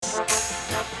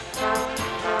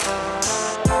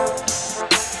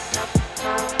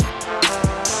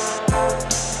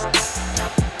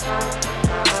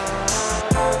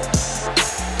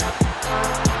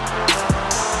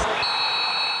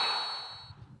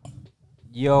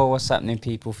Yo, what's happening,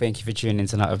 people? Thank you for tuning in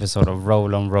to another episode of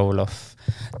Roll On, Roll Off,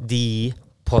 the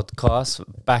podcast.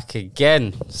 Back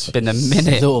again. It's been a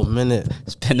minute.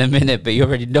 It's been a minute, but you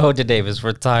already know the name is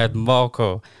Retired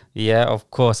Marco. Yeah, of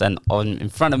course. And in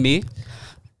front of me,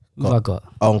 what I got?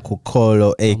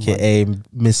 Unclekolo, aka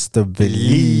Mr.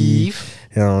 Believe.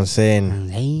 You know what I'm saying?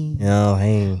 Hey. You know,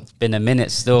 hey. It's been a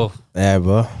minute still. Yeah,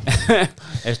 bro.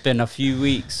 It's been a few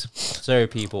weeks. Sorry,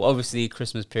 people. Obviously,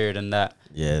 Christmas period and that.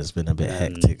 Yeah, it's been a bit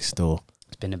hectic still.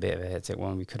 It's been a bit of a hectic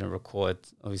one. We couldn't record.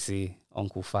 Obviously,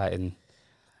 Uncle fighting.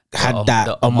 Had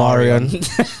that Omarion.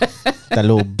 That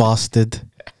little bastard.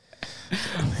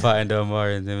 Fighting the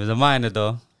Omarion. It was a minor,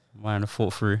 though. Minor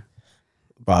fought through.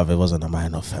 Bruv, it wasn't a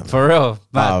minor, fam. For real.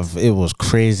 Bruv, it was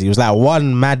crazy. It was like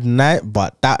one mad night,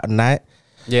 but that night,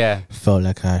 yeah, felt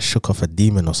like I shook off a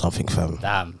demon or something, fam.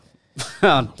 Damn.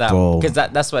 Damn. Because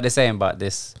that's what they're saying about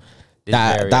this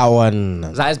that one.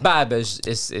 It's like, it's bad, but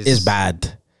it's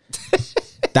bad.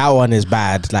 That one is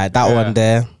bad. Like that one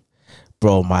there,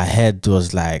 bro. My head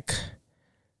was like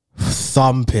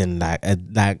thumping, like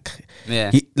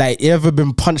yeah. You ever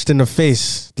been punched in the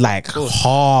face like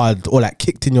hard or like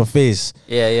kicked in your face?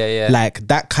 Yeah. Like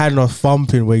that kind of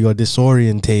thumping where you're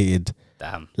disorientated.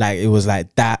 Damn. Like it was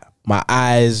like that. My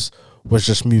eyes was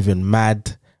just moving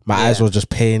mad. My eyes were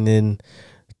just paining.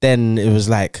 Then it was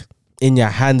like in your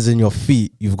hands and your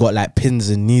feet, you've got like pins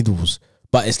and needles,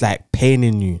 but it's like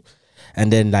paining you.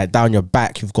 And then like down your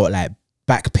back, you've got like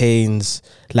back pains,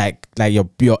 like your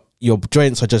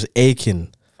joints are just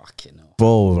aching. Fucking hell.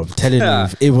 Bro, I'm telling you,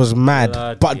 it was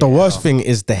mad. But the worst thing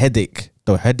is the headache.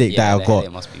 The headache that I got.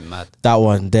 It must be mad. That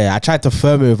one there. I tried to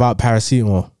firm it without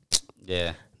paracetamol.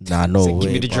 Yeah. Nah, no way.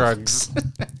 Give me the drugs.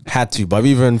 Had to, but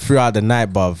even throughout the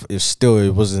night, bruv,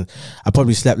 it wasn't. I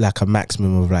probably slept like a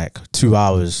maximum of like 2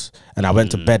 hours, and I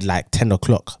went to bed like 10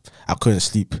 o'clock. I couldn't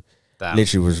sleep. Damn.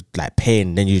 Literally was like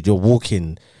pain. Then you're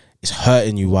walking, it's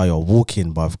hurting you while you're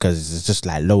walking, bruv, because it's just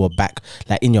like lower back.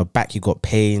 Like in your back, you got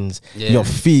pains. Yeah. Your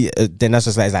feet, then that's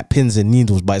just like it's like pins and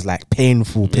needles, but it's like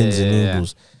painful pins and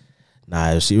needles.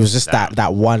 Nah, it was just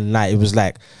that one night. It was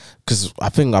like, because I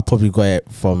think I probably got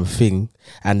it from Thing,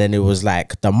 and then it was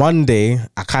like the Monday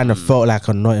I kind of felt like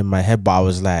a knot in my head, but I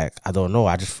was like, I don't know,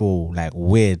 I just feel like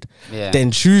weird.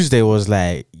 Then Tuesday was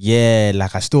like,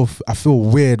 like I feel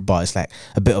weird, but it's like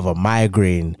a bit of a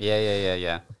migraine.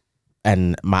 Yeah.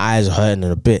 And my eyes are hurting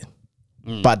a bit.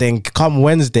 But then come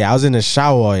Wednesday, I was in the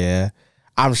shower.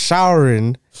 I'm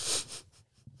showering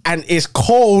and it's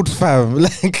cold, fam.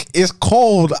 Like, it's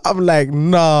cold. I'm like,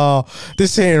 nah,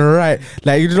 this ain't right.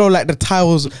 Like, you know, like the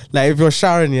towels, like if you're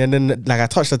showering and then like I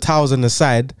touched the towels on the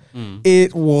side,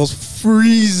 it was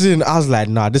freezing. I was like,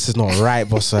 nah, this is not right,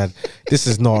 boss man. This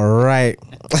is not right.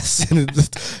 This ain't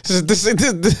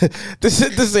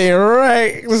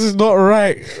right. This is not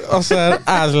right.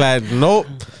 I was like, nope.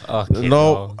 Okay,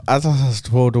 no. I just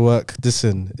told the work,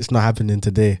 listen, it's not happening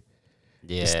today.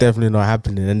 Yeah. It's definitely not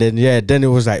happening. And then then it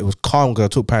was calm because I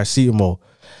took paracetamol.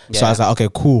 So I was like, okay,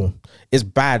 cool. It's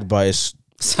bad, but it's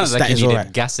sounds like you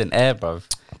needed gas and air, bro.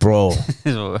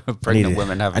 Pregnant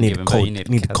women haven't given birth. You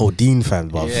need codeine, fam,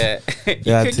 bro. Yeah. You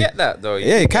can get that though.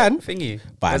 Yeah, you can. Thingy.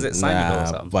 But is it Simon or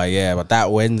something? But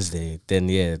that Wednesday,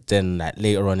 then like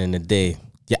later on in the day,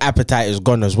 your appetite is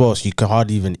gone as well, so you can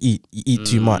hardly even eat. You eat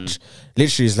too much.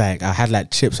 Literally, it's like I had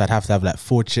like chips. I'd have to have like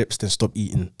 4 chips, then stop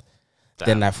eating. Damn.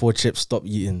 Then like 4 chips, stop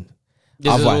eating.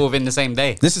 This is all within the same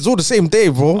day. This is all the same day,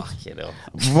 bro.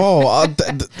 Bro,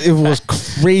 it was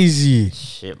crazy.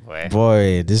 Shit, boy.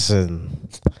 Boy, this it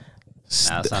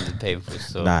sounded painful.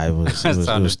 So. Nah, it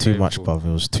was too much, bruv.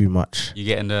 It was too much. You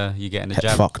getting the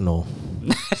jab? Fuck no.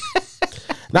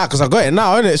 Nah, because I got it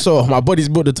now, innit? So my body's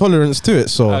built the tolerance to it.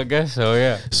 So I guess so,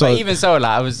 yeah. So but even so,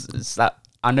 like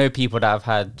I know people that have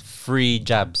had 3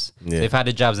 jabs. Yeah. They've had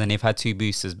the jabs and they've had 2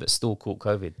 boosters, but still caught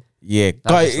COVID. Yeah,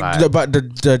 but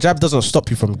the jab doesn't stop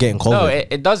you from getting COVID. No,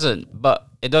 it doesn't. But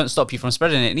it don't stop you from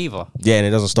spreading it neither. Yeah, and it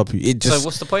doesn't stop you. So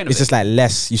what's the point of it? It's just like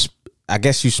less. I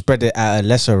guess you spread it at a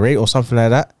lesser rate or something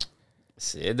like that.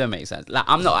 See, it don't make sense. Like,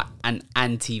 I'm not an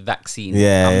anti-vaccine.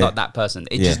 I'm not that person.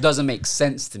 It just doesn't make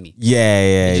sense to me.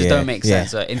 It just don't make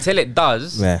sense. So until it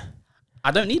does,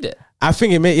 I don't need it. I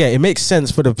think it makes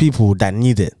sense for the people that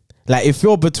need it. Like if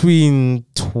you're between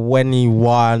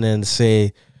 21 and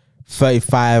say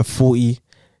 35, 40,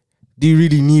 do you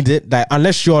really need it? Like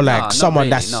unless you're like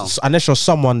unless you're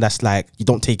someone that's like you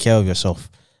don't take care of yourself.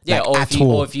 Yeah, like,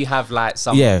 or if you have like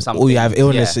something, or you have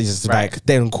illnesses, like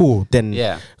then cool.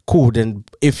 Then cool. Then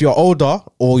if you're older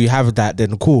or you have that,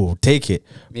 then cool, take it.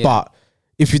 Yeah. But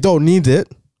if you don't need it,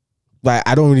 like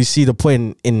I don't really see the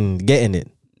point in getting it.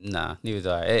 Nah, neither do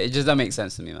I. It just don't make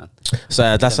sense to me, man.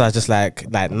 So that's why I just like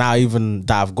now, even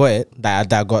that I've got it,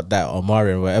 that I got that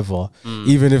Omari and whatever,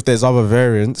 even if there's other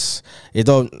variants, it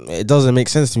doesn't make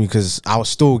sense to me because I'll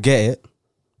still get it.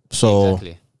 So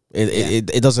exactly.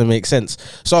 it doesn't make sense.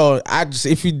 So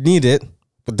if you need it,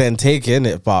 then take it,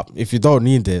 innit? But if you don't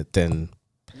need it, then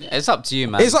it's up to you,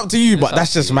 man. It's up to you, but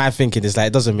that's just my thinking. It's like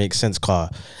it doesn't make sense, car.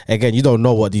 Again, you don't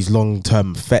know what these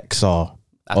long-term effects are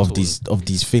of these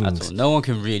things. No one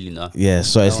can really know. Yeah,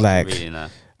 so it's like really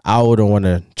I wouldn't want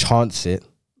to chance it.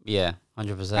 Yeah,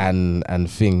 100%. And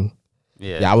thing.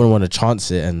 Yeah, I wouldn't want to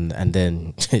chance it and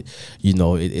then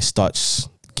it starts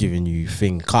giving you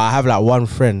thing. Cause I have like one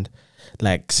friend,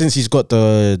 like since he's got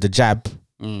the jab,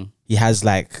 he has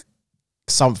like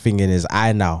something in his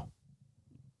eye now.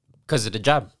 Because of the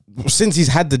jab. Since he's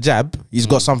had the jab, he's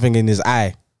got something in his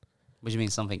eye. What do you mean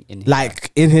something in his eye?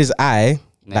 In his eye,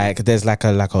 like there's like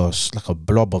a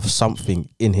blob of something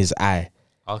in his eye.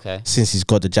 Okay. Since he's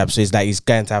got the jab, so it's like he's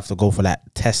going to have to go for like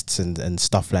tests and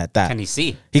stuff like that. Can he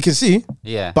see? He can see.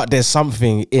 Yeah. But there's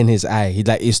something in his eye.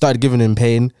 He started giving him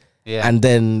pain. Yeah. And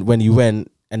then when he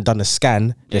went and done a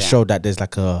scan, they showed that there's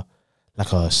like a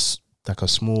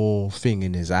small thing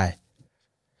in his eye.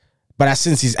 But that's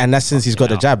since he's got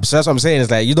the jab. So that's what I'm saying.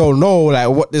 It's like you don't know like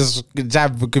what this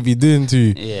jab could be doing to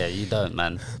you. Yeah, you don't,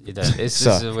 man. You don't.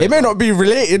 It may not be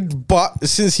related, but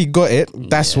since he got it,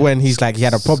 that's when he's like he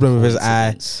had a problem with his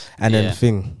eye and then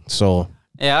thing. So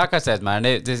yeah, like I said, man,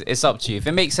 it's up to you. If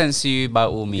it makes sense to you, by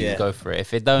all means, go for it.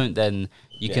 If it don't, then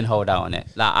you can hold out on it.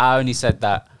 Like I only said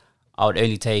that I would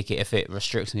only take it if it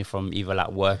restricts me from either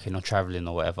like working or traveling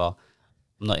or whatever.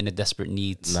 I'm not in a desperate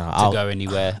need to go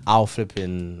anywhere. I'll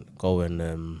flipping go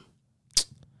and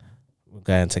we're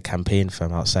going to campaign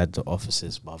from outside the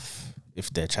offices, bruv.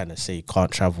 If they're trying to say you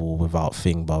can't travel without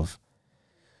thing, bruv,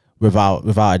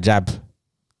 without a jab.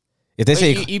 If they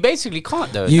say you basically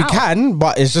can't though. You can,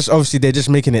 but it's just obviously they're just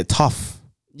making it tough.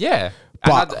 Yeah,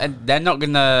 but and they're not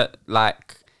gonna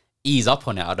like ease up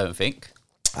on it. I don't think.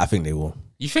 I think they will.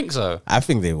 You think so? I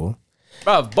think they will.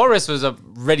 Bro, Boris was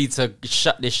ready to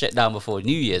shut this shit down before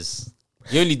New Year's.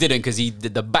 He only didn't because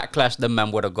the backlash the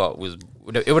man would have got it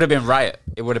would have been riot.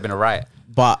 It would have been a riot.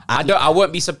 But I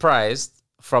won't be surprised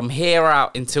from here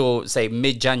out until say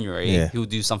mid-January he'll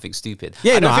do something stupid.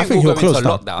 Yeah, I think he'll close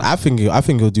down. Lockdown. I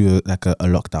think he'll do like a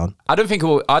lockdown. I don't think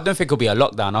it'll be a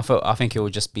lockdown. I think it will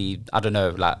just be I don't know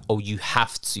like you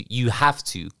have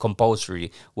to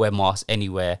compulsory wear masks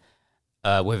anywhere.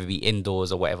 Whether it be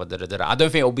indoors or whatever. I don't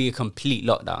think it'll be a complete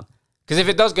lockdown. Because if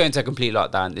it does go into a complete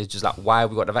lockdown, it's just like, why have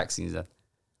we got the vaccines then?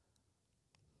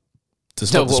 To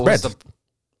stop the spread.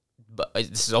 But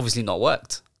it's obviously not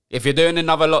worked. If you're doing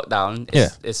another lockdown,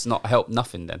 it's not helped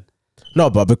nothing then. No,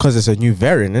 but because it's a new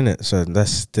variant, isn't it? So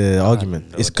that's the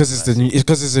argument. It's because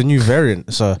it's a new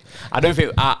variant. So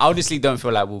I honestly don't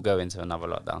feel like we'll go into another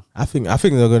lockdown. I think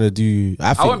they're gonna do.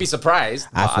 I won't be surprised.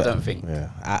 But I don't think. Yeah,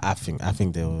 I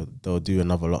think they'll do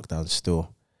another lockdown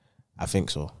still. I think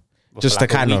so. Well, just like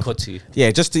to kind of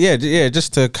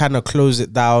just to kind of close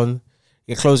it down.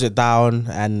 You close it down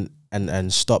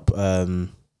and stop the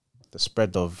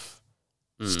spread of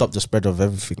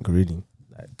everything really.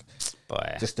 Like.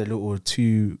 Boy. Just a little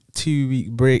 2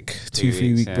 week break,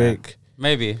 3 week break.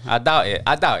 Maybe. I doubt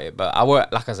it, but I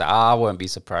won't. Like I said, I won't be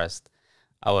surprised.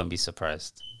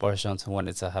 Boris Johnson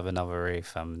wanted to have another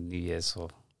rave New Year's, so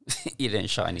he didn't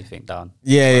shut anything down.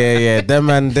 Yeah. Them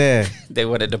man there. They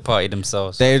wanted to party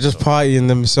themselves. They're just partying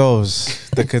themselves.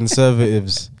 The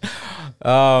Conservatives.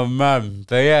 Oh man,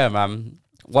 but yeah, man.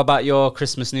 What about your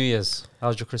Christmas, New Year's? How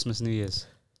was your Christmas, New Year's?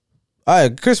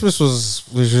 Christmas was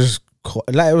just.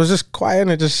 Like it was just quiet and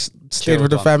it just stayed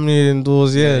with the family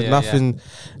indoors.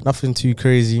 Nothing too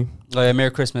crazy. Oh yeah,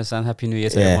 Merry Christmas and Happy New Year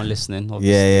to everyone listening.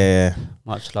 Obviously. Yeah.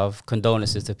 Much love.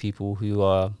 Condolences to people who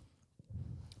are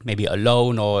maybe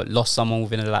alone or lost someone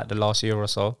within the last year or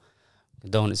so.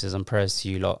 Condolences and prayers to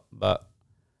you lot. But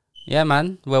yeah,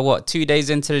 man, we're 2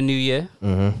 days into the new year.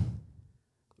 Mm-hmm.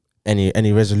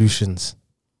 Any resolutions?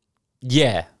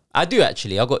 Yeah, I do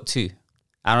actually. I got 2,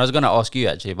 and I was gonna ask you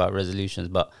actually about resolutions,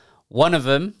 but. One of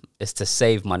them is to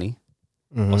save money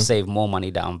or save more money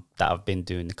that I've been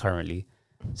doing currently.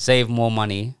 Save more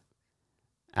money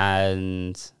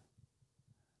just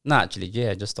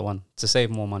the one. To save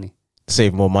more money.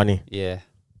 Save more money? Yeah.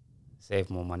 Save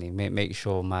more money. Make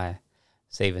sure my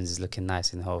savings is looking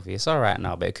nice and healthy. It's all right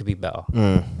now, but it could be better.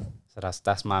 So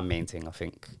that's my main thing, I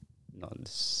think. Not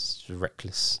this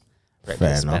reckless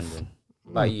spending.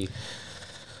 What about you?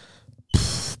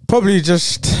 Probably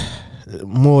just...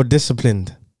 more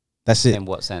disciplined. That's it. In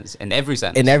what sense? In every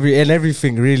sense. In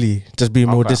everything really. Just be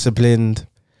more disciplined.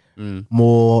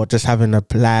 more just having a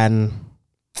plan.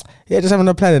 Yeah, just having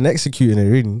a plan and executing it,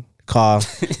 really. Can't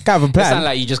have a plan. It sound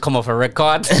like you just come off a red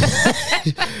card.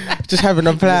 Just having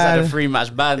a plan. Just had a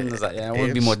 3-match ban. It's like, I want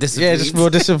to be more disciplined. Yeah, just more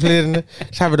disciplined.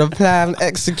 Just having a plan,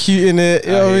 executing it.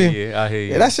 You know what I mean? I hear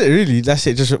you. Yeah, that's it, really. That's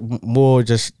it. Just more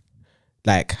just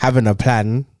like having a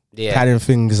plan, planning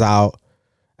things out,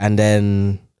 and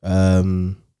then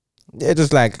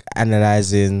just like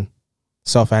analyzing,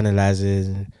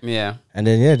 self-analyzing. Yeah. And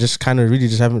then just kind of really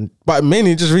just having, but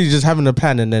mainly just really just having a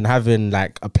plan, and then having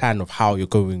like a plan of how you're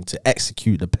going to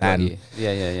execute the plan.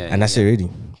 Yeah. And that's it, really.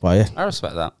 But yeah, I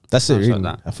respect that. that's it, really.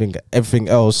 I think everything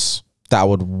else that I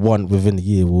would want within the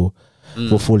year will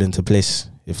fall into place.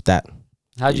 If that.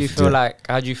 How do you feel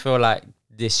like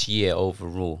this year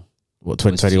overall? What,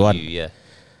 2021? Yeah. It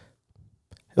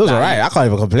was alright. I can't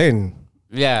even complain.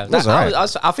 Yeah, was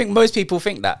alright. I think most people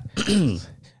think that.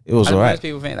 It was alright. Most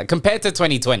people think that compared to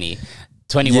 2020,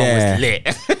 21 was lit.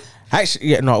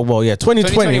 Actually,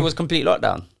 2020 was complete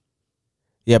lockdown.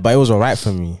 Yeah, but it was alright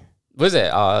for me. Was it?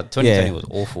 2020 was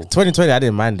awful. 2020, I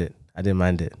didn't mind it.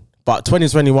 But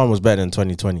 2021 was better than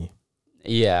 2020.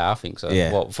 Yeah, I think so.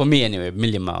 Yeah. Well, for me anyway, a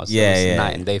million miles. Yeah, it was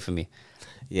night and day for me.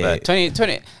 Yeah. But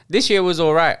 2020, this year was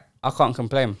alright. I can't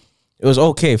complain. It was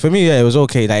okay. For me, it was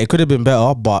okay. Like, it could have been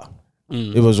better, but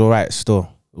it was alright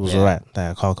still. It was alright.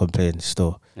 Like, I can't complain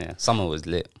still. Yeah, summer was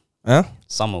lit. Huh?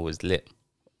 Summer was lit.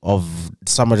 Of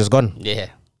summer just gone? Yeah.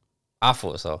 I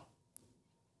thought so.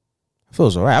 I thought it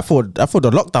was alright. I thought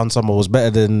the lockdown summer was better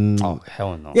than... Oh,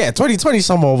 hell no. Yeah, 2020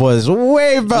 summer was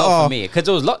way better. Not for me, because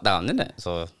it was lockdown, didn't it?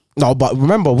 So... No, but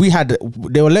remember,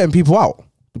 they were letting people out.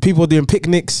 People doing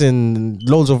picnics and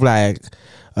loads of like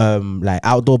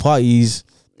outdoor parties.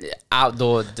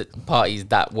 Outdoor parties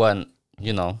that weren't,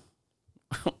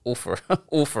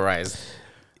 authorized.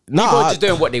 No, People were just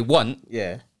doing what they want.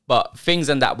 Yeah. But things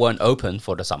and that weren't open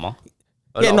for the summer.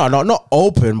 Not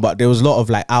open, but there was a lot of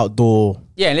like outdoor.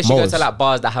 Yeah, unless you go to like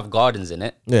bars that have gardens in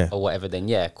it. Yeah. Or whatever, then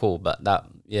cool. But No,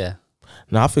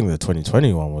 I think the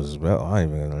 2021 was better. I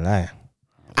ain't even gonna lie.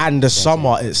 And the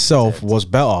summer itself was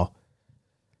better.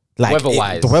 Like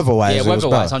weather-wise. The weather-wise. Yeah,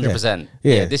 weather-wise, 100%.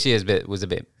 Yeah. This year's was a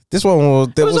bit. This one was.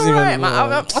 It was alright,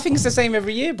 man. I think it's the same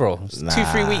every year, bro.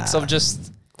 2-3 weeks of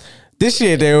just. This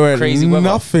year they were crazy weather.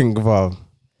 Nothing, bro.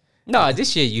 No,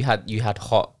 this year you had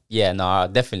hot. Yeah, no,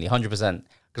 definitely 100%.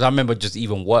 Because I remember just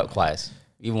even work-wise,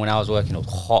 even when I was working, it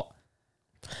was hot.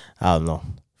 I don't know.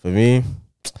 For me,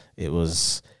 it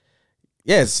was.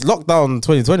 Yes, lockdown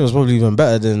 2020 was probably even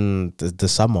better than the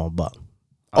summer, but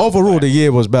overall the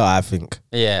year was better, I think.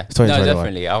 Yeah, no,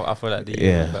 definitely. I feel like the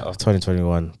year was better.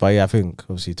 2021. But yeah, I think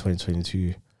obviously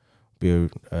 2022 be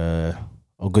a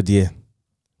good year.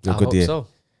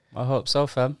 I hope so,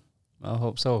 fam. I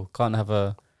hope so. Can't have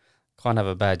a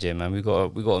bad year, man. We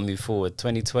got to move forward.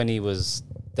 2020 was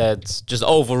dead. Just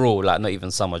overall, like not even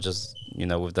summer, just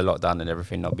with the lockdown and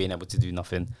everything, not being able to do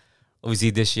nothing. Obviously,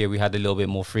 this year we had a little bit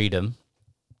more freedom.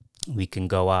 We can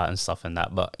go out and stuff and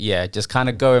that, but yeah, just kind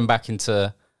of going back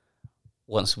into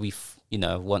once we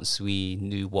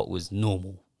knew what was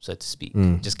normal, so to speak,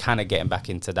 just kind of getting back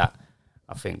into that,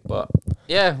 I think. But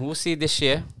yeah, we'll see this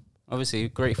year. Obviously,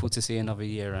 grateful to see another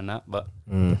year and that, but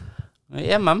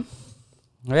yeah, man.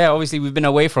 Yeah, obviously we've been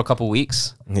away for a couple of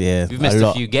weeks. Yeah, we've missed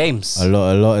a few games. A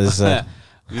lot has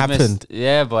happened.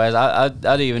 Yeah, boys. I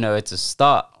don't even know where to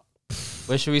start.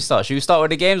 Where should we start? Should we start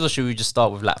with the games, or should we just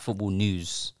start with like football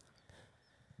news?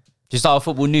 Just start with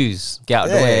football news. Get out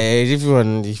of the way.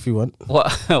 If you want. What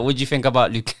do you think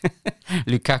about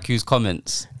Lukaku's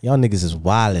comments? Y'all niggas is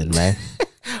wildin', man.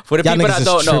 For the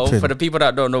people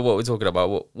that don't know what we're talking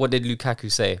about, what did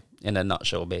Lukaku say in a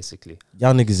nutshell, basically?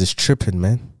 Y'all niggas is tripping,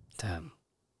 man. Damn.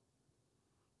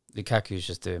 Lukaku's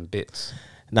just doing bits.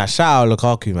 Nah, shout out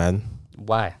Lukaku, man.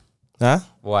 Why? Huh?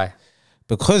 Why?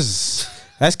 Because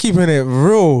that's keeping it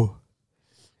real.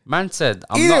 Man said,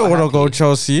 he didn't want to go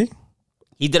Chelsea.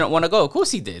 He didn't want to go. Of course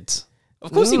he did.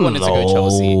 Of course he wanted to go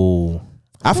Chelsea.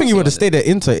 I think he would have stayed at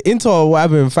Inter. Inter were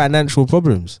having financial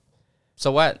problems.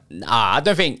 So what? I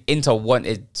don't think Inter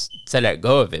wanted to let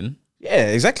go of him. Yeah,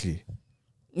 exactly.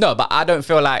 No, but I don't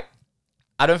feel like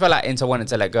Inter wanted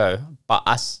to let go. But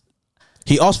us.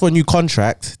 He asked for a new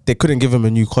contract. They couldn't give him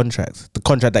a new contract. The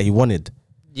contract that he wanted.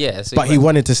 Yeah. So but he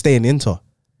wanted to stay in Inter.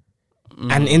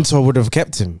 And Inter would have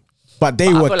kept him. But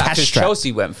they were cash strapped.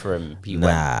 Chelsea went for him.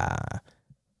 Nah.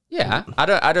 Yeah,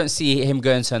 I don't see him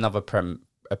going to another prem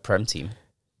team.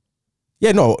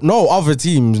 Yeah, no other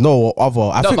teams, no other.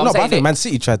 I think Man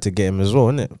City tried to get him as well,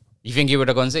 innit? You think he would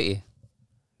have gone City?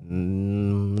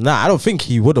 Nah, I don't think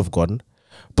he would have gone.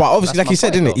 But obviously, That's like he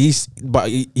said,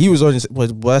 point, he was on. Well,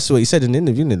 that's what he said in the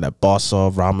interview. Like Barca,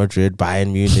 Real Madrid,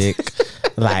 Bayern Munich,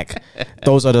 like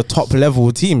those are the top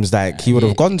level teams. Like he would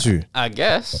have gone to. I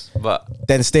guess, but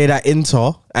then stayed at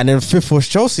Inter, and then fifth was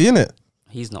Chelsea, innit?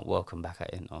 he's not welcome back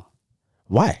at Inter.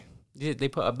 Why? They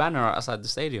put a banner outside the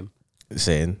stadium.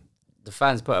 Saying The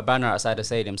fans put a banner outside the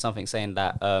stadium, something saying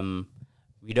that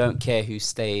we don't care who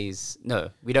stays. No,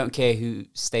 we don't care who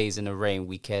stays in the rain.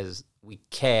 We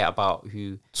care about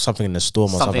who. Something in the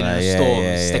storm or something. In the like,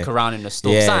 storm. Stick around in the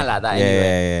storm. Something like that.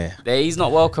 Anyway, he's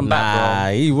not welcome back,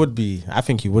 bro. He would be. I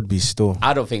think he would be still.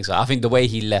 I don't think so. I think the way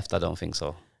he left, I don't think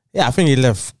so. Yeah, I think he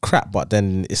left crap, but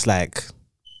then it's like,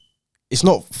 it's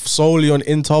not solely on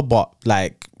Inter, but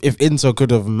like if Inter could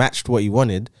have matched what he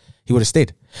wanted, he would have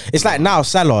stayed. It's like now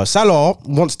Salah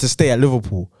wants to stay at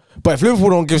Liverpool, but if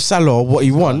Liverpool don't give Salah what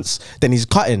he wants, then he's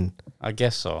cutting. I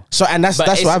guess so. So and that's what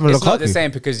happened. It's not the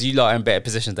same because you lot are in better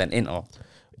positions than Inter.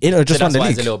 Inter just won the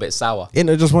league. It's a little bit sour.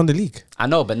 Inter just won the league. I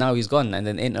know, but now he's gone, and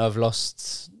then Inter have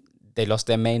lost. They lost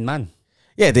their main man.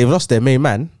 Yeah, they've lost their main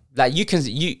man. Like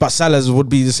but Salah's would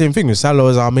be the same thing. Salah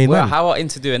is our main man. How are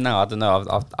Inter doing now? I don't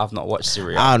know. I've not watched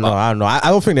Syria. I don't know. I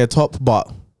don't think they're top,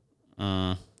 but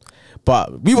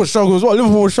we would struggle as well.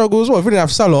 Liverpool would struggle as well if we didn't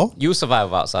have Salah. You survive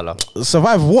without Salah.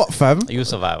 Survive what, fam? You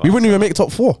survive. We wouldn't even make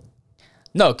top 4.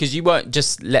 No, because you won't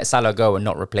just let Salah go and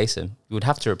not replace him. You would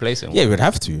have to replace him. Yeah, we would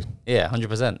have to. Yeah,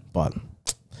 100%. But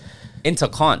Inter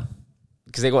can't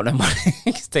because they got no money.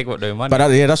 But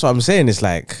that's what I'm saying. It's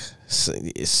like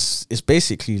it's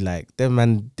basically like them,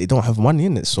 man. They don't have money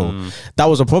in it, so that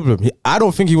was a problem. I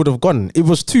don't think he would have gone. It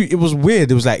was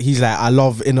weird. It was like he's like, I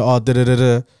love Inter.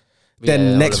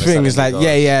 Then next thing is like,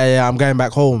 yeah, I'm going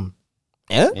back home.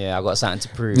 Yeah, I got something to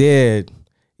prove. Yeah.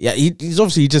 He's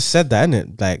obviously just said that,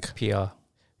 innit? Like PR,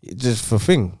 just for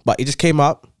thing. But he just came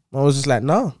up. I was just like,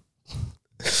 no.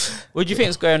 What do you think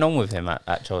is going on with him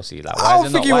at Chelsea? Like, I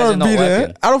don't think he want to be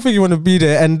there. I don't think he want to be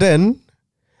there. And then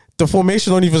the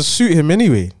formation don't even suit him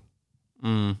anyway.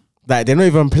 Like they're not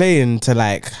even playing to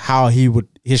like how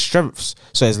his strengths.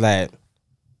 So it's like,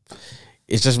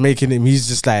 it's just making him. He's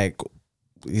just like,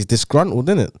 he's disgruntled,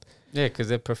 isn't it? Yeah, because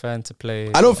they're preferring to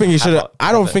play. I don't think he should.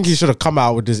 I don't think he should have come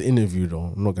out with this interview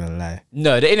though. I'm not gonna lie.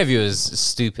 No, the interview is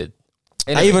stupid.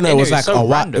 Even though it was like a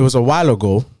while. It was a while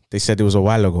ago. They said it was a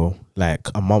while ago, like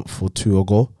a month or 2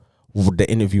 ago. The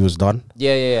interview was done.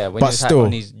 Yeah. When but still,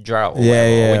 when he's drought, or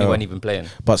when he wasn't even playing.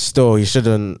 But still, he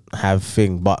shouldn't have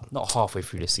thing. But not halfway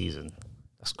through the season.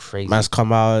 That's crazy. Man's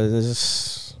come out.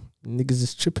 Niggas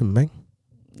is tripping, man.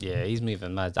 Yeah, he's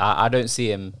moving mad. I don't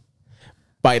see him.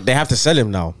 But they have to sell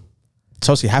him now.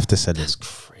 Chelsea have to sell him. That's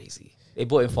crazy. They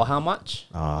bought him for how much?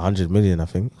 100 million, I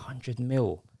think. 100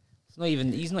 mil.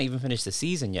 He's not even finished the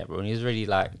season yet, bro. And he's already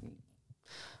like,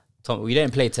 Tom, we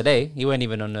didn't play today. He weren't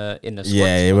even in the squad.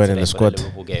 Yeah, he went in the squad.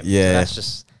 Liverpool game. Yeah, so that's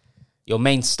just your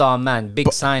main star man,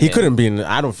 big signing. He couldn't be in.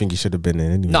 I don't think he should have been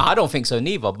in anyway. No, I don't think so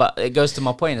neither. But it goes to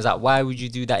my point: is that why would you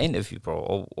do that interview,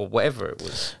 bro, or whatever it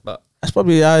was? But that's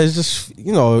probably it's just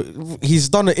he's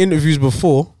done the interviews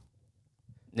before.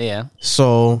 Yeah.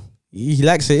 So he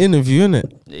likes an interview,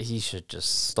 innit? He should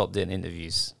just stop doing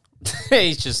interviews.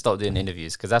 He should stop doing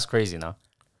interviews because that's crazy now.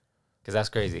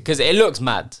 Because it looks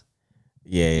mad.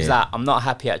 Yeah, He's like, I'm not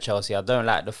happy at Chelsea. I don't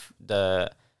like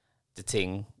the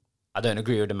thing. I don't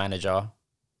agree with the manager.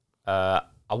 I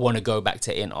want to go back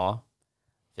to Inter.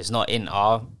 If it's not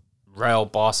Inter, Real,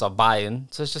 Barca,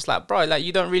 Bayern. So it's just like, bro, like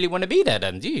you don't really want to be there,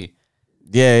 then, do you?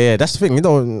 Yeah. That's the thing.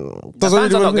 The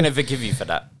fans are not going to forgive you for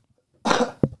that.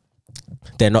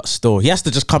 They're not still. He has to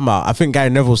just come out. I think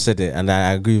Gary Neville said it, and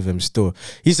I agree with him still.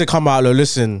 He used to come out, like,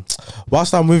 listen,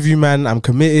 whilst I'm with you, man, I'm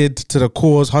committed to the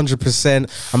cause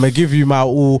 100%. I'm going to give you my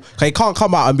all. He can't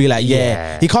come out and be like,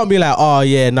 yeah. He can't be like, oh,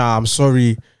 yeah, nah, I'm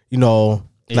sorry. Like,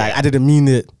 I didn't mean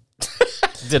it.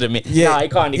 Didn't mean. Yeah, nah, he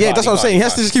can't. That's what I'm saying. He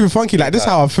has to just keep it funky. Like, this is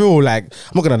how I feel. Like,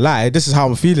 I'm not gonna lie. This is how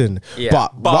I'm feeling. Yeah.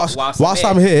 But whilst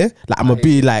I'm here,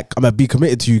 like, I'm gonna be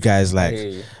committed to you guys. Like,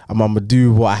 I'm gonna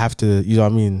do what I have to. You know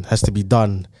what I mean? Has to be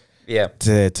done. Yeah.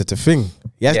 To thing.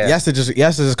 He has to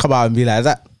just come out and be like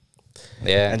that.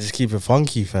 Yeah. And just keep it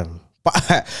funky, fam.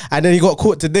 But and then he got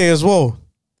caught today as well.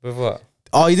 With what?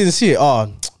 Oh, you didn't see it?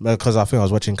 Oh, because I think I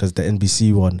was watching the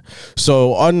NBC one.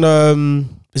 So on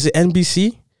is it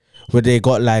NBC? Where they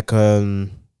got like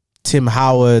Tim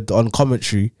Howard on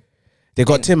commentary. They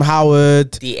got Tim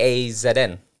Howard.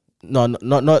 DAZN. No,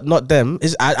 not them.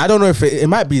 I don't know if it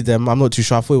might be them. I'm not too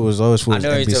sure. I thought it was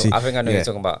NBC. I think I know who you're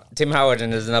talking about. Tim Howard,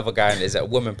 and there's another guy, and is it a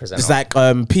woman presenter? It's like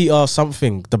Peter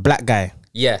something, the black guy.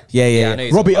 Yeah.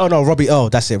 Robbie O.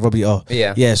 That's it, Robbie O.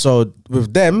 Yeah. So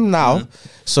with them now,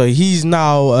 so he's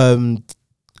now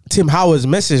Tim Howard's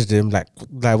messaged him like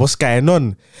what's going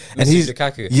on, and he's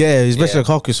Lukaku. he's messaged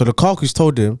Lukaku. So Lukaku's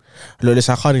told him, look,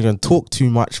 listen, I can't even talk too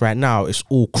much right now. It's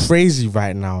all crazy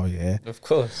right now, yeah. Of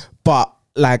course, but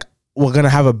like we're gonna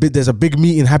have there's a big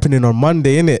meeting happening on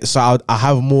Monday, innit? So I'll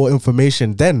have more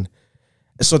information then.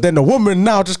 So then the woman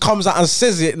now just comes out and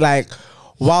says it like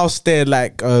whilst they're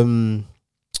like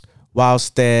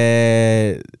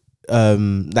they're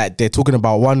talking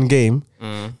about one game.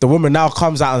 The woman now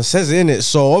comes out and says it, innit?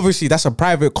 So obviously that's a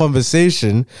private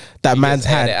conversation that man's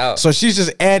had. So she's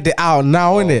just aired it out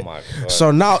now, innit? So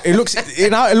now it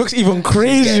looks even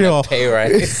crazier. Pay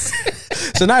rise.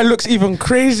 So now it looks even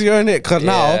crazier, innit?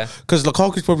 Because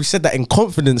Lukaku's probably said that in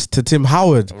confidence to Tim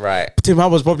Howard. Right. Tim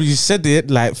Howard's probably said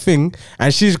it like thing,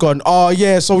 and she's gone, oh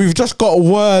yeah, so we've just got a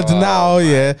word now,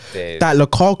 yeah, that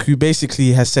Lukaku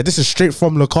basically has said, this is straight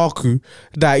from Lukaku,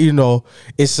 that, you know,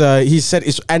 it's he said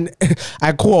it's, and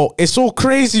I quote, it's all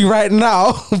crazy right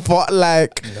now, but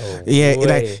like,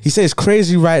 like he said it's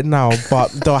crazy right now, but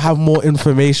they'll have more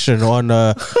information on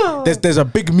there's a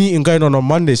big meeting going on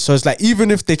Monday, so it's like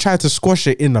even if they try to squash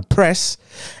it in the press,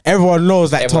 everyone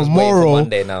knows that tomorrow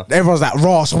everyone's like,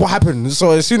 Ross, what happened?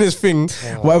 So as soon as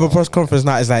whatever press conference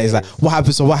now is like what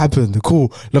happened? So what happened? Cool,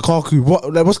 Lukaku,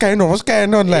 what's going on?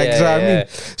 Like, do you know what I mean?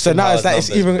 So now it's like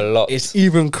it's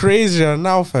even crazier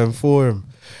now, fam, for him.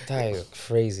 That is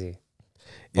crazy.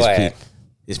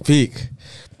 It's peak.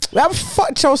 Man,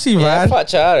 fuck Chelsea, man. Yeah, fuck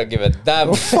Chelsea. I don't give a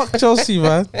damn. Fuck Chelsea,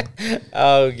 man.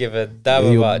 I don't give a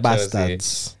damn about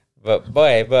bastards. Chelsea.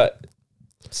 But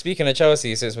speaking of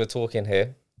Chelsea, since we're talking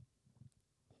here,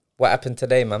 what happened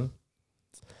today, man?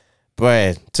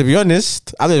 Boy, to be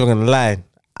honest, I'm not even gonna lie.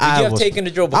 Would you have taken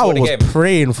the draw before the game? I was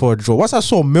praying for a draw. Once I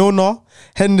saw Milner,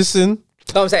 Henderson.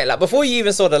 No, I'm saying, like, before you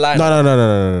even saw the lineup.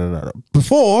 No.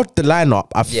 Before the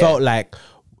lineup, I felt like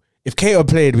if Cato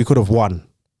played, we could have won.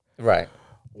 Right.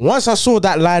 Once I saw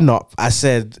that lineup, I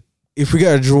said, if we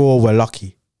get a draw, we're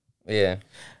lucky. Yeah.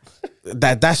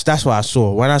 That's what I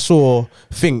saw. When I saw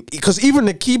because even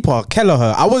the keeper,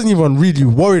 Kelleher, I wasn't even really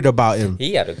worried about him.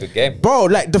 He had a good game. Bro,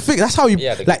 like that's how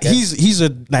he's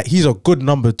a good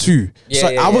number 2. Yeah, so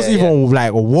I wasn't even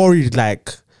like worried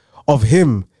like of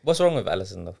him. What's wrong with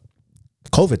Alisson though?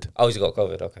 COVID. Oh, he's got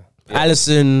COVID, okay. Yeah.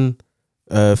 Alisson,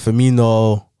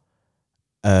 Firmino,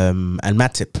 and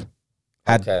Matip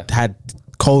had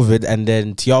COVID, and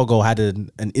then Thiago had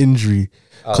an injury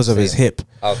because of his hip.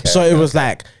 So it was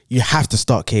like, you have to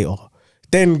start Cato.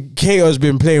 Then Cato's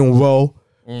been playing well.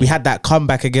 We had that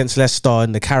comeback against Leicester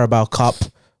in the Carabao Cup,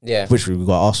 which we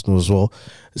got Arsenal as well.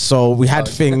 So we had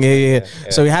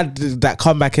So we had that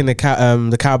comeback in the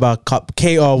Carabao Cup.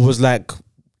 Cato was like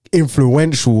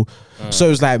influential. So it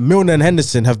was like Milner and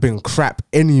Henderson have been crap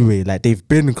anyway. Like they've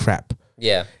been crap.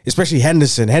 Yeah. Especially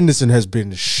Henderson. Henderson has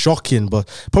been shocking, but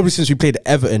probably since we played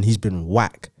Everton, he's been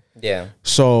whack. Yeah.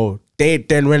 So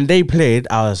when they played,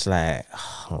 I was like,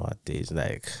 oh, days,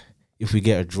 like, if we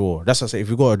get a draw. That's what I say. If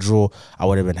we got a draw, I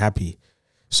would have been happy.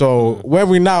 So when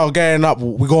we now getting up,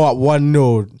 we go up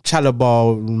 1-0.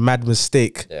 Chalobah, mad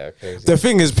mistake. Yeah, crazy. The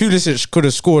thing is, Pulisic could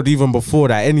have scored even before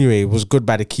that anyway. It was good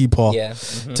by the keeper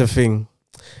to thing.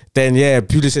 Then,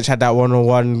 Pulisic had that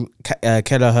 1-on-1.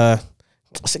 Kelleher.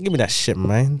 I said, give me that shit,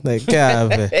 man. Like, get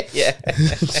out of here.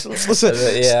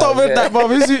 Stop with that, bro.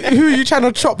 Who are you trying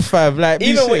to chop, fam? Like,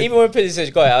 even when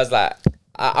Pulisic got it, I was like,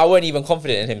 I wasn't even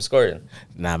confident in him scoring.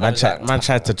 Nah, man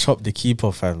tried to chop the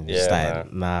keeper, fam. Yeah, it's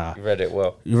like, nah. You read it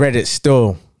well. You read it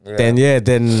still. Yeah.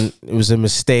 Then it was a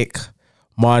mistake.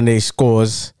 Mane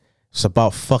scores. It's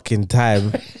about fucking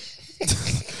time.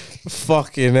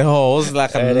 Fucking hell. It was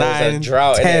like a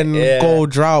 9-10 goal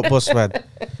drought, boss, man.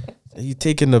 You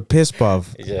taking the piss,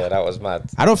 bruv. Yeah, that was mad.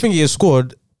 I don't think he has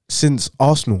scored since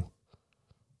Arsenal.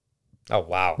 Oh,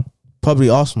 wow. Probably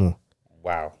Arsenal.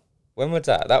 Wow. When was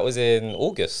that? That was in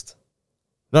August.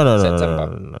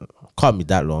 No. Can't be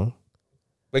that long.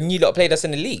 When you lot played us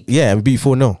in the league? Yeah, we beat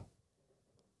 4-0.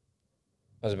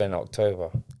 Must have been October.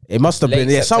 It must have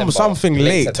been something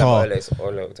late. Late October.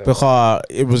 Because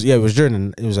it was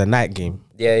a night game.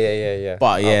 Yeah.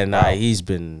 But he's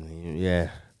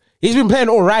been playing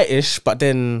all right-ish, but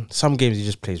then some games he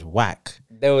just plays whack.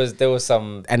 There was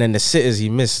some, and then the sitters he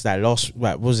missed that lost.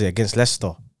 What was it against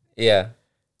Leicester? Yeah,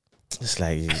 it's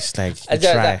like this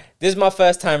is my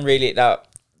first time really. I've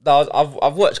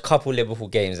watched a couple Liverpool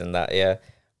games and that. Yeah,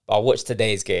 but I watched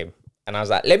today's game and I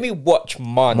was like, let me watch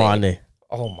Mane.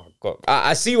 Oh my god,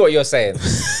 I see what you're saying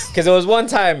because there was one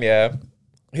time. Yeah,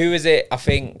 who was it? I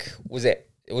think it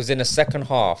was in the second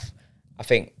half. I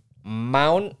think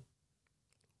Mount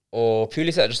or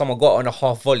Pulisic, just someone got on a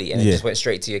half volley and it just went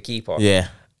straight to your keeper. Yeah.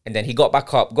 and then he got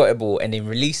back up, got a ball, and then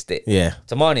released it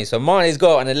to Mane. So Mane's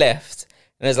got on the left,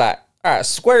 and it's like, all right,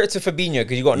 square it to Fabinho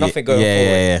because you got nothing going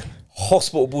forward.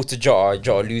 Hospital ball to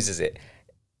Jota loses it.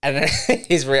 And then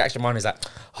his reaction, Mane's like,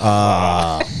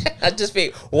 I just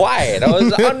think, why? That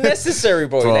was unnecessary,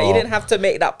 bro. Like, you didn't have to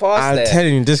make that pass there. I'm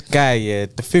telling you, this guy,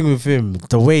 the thing with him,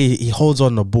 the way he holds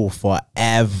on the ball forever.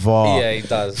 Yeah, he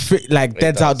does. Like,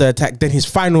 dead's out the attack. Then his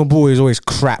final ball is always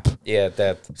crap. Yeah,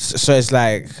 dead. So it's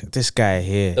like, this guy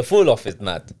here. The fall off is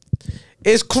mad.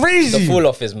 It's crazy. The fall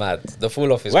off is mad. The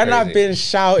fall off is when crazy. I've been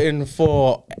shouting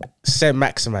for Saint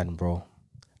Maximan, bro.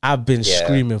 I've been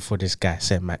screaming for this guy,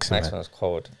 Saint Maximan. Maximan's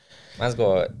cold. Man's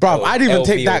got bro. I'd even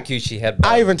take that.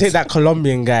 I even take that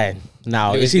Colombian guy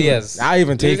now. Luis Diaz. I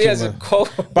even take Luis him, bro.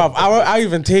 I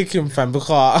even take him, fam,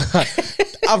 because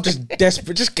I'm just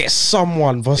desperate. Just get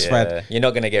someone, boss, man. You're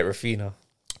not gonna get Rafinha.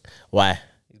 Why?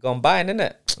 He's gone buying, isn't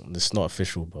it? It's not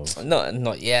official, bro.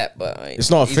 Not yet, but it's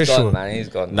not official. Gone, man. He's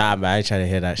gone. Nah, man. I ain't trying to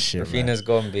hear that shit. Rafinha's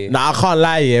gone, B. Nah, I can't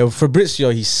lie. Yeah, Fabrizio,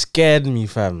 he scared me,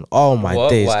 fam. Oh my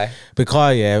days. Why?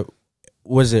 Because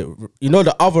was it? You know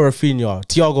the other Rafinha,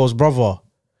 Thiago's brother.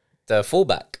 The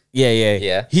fullback.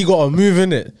 Yeah. He got a move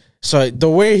in it. So the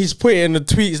way he's put it in the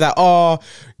tweets, like,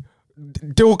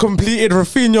 deal completed.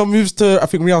 Rafinha moves to, I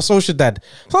think, Real Sociedad.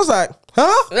 So I was like,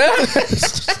 huh?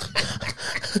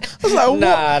 I was like, what?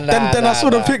 Then I saw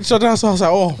the picture. Then I was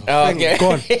like, thank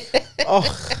God.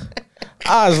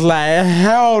 I was like,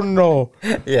 hell no.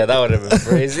 Yeah, that would have been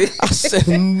crazy. I said,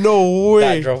 no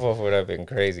way. That drop off would have been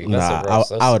crazy.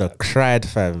 I would have cried,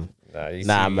 fam. Man,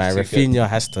 Rafinha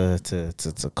has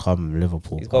to come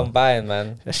Liverpool. He's gone buying,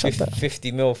 man.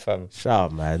 50 mil, fam. Shut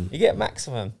up, man. You get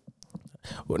Maximum.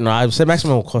 No, I said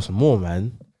Maximum will cost more,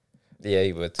 man. Yeah,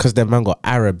 he would. Because them man got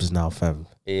Arabs now, fam.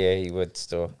 Yeah, he would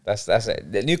still. That's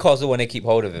it. The Newcastle want to keep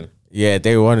hold of him. Yeah,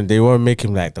 they want to make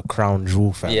him like the crown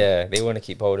jewel, fam. Yeah, they want to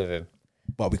keep hold of him.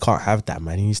 But we can't have that,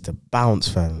 man. He needs to bounce,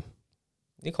 fam.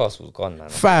 Newcastle's gone, man.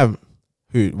 Fam.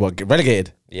 Who? What? Get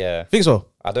relegated? Yeah. Think so?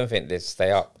 I don't think they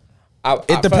stay up.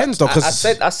 It depends, though. Because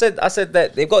I said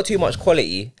that they've got too much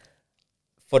quality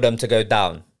for them to go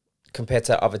down compared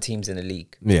to other teams in the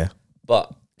league. Yeah.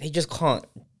 But they just can't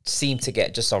seem to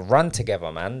get just a run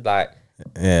together, man. Like,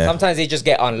 yeah. Sometimes they just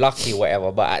get unlucky or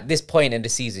whatever. But at this point in the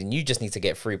season, you just need to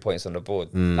get 3 points on the board.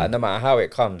 Like, no matter how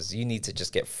it comes, you need to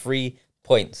just get 3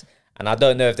 points. And I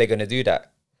don't know if they're going to do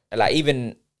that. Like,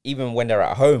 even when they're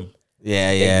at home.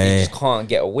 They just can't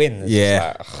get a win. It's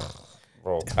just like,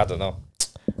 bro, I don't know.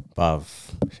 But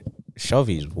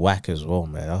Shelby's whack as well,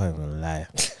 man. I don't even lie.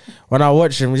 When I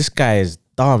watch him, this guy is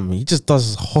dumb. He just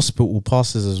does hospital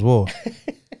passes as well.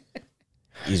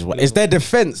 It's their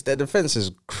defense. Their defense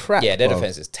is crap. Yeah, their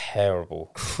defense is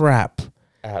terrible. Crap.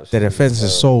 Absolutely their defense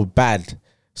terrible. is so bad.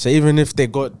 So even if they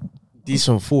got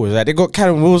decent forwards, like they got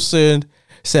Callum Wilson,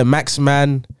 Saint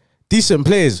Maximan, decent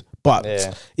players. But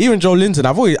even Joe Linton,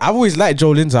 I've always liked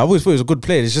Joe Linton. I've always thought he was a good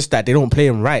player. It's just that they don't play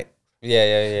him right.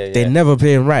 Yeah. They never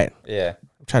play him right. Yeah.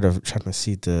 I'm trying to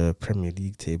see the Premier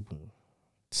League table,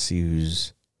 see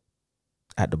who's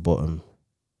at the bottom.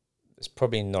 It's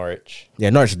probably Norwich.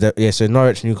 Yeah, Norwich. So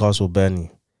Norwich, Newcastle,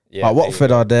 Burnley. Yeah, but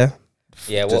Watford are there.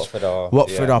 Yeah,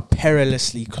 Watford are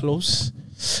perilously close.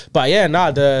 But yeah,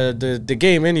 the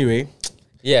game anyway.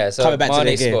 Yeah, so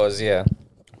Mane scores. Yeah,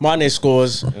 Mane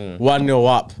scores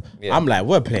 1-0 up. Yeah. I'm like,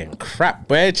 we're playing crap,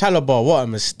 boy. Chalobah, what a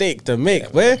mistake to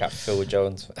make, boy. Look at Phil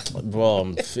Jones.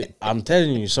 Bro, I'm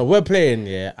telling you. So we're playing,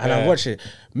 and I watch it.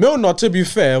 Milner, to be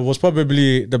fair, was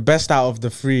probably the best out of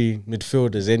the 3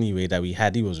 midfielders anyway that we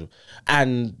had.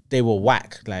 And they were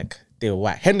whack. Like, they were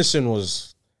whack. Henderson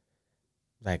was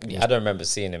like... I don't remember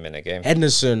seeing him in a game.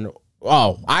 Henderson...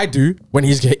 Oh, I do. When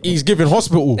he's giving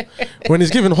hospital. When he's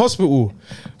giving hospital.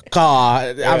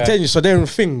 I'm telling you. So then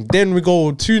we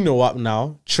go 2-0 up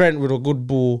now. Trent with a good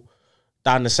ball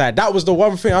down the side. That was the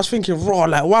one thing I was thinking, raw,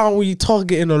 like, why aren't we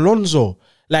targeting Alonso?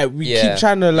 Like, we keep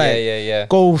trying to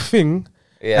go thing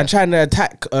and trying to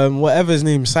attack whatever his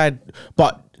name side.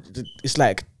 But it's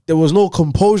like there was no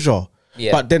composure.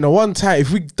 Yeah. But then the one time,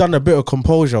 if we done a bit of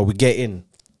composure, we get in.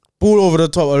 Ball over the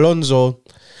top, Alonso.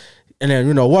 And then,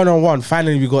 1-on-1,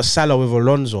 finally we got Salah with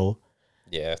Alonso.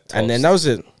 Yeah. Toast. And then that was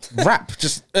it. Wrap.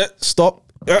 Just stop.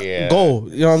 Goal.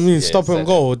 You know what I mean? Stop and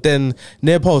goal. Then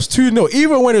near post. 2-0.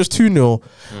 Even when it was 2-0,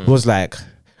 was like,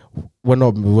 we're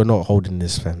not holding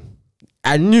this, fam.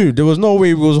 I knew there was no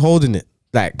way we was holding it.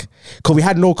 Like, because we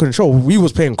had no control. We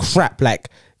was playing crap. Like,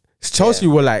 Chelsea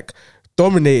were like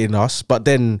dominating us, but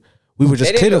then we were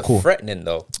just clinical. Look threatening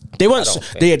though. They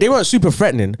weren't super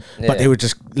threatening, but they were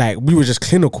just like, we were just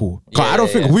clinical. I don't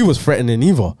think we was threatening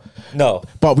either. No.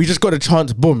 But we just got a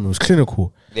chance, boom, it was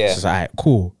clinical. Yeah. So it's like, alright,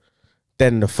 cool.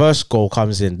 Then the first goal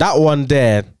comes in. That one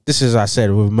there, this is, I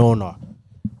said, with Milner.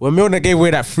 When Milner gave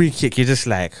away that free kick, you're just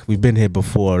like, we've been here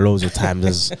before loads of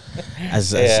times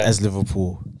as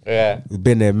Liverpool. Yeah. We've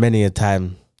been there many a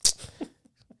time.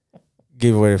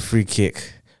 Gave away a free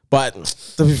kick. But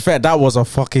to be fair, that was a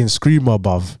fucking screamer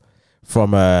above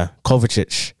from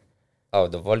Kovacic. Oh,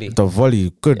 the volley. The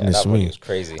volley, goodness that me. volley was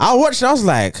crazy. I watched it, I was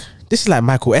like, this is like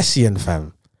Michael Essien,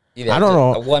 fam. Yeah, I don't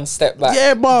know. One step back.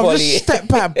 Yeah, bruv, volley. just step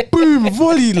back, boom,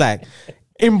 volley, like,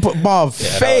 bruv,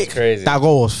 fake. That was crazy. That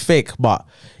goal was fake, but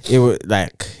it was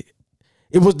like,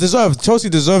 it was deserved. Chelsea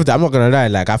deserved it. I'm not gonna lie.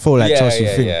 Like, I feel like Chelsea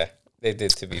think. Yeah, they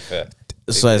did, to be fair.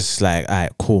 It's like, all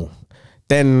right, cool.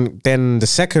 Then the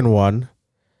second one,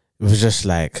 it was just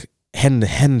like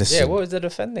Henderson. Yeah, what was the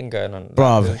defending going on?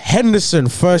 Bruv, Henderson,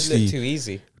 firstly, too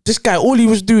easy. this guy, all he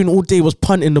was doing all day was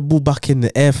punting the ball back in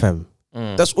the air, fam.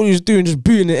 That's all he was doing, just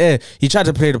booting in the air. He tried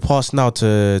to play the pass now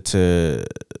to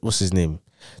what's his name?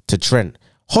 To Trent.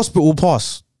 Hospital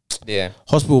pass. Yeah.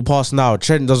 Hospital pass now.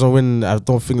 Trent doesn't win. I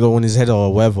don't think they'll win his header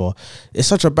or whatever. It's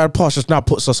such a bad pass, just now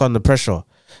puts us under pressure.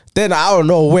 Then I don't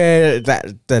know where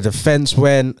that the defense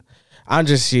went. I'm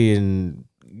just seeing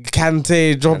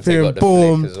Kante dropping,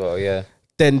 boom. As well, yeah.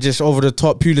 Then just over the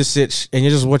top, Pulisic, and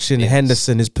you're just watching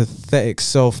Henderson, his pathetic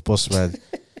self, boss man.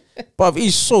 But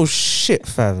he's so shit,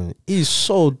 fam. He's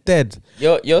so dead.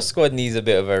 Your squad needs a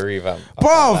bit of a revamp.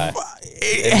 Bruv,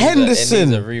 Henderson. It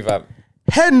needs a revamp.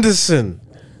 Henderson.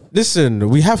 Listen,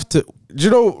 we have to. Do you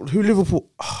know who Liverpool?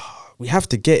 We have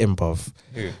to get him, bruv.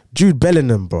 Who? Jude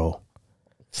Bellingham, bro.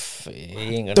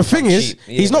 The thing is,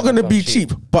 he's not going to be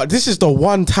cheap. But this is the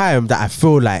one time that I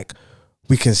feel like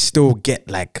we can still get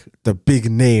like the big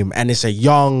name, and it's a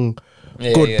young,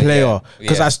 good player.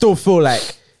 Because I still feel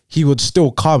like he would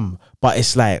still come, but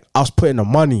it's like us putting the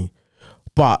money.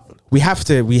 But we have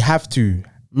to.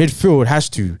 Midfield has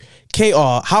to.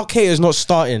 KR, how KR is not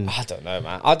starting? I don't know,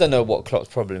 man. I don't know what Klopp's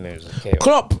problem is with KR.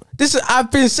 Klopp,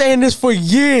 I've been saying this for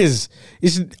years.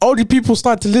 It's only people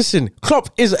start to listen. Klopp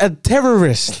is a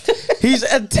terrorist. He's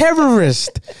a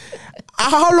terrorist.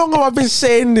 How long have I been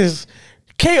saying this?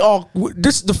 KR,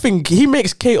 this is the thing. He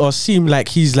makes KR seem like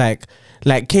he's like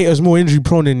KR's more injury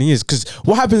prone than he is. Because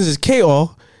what happens is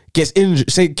KR gets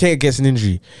injured. Say KR gets an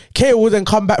injury. KR will then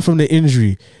come back from the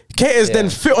injury. KR is then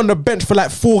fit on the bench for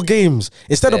like 4 games.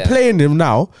 Instead of playing him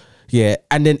now,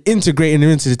 and then integrating him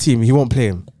into the team, he won't play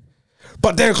him.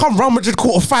 But then come Real Madrid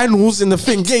quarterfinals in the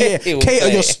thing. KR,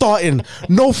 you're starting.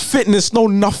 No fitness, no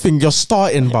nothing. You're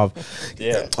starting, bruv.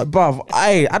 Yeah. Bruv,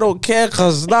 I don't care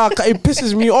because it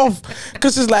pisses me off.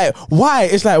 Because it's like, why?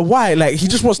 It's like, why? Like, he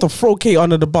just wants to throw KR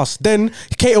under the bus. Then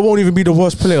KR won't even be the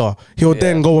worst player. He'll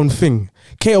then go and thing.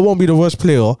 KR won't be the worst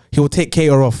player. He'll take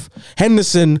KR off.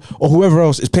 Henderson or whoever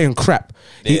else is playing crap.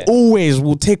 He always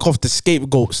will take off the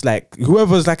scapegoats. Like,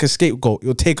 whoever's like a scapegoat,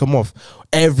 he'll take them off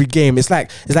every game. It's like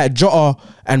Jota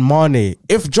and Mane.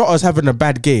 If Jota's having a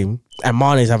bad game and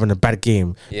Mane's having a bad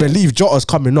game, believe Jota's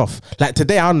coming off. Like,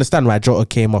 today I understand why Jota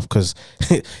came off, because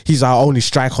he's our only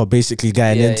striker basically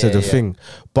going into the thing.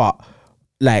 But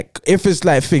like, if it's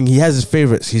like thing, he has his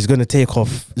favourites. He's gonna take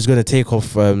off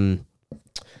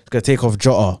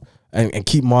Jota and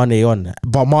keep Mane on.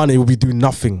 But Mane will be doing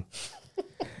nothing.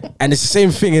 And it's the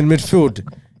same thing in midfield.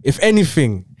 If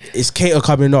anything, it's Keita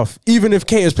coming off. Even if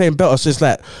Keita's playing better, so it's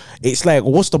like,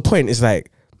 what's the point? It's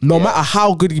like, no matter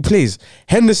how good he plays,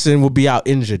 Henderson will be out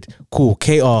injured. Cool,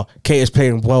 Keita's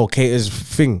playing well, Keita's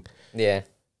thing. Yeah.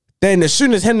 Then as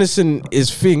soon as Henderson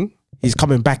is thing, he's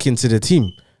coming back into the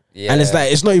team. Yeah. And it's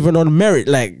like, it's not even on merit.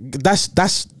 Like, that's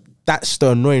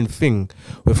the annoying thing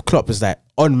with Klopp, is like,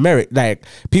 on merit. Like,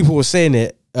 people were saying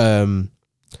it,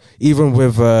 even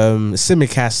with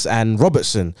Tsimikas and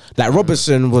Robertson. Like,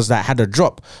 Robertson was like, had a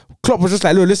drop. Klopp was just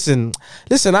like, look, listen,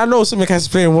 I know Tsimikas is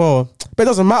playing well, but it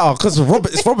doesn't matter because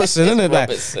it's Robertson, isn't it? Like,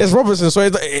 it's Robertson, so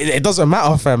it doesn't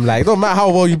matter, fam. Like, it don't matter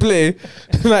how well you play.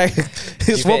 Like,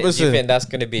 it's Robertson. You think that's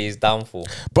going to be his downfall?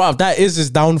 Bro, that is his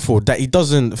downfall, that he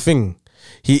doesn't think.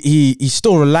 He's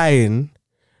still relying,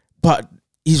 but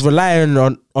he's relying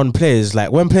on players.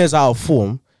 Like, when players are out of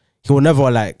form, he will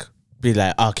never like be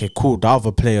like, okay, cool, the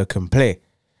other player can play.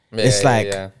 It's like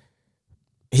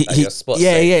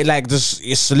like this,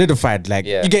 it's solidified. Like,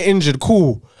 you get injured,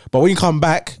 cool, but when you come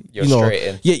back, you're straight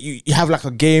in. You have like a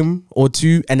game or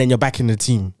two, and then you're back in the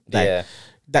team. Like,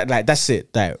 that's it.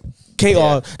 Like,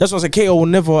 KR, that's what I said. KR will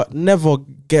never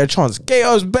get a chance.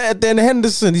 KR is better than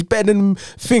Henderson. He's better than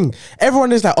Thing.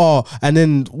 Everyone is like, oh, and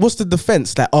then what's the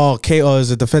defense? Like, oh, KR is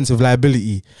a defensive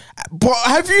liability. But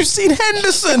have you seen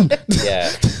Henderson?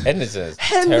 Yeah,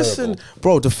 Henderson.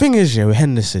 Bro, the thing is, with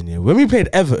Henderson, when we played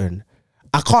Everton,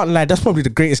 I can't lie, that's probably the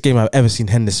greatest game I've ever seen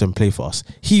Henderson play for us.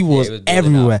 He was,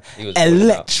 everywhere, was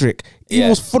electric. He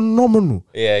was phenomenal.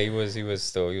 Yeah, he was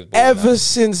still. Ever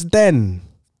since then,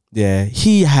 yeah,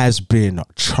 he has been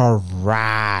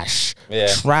trash. Yeah.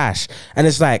 Trash. And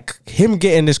it's like him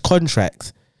getting this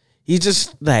contract, he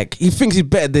just like, he thinks he's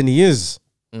better than he is.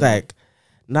 Like,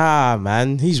 nah,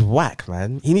 man, he's whack,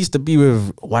 man. He needs to be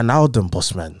with Wijnaldum,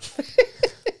 boss, man.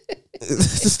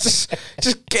 just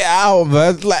get out,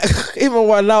 man. Like, even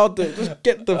Wijnaldum, just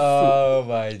get the. Oh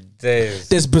my days.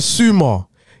 There's Basuma.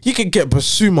 You can get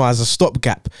Basuma as a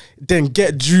stopgap, then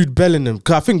get Jude Bellingham.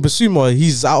 Because I think Basuma,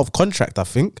 he's out of contract. I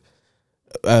think,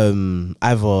 I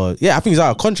think he's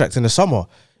out of contract in the summer.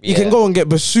 You can go and get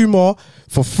Basuma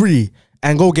for free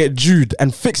and go get Jude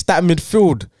and fix that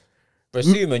midfield.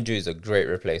 Basuma and Jude's a great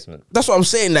replacement. That's what I'm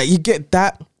saying. Like, you get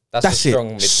that. That's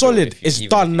it. Solid. It's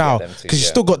done now. Because you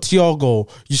still got Thiago.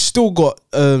 You still got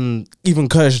even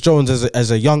Curtis Jones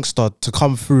as a youngster to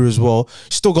come through as well.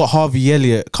 You still got Harvey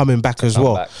Elliott coming back as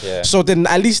well. So then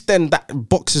at least then that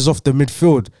boxes off the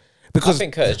midfield. Because I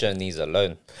think Curtis Jones needs a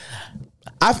loan.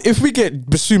 If we get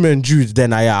Basuma and Jude,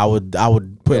 then I would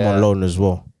put him on loan as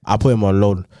well. I'll put him on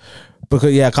loan.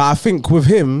 Because cause I think with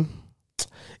him,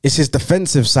 it's his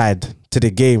defensive side to the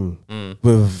game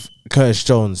with Curtis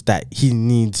Jones that he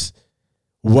needs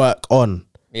work on.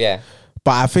 Yeah.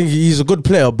 But I think he's a good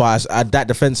player, but at that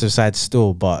defensive side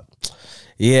still. But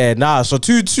yeah, so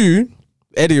 2-2.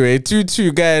 Anyway,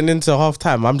 2-2 getting into half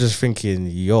time. I'm just thinking,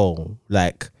 yo,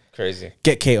 like, crazy.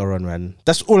 Get Cater on, man.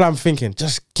 That's all I'm thinking.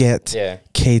 Just get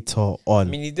Cater on. I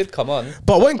mean, he did come on.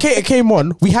 But when Cater came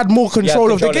on, we had more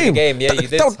control of the game. Yeah, you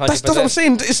did. That's what I'm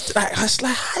saying. It's like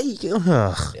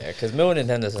yeah, because Milne and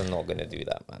Henderson are not going to do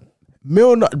that, man.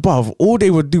 Milne, bruv, all they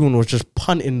were doing was just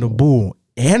punting the ball.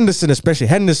 Henderson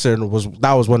was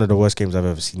one of the worst games I've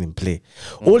ever seen him play.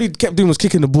 All he kept doing was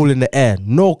kicking the ball in the air,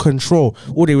 no control.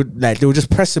 All they would just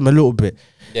press him a little bit.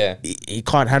 Yeah, he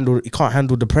can't handle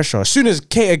the pressure. As soon as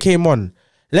Cater came on,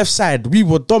 left side, we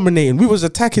were dominating. We was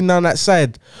attacking down that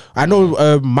side. I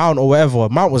know Mount or whatever.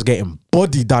 Mount was getting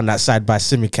bodied down that side by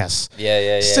Tsimikas.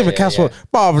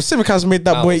 Tsimikas made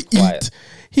that boy eat.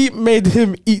 He made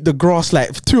him eat the grass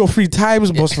like 2 or 3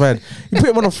 times, boss man. He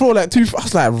put him on the floor like 2. I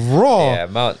was like, raw. Yeah,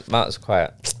 Mount's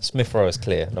quiet. Smith Rowe is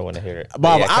clear. I don't want to hear it.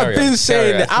 But yeah, I've been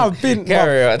saying it. I've been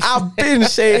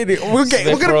saying it. We're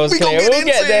gonna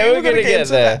get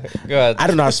there. Go ahead. I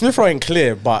don't know. Smith Rowe ain't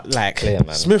clear, but like clear,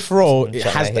 man. Smith Rowe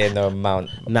has no Mount.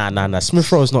 Nah.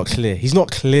 Smith Rowe is not clear. He's not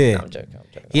clear. No, I'm joking.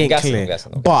 He ain't clear.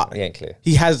 But he ain't clear.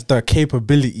 He has the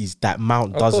capabilities that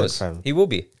Mount doesn't. Fam. He will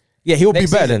be. Yeah, he'll be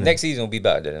better than next season. Will be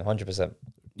better than 100%.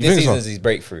 This season's his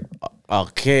breakthrough.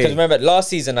 Okay. Because remember, last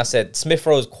season I said Smith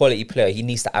Rowe's quality player. He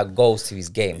needs to add goals to his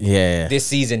game. Yeah. This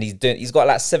season he's got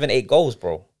like 7-8 goals,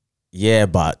 bro. Yeah,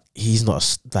 but he's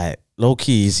not like low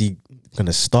key. Is he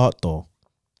gonna start though?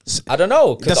 I don't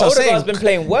know. Because Odegaard's been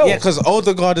playing well. Yeah, because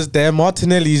Odegaard is there.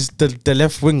 Martinelli's the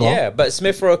left winger. Yeah, but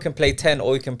Smith Rowe can play 10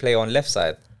 or he can play on left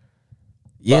side.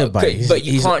 Yeah, but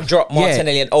you can't drop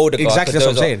Martinelli and Odegaard. Exactly, that's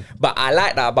what I'm saying. But I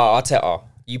like that about Arteta.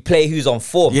 You play who's on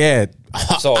form. Yeah.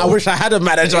 So I wish I had a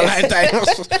manager like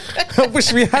that. I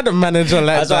wish we had a manager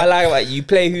like that's that. That's what I like. You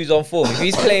play who's on form. If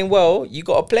he's playing well, you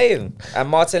got to play him. And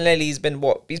Martinelli's been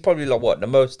he's probably like the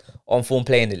most on form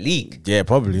player in the league. Yeah,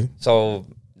 probably. So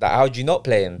how do you not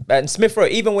play him? And Smith Rowe,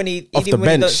 even when he off the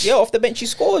bench, off the bench he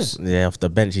scores. Yeah, off the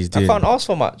bench he's doing. I can't ask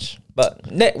for much.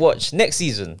 But next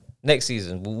season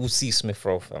we'll see Smith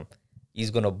Rowe, fam. He's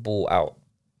gonna ball out.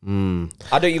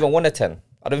 I don't even want a 10.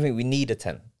 I don't think we need a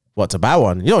 10. What, to buy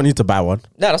one? You don't need to buy one.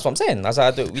 No, that's what I'm saying.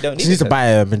 We don't need. You need to buy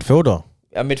a midfielder.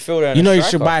 A midfielder. And you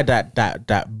should buy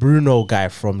that Bruno guy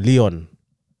from Lyon.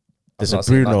 There's a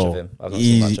Bruno. I've not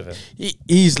seen much of him.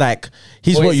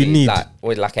 He's what you need.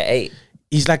 Like an 8.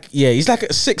 He's like a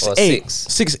 6'8".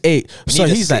 6'8". So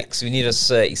he's we need a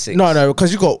 36. No,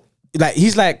 because you got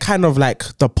he's kind of like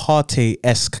the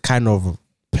Partey-esque kind of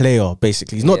player,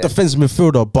 basically. He's not defensive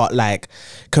midfielder, but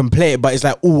can play it, but it's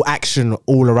all action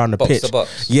all around the pitch. To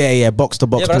box. Yeah, box to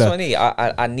box. Yeah, but that's what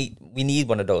I need. We need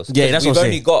one of those. Yeah, that's what I'm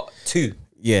saying. We've only got 2.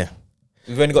 Yeah.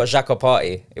 We've only got Xhaka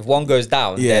Partey. If one goes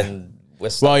down, then we're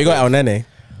stuck. Well, you got El Nene.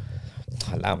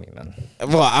 Allow me, man.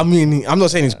 Well, I mean, I'm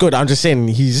not saying he's good. I'm just saying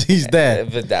he's there.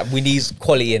 We need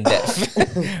quality in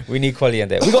depth. We need quality in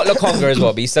depth. We got Lokonga as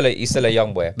well, but he's still a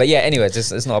young boy. But yeah,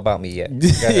 anyways, it's not about me yet.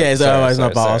 It's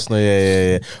not about Arsenal.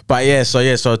 Yeah. But so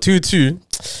 2-2.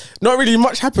 Not really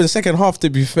much happened second half, to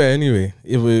be fair. Anyway,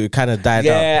 it kind of died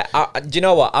out. Yeah, do you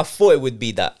know what? I thought it would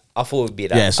be that. I thought it would be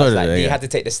that. Yeah, so I was did I, he yeah. had to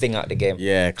take the sting out of the game.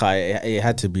 Yeah, it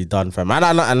had to be done, fam. And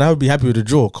I would be happy with the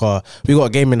draw, cause we got a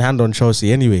game in hand on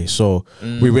Chelsea anyway. So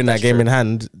we win that game in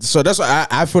hand. So that's why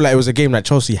I feel like it was a game that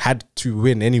Chelsea had to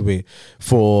win anyway.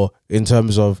 In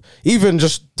terms of even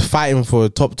just fighting for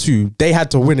top 2, they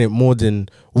had to win it more than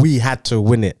we had to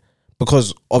win it,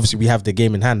 because obviously we have the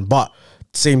game in hand. But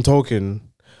same token,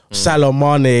 Salah,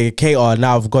 Mane, Keita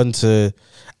now have gone to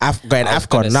going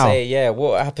AFCON now. Yeah,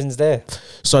 what happens there?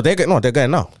 So they're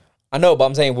going now. I know, but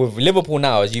I'm saying with Liverpool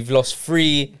now, is you've lost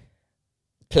 3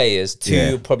 players,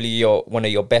 2 probably one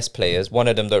of your best players. One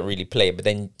of them don't really play, but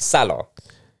then Salah,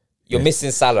 you're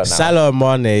missing Salah now. Salah and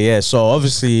Mane, yeah. So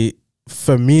obviously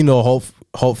Firmino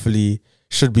hopefully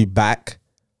should be back,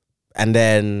 and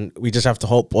then we just have to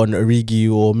hope on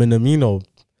Origi or Minamino.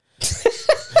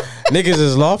 Niggas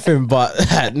is laughing, but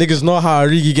niggas know how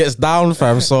Origi gets down,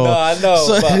 fam. So no, I know.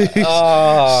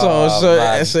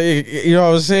 So you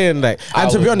know what I'm saying, like.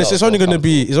 And to be honest, it's only gonna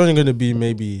be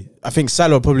maybe. I think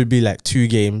Salah will probably be like 2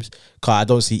 games, cause I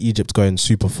don't see Egypt going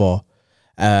super far.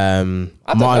 I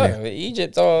don't know.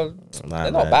 Egypt they're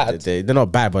not bad. They're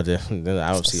not bad, but I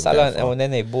don't see Salah, and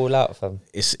then they ball out, fam.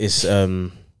 It's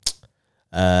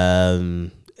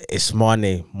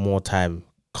Mane more time.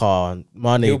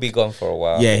 Mane, he'll be gone for a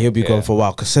while. Yeah, he'll be gone for a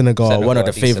while, because Senegal are one of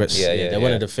the favourites. They're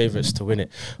one of the favourites to win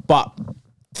it. But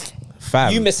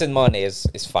fam, you missing Mane is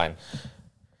fine.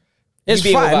 It's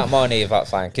you being fine. without Mane without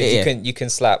fine, because you can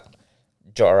slap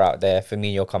Jota out there.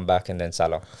 Firmino come back, and then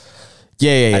Salah.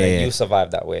 Yeah. You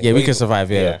survive that way. Yeah, we can survive.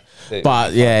 Yeah.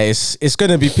 But yeah, it's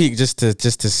gonna be peak just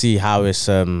to see how it's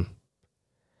gonna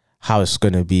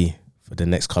be for the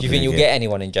next couple. Do you think you'll get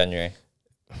anyone in January?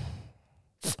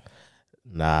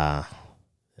 Nah.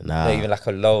 Not even like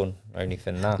a loan or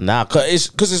anything. Nah,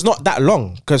 because it's not that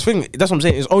long. Because that's what I'm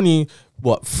saying. It's only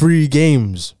 3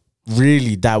 games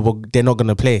really that they're not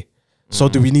gonna play. So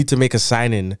do we need to make a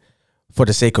signing for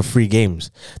the sake of 3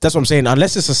 games? That's what I'm saying.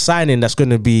 Unless it's a signing that's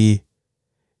gonna be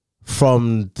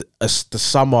from the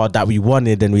summer that we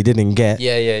wanted and we didn't get.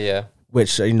 Yeah.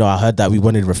 Which, I heard that we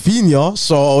wanted Rafinha.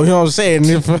 So, you know what I'm saying?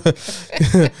 If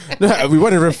we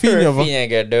wanted Rafinha. Rafinha ain't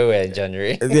gonna do it in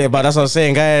January. Yeah, but that's what I'm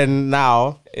saying. Going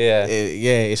now,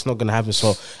 it's not going to happen.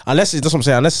 So, that's what I'm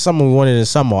saying. Unless it's someone we wanted in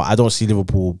summer, I don't see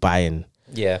Liverpool buying.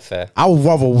 Yeah, fair. I would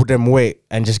rather them wait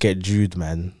and just get Jude,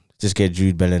 man. Just get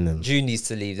Jude Bellingham. Jude needs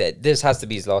to leave. This has to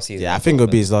be his last season. Yeah, I think it'll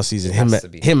be his last season.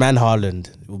 Him and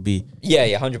Haaland will be. Yeah,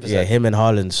 100%. Yeah, him and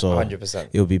Haaland. So 100%.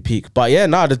 It'll be peak. But yeah,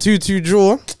 the 2-2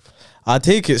 draw, I'll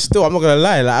take it still. I'm not going to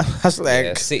lie. Like, that's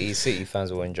like. City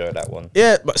fans will enjoy that one.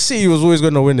 Yeah, but City was always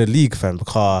going to win the league, fam,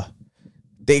 because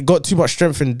they got too much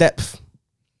strength and depth.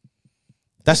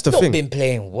 That's the thing. Not been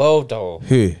playing well, though.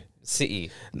 Who? City.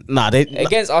 Nah, they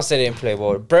against us they didn't play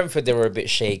well. Brentford they were a bit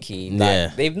shaky.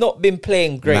 They've not been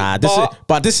playing great. Nah,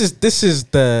 this is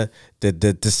the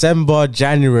December,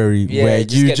 January where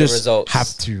you just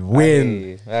have to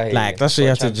win. Like that's what you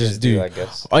have to just do. I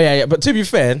guess. Oh yeah. But to be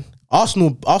fair,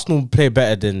 Arsenal play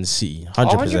better than City.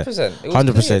 100%.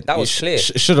 100%. That was clear.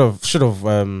 Should have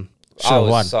won.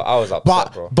 So I was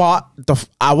upset, bro. But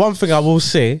one thing I will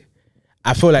say,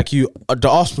 I feel like the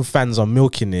Arsenal fans are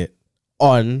milking it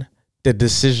on the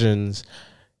decisions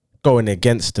going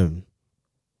against them.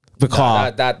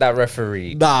 Because that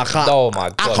referee. Nah, oh my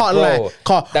god. I can't lie.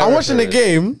 I'm watching the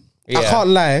game. Yeah. I can't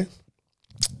lie.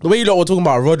 The way you lot were talking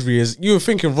about Rodri is you were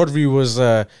thinking Rodri was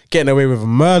getting away with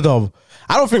murder.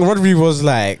 I don't think Rodri was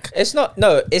like. It's not.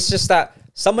 No, it's just that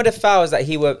some of the fouls that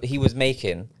he was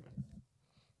making.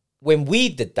 When we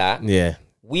did that,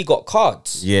 we got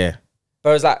cards. Yeah,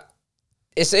 but it's like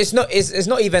it's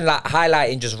not even like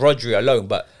highlighting just Rodri alone,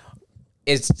 but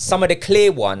it's some of the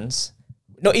clear ones.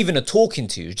 Not even a talking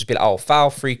to, just be like,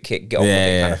 foul, free kick, get on with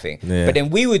it kind of thing. Yeah. But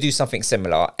then we would do something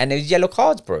similar, and it's yellow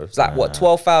cards, bro. It's like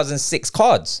 12,006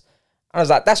 cards. And I was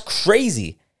like, that's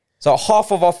crazy. So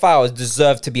half of our fouls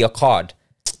deserve to be a card.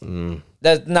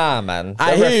 Nah, man.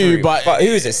 I hear you, but who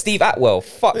is it? Steve Attwell.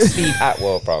 Fuck Steve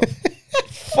Attwell, bro.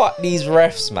 Fuck these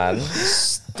refs, man.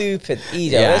 Stupid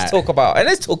idiot. Yeah. Let's talk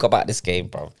about this game,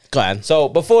 bro. Go on. So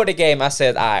before the game, I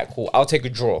said, all right, cool. I'll take a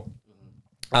draw.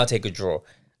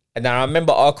 And then I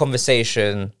remember our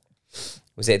conversation,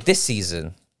 was it this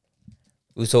season?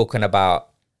 We were talking about,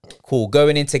 cool,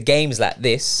 going into games like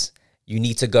this, you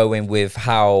need to go in with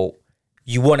how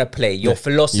you want to play, your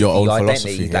philosophy, your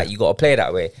identity. Like, you got to play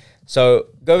that way. So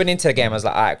going into the game, I was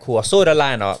like, all right, cool. I saw the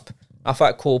lineup. I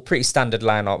thought, cool, pretty standard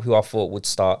lineup, who I thought would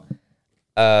start.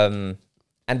 And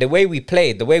the way we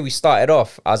played, the way we started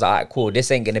off, I was like, all right, cool, this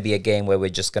ain't going to be a game where we're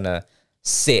just going to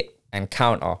sit and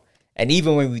counter. And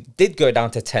even when we did go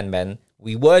down to 10 men,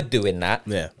 we were doing that.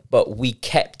 Yeah. but we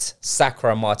kept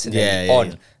Saka and Martinelli on.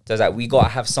 Yeah. So it's like, we got to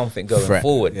have something going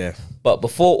forward. Yeah. But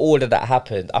before all of that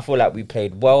happened, I feel like we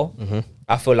played well.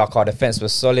 I feel like our defense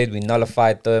was solid. We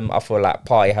nullified them. I feel like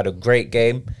Partey had a great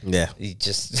game. Yeah.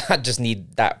 I just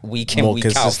need that week in,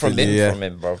 week out from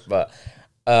him, bro. But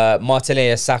Martinelli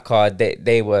and Saka,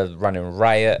 they were running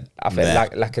riot. I feel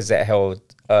like Lacazette held.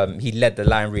 He led the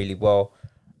line really well.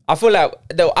 I feel like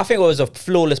I think it was a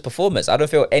flawless performance. I don't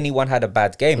feel anyone had a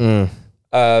bad game.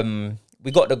 We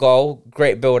got the goal,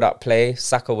 great build-up play.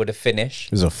 Saka would have finished.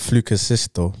 It was a fluke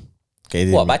assist, though.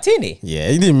 What, by Tini? Yeah,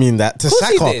 he didn't mean that to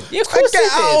Saka. Of course he did. Yeah, of course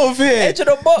Get out of here. Edge of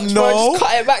the box, bro. Just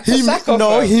cut it back to Saka.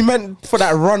 No, he meant for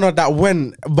that runner that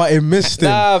went, but it missed him.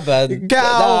 Nah, man. Get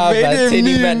out of it.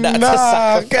 Tini meant that to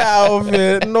Saka. Get out of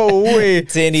it. No way.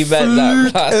 Tini meant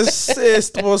that. Fluke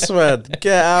assist, boss man.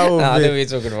 Get out of it. I know what you're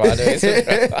talking about.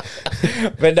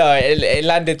 But no, it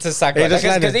landed to Saka.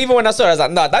 Because even when I saw it, I was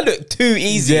like, nah, that looked too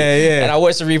easy. Yeah. And I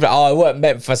watched the replay. It weren't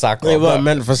meant for Saka. It weren't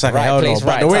meant for Saka. Right place,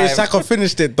 but the way Saka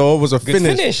finished it, though, was a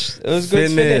finish. It was a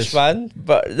good finish, man.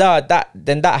 But no,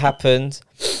 that happened.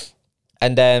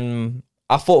 And then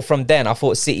I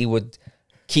thought City would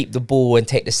keep the ball and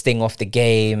take the sting off the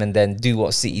game and then do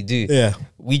what City do. Yeah.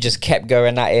 We just kept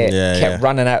going at it, kept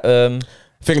running at them.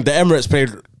 I think the Emirates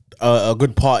played a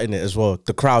good part in it as well.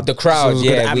 The crowd, so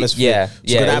good atmosphere.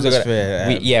 Good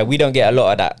atmosphere. We don't get a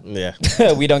lot of that.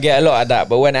 Yeah. We don't get a lot of that.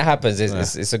 But when it happens,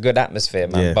 it's a good atmosphere,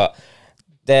 man. Yeah. But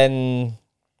then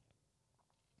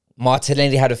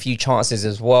Martinelli had a few chances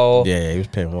as well. Yeah, he was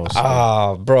playing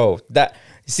well. Bro, that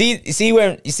you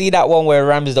see that one where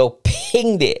Ramsdale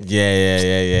pinged it.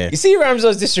 Yeah. You see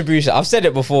Ramsdale's distribution. I've said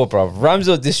it before, bro.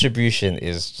 Ramsdale's distribution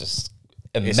is just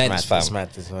immense, fam. It's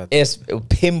mad. It's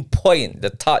pinpoint. The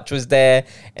touch was there,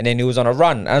 and then he was on a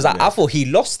run. And I was like, I thought he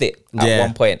lost it at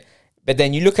one point. But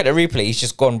then you look at the replay, he's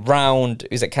just gone round.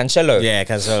 Is it Cancelo? Yeah,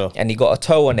 Cancelo. And he got a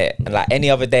toe on it. And like any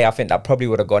other day, I think that probably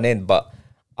would have gone in. But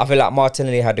I feel like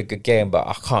Martinelli had a good game, but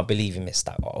I can't believe he missed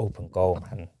that open goal,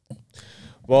 man.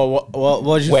 Well,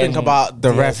 what do you think about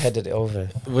the ref? Headed it over.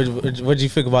 What do you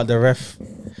think about the ref?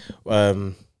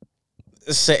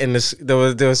 Setting this, they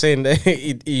were saying that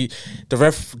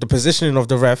the positioning of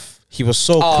the ref, he was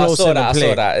so close in the play. I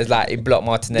saw that. It's like he blocked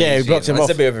Martinelli. Yeah, he blocked him off.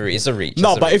 It's a bit of a reach. It's a reach.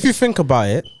 No, but if you think about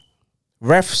it,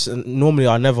 refs normally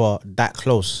are never that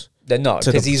close. They're not,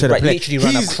 because he's literally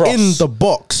run across. He's in the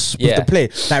box with the play.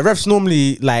 Like refs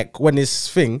normally, like when it's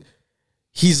thing,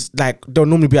 he's like, they'll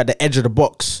normally be at the edge of the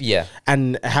box. Yeah.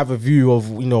 And have a view of,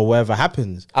 whatever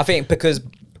happens. I think because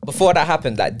before that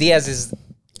happened, like Diaz is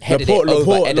headed it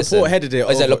over Ederson. Laporte headed it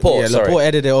over. Is it Laporte? Yeah, Laporte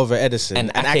headed it over Ederson.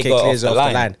 And Ake clears it off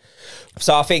the line.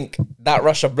 So I think that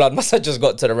rush of blood must have just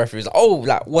got to the referees. Like, oh,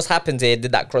 like what's happened here?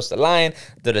 Did that cross the line?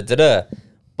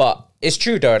 But it's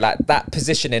true though, like that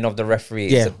positioning of the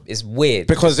referee is weird.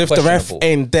 Because if the ref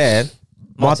ain't there,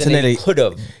 Martinelli could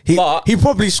have. He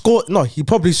probably scored. No, he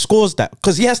probably scores that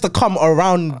because he has to come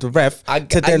around the ref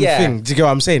to then thing. Do you get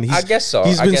what I'm saying? I guess so.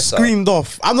 He's been screamed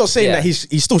off. I'm not saying that he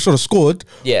still should have scored.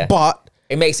 Yeah, but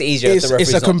it makes it easier. If the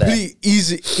referee's it's a complete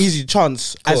easy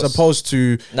chance as opposed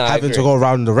to having to go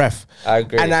around the ref. I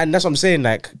agree, and that's what I'm saying.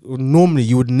 Like normally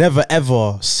you would never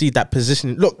ever see that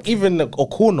position. Look, even a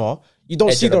corner. You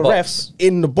don't see the refs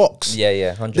in the box.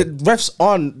 Yeah, 100. The refs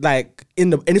aren't like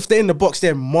in the, and if they're in the box,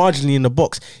 they're marginally in the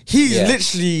box. He's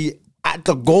literally at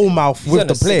the goal mouth with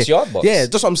the play. 6-yard box. Yeah,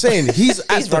 that's what I'm saying. He's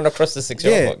run across the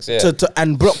 6-yard box. Yeah,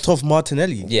 and blocked off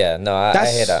Martinelli. Yeah, no,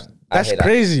 I hear that. That's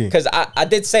crazy. Because I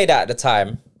did say that at the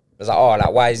time. I was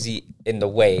like, why is he in the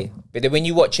way? But then when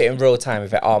you watch it in real time,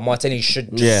 it's like, Martinelli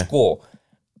should just score.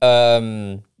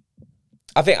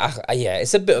 I think,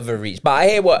 it's a bit of a reach, but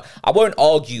I won't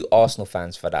argue Arsenal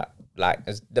fans for that. Like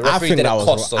the referee didn't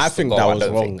cost us. I think that was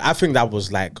wrong. I think that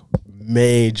was like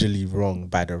majorly wrong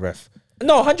by the ref.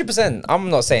 No, 100%. I'm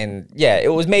not saying it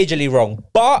was majorly wrong,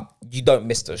 but you don't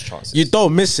miss those chances. You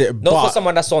don't miss it. Not for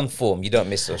someone that's on form. You don't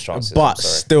miss those chances. But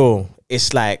still,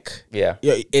 it's like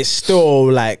it's still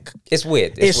like it's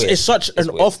weird. It's such an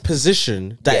off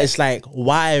position that it's like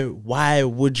why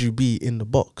would you be in the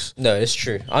box? No, it's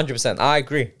true. 100%. I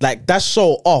agree. Like that's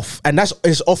so off, and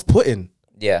it's off putting.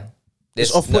 Yeah,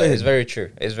 it's off putting. It's very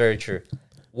true. It's very true.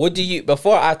 What do you?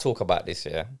 Before I talk about this,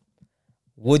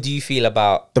 what do you feel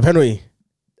about the penalty?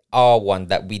 Our one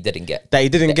that we didn't get. That he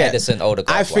didn't get. Ederson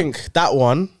Odegaard. I think that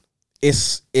one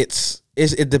it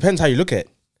depends how you look at it.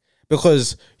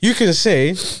 Because you can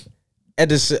say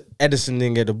Ederson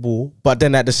didn't get the ball, but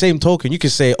then at the same token, you can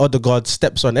say Odegaard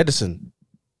steps on Ederson.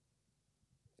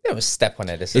 It doesn't step on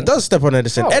Ederson. It does step on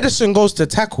Ederson. Oh. Ederson goes to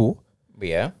tackle.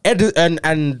 Yeah.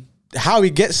 And how he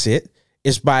gets it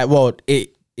is by,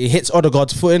 it hits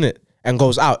Odegaard's foot in it and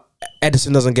goes out.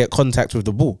 Edison doesn't get contact with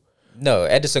the ball. No,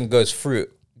 Edison goes through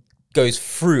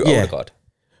Odegaard.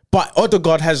 But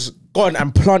Odegaard has gone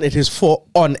and planted his foot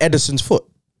on Edison's foot.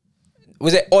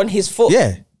 Was it on his foot?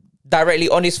 Yeah. Directly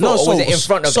on his foot, or was it in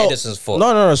front of Edison's foot?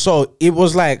 No. So it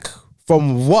was like,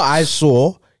 from what I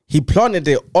saw, he planted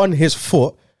it on his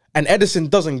foot, and Edison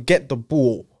doesn't get the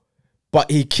ball, but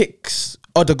he kicks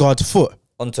Odegaard's foot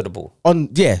onto the ball.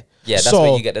 Yeah, that's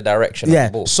where you get the direction of the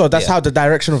ball. So that's how the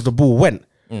direction of the ball went.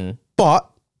 But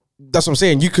that's what I'm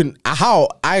saying. You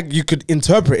could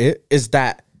interpret it is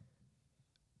that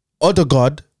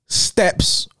Odegaard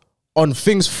steps on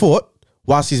Thing's foot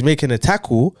whilst he's making a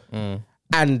tackle,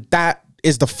 and that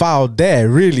is the foul there.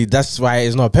 Really, that's why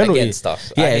it's not a penalty. Against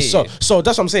stuff. Yeah, so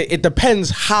that's what I'm saying. It depends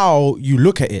how you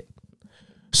look at it.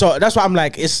 So that's why I'm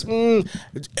like,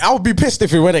 I would be pissed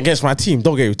if it went against my team.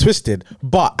 Don't get it twisted.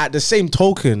 But at the same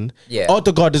token,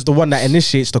 Odegaard is the one that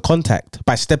initiates the contact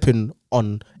by stepping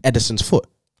on Edison's foot.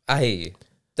 I hear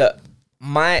you.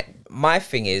 My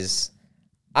thing is,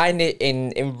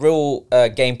 in real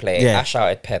gameplay, I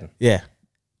shouted pen. Yeah.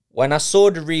 When I saw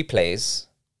the replays,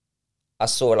 I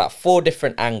saw like 4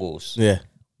 different angles. Yeah.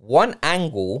 One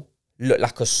angle looked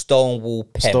like a stone wall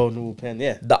pen.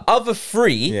 Yeah. The other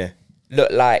 3 look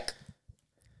like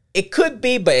it could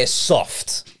be, but it's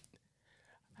soft.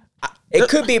 It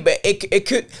could be, but it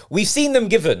could. We've seen them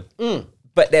given,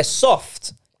 but they're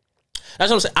soft. That's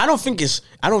what I'm saying. I don't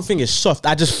think it's soft.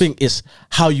 I just think it's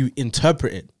how you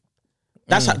interpret it.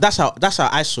 That's how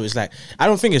I saw it. It's like, I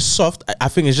don't think it's soft. I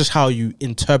think it's just how you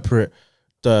interpret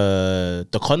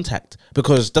the contact,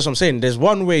 because that's what I'm saying. There's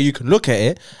one way you can look at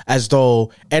it as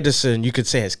though Edison, you could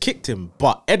say, has kicked him,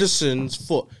 but Edison's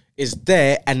foot is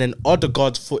there, and then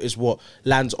Odegaard's foot is what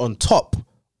lands on top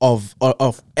of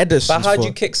Edison's foot. But how do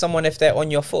you kick someone if they're on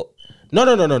your foot?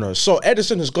 No. So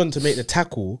Edison has gone to make the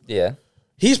tackle. Yeah.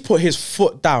 He's put his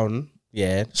foot down.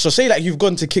 Yeah. So say like you've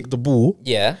gone to kick the ball.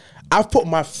 Yeah. I've put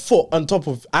my foot on top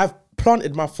of. I've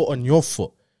planted my foot on your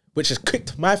foot, which has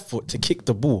kicked my foot to kick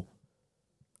the ball.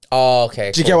 Oh,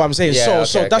 okay. Do you get what I'm saying? Yeah,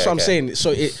 so that's what I'm saying.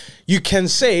 So you can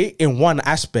say in one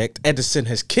aspect Edison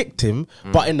has kicked him,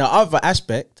 but in the other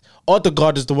aspect,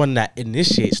 Odegaard is the one that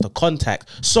initiates the contact.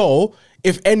 So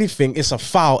if anything, it's a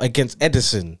foul against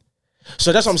Edison.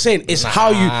 So that's what I'm saying. It's how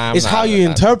you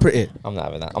interpret it. I'm not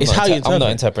having that. I'm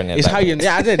not interpreting it. It's how you.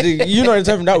 Yeah, I did. You're not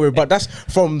interpreting that way, but that's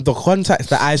from the context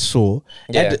that I saw.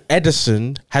 Yeah.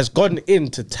 Edison has gone in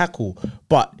to tackle,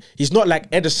 but he's not like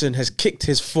Edison has kicked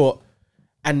his foot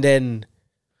and then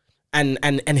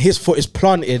and his foot is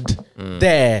planted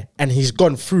there and he's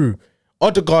gone through.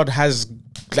 Odegaard has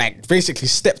like basically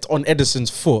stepped on Edison's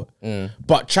foot,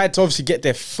 but tried to obviously get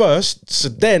there first. So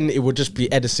then it would just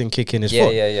be Edison kicking his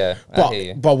foot. Yeah.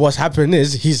 But what's happened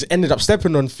is he's ended up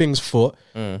stepping on Thing's foot.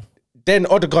 Then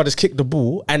Odegaard has kicked the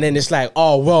ball, and then it's like,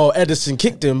 oh well, Edison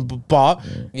kicked him, but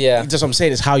that's what I'm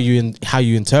saying. It's how you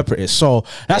interpret it. So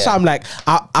that's why I'm like,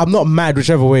 I'm not mad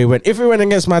whichever way it went. If it went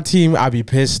against my team, I'd be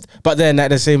pissed. But then at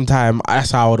the same time, that's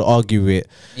how I would argue it.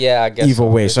 Yeah, I guess either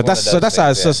way. So that's how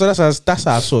I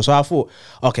saw. So I thought,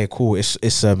 okay, cool.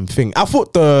 It's thing. I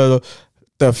thought the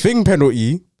Thing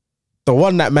penalty, the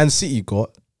one that Man City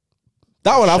got.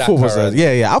 That one I thought was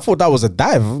I thought that was a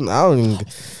dive.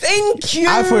 Thank you.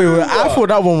 I thought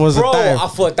that one was a dive. I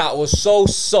thought that was so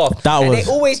soft. They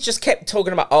always just kept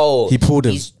talking about, he pulled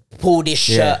him. He's pulled his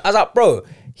shirt. I was like, bro,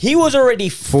 he was already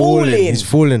falling. He's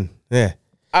falling. Yeah.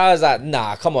 I was like,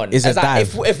 nah, come on. It's a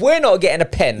dive. If we're not getting a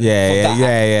pen for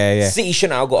that, City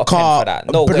shouldn't have got a pen for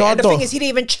that. No way. And the thing is, he didn't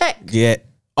even check. Yeah.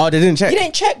 Oh, they didn't check? He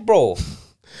didn't check, bro.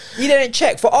 He didn't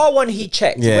check. For R1, he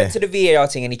checked. He went to the VAR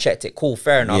thing and he checked it. Cool,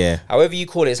 fair enough. Yeah. However you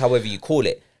call it is however you call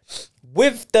it.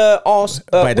 With the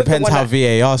but it depends how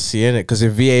VAR see it, because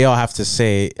if VAR have to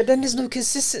say, but then there's no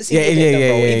consistency.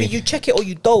 Either you check it or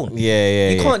you don't.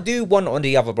 You can't do one or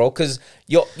the other, bro, because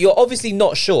you're obviously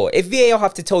not sure. If VAR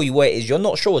have to tell you where it is, you're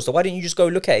not sure. So why didn't you just go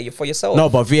look at it for yourself? No,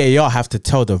 but VAR have to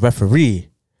tell the referee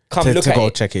to go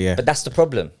check it. Yeah, but that's the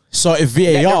problem. So if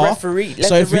VAR,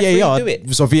 do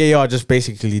it. So VAR just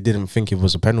basically didn't think it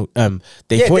was a penalty.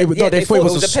 They thought it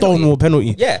was a stonewall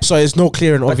penalty. Yeah. So it's no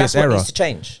clear and obvious error. That's what needs to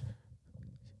change.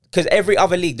 Because every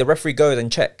other league, the referee goes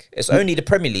and check. It's only the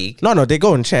Premier League. No, they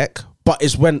go and check, but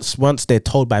it's once they're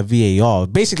told by VAR.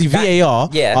 Basically, VAR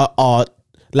are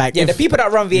like the people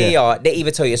that run VAR, they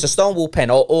either tell you it's a stonewall pen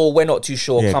or we're not too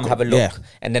sure. Come have a look,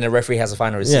 and then the referee has a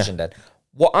final decision. Then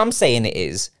what I'm saying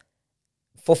is,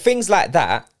 for things like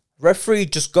that, referee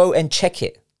just go and check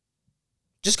it.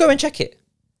 Just go and check it.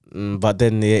 But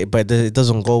then it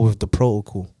doesn't go with the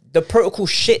protocol. The protocol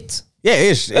shit. Yeah,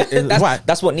 it is.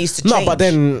 That's what needs to change. No, but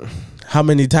then how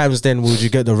many times then would you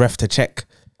get the ref to check?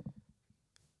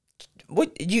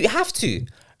 You have to.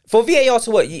 For VAR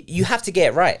to work, you have to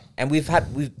get it right. And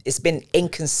it's been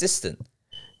inconsistent.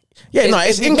 Yeah,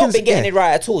 we've not been getting it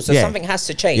right at all. So something has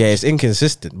to change. Yeah, it's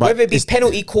inconsistent. But whether it be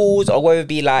penalty calls or whether it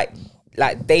be like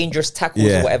dangerous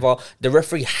tackles or whatever, the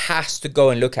referee has to go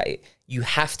and look at it. You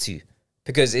have to,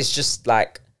 because it's just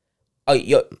like,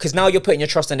 because now you're putting your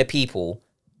trust in the people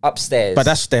upstairs. But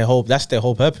that's their whole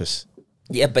purpose.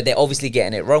 Yeah, but they're obviously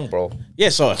getting it wrong, bro. Yeah,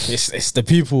 so it's the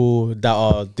people that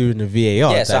are doing the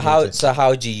VAR. Yeah, so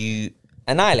how do you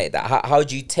annihilate that? How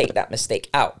do you take that mistake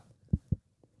out?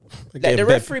 Let the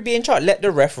referee be in charge. Let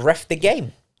the ref the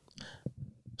game.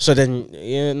 So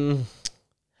then,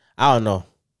 I don't know.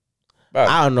 Bro,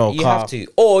 I don't know. You have to,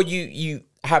 or you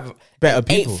have better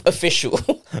people. 8th official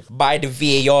by the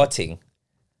VAR thing.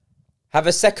 Have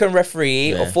a second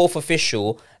referee or 4th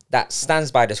official that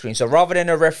stands by the screen. So rather than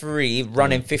a referee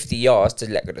running 50 yards to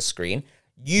let go of the screen,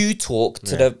 you talk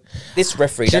to this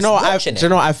referee that's watching it. Do you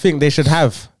know what I think they should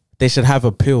have? They should have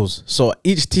appeals. So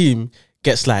each team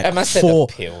gets like 4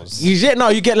 appeals. You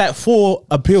get like 4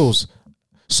 appeals.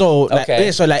 So like,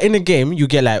 in the game you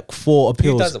get like 4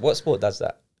 appeals. Who does it? What sport does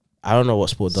that? I don't know what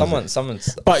sport does.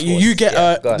 Someone's. But you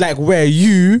get like where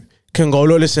you can go,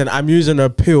 look, listen, I'm using an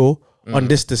appeal on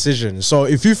this decision. So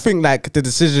if you think like the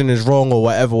decision is wrong or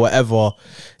whatever,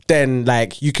 then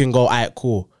like you can go, alright,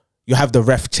 cool. You have the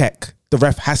ref check. The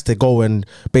ref has to go and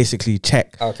basically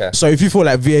check. Okay. So if you feel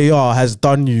like VAR has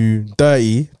done you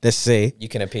dirty, let's say, you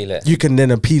can appeal it. You can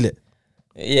then appeal it.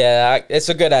 Yeah, it's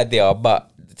a good idea, but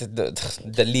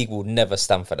the league will never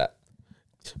stand for that.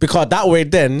 Because that way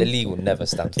then... The league will never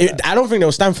stand for that. I don't think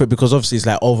they'll stand for it because obviously it's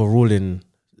like overruling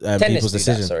people's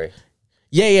decision.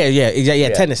 Yeah,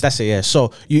 tennis, that's it, yeah.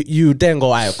 So you then go,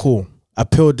 alright, cool,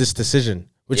 appeal this decision,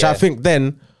 which I think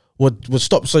then would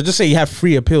stop. So just say you have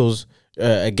 3 appeals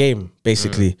a game,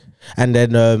 basically. And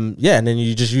then, and then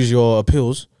you just use your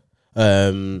appeals.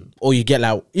 Or you get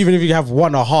like, even if you have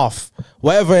 1.5,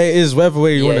 whatever it is, whatever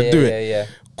way you want to do it. Yeah.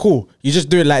 Cool. You just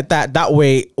do it like that. That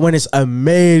way, when it's a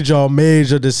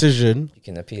major decision, you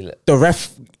can appeal it. The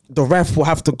ref will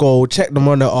have to go check the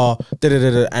monitor,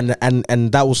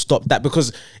 and that will stop that.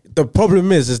 Because the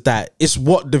problem is that it's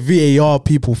what the VAR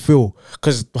people feel.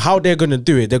 Because how they're gonna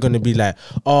do it, they're gonna be like,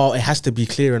 oh, it has to be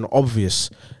clear and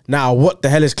obvious. Now, what the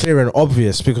hell is clear and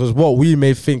obvious? Because what we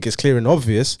may think is clear and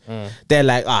obvious, they're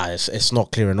like, it's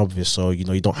not clear and obvious, so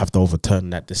you don't have to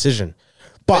overturn that decision.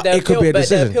 But it could be a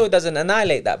decision. But the appeal doesn't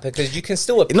annihilate that, because you can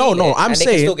still appeal I'm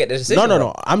saying, still get the decision.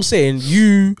 No. I'm saying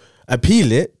you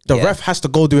appeal it. The ref has to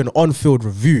go do an on-field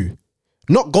review,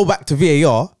 not go back to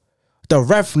VAR. The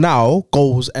ref now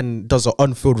goes and does an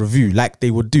on-field review like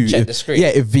they would do. Check the screen. Yeah,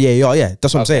 if VAR. Yeah,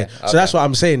 that's what I'm saying. So that's what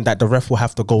I'm saying that the ref will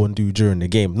have to go and do during the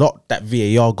game, not that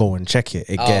VAR go and check it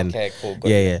again. Okay, cool. Good.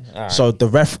 Yeah. Right. So the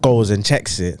ref goes and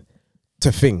checks it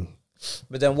to thing.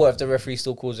 But then what if the referee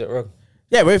still calls it wrong?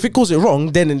 Yeah, but if he calls it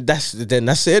wrong, then that's it,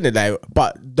 innit? Like,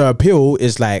 but the appeal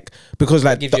is like because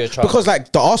the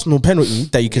Arsenal penalty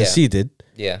that you conceded,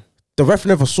 the ref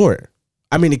never saw it.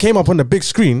 I mean, it came up on the big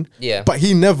screen, but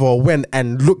he never went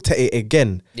and looked at it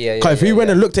again. Because if he went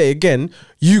and looked at it again,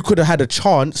 you could have had a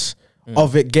chance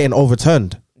of it getting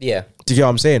overturned. Yeah. Do you get what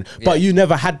I'm saying? But you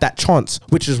never had that chance,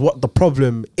 which is what the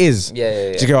problem is.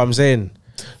 Yeah. Do you get what I'm saying?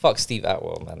 Fuck Steve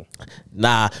Attwell, man.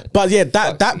 Nah, but yeah,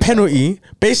 that penalty,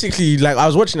 basically, like I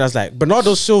was watching, I was like,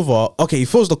 Bernardo Silva, okay, he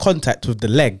feels the contact with the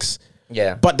legs.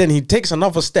 Yeah. But then he takes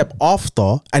another step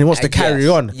after and he wants to carry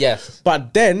on. Yes.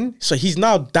 But then, so he's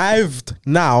now dived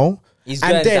now. He's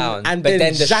going down. And then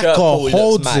the Xhaka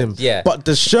holds him. Yeah. But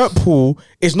the shirt pull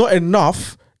is not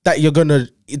enough that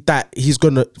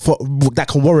that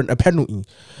can warrant a penalty.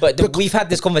 But we've had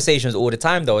these conversations all the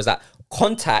time though, is that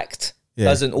contact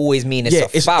doesn't always mean it's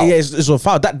a foul. Yeah, it's a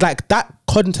foul. That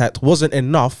contact wasn't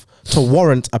enough to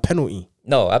warrant a penalty.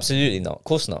 No, absolutely not. Of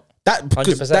course not.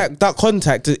 That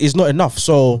contact is not enough.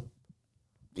 So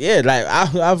yeah, like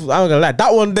I'm gonna lie,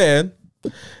 that one there,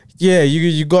 yeah,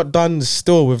 you got done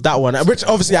still with that one, which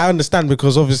obviously I understand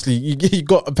because obviously you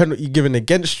got a penalty given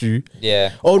against you.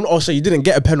 Yeah. Oh, so you didn't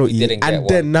get a penalty,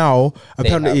 then now a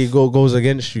penalty goes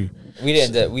against you.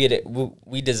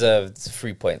 We deserved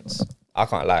 3 points. I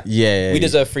can't lie. Yeah. We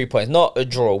deserved 3 points, not a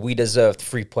draw. We deserved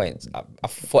 3 points.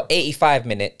 For 85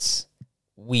 minutes,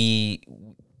 we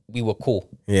were cool.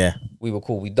 Yeah. We were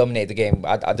cool. We dominated the game.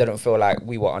 I didn't feel like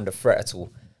we were under threat at all.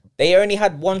 They only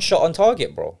had 1 shot on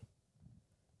target, bro.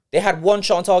 They had 1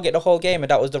 shot on target the whole game,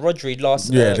 and that was the Rodri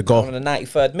the goal on the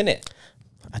 93rd minute.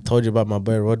 I told you about my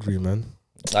boy Rodri, man.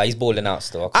 He's balling out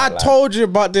still. I told you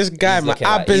about this guy, man.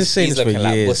 I've been saying this for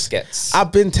years.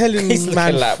 I've been telling you,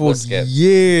 man, for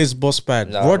years, boss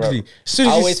man. Rodri. I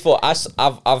always thought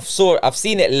I've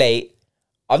seen it late,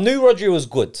 I knew Rodri was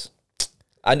good.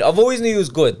 And I've always knew he was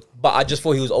good, but I just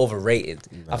thought he was overrated.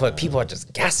 I thought people are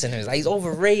just gassing him. It's like, he's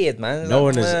overrated, man. No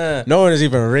one is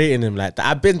even rating him like that.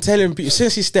 I've been telling people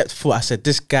since he stepped foot. I said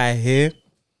this guy here,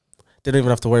 they don't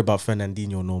even have to worry about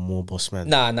Fernandinho no more, boss man.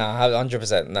 Nah,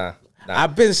 100%. Nah.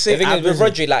 I've been saying the thing is with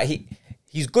Rodri, like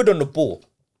he's good on the ball.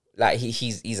 Like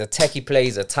he's a techie player,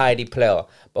 he's a tidy player.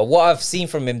 But what I've seen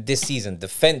from him this season,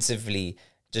 defensively,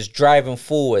 just driving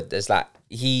forward, is like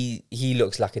he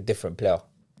looks like a different player.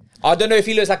 I don't know if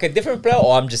he looks like a different player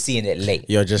or I'm just seeing it late.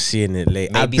 You're just seeing it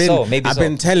late. Maybe I've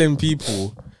been telling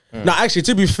people. No, actually,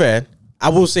 to be fair, I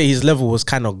will say his level was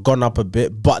kind of gone up a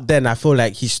bit, but then I feel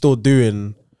like he's still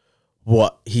doing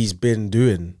what he's been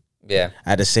doing. Yeah.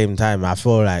 At the same time, I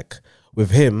feel like with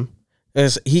him,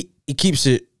 he keeps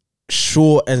it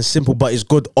short and simple, but he's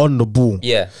good on the ball.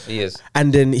 Yeah, he is.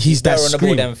 And then he's that better on the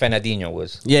screen. ball than Fernandinho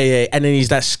was. Yeah. And then he's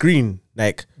that screen.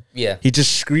 Like, yeah, he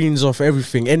just screens off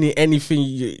everything. Anything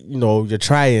you're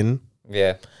trying.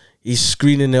 Yeah, he's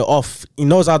screening it off. He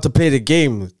knows how to play the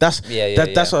game. That's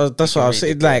what I was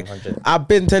saying. Like, 100. I've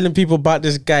been telling people about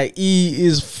this guy. He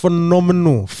is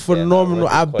phenomenal.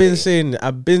 I've been saying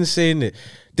it.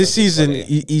 This season,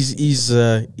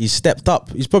 he's stepped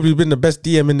up. He's probably been the best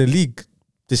DM in the league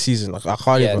this season. Like, I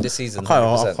can't this season,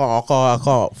 I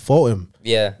can't fault him.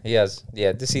 Yeah, he has.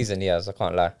 Yeah, this season he has. I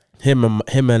can't lie. Him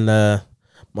and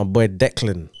my boy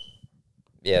Declan.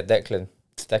 Yeah,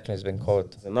 Declan's been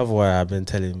cold. Another one I've been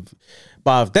telling.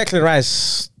 But Declan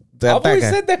Rice, I've always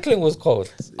said Declan was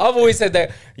cold. I've always said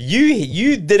that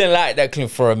you didn't like Declan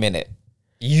for a minute.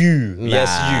 You didn't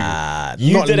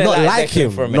like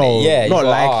him for a minute. No, yeah, not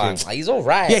like him. He's all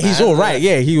right. Yeah, he's all right.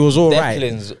 Yeah, he was all right.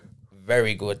 Declan's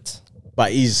very good.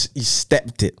 But he's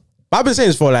stepped it. But I've been saying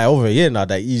this for like over a year now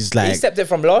that he's like, he stepped it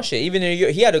from last year. Even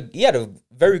in he had a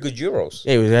very good Euros.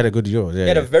 Yeah, he had a good Euros. Yeah, he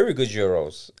had a very good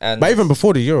Euros. And but even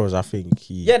before the Euros, I think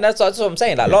that's what I'm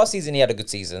saying. Like last season, he had a good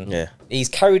season. Yeah, he's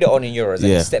carried it on in Euros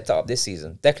and he stepped it up this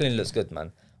season. Declan looks good,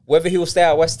 man. Whether he will stay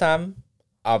at West Ham,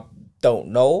 I don't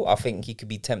know. I think he could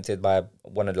be tempted by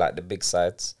one of like the big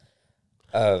sides.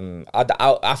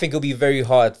 I think it'll be very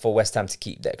hard for West Ham to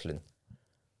keep Declan.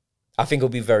 I think it'll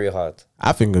be very hard.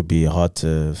 I think it'll be hard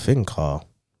to think, Carl.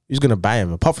 Who's going to buy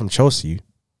him? Apart from Chelsea.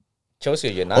 Chelsea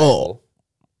or United will.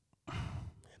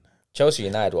 Chelsea or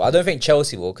United will. I don't think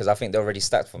Chelsea will because I think they're already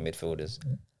stacked for midfielders.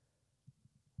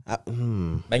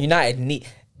 Man, United need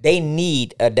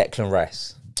a Declan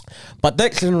Rice. But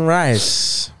Declan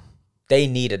Rice... They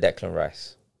need a Declan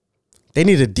Rice. They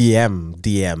need a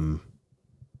DM.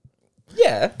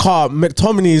 Yeah. Carl,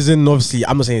 McTominay is in, obviously,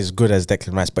 I'm not saying he's good as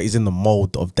Declan Rice, but he's in the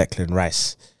mold of Declan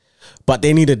Rice. But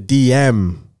they need a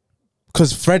DM.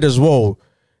 Because Fred as well,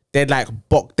 they're like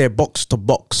they're box to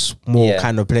box more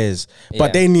kind of players.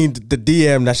 But they need the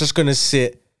DM that's just going to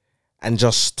sit and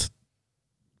just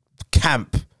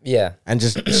camp. Yeah. And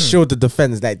just shield the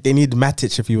defense. Like, they need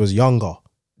Matic if he was younger.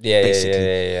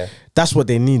 Yeah. That's what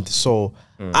they need. So,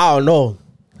 I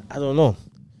don't know.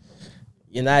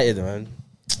 United, man.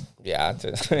 Yeah,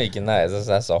 United,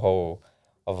 that's a whole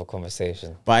other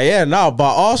conversation. But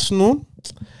Arsenal.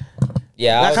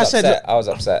 Yeah, I was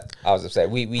upset.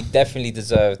 We definitely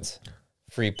deserved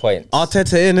 3 points.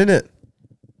 Arteta in, innit?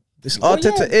 This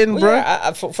Arteta in, bro.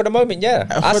 Yeah, for the moment, yeah.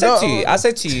 I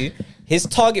said to you, his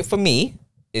target for me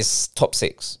is top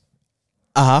 6.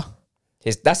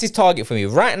 That's his target for me.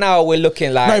 Right now, we're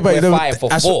looking like we're fighting for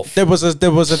 4th.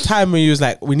 There was a time when he was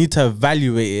like, we need to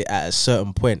evaluate it at a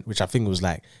certain point, which I think was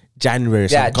like January.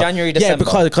 January, December.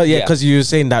 Because you were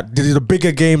saying that the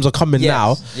bigger games are coming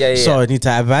now. So I need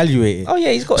to evaluate it. Oh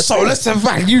yeah, he's got. So let's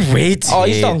evaluate. Oh,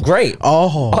 he's done great.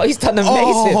 Oh, he's done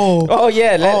amazing.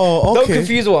 Don't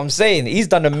confuse what I'm saying. He's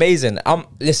done amazing.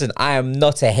 Listen, I am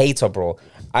not a hater, bro.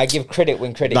 I give credit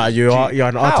when credit. Nah, you're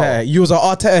an Arteta. You was an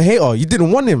Arteta hater. You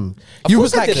didn't want him. You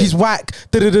was like, he's whack.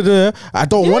 I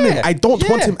don't want him. I don't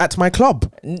want him at my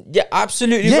club. Yeah,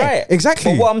 absolutely right.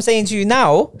 Exactly. But what I'm saying to you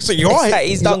now, so you're that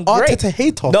he's done great. Arteta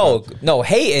hater. No,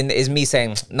 hating is me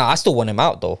saying, nah, I still want him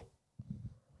out though.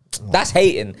 That's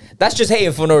hating. That's just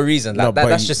hating for no reason. Like,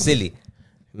 that's just silly.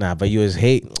 Nah, but you was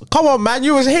hating. Come on, man,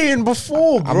 you was hating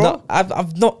before, bro.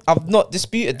 I've not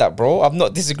disputed that, bro. I've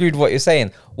not disagreed with what you're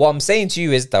saying. What I'm saying to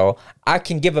you is though, I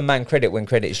can give a man credit when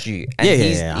credit's due, and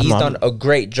he's done a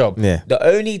great job. Yeah. The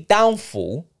only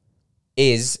downfall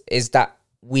is that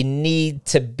we need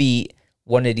to beat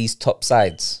one of these top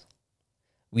sides.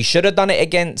 We should have done it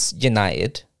against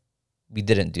United. We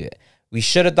didn't do it. We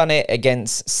should have done it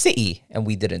against City, and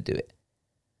we didn't do it.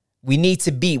 We need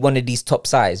to beat one of these top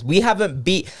sides.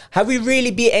 Have we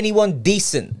really beat anyone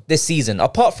decent this season?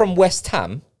 Apart from West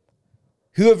Ham,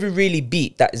 who have we really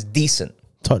beat that is decent?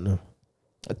 Tottenham.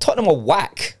 Tottenham are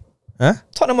whack. Huh?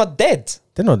 Tottenham are dead.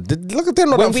 They're not. They're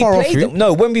not When that we far off played you. them,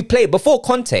 no, when we played before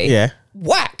Conte, Yeah.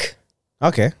 whack.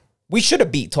 Okay. We should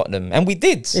have beat Tottenham, and we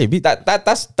did. Yeah, beat-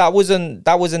 That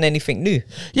wasn't anything new.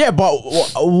 Yeah, but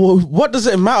what does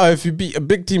it matter if you beat a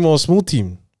big team or a small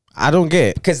team? I don't get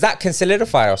it. Because that can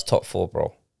solidify us top 4,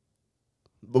 bro.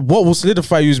 But what will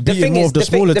solidify you is beating more of the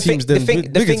smaller teams than bigger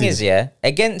the thing teams. is, yeah,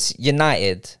 against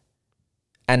United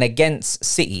and against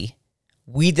City,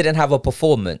 we didn't have a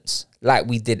performance like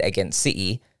we did against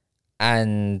City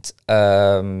and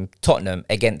Tottenham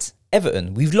against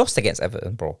Everton. We've lost against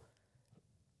Everton, bro.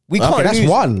 We can't Okay, that's lose.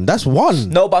 one. That's one.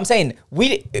 No, but I'm saying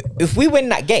if we win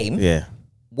that game, Yeah.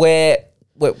 we're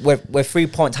 3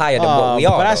 points higher than what we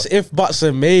are. But that's though. if buts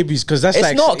and maybes, because that's It's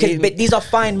like not, but these are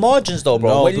fine margins, though, bro.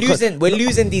 No, we're because-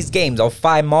 losing these games of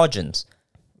fine margins.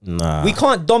 Nah, We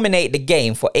can't dominate the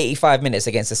game for 85 minutes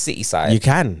against the City side. you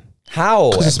can How?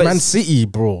 because it's But Man City,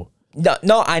 bro.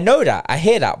 no, I know that. I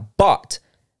hear that. But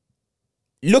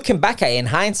looking back at it in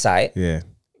hindsight, Yeah,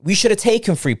 we should have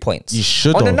taken 3 points. You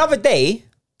should On have. another day,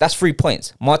 that's 3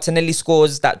 points. Martinelli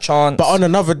scores that chance. but on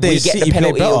another day, we get City the play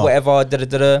penalty better. or whatever.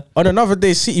 Da-da-da-da. On another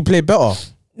day, City play better.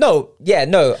 No,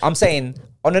 I'm saying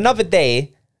on another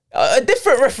day, a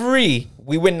different referee,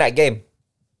 we win that game.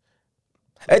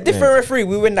 A different referee,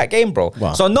 we win that game, bro.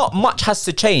 Wow. So not much has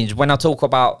to change when I talk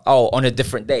about, on a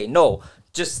different day. No,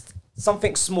 just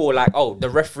something small like, the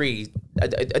referee,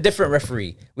 a different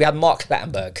referee. We had Mark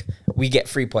Clattenburg. We get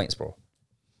 3 points, bro.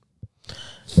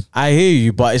 I hear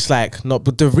you, but it's like no.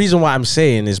 But the reason why I'm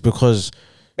saying is because,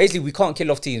 Basically, we can't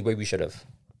kill off teams where we should have.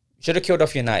 Should have killed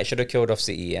off United. Should have killed off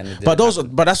City. And but that's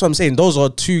what I'm saying. Those are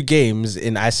 2 games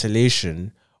in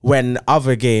isolation. When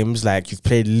other games, like you've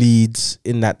played Leeds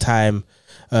in that time,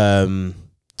 who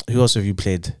else have you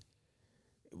played?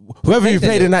 Whoever you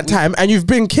played in that time, and you've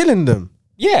been killing them.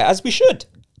 Yeah, as we should.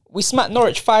 We smacked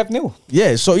Norwich 5-0.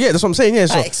 Yeah, so yeah, that's what I'm saying. Yeah,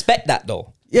 so I expect that,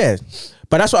 though. yeah,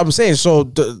 but that's what I'm saying.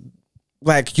 So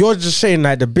like you're just saying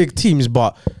like the big teams,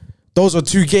 but those are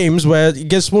 2 games where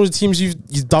against smaller teams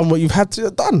you've done what you've had to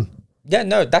have done. Yeah,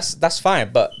 no, that's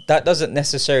fine, but that doesn't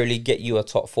necessarily get you a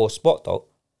top 4 spot, though.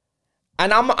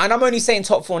 And I'm only saying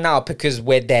top 4 now because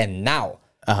we're there now.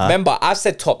 Remember, I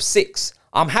said top 6.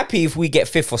 I'm happy if we get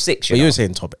 5th or 6th. But you were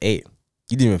saying top 8.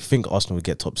 You didn't even think Arsenal would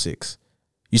get top 6.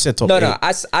 You said top 8. No.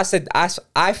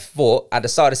 I thought at the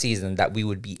start of the season that we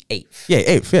would be 8th. Yeah,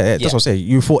 8th. Yeah, that's what I'm saying.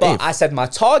 You thought But 8th. I said my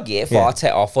target for Yeah.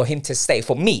 Arteta, for him to stay,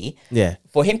 for me, Yeah.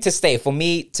 for him to stay, for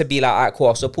me to be like, all right, cool,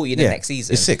 I'll support you the Yeah, next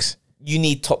season. it's 6. You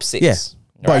need top 6. Yeah, right?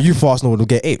 but you thought Arsenal would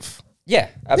get 8th. Yeah,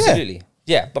 absolutely.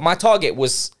 Yeah, but my target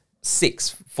was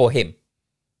 6 for him.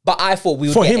 But I thought we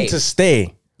would For get him 8th. to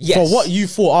stay. Yes. For what you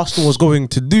thought Arsenal was going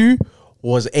to do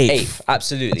was 8th. 8th,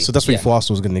 absolutely. So that's what yeah. you thought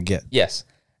Arsenal was going to get. Yes.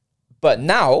 But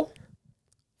now,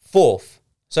 4th.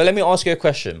 So let me ask you a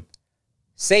question.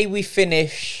 Say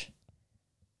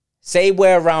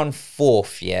we're around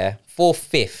 4th, yeah?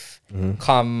 4th, 5th,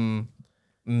 come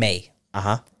May.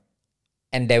 Uh-huh.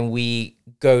 And then we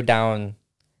go down,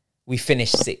 we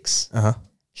finish 6th. Uh-huh.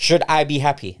 Should I be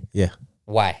happy? Yeah.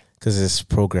 Why? Because it's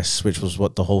progress, which was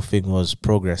what the whole thing was,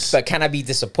 progress. But can I be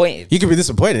disappointed? You can be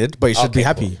disappointed, but you should be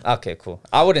happy. Cool. Okay, cool.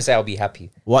 I wouldn't say I'll be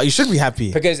happy. Well, you should be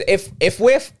happy. Because if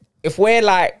we're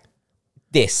like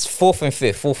this, 4th and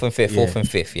 5th, 4th and 5th, 4th and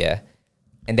 5th, yeah,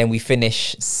 and then we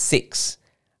finish 6th,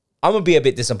 I'm gonna be a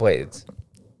bit disappointed.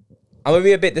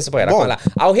 I can't lie.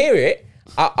 I'll hear it.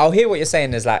 I'll hear what you're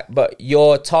saying is like, but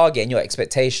your target and your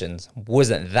expectations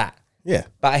wasn't that. Yeah.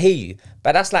 But I hear you.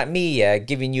 But that's like me, yeah,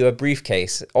 giving you a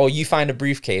briefcase, or you find a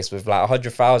briefcase with like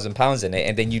 £100,000 in it,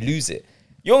 and then you lose it.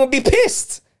 You're gonna be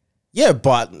pissed. Yeah,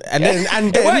 but then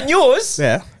It weren't yours.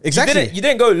 Yeah, exactly. You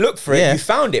didn't go look for it. Yeah. You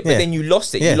found it, but Yeah. then you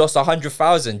lost it. Yeah. You lost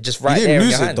 100,000 just right You there didn't in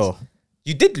lose your it hands. though.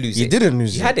 You did lose it. You didn't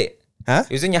lose You it. had it. Huh?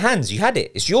 It was in your hands. You had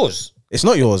it. It's yours. It's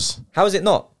not yours How is it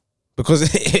not? because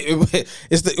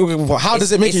it's the. How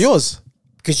does it make it it's- yours?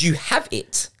 Because you have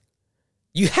it.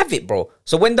 You have it, bro.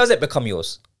 So when does it become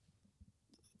yours?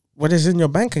 When it's in your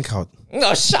bank account.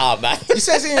 No, shut up, man. It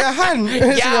says in your hand. It's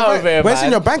in your out of bank- here, when it's in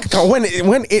man. your bank account,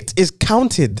 when it is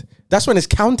counted, that's when it's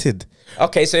counted.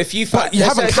 Okay, so if you find, But you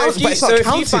haven't counted, but it's not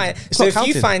counted. It's not if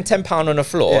you counted. find £10 on the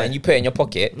floor Yeah. and you put it in your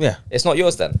pocket, Yeah. it's not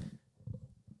yours then,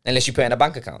 unless you put it in a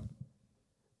bank account.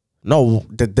 No,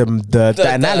 the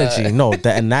analogy. No,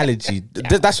 the analogy.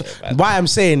 That's why I'm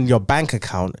saying your bank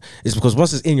account is because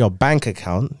once it's in your bank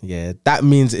account, yeah, that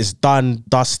means it's done,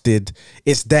 dusted,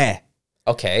 it's there.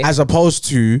 Okay, As opposed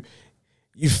to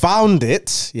You found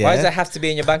it. Yeah. Why does it have to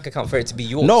be in your bank account for it to be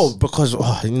yours? No, because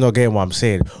you're not getting what I'm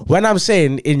saying. When I'm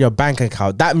saying in your bank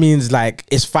account, that means like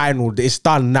it's final, it's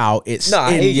done now. It's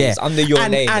it's under your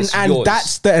name. And It's yours.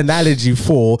 that's the analogy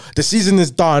for the season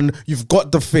is done. You've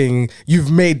got the thing.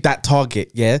 You've made that target.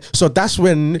 Yeah. So that's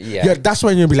when that's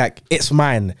when you'll be like, it's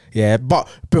mine. Yeah. But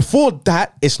before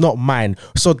that, it's not mine.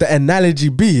 So the analogy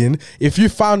being, if you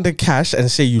found the cash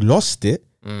and say you lost it,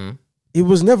 it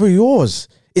was never yours.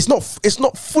 It's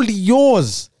not fully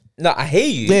yours. No, I hear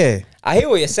you. Yeah. I hear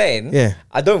what you're saying. Yeah.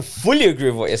 I don't fully agree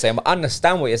with what you're saying, but I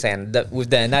understand what you're saying with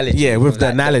the analogy. Yeah, with the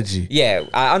analogy. Yeah,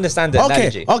 I understand the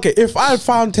analogy. Okay, if I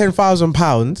found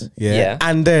 £10,000,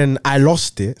 and then I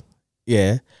lost it,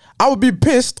 I would be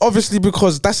pissed, obviously,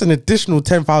 because that's an additional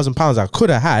 £10,000 I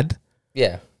could have had.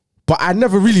 Yeah. But I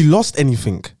never really lost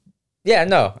anything. Yeah,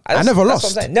 no. I never lost.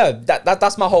 What I'm saying. No,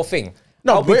 that's my whole thing.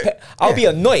 No, I'll be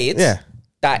annoyed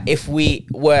that if we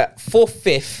were 4th,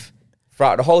 5th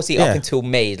throughout the whole season up until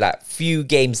May, like few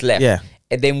games left,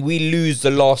 and then we lose the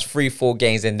last 3-4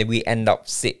 games and then we end up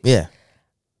 6th. Yeah.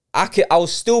 I'll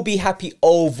still be happy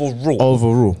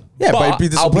overall. Yeah, but it'd be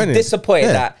disappointing. I'll be disappointed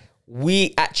that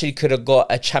we actually could have got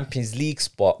a Champions League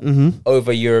spot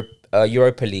over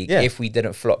Europa League if we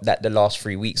didn't flop that the last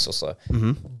 3 weeks or so.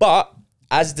 But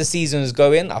as the season is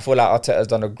going, I feel like Arteta's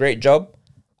done a great job.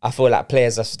 I feel like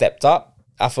players have stepped up.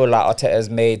 I feel like Arteta has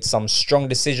made some strong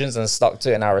decisions and stuck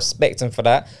to it, and I respect him for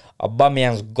that.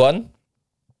 Aubameyang's gone.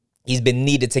 He's been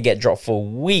needed to get dropped for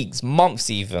weeks, months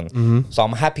even. So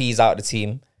I'm happy he's out of the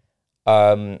team.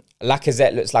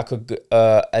 Lacazette looks like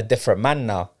a different man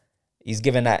now. He's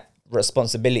given that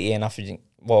responsibility, and I think,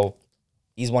 well,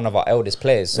 he's one of our eldest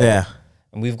players. So,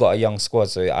 and we've got a young squad,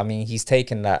 so I mean, he's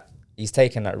taken that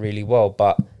really well.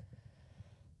 But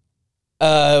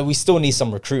we still need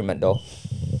some recruitment, though.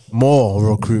 More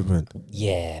recruitment.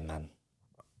 Yeah, man.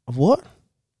 What?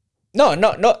 No,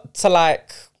 not to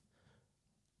like.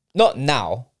 Not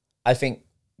now. I think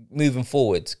moving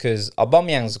forward, because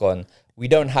Aubameyang's gone. We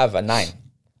don't have a 9.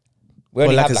 We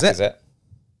only have Lacazette.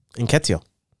 Nketiah.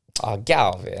 Oh, get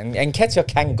out of it. And Nketiah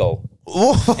can go.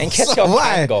 Nketiah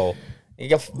can go. You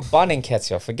get ban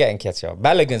Nketiah. Forget Nketiah.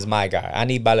 Balogun's my guy. I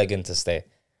need Balogun to stay.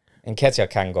 Nketiah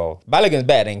can go. Balogun's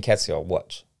better than Nketiah.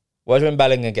 Watch when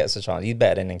Balogun gets a chance. He's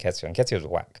better than Nketiah. Nketiah's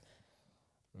whack.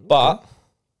 But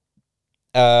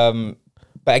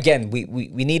again, we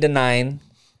need a 9,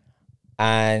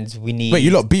 and we need. Wait,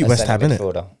 you lot beat West Ham,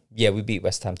 innit? Yeah, we beat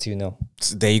West Ham 2-0.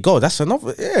 There you go. That's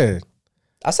another. Yeah,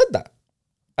 I said that.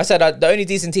 I said the only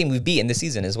decent team we've beaten this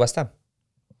season is West Ham.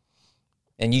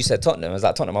 And you said Tottenham. I was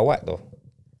like, Tottenham are whack though.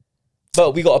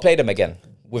 But we got to play them again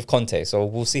with Conte, so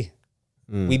we'll see.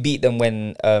 We beat them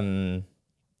when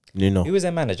Nuno. Who was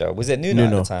their manager? Was it Nuno at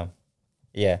the time?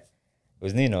 Yeah, it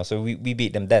was Nuno. So we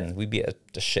beat them then. We beat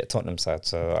the shit Tottenham side,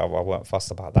 so I weren't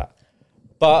fussed about that.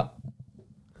 But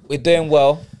we're doing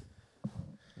well.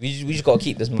 We just got to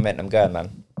keep this momentum going,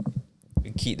 man.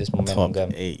 We keep this momentum going.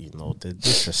 Top 8, you know, the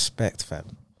disrespect,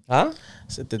 fam. Huh? I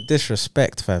said the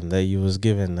disrespect, fam, that you was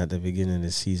given at the beginning of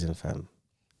the season, fam.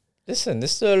 Listen,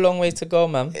 there's still a long way to go,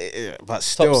 man. But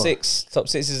still. Top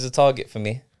six is a target for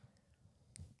me.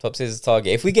 Top 6 is a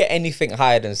target. If we get anything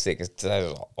higher than 6, it's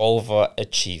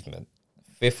overachievement.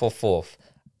 5th or 4th.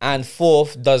 And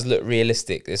 4th does look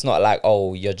realistic. It's not like,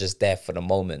 oh, you're just there for the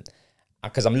moment.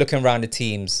 Because I'm looking around the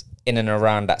teams in and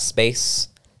around that space.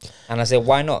 And I say,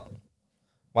 why not?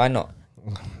 Why not?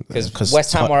 Because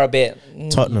West Ham are a bit...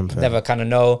 Tottenham. Never kind of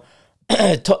know.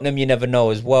 Tottenham, you never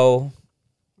know as well.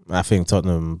 I think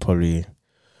Tottenham probably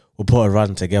will put a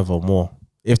run together more.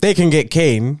 If they can get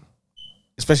Kane...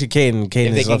 Especially Kane. If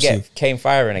they can get Kane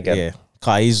firing again. Yeah.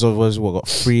 Kai's was got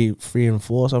 3 and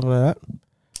 4, something like that.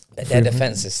 But their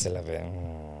defense is still a bit.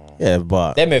 Yeah,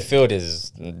 but their midfield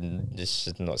is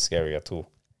just not scary at all.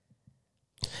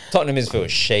 Tottenham midfield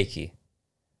is shaky.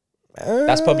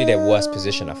 That's probably their worst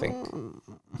position, I think.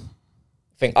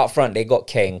 I think up front they got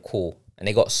Kane, cool, and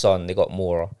they got Son, they got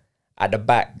Mora. At the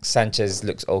back, Sanchez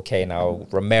looks okay now.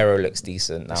 Romero looks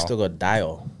decent now. Still got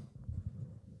Dial.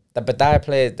 But Dyer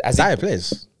plays.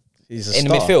 Plays. He's a in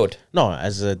star. the midfield. No,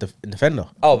 as a defender.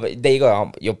 Oh, but there you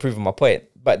go. You're proving my point.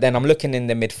 But then I'm looking in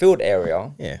the midfield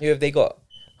area. Yeah. Who have they got?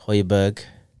 Højbjerg.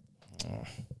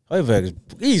 Højbjerg,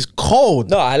 he's cold.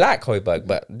 No, I like Højbjerg,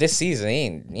 but this season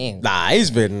he ain't. Nah,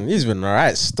 he's been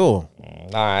alright still.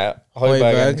 Nah,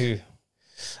 Højbjerg and who?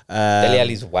 Dele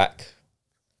Alli's whack.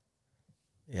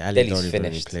 Yeah, Ali Dele's don't even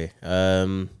really finished.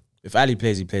 play. If Ali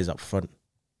plays, he plays up front.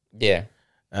 Yeah.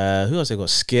 Who else they got?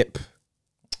 Skip,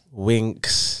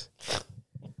 Winks.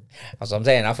 That's what I'm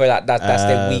saying. I feel like that's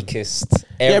their weakest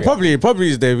area. Yeah, probably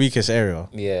is their weakest area.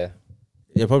 Yeah.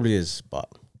 Yeah, probably is, but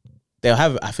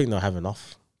I think they'll have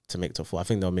enough to make top 4. I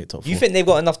think they'll make top 4. You think they've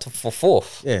got enough for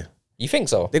 4th? Yeah. You think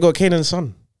so? They got Kane and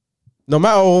Son. No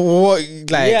matter what,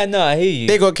 like... Yeah, no, I hear you.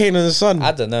 They got Kane and Son.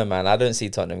 I don't know, man. I don't see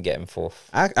Tottenham getting 4th.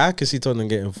 I can see Tottenham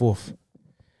getting 4th.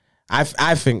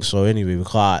 I think so anyway,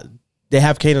 because they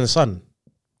have Kane and Son.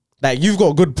 Like, you've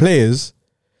got good players,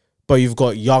 but you've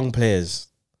got young players.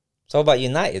 So what about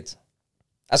United?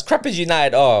 As crap as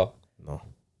United are, no.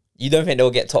 You don't think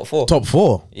they'll get top 4? Top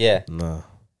 4? Yeah. No.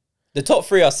 The top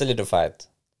 3 are solidified.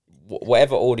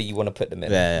 Whatever order you want to put them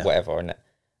in. Yeah. Whatever, innit?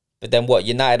 But then what?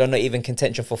 United are not even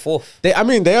contention for 4th. They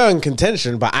are in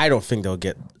contention, but I don't think they'll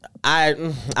get... I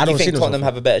don't you think Tottenham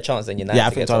have a better chance than United? Yeah, I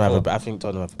think Tottenham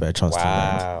have a better chance.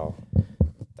 Wow.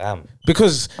 Damn.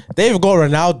 Because they've got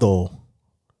Ronaldo,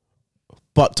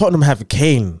 but Tottenham have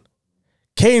Kane.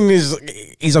 Kane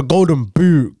is a golden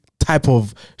boot type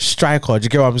of striker. Do you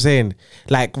get what I'm saying?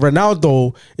 Like,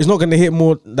 Ronaldo is not going to hit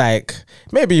more, like,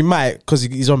 maybe he might because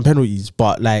he's on penalties,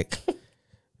 but like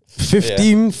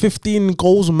 15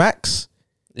 goals max.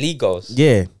 League goals.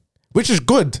 Yeah. Which is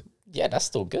good. Yeah, that's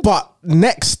still good. But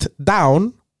next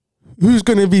down, who's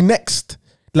going to be next?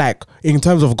 Like, in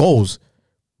terms of goals?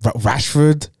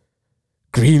 Rashford,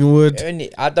 Greenwood.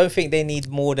 I don't think they need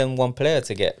more than one player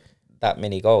to get that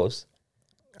many goals.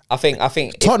 I think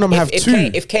Tottenham have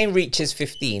 2. If Kane reaches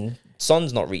 15,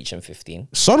 Son's not reaching 15.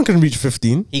 Son can reach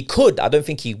 15. He could. I don't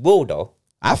think he will though.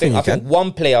 I think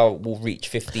one player will reach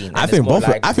 15. I think both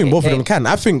of them can.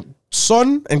 I think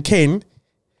Son and Kane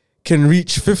can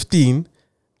reach 15,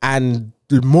 and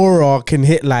Mora can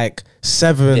hit like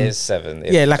 7. There's 7.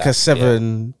 Yeah, like a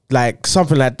 7, like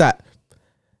something like that.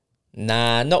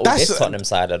 Nah, not with this Tottenham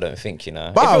side, I don't think, you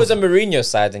know. If it was a Mourinho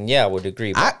side, then yeah, I would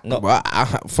agree. But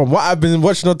from what I've been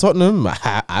watching on Tottenham,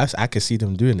 I can see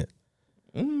them doing it.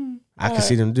 I can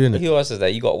see them doing it. Who else is there?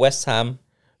 You got West Ham.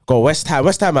 Got West Ham.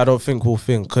 West Ham, I don't think will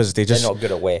think because they're not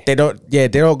good away. They're not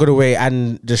good away.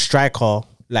 And the striker,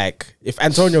 like, if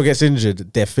Antonio gets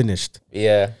injured, they're finished.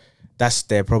 Yeah. That's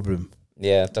their problem.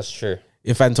 Yeah, that's true.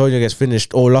 If Antonio gets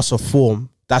finished or loss of form,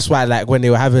 that's why, like, when they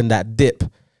were having that dip,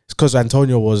 it's because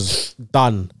Antonio was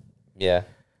done. Yeah.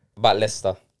 About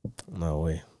Leicester. No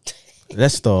way.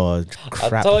 Leicester,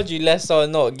 crap. I told you Leicester are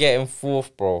not getting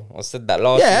 4th, bro. I said that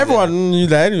last season. Yeah, everyone knew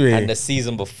that anyway. And the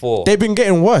season before. They've been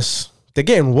getting worse. They're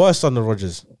getting worse under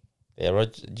Rodgers. Yeah,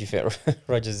 do you think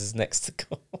Rodgers is next to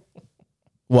go?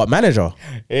 What, manager?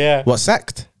 Yeah. What,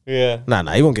 sacked? Yeah. Nah,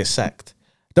 he won't get sacked.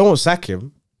 They won't sack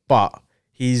him, but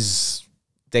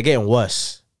they're getting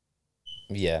worse.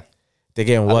 Yeah. They're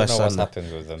getting worse. I don't know what's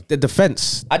happened with them. The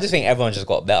defense. I just think everyone just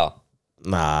got better.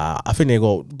 Nah, I think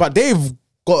but they've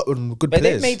got good players.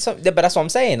 They've made some, but that's what I'm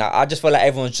saying. I just feel like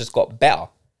everyone's just got better.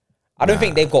 I don't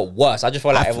think they've got worse. I just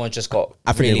feel like everyone's just got.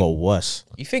 I think they got worse.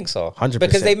 You think so? 100%.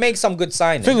 Because they made some good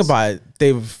signings. Think about it.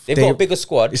 They've got a bigger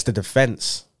squad. It's the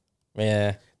defense.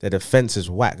 Yeah. The defense is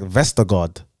whack.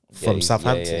 Vestergaard from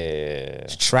Southampton.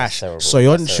 It's trash.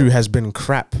 Soyuncu has been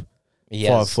crap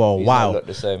for a while.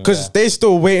 Because they're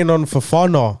still waiting on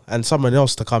Fofana and someone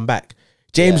else to come back.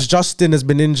 James Justin has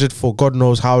been injured for God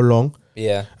knows how long.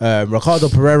 Yeah. Ricardo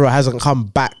Pereira hasn't come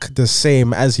back the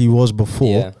same as he was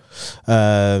before.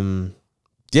 Whenever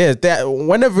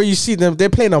you see them, they're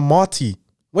playing a Marty.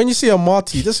 When you see a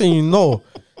Marty, that's when you know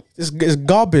it's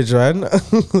garbage, man.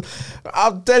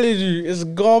 I'm telling you, it's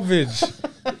garbage.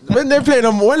 when they're playing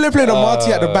a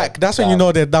Marty at the back, that's when you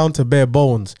know they're down to bare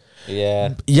bones. Yeah.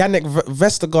 Yannick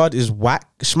Vestergaard is whack.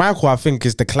 Schmeichel, I think,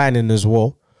 is declining as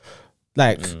well.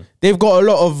 Like, they've got a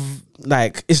lot of,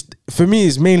 like, for me,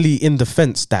 it's mainly in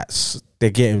defense they're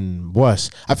getting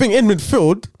worse. I think in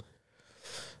midfield,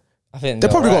 I think they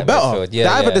probably got better. They're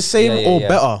either the same or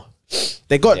better.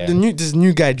 They got this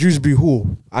new guy, Dewsbury Hall.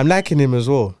 I'm liking him as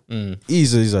well.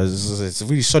 He's a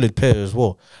really solid player as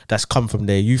well. That's come from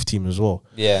their youth team as well.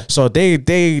 Yeah. So they've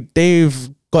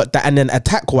got that, and then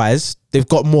attack wise, they've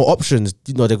got more options.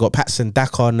 You know, they've got Patson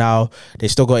Daka now. They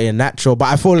still got Ian Natural, but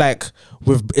I feel like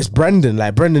it's Brendan.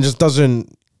 Like, Brendan just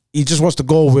doesn't. He just wants to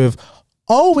go with,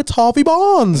 it's Harvey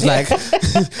Barnes. Like, he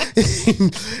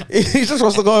just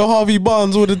wants to go with Harvey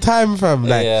Barnes all the time, fam.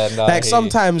 Like,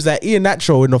 sometimes, like, Ian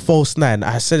Natural in the false 9,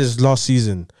 I said this last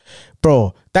season,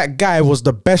 bro, that guy was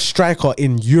the best striker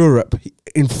in Europe.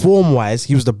 In form-wise,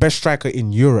 he was the best striker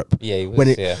in Europe. Yeah, he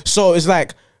was, So it's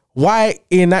like, why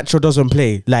Ian Natural doesn't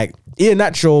play? Like, Ian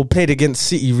Natural played against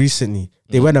City recently.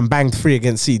 They went and banged 3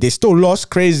 against City. They still lost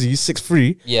crazy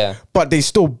 6-3. Yeah. But they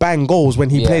still bang goals when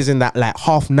he plays in that, like,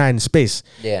 half 9 space.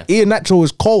 Yeah. Ian Natural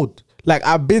is cold. Like,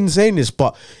 I've been saying this,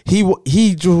 but he will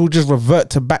just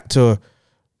revert back to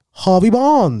Harvey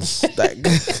Barnes. Like,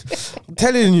 I'm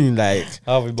telling you, like,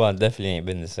 Harvey Barnes definitely ain't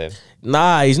been the same.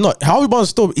 nah, he's not. Harvey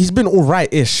Barnes he's been all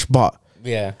right-ish, but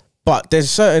there's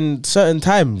certain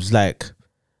times like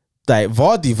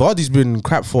Vardy's been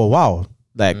crap for a while.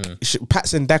 Like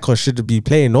Patson Daka should be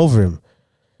playing over him.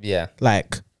 Yeah,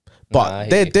 like, but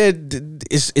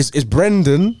it's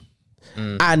Brendan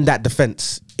and that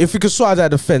defense. If we could sort out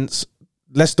that defense,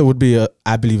 Leicester would be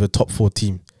I believe a top 4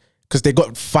 team because they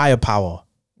got firepower.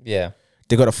 Yeah,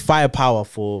 they got a firepower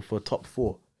for top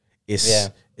 4.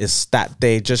 It's that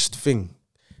they just think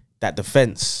that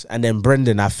defense, and then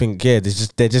Brendan. I think they're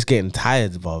just getting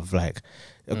tired of like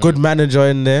a good manager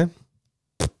in there.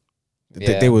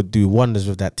 They would do wonders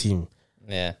with that team.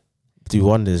 Yeah, do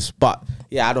wonders. But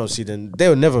yeah, I don't see them. They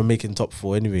were never making top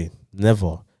 4 anyway.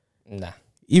 Never. Nah.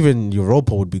 Even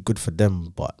Europa would be good for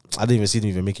them, but I didn't even see them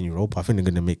even making Europa. I think they're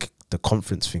gonna make the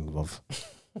conference thing, bruv.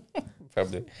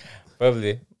 Probably.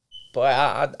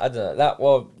 But I don't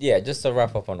know. Just to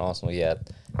wrap up on Arsenal, you've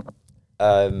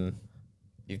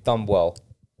done well.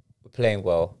 We're playing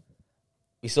well.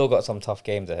 We still got some tough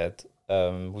games ahead.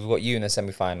 We've got you in the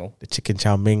semi-final. The Chicken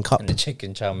Chow Mein Cup. And the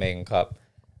Chicken Chow Mein Cup.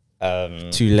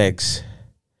 2 legs.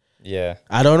 Yeah.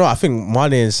 I don't know. I think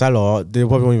Mane and Salah, they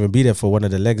probably won't even be there for one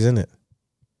of the legs, innit?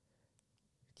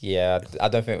 Yeah, I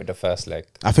don't think with the first leg.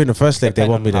 I think the first leg, they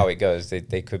won't be there. How it goes,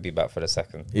 they could be back for the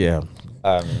second. Yeah.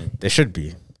 They should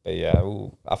be. But yeah,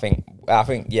 I think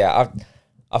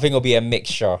it'll be a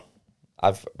mixture.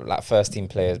 I've like first team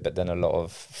players, but then a lot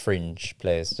of fringe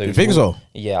players. So you think so?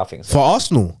 Yeah, I think so. For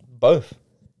Arsenal? Both.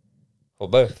 For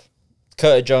both.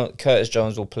 Curtis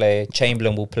Jones will play.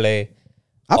 Chamberlain will play.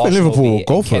 I think Liverpool will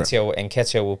go for it.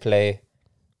 Nketiah will play.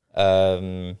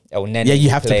 El Neni you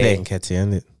have to play Nketiah,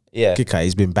 innit? Yeah. Kika,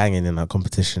 he's been banging in that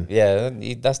competition. Yeah,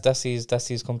 that's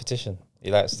his competition. He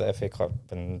likes the FA Cup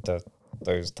and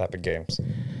those type of games.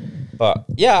 But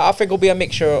yeah, I think it'll be a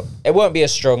mixture. It won't be a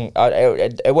strong.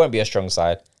 It won't be a strong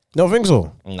side. Don't think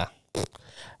so. Nah.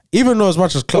 Even though as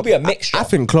much as Klopp, it'll be a mixture. I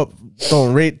think Klopp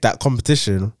don't rate that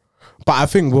competition, but I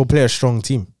think we'll play a strong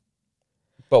team.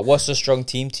 But what's a strong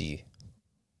team to you?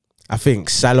 I think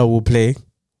Salah will play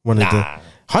one of the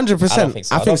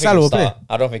 100%. I think Salah will play.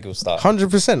 I don't think he'll start.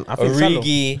 100%. I think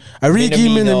Origi,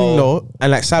 Minamino,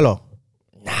 and like Salah.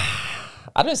 Nah,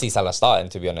 I don't see Salah starting,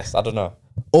 to be honest. I don't know.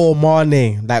 Or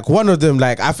Mane, like one of them.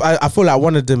 Like I feel like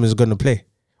one of them is gonna play.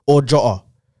 Or Jota.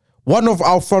 One of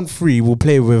our front 3 will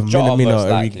play with Minamino or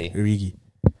Origi.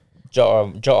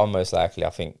 Jota most likely,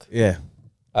 I think. Yeah.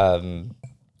 But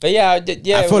yeah.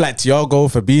 I feel like Thiago,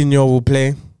 Fabinho will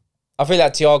play. I feel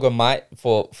like Thiago might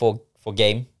for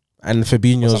game. And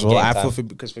Fabinho as well. I feel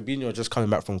because Fabinho just coming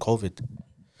back from COVID.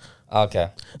 Okay.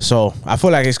 So I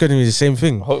feel like it's going to be the same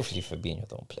thing. Hopefully Fabinho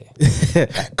don't play.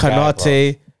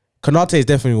 Konate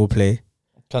definitely will play.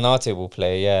 Konate will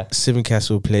play, yeah. Simicast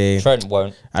will play. Trent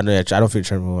won't. I don't think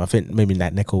Trent will. I think maybe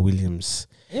like Neko Williams.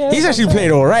 Yeah, he's actually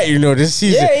played all right, this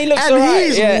season. Yeah, he looks all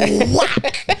right. He's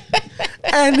whack.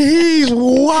 And he's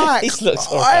whack. He looks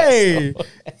all right.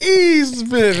 He's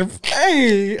been.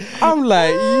 I'm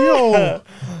like, yo.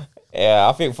 Yeah,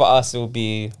 I think for us it will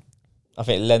be. I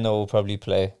think Leno will probably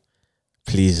play.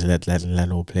 Please let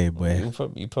Leno play, boy.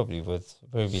 You probably would.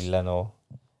 Probably Leno.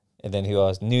 And then who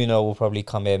else? Nuno will probably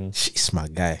come in. She's my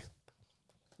guy.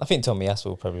 I think Tomiyasu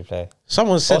will probably play.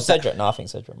 Someone said Cedric. No, I think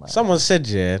Cedric might. Someone said,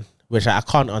 which I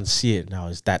can't unsee it now,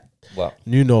 is that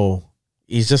Nuno,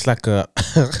 he's just like a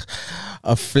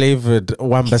flavored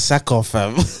Wan-Bissaka,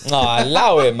 fam. No,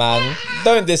 allow it, man.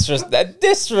 Don't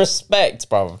disrespect,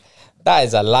 bro. That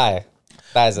is a lie.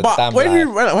 That is a damn lie.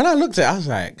 When I looked at it, I was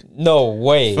like, no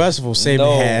way. First of all, same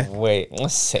hair. No way.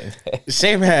 Same hair.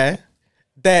 Same hair.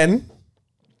 Then,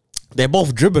 they're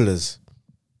both dribblers.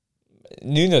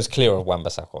 Nuno's clear of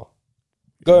Wan-Bissaka.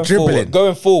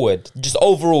 Going forward. Just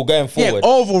overall going forward. Yeah,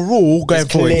 overall going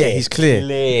forward. Yeah, he's clear.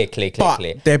 Clear.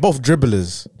 But they're both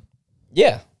dribblers.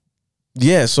 Yeah.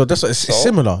 Yeah, so that's it's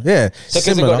similar. Yeah. So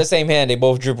because they got the same hair and they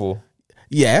both dribble.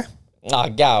 Yeah. Nah,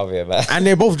 get out of here, man. And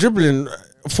they're both dribbling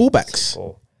fullbacks.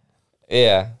 Cool.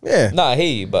 Yeah. Yeah. Nah, I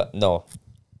hear you, but no.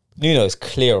 Nuno's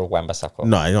clear of Wan-Bissaka.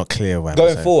 No, he's not clear of Wan-Bissaka.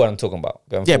 Going forward, I'm talking about.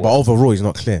 Yeah, but overall, he's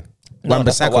not clear. No,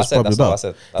 Wan-Bissaka's probably better. That's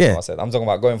what I said. I'm talking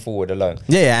about going forward alone.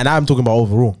 Yeah, and I'm talking about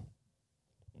overall.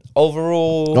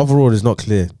 Overall is not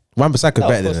clear. Wan-Bissaka's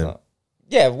better than him.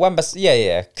 Yeah,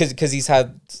 yeah. Because he's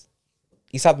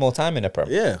had more time in the Prem.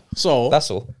 Yeah, so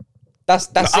that's all. That's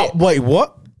it. Wait,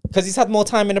 what? Because he's had more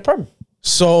time in the Prem.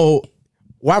 So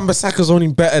Wan-Bissaka's only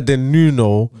better than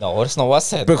Nuno. No, that's not what I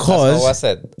said. Because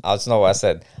that's not what I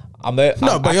said.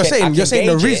 But you're saying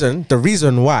the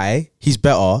reason why he's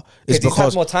better is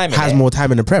because he has more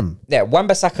time in the Prem. Yeah,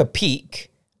 Wan-Bissaka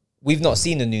peak. We've not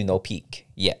seen a Nuno peak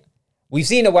yet. we've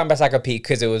seen the Wan-Bissaka peak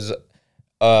because it was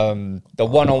the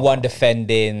one-on-one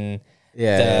defending.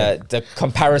 Yeah, the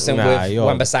comparison with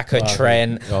Wan-Bissaka,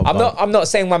 Trent. I'm not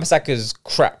saying Wan-Bissaka's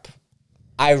crap.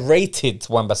 I rated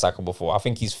Wan-Bissaka before. I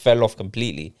think he's fell off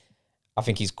completely. I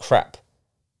think he's crap.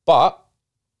 But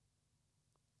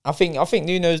I think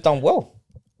Nuno's done well.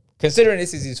 Considering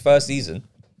this is his first season.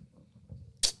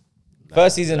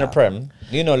 First season of Prem,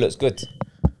 Nuno looks good.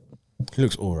 He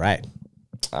looks all right.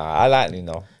 I like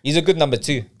Nuno. He's a good number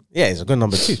 2. Yeah, he's a good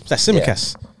number 2. It's like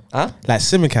Tsimikas. Yeah. Huh? Like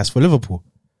Tsimikas for Liverpool.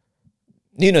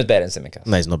 Nuno's better than Tsimikas.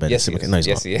 No, he's not better than Tsimikas. No, he's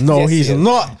not. He is. No, Yes, he's he is.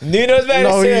 not. Nuno's better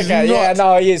than Tsimikas. Yeah,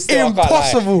 no, he is. Still,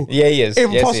 Impossible. Yeah, he is.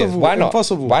 Impossible. Yes, he is. Why not?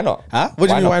 Impossible. Why not? Huh? What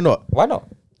do you mean, why not? Why not?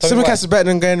 Tell me Tsimikas is better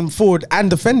than going forward and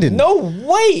defending. No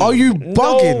way. Are you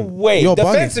bugging? No way. You're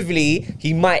bugging. Defensively,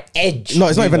 he might edge. No,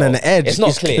 it's not even an edge. It's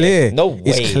not clear. No way.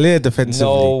 It's clear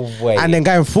defensively. No way. And then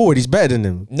going forward, he's better than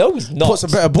him. No, he's not. Puts a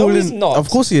better ball no, in. He's not. Of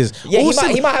course he is. Yeah,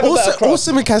 he might have a better cross.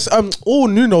 All Tsimikas, all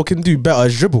Nuno can do better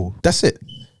is dribble. That's it.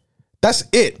 That's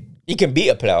it. He can beat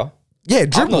a player. Yeah,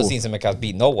 dribble. I've not seen Tsimikas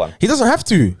beat no one. He doesn't have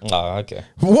to. Oh, okay.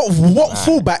 What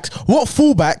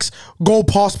fullbacks go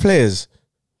past players?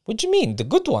 What do you mean? The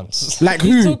good ones. Like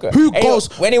who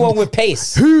goes? Anyone with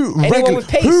pace. Who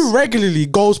regularly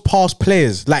goes past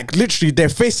players? Like literally, they're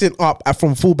facing up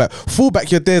from fullback.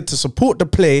 Fullback, you're there to support the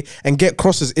play and get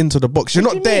crosses into the box. You're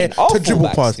not there to dribble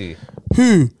past.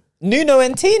 Who? Nuno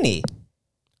and Tini.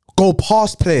 Go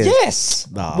past players. Yes.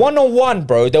 One-on-one,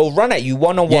 bro. They'll run at you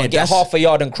one-on-one, get half a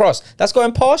yard and cross. That's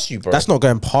going past you, bro. That's not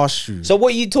going past you. So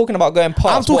what are you talking about going past?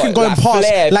 I'm talking going past.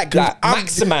 Flair, like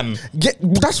maximum. Yeah,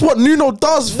 that's what Nuno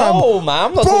does, fam. No, man.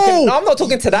 I'm not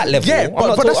talking to that level. Yeah,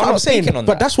 but that's what I'm saying.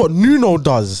 But that's what Nuno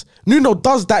does. Nuno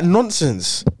does that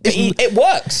nonsense. It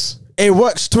works. It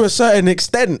works to a certain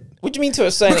extent. What do you mean to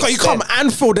a certain extent? Because you come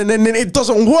Anfield and then it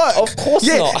doesn't work. Of course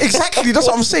not. Yeah, exactly. That's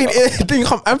what I'm saying. Then you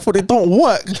come Anfield, it don't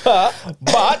work. But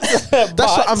that's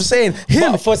what I'm saying.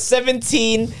 But for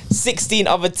 17, 16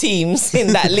 other teams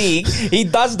in that league, he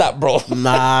does that, bro.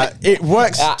 Nah, it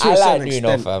works to a certain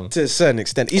extent. Fam. To a certain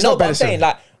extent. He's not better. I'm saying,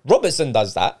 like, Robertson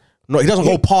does that. No, he doesn't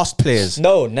go past players.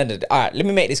 No. All right, let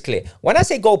me make this clear. When I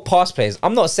say go past players,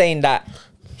 I'm not saying that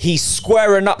he's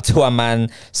squaring up to a man,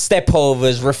 step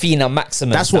overs, Rafinha,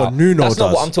 Maximum. That's what Nuno does. That's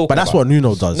not what I'm talking about. But that's what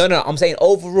Nuno does. No, I'm saying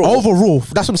overall. Overall,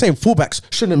 that's what I'm saying. Fullbacks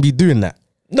shouldn't be doing that.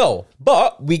 No,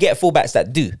 but we get fullbacks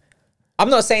that do.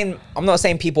 I'm not saying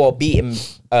people are beating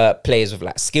players with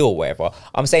like skill or whatever.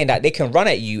 I'm saying that they can run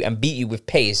at you and beat you with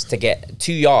pace to get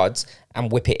 2 yards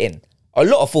and whip it in. A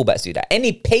lot of fullbacks do that.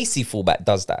 Any pacey fullback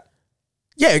does that.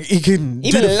 Yeah, he can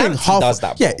even do the Lamptey thing. does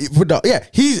that, bro. Yeah.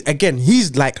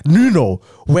 He's like Nuno,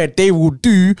 where they will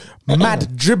do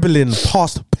mad dribbling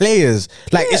past players.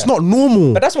 Like it's not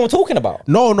normal. But that's what I'm talking about.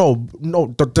 No.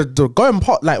 The going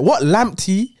past, like what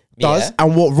Lamptey does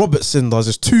and what Robertson does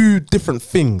is 2 different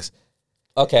things.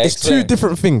 Okay, it's 2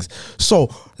 different things. So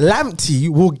Lamptey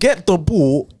will get the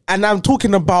ball, and I'm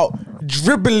talking about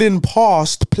dribbling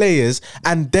past players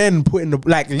and then putting the,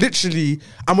 like, literally,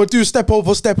 I'm gonna do step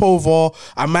over.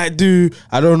 I might do,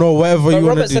 I don't know, whatever you want to do.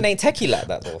 Robertson ain't techie like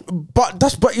that though.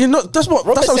 That's what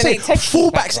I'm saying.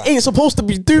 Fullbacks ain't supposed to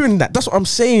be doing that. That's what I'm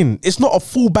saying. It's not a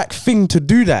fullback thing to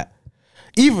do that.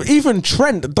 Even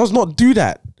Trent does not do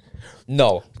that.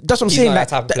 No, that's what I'm saying.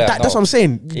 That's what I'm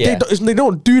saying. Yeah. They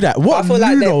don't do that. What but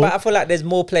I feel like there's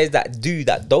more players that do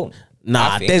that don't.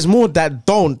 Nah, there's more that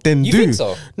don't than you do. Think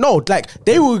so? No, like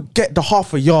they will get the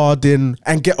half a yard in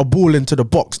and get a ball into the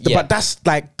box. Yeah. But that's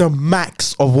like the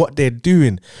max of what they're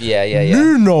doing. Yeah.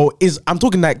 Nuno is, I'm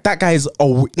talking like that guy is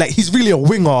he's really a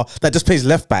winger that just plays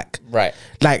left back. Right.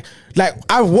 Like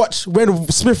I watched when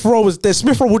Smith Rowe was there.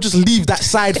 Smith Rowe will just leave that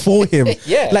side for him.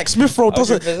 Yeah. Like Smith Rowe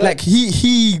doesn't 100%. Like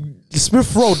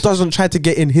Smith Rowe doesn't try to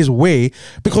get in his way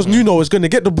because Nuno is going to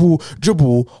get the ball,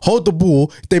 dribble, hold the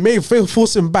ball. They may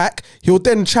force him back. He'll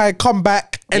then try come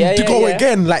back and go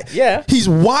again. Like he's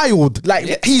wild.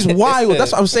 Like he's wild.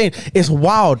 That's what I'm saying. It's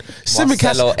wild.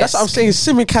 Tsimikas. That's what I'm saying.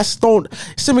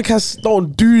 Tsimikas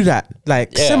don't do that.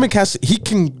 Like Tsimikas, he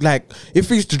can, like, if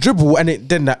he used to dribble and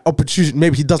then that opportunity,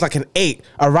 maybe he does like an 8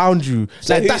 around you.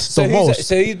 So like that's the most.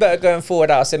 So who's better going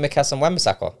forward out of Tsimikas and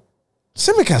Wan-Bissaka?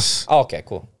 Tsimikas. Oh, okay,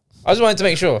 cool. I just wanted to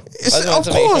make sure. Of course.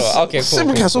 Okay, cool.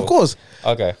 Tsimikas, of course.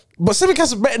 Okay. But Tsimikas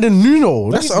is better than Nuno.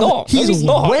 No, he's not. He's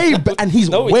way better, and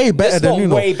he's way better than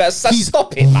Nuno. Way better.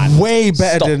 Stop it, man. Way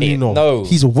better than Nuno. No,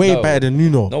 he's way better than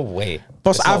Nuno. No way.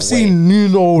 But I've seen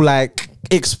Nuno like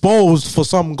exposed for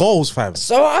some goals, fam.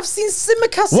 So I've seen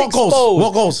Tsimikas exposed.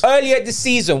 What goals? Earlier this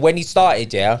season when he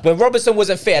started, when Robertson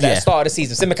wasn't fit at the start of the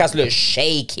season, Tsimikas looked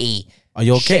shaky. Are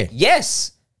you okay?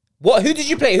 Yes. What? Who did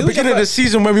you play? Who beginning of the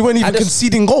season when we weren't even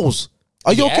conceding goals.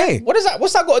 Are you okay? What is that?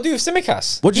 What's that got to do with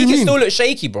Tsimikas? What do you He mean? can still look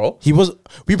shaky, bro.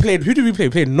 We played. Who did we play?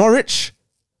 We played Norwich.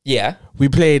 Yeah. We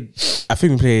played. I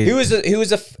think we played. Who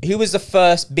was the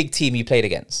first big team you played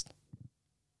against?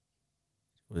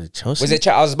 Was it Chelsea?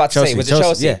 I was about to say, was it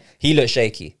Chelsea? Yeah. He looked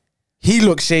shaky. He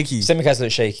looked shaky. Tsimikas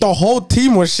looked shaky. The whole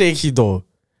team was shaky though.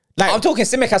 Like I'm talking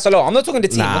Tsimikas alone. I'm not talking the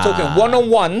team. I'm talking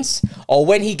one-on-ones or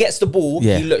when he gets the ball,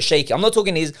 he looks shaky. I'm not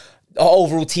talking his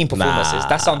overall team performances.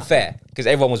 That's unfair because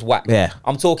everyone was whack. Yeah.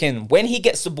 I'm talking when he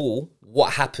gets the ball,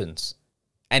 what happens?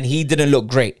 And he didn't look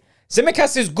great.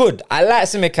 Tsimikas is good. I like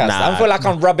Tsimikas. I feel like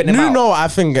I'm rubbing him out. Nuno, I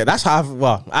think that's how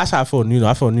I feel Nuno.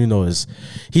 I feel Nuno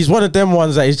he's one of them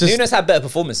ones that he's just. Nuno's had better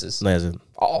performances. No, he hasn't.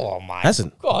 Oh my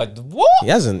Hasn't. God. What? He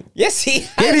hasn't. Yes, he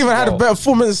has. He ain't even had a better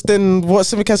performance than what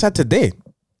Tsimikas had today.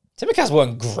 Tsimikas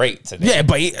weren't great today. Yeah,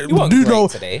 but he weren't Nuno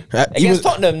great today. Against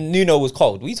Tottenham, Nuno was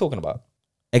cold. What are you talking about?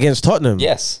 Against Tottenham.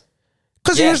 Yes.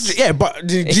 Because he was, but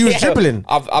he was dribbling.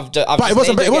 But it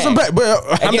wasn't better.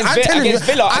 But I'm telling you,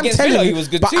 against Villa, he was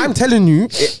good too. I'm telling you,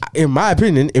 in my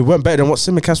opinion, it weren't better than what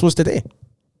Tsimikas was today.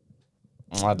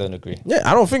 I don't agree. Yeah,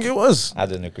 I don't think it was. I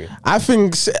don't agree. I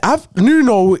think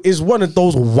Nuno is one of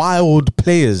those wild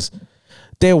players.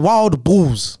 They're wild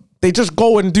bulls. They just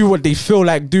go and do what they feel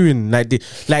like doing. Like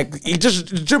he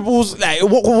just dribbles. Like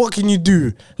what can you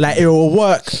do? Like it will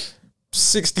work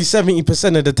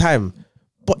 60-70% of the time.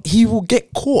 But he will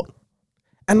get caught.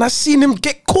 And I've seen him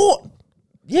get caught.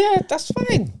 Yeah, that's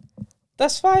fine.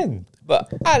 That's fine.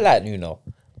 But I like Nuno.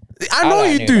 I know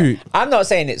you do. I'm not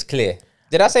saying it's clear.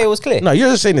 Did I say it was clear? No,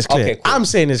 you're just saying it's clear. Okay, cool. I'm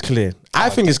saying it's clear.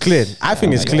 I think it's clear. I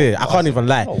think it's clear. I can't even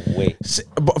lie. No way.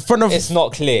 But front of It's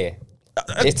not clear.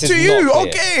 It is to you, not clear.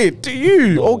 okay. To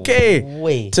you, No okay.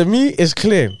 way. To me, it's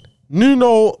clear.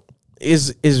 Nuno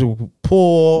is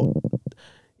poor.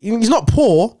 He's not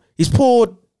poor. He's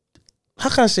poor. How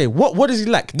can I say? What is he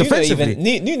like defensively?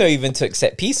 Nuno even took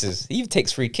set pieces. He even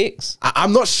takes free kicks.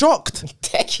 I'm not shocked.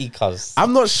 Techie, cuz.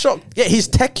 I'm not shocked. Yeah, he's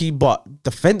techie, but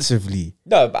defensively,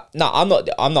 No, I'm not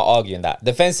arguing that.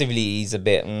 Defensively, he's a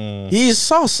bit. he's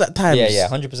sus at times. Yeah,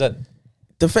 100%.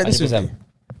 Defensively,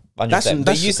 100%.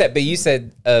 But you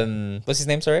said, what's his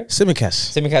name? Sorry,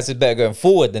 Tsimikas. Tsimikas is better going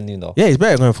forward than Nuno. Yeah, he's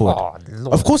better going forward. Oh,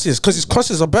 Lord. Of course he is, because his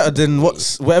crosses are better than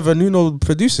whatever Nuno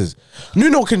produces.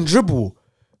 Nuno can dribble,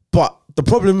 but the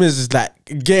problem is like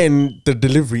getting the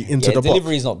delivery into the box.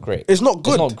 Delivery is not great. It's not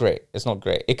good. It's not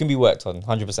great. It can be worked on,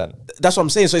 100%. That's what I'm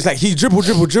saying. So it's like he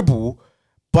dribble,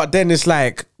 but then it's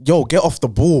like, yo, get off the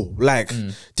ball. Like, do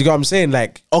you get what I'm saying?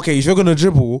 Like, okay, if you're gonna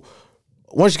dribble,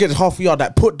 once you get half a yard,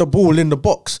 like put the ball in the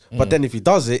box. But then if he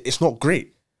does it, it's not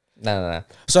great. No.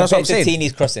 So that's what I'm saying.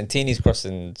 Tini's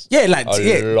crossing. Yeah, like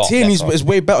Tierney's is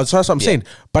way better. So that's what I'm saying.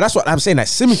 But that's what I'm saying. Like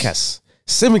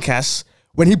Tsimikas,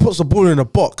 when he puts the ball in the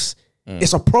box,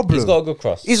 it's a problem. He's got a good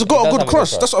cross. He's got a good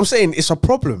cross. That's what I'm saying. It's a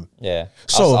problem. Yeah.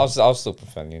 So I'll still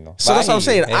prefer Nuno. So that's what I'm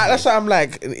saying. That's why I'm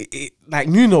like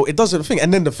Nuno. It doesn't think.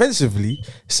 And then defensively,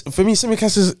 for me,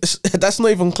 Tsimikas is that's not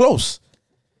even close.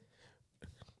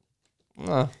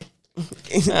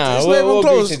 It's not even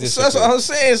close. So that's what I'm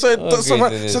saying. So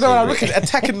then when I look at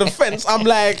attacking defense, I'm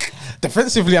like,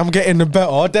 defensively, I'm getting the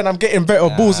better. Then I'm getting better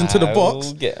balls into the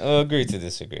box. I'll agree to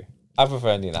disagree. I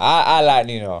prefer Nuno. I like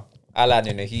Nuno.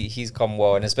 He's come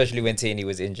well, and especially when Tierney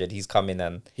was injured, he's come in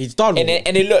and he's done. And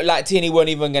it looked like Tierney weren't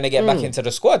even going to get back into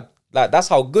the squad. Like that's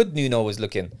how good Nuno was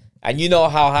looking. And you know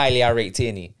how highly I rate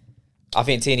Tierney. I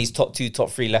think Tierney's top 2, top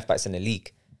 3 left backs in the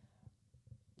league.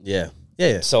 Yeah.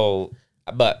 So,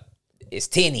 but it's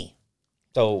Tierney.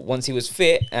 So once he was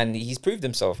fit and he's proved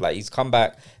himself, like he's come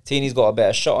back. Tierney's got a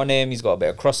better shot on him. He's got a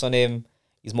better cross on him.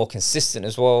 He's more consistent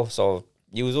as well. So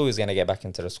he was always going to get back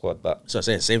into the squad. But so I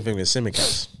say same thing with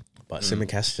Tsimikas. But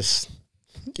Tsimikas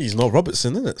he's not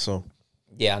Robertson, isn't it? So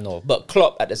yeah, I know. But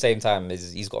Klopp at the same time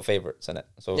he's got favourites, isn't it?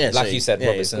 So like you said,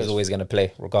 Robertson's always going to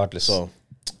play regardless. So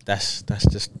that's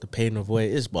just the pain of where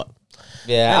it is. But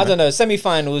I don't know.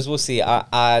 Semi-finals, we'll see.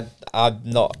 I'm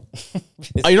not.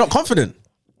 Are you not confident?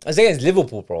 It's against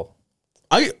Liverpool, bro.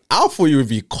 I thought you would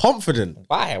be confident.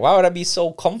 Why? Why would I be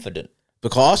so confident?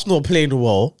 Because Arsenal are playing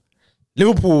well.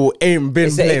 Liverpool ain't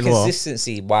been playing well.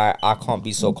 Consistency why I can't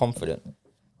be so confident.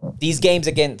 These games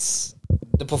against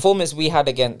the performance we had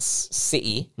against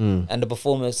City and the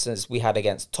performances we had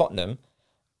against Tottenham,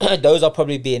 those are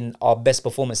probably been our best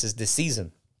performances this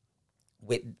season.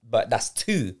 But that's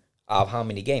 2 out of how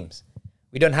many games?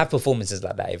 We don't have performances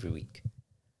like that every week.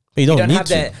 But you don't need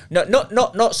to.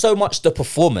 Not so much the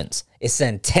performance. It's the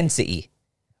intensity.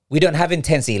 We don't have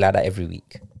intensity like that every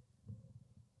week.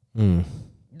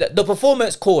 The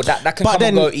performance core that can but come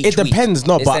and go each week. It depends,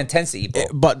 it's the intensity, bro.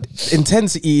 But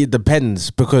intensity depends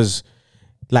because,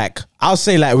 like I'll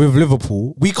say like with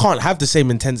Liverpool, we can't have the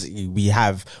same intensity we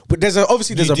have. But there's a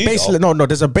base. No,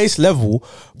 there's a base level,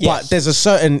 but there's a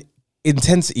certain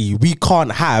intensity we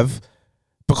can't have,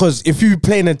 because if you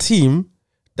play in a team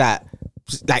that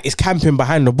like is camping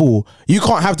behind the ball, you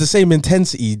can't have the same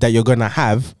intensity that you're gonna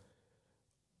have.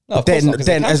 No,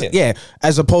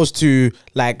 as opposed to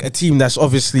like a team that's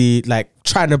obviously like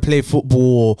trying to play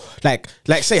football, like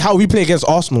say how we play against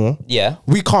Arsenal. Yeah,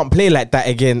 we can't play like that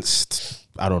against,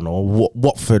 I don't know,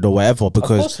 Watford or whatever,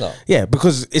 because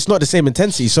because it's not the same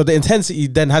intensity. So the intensity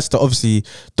then has to obviously,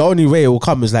 the only way it will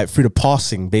come is like through the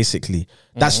passing, basically.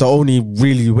 That's the only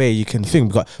really way you can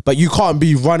think. But you can't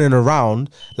be running around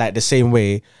like the same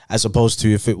way as opposed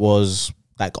to if it was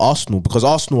like Arsenal, because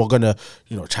Arsenal are gonna,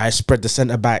 try to spread the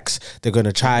centre backs. They're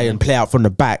gonna try and play out from the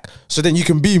back, so then you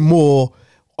can be more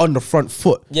on the front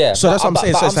foot. Yeah. So that's what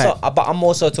I'm saying. But I'm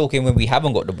also talking when we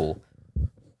haven't got the ball.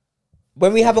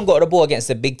 When we haven't got the ball against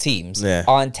the big teams,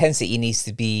 our intensity needs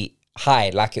to be high,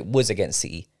 like it was against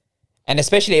City, and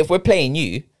especially if we're playing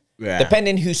you,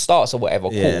 depending who starts or whatever.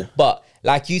 Cool. But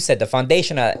like you said, the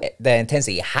foundation of the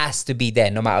intensity has to be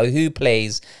there, no matter who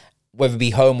plays, whether it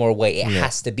be home or away. It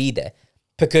has to be there.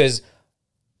 Because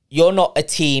you're not a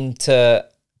team to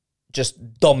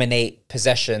just dominate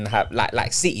possession,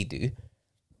 like City do.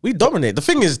 We dominate. The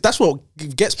thing is, that's what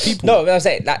gets people. No, I'm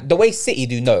saying like the way City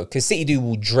do, no, because City do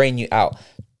will drain you out.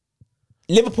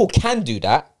 Liverpool can do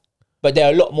that, but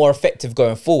they're a lot more effective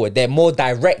going forward. They're more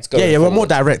direct going forward. We're more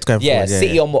direct going forward.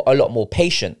 City are a lot more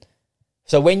patient.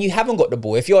 So when you haven't got the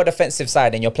ball, if you're a defensive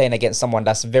side and you're playing against someone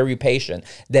that's very patient,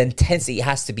 the intensity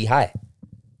has to be high.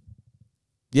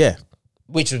 Yeah.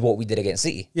 Which is what we did against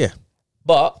City. Yeah.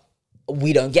 But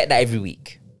we don't get that every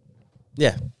week.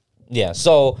 Yeah. Yeah.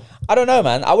 So, I don't know,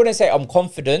 man. I wouldn't say I'm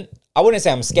confident. I wouldn't say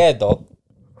I'm scared, though.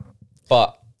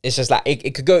 But it's just like,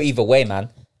 it could go either way, man.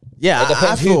 Yeah. It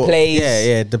depends who plays.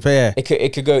 Yeah.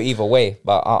 It could go either way,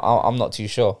 but I'm not too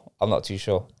sure.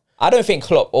 I don't think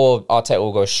Klopp or Arteta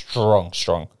will go strong.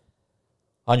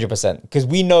 100%. Because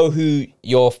we know who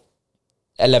your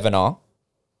 11 are.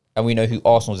 And we know who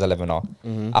Arsenal's 11 are.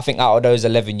 I think out of those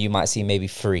 11, you might see maybe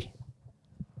 3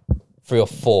 or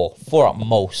 4 at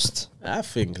most. I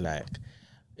think like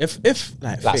if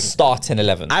starting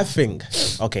 11. I think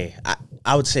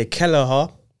I would say Kelleher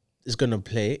is gonna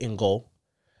play in goal.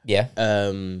 Yeah.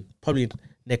 Probably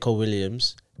Neco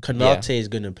Williams. Konate is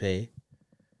gonna play.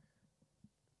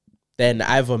 Then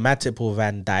either Matip or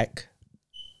Van Dijk.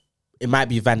 It might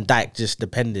be Van Dijk, just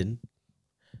depending.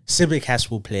 Tsimikas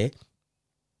will play.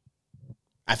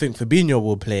 I think Fabinho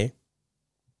will play.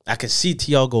 I can see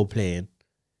Thiago playing.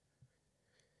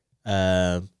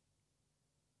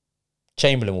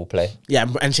 Chamberlain will play. Yeah,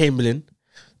 and Chamberlain.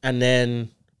 And then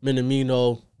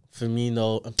Minamino,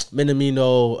 Firmino,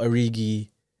 Origi,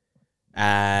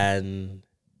 and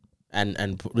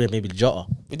maybe Jota.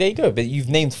 There you go. But you've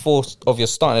named 4 of your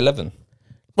starting 11.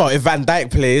 Well, if Van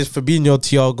Dijk plays, Fabinho,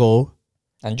 Thiago,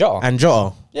 and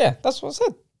Jota. Yeah, that's what I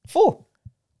said. 4.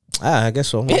 I guess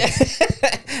so. Yeah.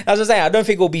 As I say, I don't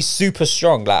think it'll be super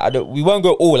strong. Like we won't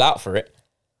go all out for it.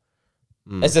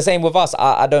 It's the same with us.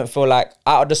 I don't feel like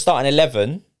out of the starting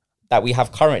 11 that we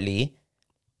have currently,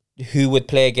 who would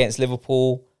play against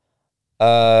Liverpool?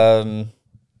 Maybe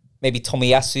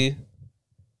Tomiyasu.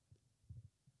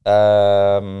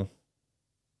 I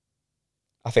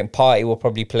think Partey will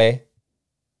probably play.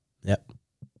 Yep.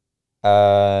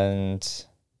 And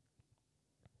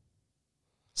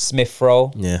Smith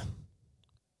Rowe. Yeah.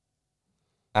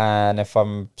 And if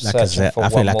I'm searching for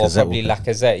one more, probably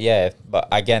Lacazette, yeah. But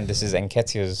again, this is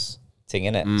Nketiah's thing,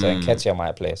 innit? So Nketiah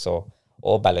might play,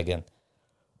 or Balogun.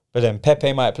 But then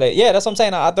Pepe might play. Yeah, that's what I'm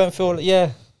saying. I don't feel,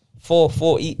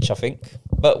 4 each, I think.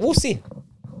 But we'll see.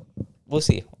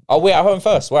 Oh, we're at home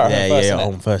first. At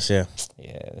home first, yeah.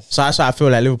 Yes. So that's why I feel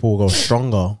like Liverpool will go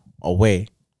stronger away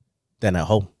than at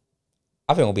home.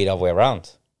 I think it'll be the other way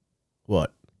around.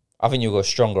 What? I think you'll go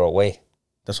stronger away.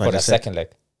 That's why for the second leg.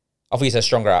 I thought you said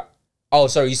stronger at... Oh,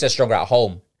 sorry, you said stronger at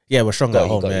home. Yeah, we're stronger at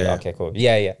home. Yeah. Okay, cool.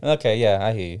 Yeah. Okay, yeah,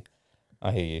 I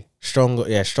hear you. Stronger.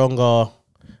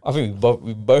 I think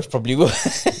we both probably will.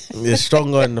 We're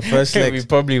stronger in the first leg. We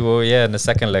probably will, yeah, in the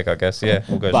second leg, I guess. Yeah,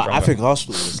 we'll go stronger. I think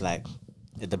Arsenal is like...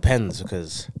 It depends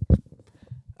because...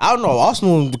 I don't know,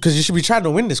 Arsenal, because you should be trying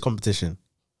to win this competition.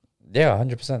 Yeah,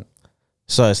 100%.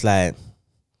 So it's like...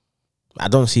 I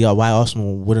don't see why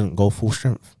Arsenal wouldn't go full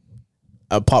strength.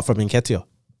 Apart from Nketiah.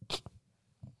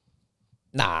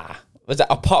 Nah. Was that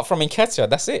apart from Nketiah?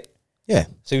 That's it? Yeah.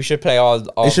 So we should play our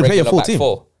should play a full back team.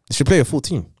 four? They should play a full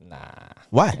team. Nah.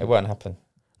 Why? It won't happen.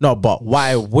 No, but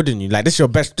why wouldn't you? Like, this is your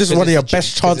best. This is one of your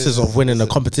best chances of winning a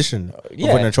competition, of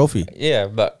winning a trophy. Yeah,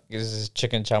 but this is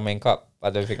Chicken Chow Mein Cup. I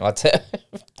don't think I'll tell.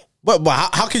 But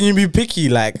how can you be picky?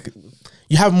 Like,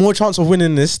 you have more chance of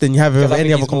winning this than you have of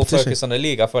any other competition. More focused on the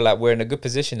league. I feel like we're in a good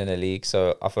position in the league,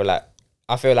 so I feel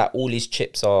like all these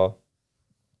chips are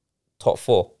top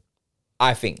 4.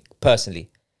 I think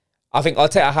personally, I think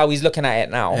Arteta, how he's looking at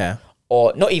it now,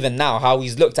 or not even now, how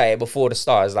he's looked at it before the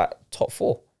start is like top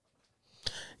 4.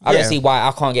 I don't see why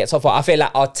I can't get top 4. I feel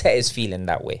like Arteta is feeling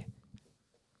that way.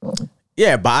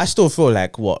 Yeah, but I still feel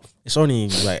like it's only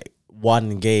like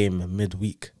 1 game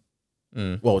midweek.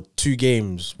 Well, 2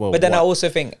 games. Well, but then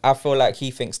I feel like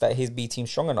he thinks that his B team's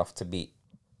strong enough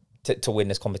to win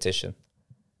this competition.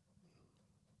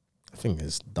 I think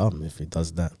it's dumb if he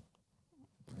does that.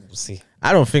 We'll see.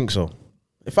 I don't think so.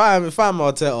 If I'm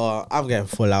Arteta, I'm getting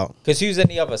full out. Because who's in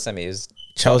the other semi? Is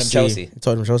Chelsea.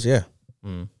 Tottenham Chelsea, yeah.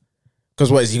 Because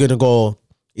what is he gonna go?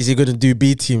 Is he gonna do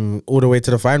B team all the way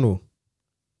to the final?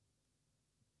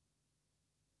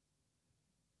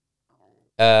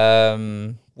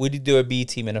 Would he do a B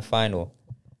team in a final?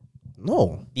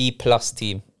 No. B plus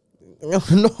team. No.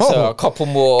 So a couple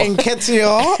more.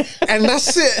 Nketiah, and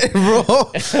that's it, bro.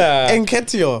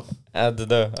 Nketiah. I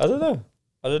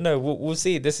don't know. We'll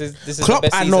see. This is Klopp, the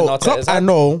best season Klopp, I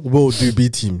know, will do B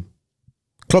team.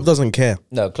 Klopp doesn't care.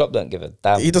 No, Klopp don't give a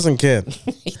damn. He doesn't care.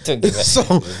 He don't give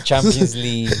a Champions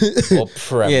League or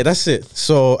Prem. Yeah, that's it.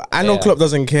 So I know Klopp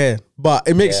doesn't care, but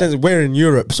it makes sense. We're in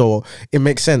Europe, so it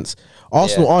makes sense.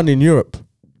 Arsenal aren't in Europe.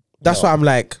 That's why I'm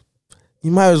like,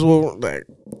 you might as well like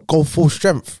go full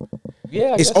strength.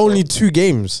 Yeah, it's only 2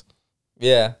 games.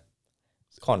 Yeah,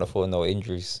 can't afford no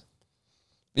injuries.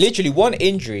 Literally, 1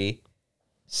 injury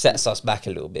sets us back a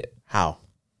little bit. How?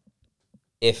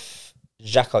 If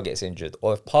Xhaka gets injured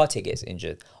or if Partey gets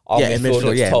injured, our midfield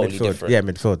looks totally different. Yeah,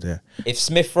 midfield, yeah. If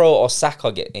Smith Rowe or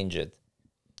Saka get injured.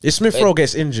 If Smith Rowe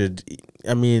gets injured,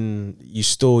 I mean, you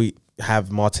still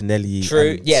have Martinelli.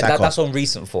 True. And yeah, Saka. That's on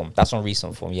recent form.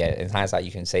 Yeah, in hindsight,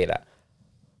 you can say that.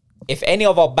 If any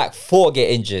of our back 4 get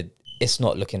injured, it's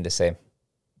not looking the same.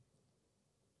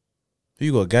 Who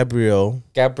you got? Gabriel,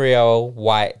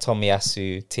 White,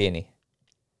 Tomiyasu, Tierney.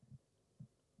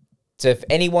 So if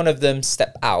any one of them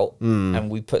step out and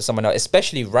we put someone else,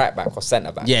 especially right back or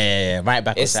centre back. Yeah, right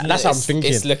back. That's what I'm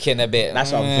thinking. It's looking a bit.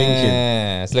 That's what I'm thinking.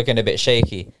 It's looking a bit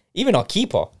shaky. Even our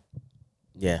keeper.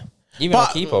 Yeah. Our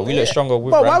keeper. We look stronger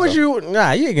with But Ramsdale. why would you?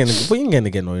 Nah, you ain't gonna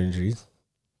get no injuries.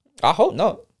 I hope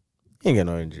not. You ain't get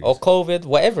no injuries. Or COVID,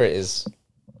 whatever it is.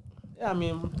 Yeah, I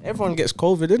mean, everyone gets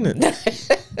COVID, innit?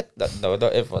 No,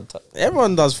 not everyone.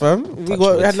 Everyone does, fam. We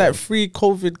had like 3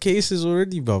 COVID cases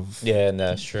already, bruv. Yeah,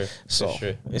 no, it's true. So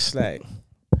true. it's like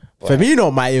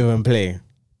Firmino might even play.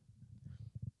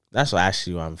 That's what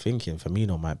I'm thinking.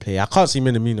 Firmino might play. I can't see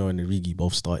Minamino and Origi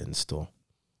both starting still.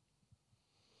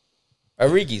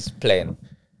 Origi's playing.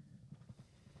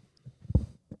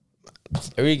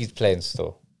 Origi's playing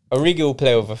still. Origi will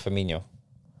play over Firmino.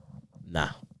 Nah.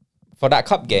 For that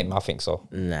cup game, I think so.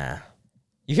 Nah.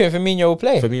 You think Firmino will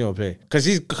play? Firmino will play. Because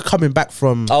he's coming back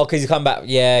from... Oh, because he's come back.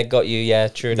 Yeah, got you. Yeah,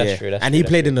 true. That's true. And he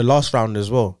played in the last round as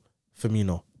well,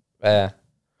 Firmino. Okay.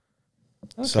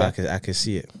 So I can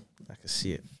see it.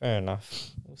 Fair enough.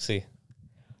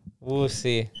 We'll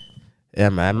see. Yeah,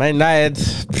 man. Man United,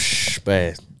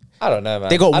 but... I don't know, man.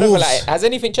 They got Wolves. Has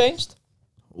anything changed?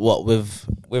 What, with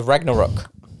Ragnarok?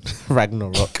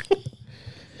 Ragnarok.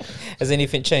 Has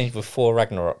anything changed with Thor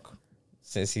Ragnarok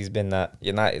since he's been at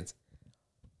United?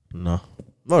 No,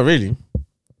 not really.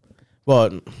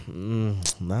 Well,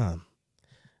 nah.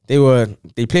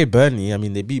 They played Burnley. I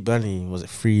mean, they beat Burnley. Was it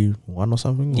 3-1 or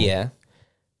something? Yeah.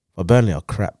 But Burnley are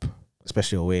crap,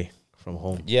 especially away from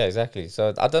home. Yeah, exactly.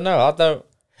 So I don't know.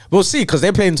 We'll see, because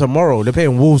they're playing tomorrow. They're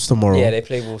playing Wolves tomorrow. Yeah, they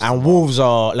play Wolves. And tomorrow. Wolves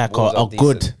are like a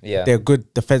good. Yeah. They're a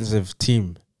good defensive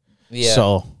team. Yeah.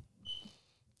 So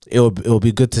it'll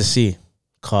be good to see.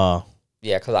 Yeah,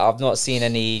 because I've not seen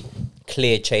any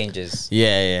clear changes.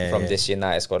 From this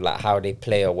United squad, like how they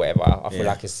play or whatever. I feel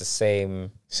like it's the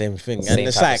same thing, same and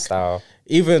it's type like of style.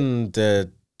 even the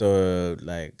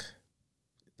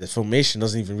formation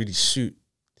doesn't even really suit.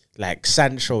 Like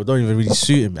Sancho don't even really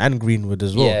suit him, and Greenwood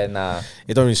as well. Yeah, nah.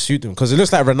 It don't really suit them because it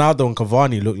looks like Ronaldo and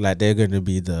Cavani look like they're going to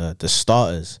be the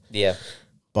starters. Yeah,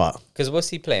 but because what's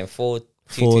he playing?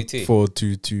 4-2-2-2.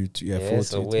 4-2-2-2. Yeah,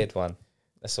 that's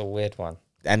a weird one.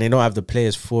 And they don't have the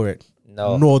players for it.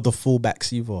 No, nor the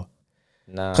fullbacks either.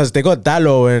 No, because they got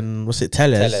Dallo and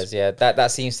Tellez. Yeah,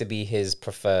 that seems to be his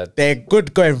preferred. They're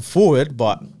good going forward,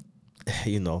 but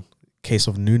case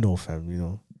of Nuno,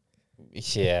 fam.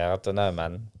 Yeah, I don't know,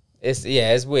 man.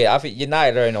 It's weird. I think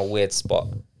United are in a weird spot.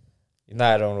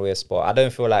 United on a weird spot. I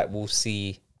don't feel like we'll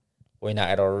see what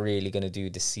United are really going to do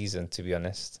this season, to be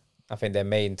honest. I think their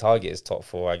main target is top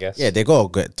 4, I guess. Yeah, they got to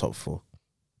get top 4.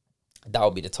 That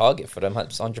would be the target for them,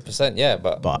 100%, yeah.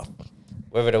 But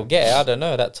whether they'll get it, I don't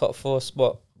know. That top 4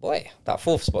 spot, boy, that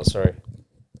 4th spot, sorry.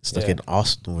 It's looking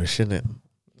Arsenal-ish, isn't it?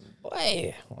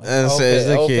 Boy, I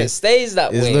hope it stays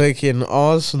that way. It's looking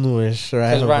Arsenal-ish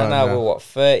right Because right now we're,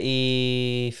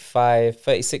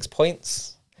 36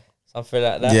 points? Something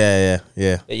like that.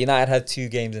 Yeah. United had 2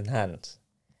 games in hand.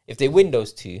 If they win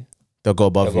those 2, they'll go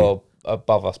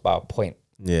above us by a point.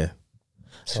 Yeah.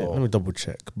 So let me double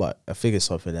check. But I think it's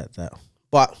something like that.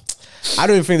 But I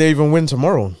don't think they even win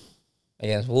tomorrow.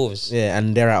 Against Wolves. Yeah,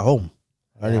 and they're at home.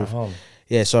 They're at home.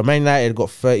 Yeah, so Man United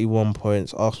got 31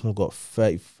 points. Arsenal got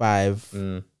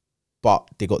 35. But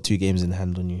they got 2 games in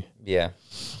hand on you. Yeah.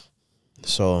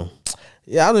 So,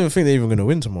 yeah, I don't even think they're even going to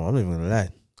win tomorrow. I'm not even going to lie.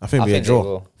 I think it'll be a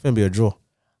draw. I think it'll be a draw.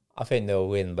 I think they'll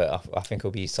win, but I think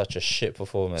it'll be such a shit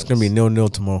performance. It's going to be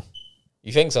 0-0 tomorrow.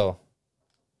 You think so?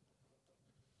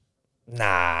 Nah,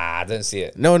 I don't see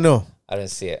it. No. I don't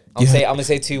see it. I'm going to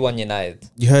say 2-1 United.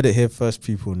 You heard it here first,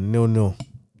 people. 0-0.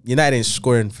 United ain't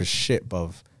scoring for shit,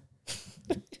 bruv.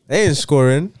 They ain't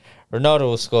scoring. Ronaldo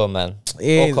will score, man. Or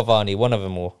Cavani, one of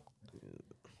them will.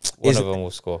 One of them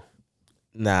will score.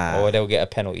 Nah. Or they'll get a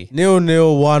penalty. 0-0,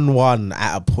 1-1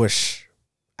 at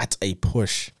a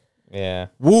push. Yeah.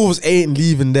 Wolves ain't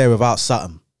leaving there without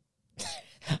something.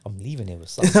 I'm leaving it with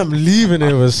something. I'm leaving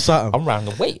it with something. I'm round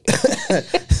the weight.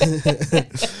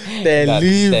 They're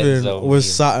leaving with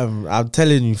something. I'm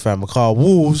telling you, fam. Because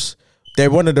Wolves,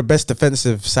 they're one of the best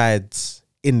defensive sides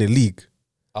in the league.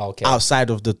 Okay. Outside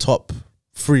of the top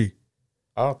 3.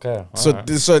 Okay. So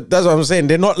that's what I'm saying.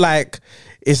 They're not like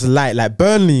it's like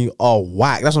Burnley or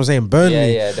whack. That's what I'm saying.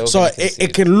 Burnley. Yeah. So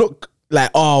it can look like,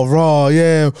 oh, raw,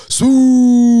 yeah,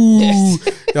 swoo. Yes.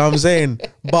 You know what I'm saying?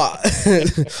 But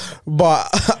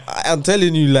I'm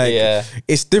telling you, like,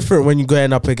 it's different when you're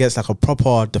going up against like a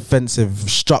proper defensive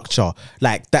structure,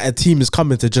 like that a team is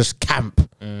coming to just camp.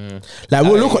 Like,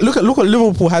 well, look at what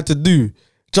Liverpool had to do.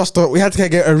 We had to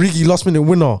get a Origi last minute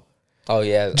winner. Oh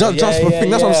yeah, just for thing.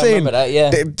 That's what I'm saying.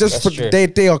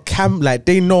 That, they are camp. Like,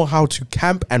 they know how to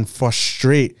camp and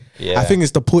frustrate. Yeah. I think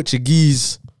it's the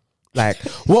Portuguese. Like,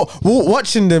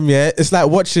 watching them, it's like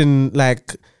watching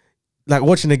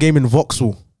watching a game in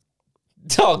Vauxhall.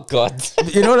 Oh God!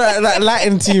 You know that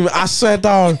Latin team? I swear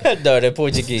down. No, they're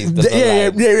Portuguese.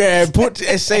 Yeah. Put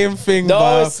the same thing. No,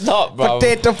 bro. It's not, bro.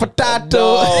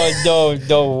 Potato.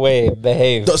 No way.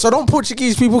 Behave. So don't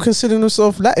Portuguese people consider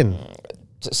themselves Latin?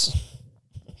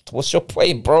 What's your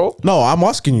point, bro? No, I'm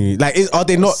asking you. Like, are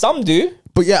they not? Some do.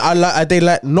 But yeah, are they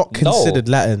like not considered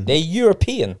Latin? They're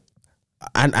European.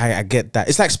 And I get that.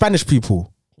 It's like Spanish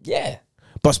people. Yeah.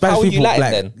 But Spanish How are people, you Latin,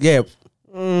 like, then?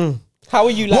 yeah. How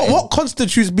are you Latin? What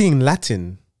constitutes being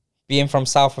Latin? Being from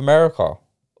South America,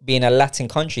 being a Latin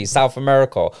country, South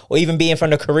America, or even being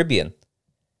from the Caribbean.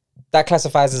 That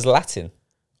classifies as Latin.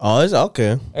 Oh, is it?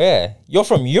 Okay. Yeah. You're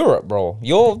from Europe, bro.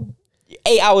 You're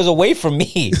 8 hours away from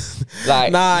me.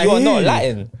 Like, you are not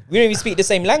Latin. We don't even speak the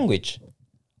same language.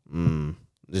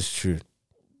 It's true.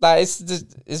 Like,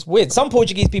 it's weird. Some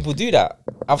Portuguese people do that.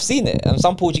 I've seen it. And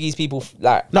some Portuguese people,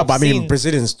 like... No, but I mean,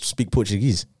 Brazilians speak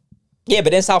Portuguese. Yeah,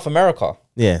 but in South America.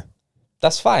 Yeah.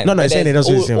 That's fine. No, it's saying they don't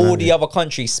speak the same all language. the other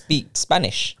countries speak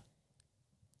Spanish.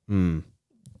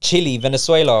 Chile,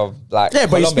 Venezuela, like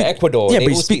Colombia, Ecuador, they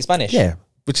all speak Spanish. Yeah,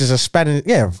 which is a Spanish...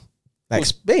 Yeah, like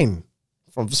Spain.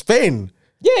 From Spain.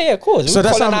 Yeah, of course. So We're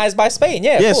colonized by Spain.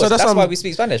 Yeah, of course. So that's why we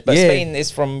speak Spanish. But Spain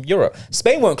is from Europe.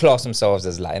 Spain won't class themselves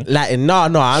as Latin. No,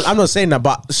 I'm not saying that.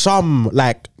 But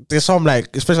there's some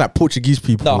especially like Portuguese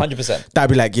people. No, 100%.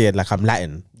 That'd be like, yeah, like I'm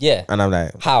Latin. Yeah. And I'm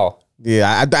like, how?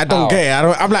 Yeah, I don't get it.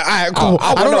 I'm like, all right, cool.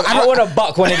 I want to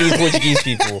buck one of these Portuguese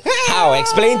people. How?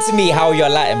 Explain to me how you're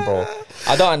Latin, bro.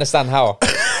 I don't understand how.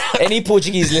 Any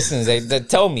Portuguese listeners, they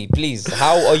tell me, please.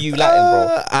 How are you Latin,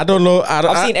 bro? I don't know.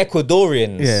 I've seen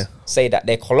Ecuadorians say that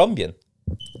they're Colombian.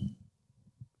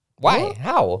 Why? What?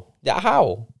 How? Yeah,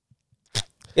 how?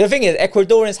 The thing is,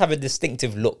 Ecuadorians have a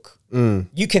distinctive look.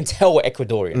 You can tell we're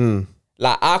Ecuadorian.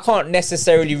 Like, I can't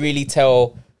necessarily really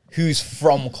tell who's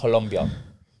from Colombia.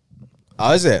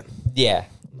 Oh, is it? Yeah.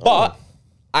 But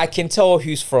I can tell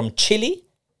who's from Chile.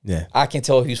 Yeah. I can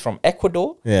tell who's from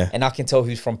Ecuador. Yeah. And I can tell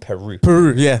who's from Peru.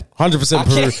 Peru, yeah. 100%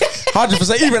 Peru.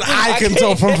 100%. Even I can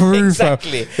tell from Peru.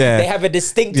 Exactly. Yeah. They have a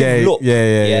distinctive look.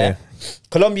 Yeah.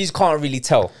 Colombians can't really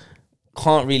tell.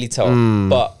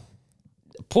 But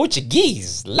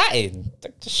Portuguese, Latin,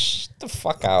 shut the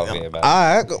fuck out of here, man.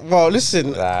 All right. Well,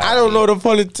 listen, I don't know the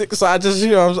politics. So I just,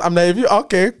 I'm like,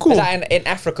 okay, cool. Like in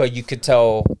Africa, you could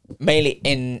tell mainly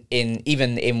in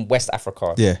even in West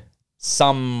Africa. Yeah.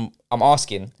 I'm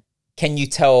asking, can you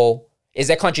tell? Is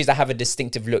there countries that have a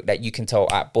distinctive look that you can tell?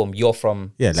 Boom, you're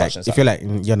from Yeah, such like and such. if you're like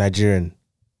you're Nigerian.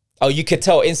 Oh, you could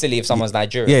tell instantly if someone's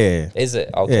Nigerian. Yeah. Is it?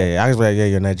 Okay. Yeah. I was like, yeah,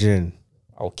 you're Nigerian.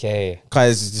 Okay.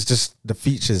 Because it's just the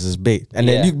features is big, and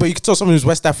Yeah. then but you can tell someone who's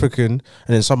West African and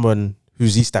then someone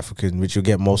who's East African, which you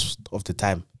get most of the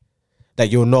time. That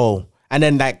you'll know, and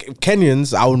then like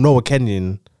Kenyans, I'll know a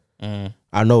Kenyan.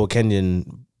 I know a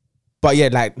Kenyan, but yeah,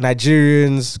 like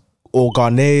Nigerians or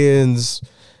Ghanaians,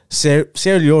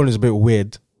 Sierra Leone is a bit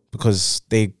weird because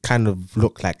they kind of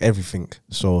look like everything,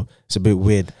 so it's a bit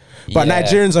weird. But Yeah.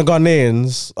 Nigerians and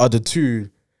Ghanaians are the two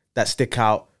that stick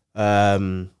out.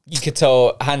 You could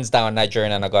tell hands down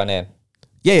Nigerian and a Ghanaian.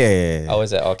 Yeah. Oh,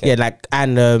 is it? Okay. Yeah, like,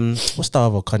 and what's the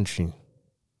other country?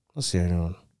 What's the other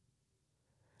one?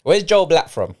 Where's Joe Black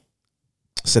from?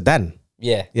 Sudan.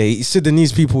 Yeah. Yeah,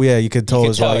 Sudanese people, yeah, you can tell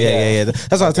as well. tell, Yeah. That's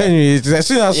what I'm telling you. As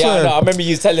soon as I Yeah, saw no, I remember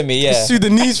you telling me, yeah.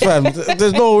 Sudanese, fam.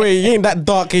 There's no way. He ain't that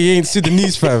dark and he ain't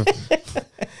Sudanese, fam.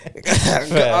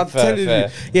 I'm telling you.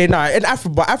 Yeah, no, in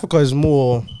Africa, but Africa is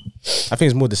more, I think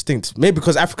it's more distinct. Maybe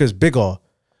because Africa is bigger.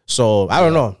 So, I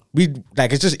don't know.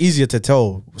 It's just easier to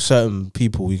tell certain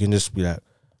people. You can just be like,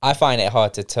 I find it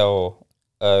hard to tell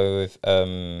with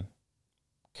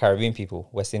Caribbean people,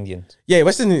 West Indians. yeah,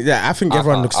 West Indian, yeah, I think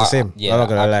everyone looks the same. yeah, I'm not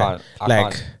gonna I lie.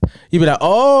 can't. You'd be like,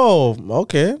 oh,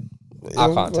 okay.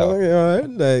 I can't tell. Alright,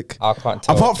 like, I can't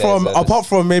tell. apart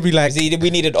from maybe like See, we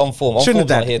needed on form. On form's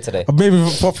Trinidad not here today. Maybe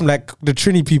apart from like the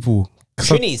Trini people.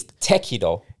 Trini's techie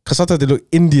though. Because sometimes they look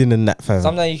Indian in that, fam.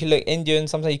 Sometimes you can look Indian.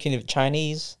 Sometimes you can look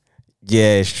Chinese.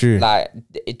 Yeah, it's true. Like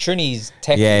Trini's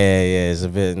techie. Yeah. It's a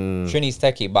bit. Trini's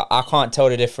techie, but I can't tell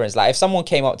the difference. Like if someone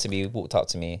came up to me, walked up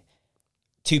to me,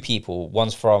 two people,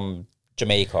 one's from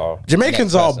Jamaica.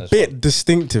 Jamaicans are a bit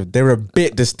distinctive. They're a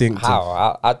bit distinctive.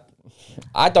 How?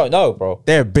 I don't know, bro.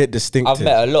 They're a bit distinctive. I've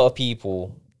met a lot of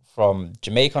people from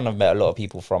Jamaica and I've met a lot of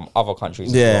people from other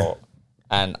countries Yeah. as well.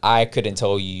 And I couldn't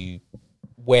tell you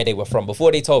where they were from.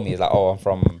 Before they told me, it's like, oh, I'm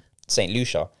from St.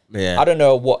 Lucia. Yeah. I don't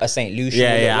know what a St. Lucia would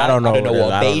look like. I don't know. I don't know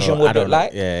what a Bayesian would look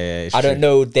like. Yeah. I don't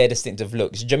know their distinctive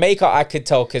looks. Jamaica, I could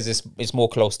tell because it's more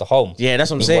close to home. Yeah,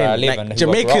 that's what I'm Where saying. I live Like, and who I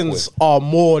grew up Jamaicans with. are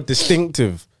more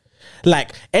distinctive.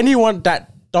 Like anyone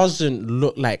that doesn't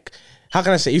look like, how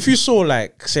can I say? If you saw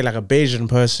like, say like a Bayesian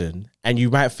person and you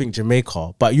might think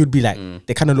Jamaica, but you'd be like,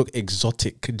 they kind of look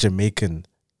exotic Jamaican.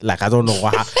 Like I don't know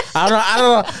why. I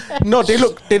don't know. No, they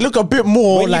look a bit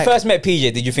more When like. you first met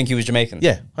PJ, did you think he was Jamaican?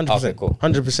 Yeah, 100%. Okay, cool.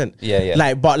 100%. Yeah.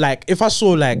 Like, but like, if I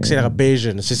saw like, say like a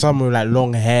Bayesian, say someone with like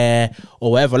long hair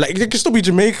or whatever, like they can still be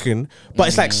Jamaican, but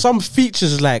it's like some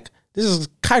features like this is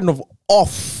kind of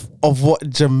off of what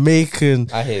Jamaican,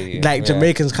 I hear you. like Yeah.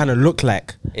 Jamaicans kind of look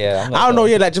like. Yeah, I'm not I don't know. sure.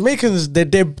 Yeah, like Jamaicans,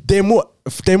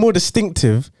 they're more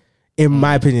distinctive, in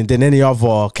my opinion, than any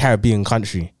other Caribbean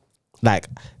country. Like,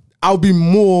 I'll be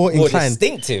more inclined.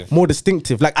 distinctive. More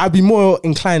distinctive. Like, I'd be more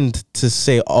inclined to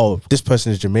say, oh, this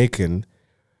person is Jamaican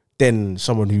than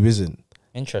someone who isn't.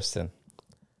 Interesting.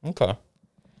 Okay.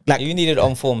 Like, You needed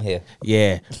on form here.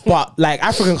 yeah. But, like,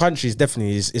 African countries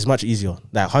definitely is much easier.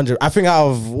 Like, 100. I think out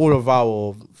of all of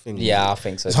our things. Yeah, I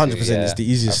think so. It's too, 100%. yeah. It's the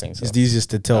easiest. I think so. It's the easiest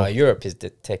to tell. Europe is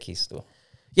the techie still.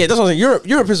 Yeah, that's what I'm saying.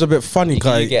 Europe is a bit funny. You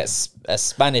get a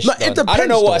Spanish. No, it don. I don't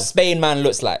know depends, what though. a Spain man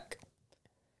looks like.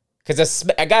 Because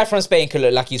a guy from Spain could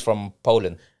look like he's from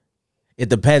Poland. It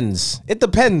depends. I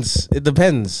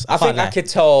think I could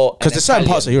tell Because there's certain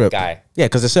parts of Europe. Guy. Yeah,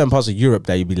 because there's certain parts of Europe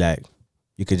that you'd be like,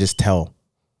 you could just tell.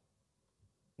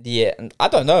 Yeah, I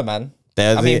don't know, man.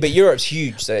 But Europe's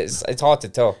huge, so it's hard to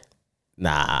tell.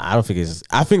 Nah, I don't think it's.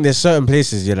 I think there's certain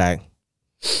places you're like,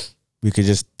 we could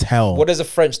just tell. What does a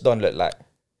French don look like?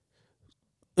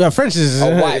 Yeah, French is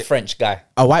A white French guy.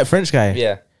 A white French guy.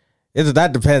 Yeah.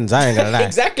 That depends. I ain't gonna lie.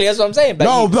 Exactly, that's what I'm saying.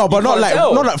 But But not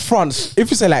like France. If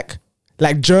you say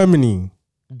like Germany,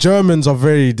 Germans are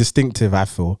very distinctive. I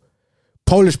feel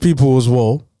Polish people as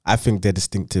well. I think they're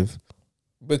distinctive.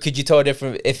 But could you tell a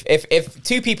different if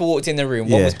two people walked in the room,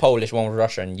 one Yeah. was Polish, one was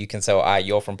Russian, you can say,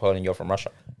 you're from Poland, you're from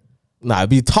Russia. Nah, it'd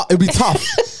be tough. It'd be tough.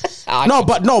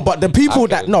 But the people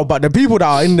Okay. that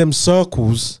are in them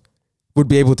circles would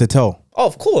be able to tell. Oh,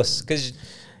 of course, because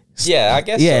I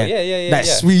guess so.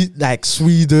 Yeah. Like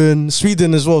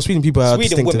Sweden as well. Sweden people are Sweden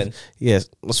distinctive. women. Yes,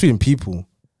 Sweden people.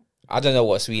 I don't know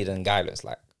what a Sweden guy looks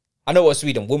like. I know what a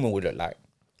Sweden woman would look like.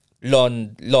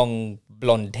 Long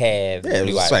blonde hair, Yeah,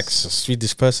 blue it's eyes. like a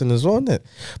Swedish person as well, isn't it?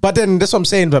 But then that's what I'm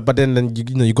saying. But then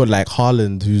you got like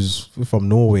Haaland, who's from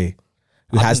Norway,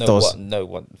 who I has don't know those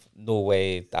what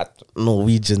Norway. That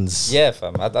Norwegians. yeah,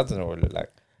 fam. I don't know what it look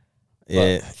like.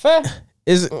 Yeah. But fair.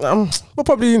 Is well,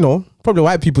 probably probably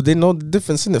white people, they know the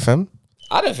difference in it, fam.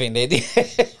 I don't think they do.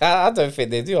 I don't think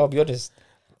they do. I'll be honest.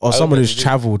 Or someone who's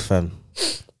travelled, fam.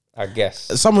 I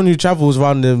guess someone who travels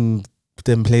around them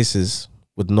places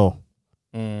would know.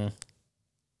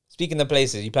 Speaking of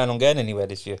places, you plan on going anywhere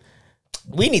this year?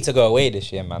 We need to go away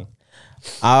this year, man.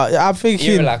 I'm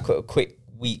thinking even like a quick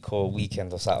week or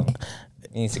weekend or something.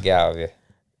 You need to get out of here.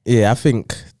 Yeah, I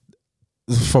think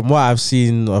from what I've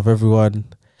seen of everyone,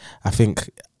 I think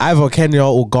either Kenya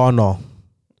or Ghana.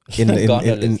 In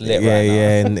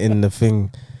the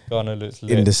thing. Ghana looks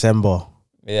lit in December.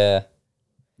 Yeah,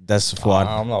 that's one.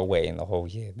 I'm not waiting the whole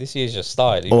year. This year's just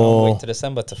started. You know, wait to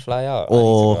December to fly out.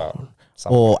 Or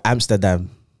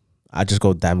Amsterdam. I just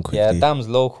go damn quickly. Yeah, Dam's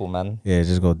local, man. Yeah,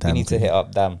 just go damn. You need to hit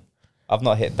up Dam. I've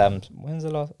not hit Dam. When's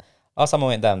the last time I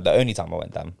went Dam? The only time I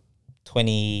went Dam,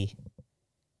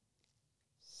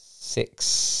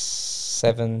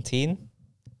 2017.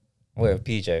 With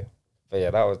PJ. But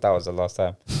yeah, that was the last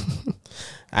time.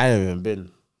 I haven't even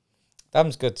been.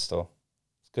 Dam's good still.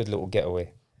 It's a good little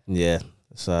getaway. Yeah,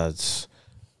 so just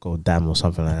go Dam or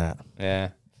something like that.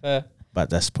 Yeah, fair. But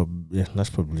that's probably it.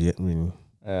 Really.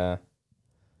 Yeah.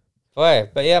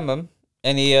 But yeah, man.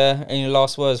 Any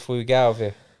last words before we get out of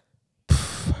here?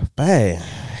 Hey,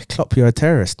 Klopp, you're a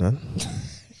terrorist, man.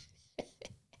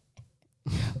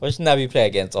 Why shouldn't Naby play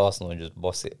against Arsenal and just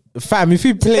boss it? Fam, if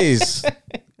he plays,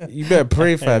 you better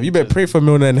pray, fam. You better pray for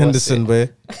Milner and Henderson,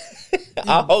 boy.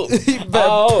 I hope. You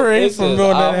better pray for Milner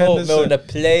and Henderson. I hope Milner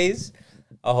plays.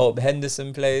 I hope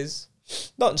Henderson plays.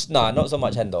 Not so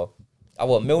much Hendo. I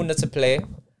want Milner to play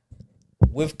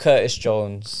with Curtis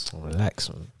Jones. Relax,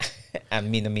 man.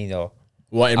 And Minamino.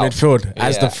 What in midfield?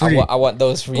 As the three. I want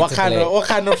those three. What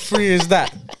kind of three is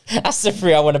that? That's the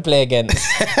three I want to play against.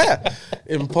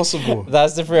 Impossible.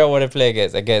 That's the three I want to play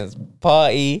against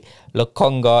Partey,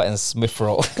 Lokonga, and Smith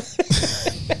Rowe.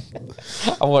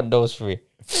 I want those three.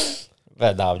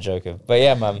 But no, I'm joking. But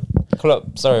yeah, man.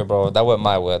 Klopp, sorry, bro. That weren't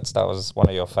my words. That was one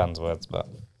of your fans' words. But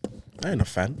I ain't a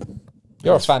fan.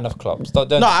 You're a fan of Klopp.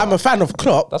 I'm a fan of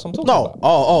Klopp. That's what I'm talking about.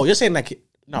 Oh, you're saying like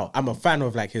no? I'm a fan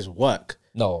of like his work.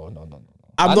 No.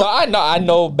 I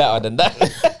know better than that.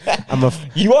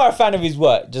 You are a fan of his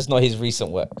work, just not his recent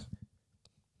work.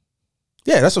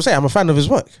 Yeah, that's what I'm saying. I'm a fan of his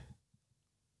work.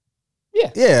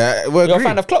 Yeah. You're a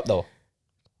fan of Klopp, though.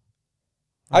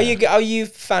 Are you a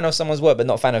fan of someone's work but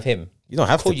not a fan of him? You don't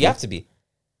have to. You have to be.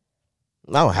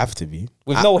 I don't have to be.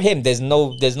 With no him, there's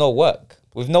no work.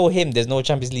 With no him, there's no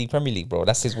Champions League, Premier League, bro.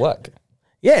 That's his work.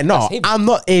 Yeah, no, I'm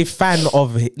not a fan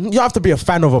of. You have to be a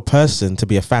fan of a person to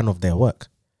be a fan of their work.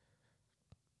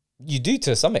 You do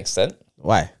to some extent.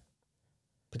 Why?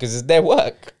 Because it's their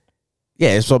work.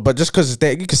 Yeah, so but just because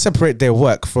you can separate their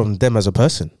work from them as a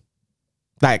person.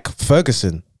 Like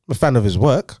Ferguson, I'm a fan of his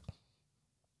work,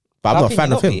 but I'm not a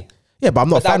fan of him. Yeah, but I'm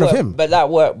not a fan of him. But that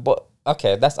work,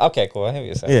 okay, that's okay, cool. I hear what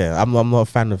you're saying. Yeah, I'm not a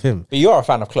fan of him. But you're a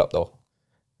fan of Klopp, though.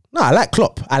 No, I like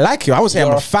Klopp. I like him. I would say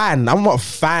I'm a fan. I'm not a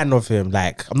fan of him.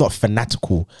 Like, I'm not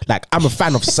fanatical. Like, I'm a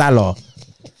fan of Salah.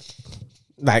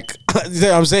 Like, you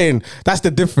know what I'm saying? That's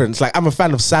the difference. Like, I'm a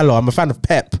fan of Salah. I'm a fan of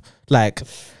Pep. Like,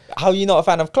 how are you not a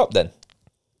fan of Klopp then?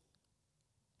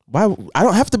 Why? I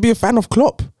don't have to be a fan of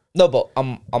Klopp. No, but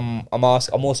I'm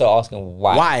also asking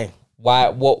why. Why?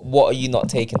 What are you not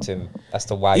taking to him as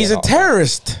to why? He's a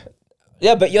terrorist.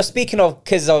 Yeah, but you're speaking of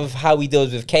because of how he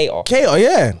deals with Cater. Cater,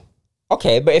 yeah.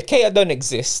 Okay, but if Cater don't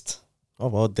exist, oh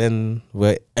well, then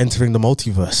we're entering the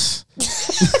multiverse.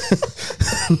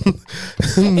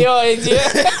 Yo,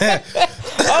 idiot.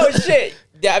 Oh shit!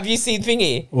 Yeah, have you seen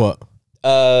Thingy? What?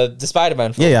 The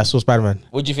Spider-Man film. Yeah, I saw Spider-Man.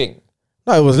 What'd you think?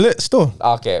 No, it was lit still.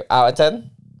 Okay, out of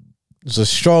 10? It's a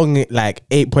strong, like,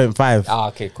 8.5.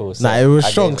 Okay, cool. So it was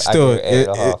strong still. It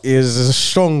was a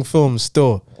strong film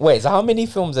still. Wait, so how many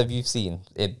films have you seen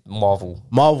in Marvel? Do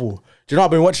you know what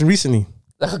I've been watching recently?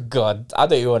 Oh, God. I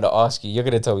don't even want to ask you. You're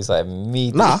going to tell me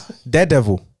something. Nah,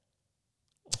 Daredevil.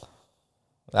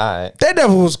 Alright.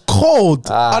 Daredevil was cold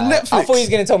on Netflix. I thought he was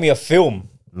going to tell me a film.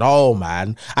 No,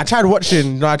 man. I tried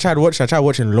watching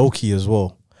Loki as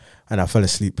well. And I fell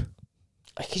asleep.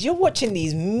 Because you're watching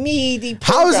these meaty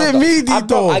How is it meaty,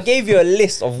 though? I gave you a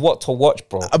list of what to watch,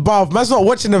 bro. Bruv, man's not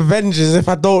watching Avengers if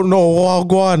I don't know what I'll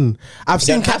go on. I've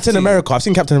seen Captain America.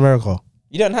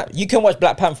 You don't have. You can watch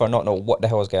Black Panther and not know what the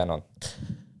hell is going on.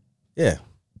 Yeah.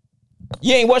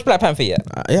 You ain't watched Black Panther yet?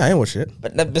 Yeah, I ain't watched it.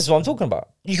 But this is what I'm talking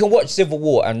about. You can watch Civil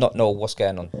War and not know what's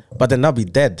going on. But then I'll be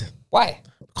dead. Why?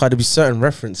 Because there'll be certain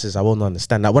references I won't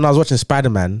understand. Like when I was watching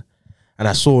Spider-Man and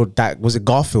I saw that, was it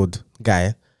Garfield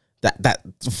guy? That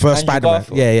first Spider-Man.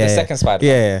 The second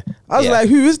Spider-Man. Yeah. I was like,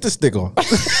 who is this nigga?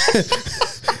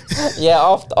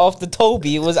 Yeah, after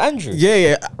Toby, it was Andrew.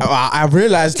 Yeah. I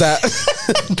realized that.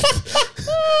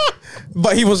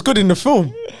 But he was good in the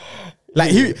film.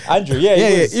 Like Andrew,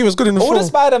 he was good in the film. All the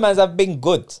Spider-Mans have been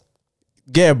good.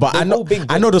 Yeah, but I know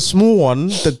the small one,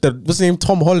 the what's his name?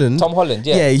 Tom Holland. Tom Holland,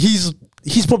 yeah. Yeah,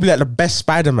 he's probably like the best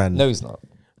Spider-Man. No, he's not.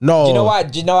 No. Do you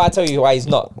know why? I tell you why he's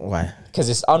not? Why? Because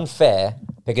it's unfair.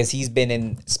 Because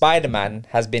Spider-Man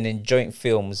has been in joint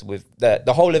films with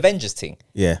the whole Avengers thing.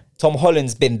 Yeah. Tom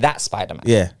Holland's been that Spider-Man.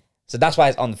 Yeah. So that's why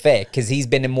it's unfair, because he's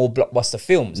been in more blockbuster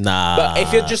films. Nah. But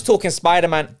if you're just talking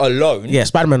Spider-Man alone, Yeah,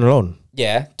 Spider-Man alone.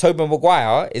 yeah, Tobey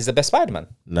Maguire is the best Spider-Man.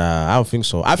 Nah, I don't think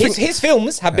so. I think His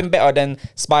films have been better than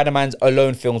Spider-Man's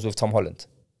alone films with Tom Holland.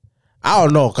 I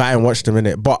don't know, 'cause I ain't watched them in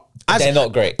it, but They're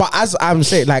not great. But as I'm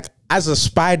saying, like as a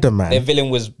Spider-Man, Their villain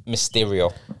was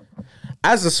Mysterio.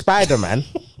 as a Spider-Man,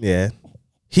 yeah,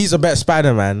 he's a better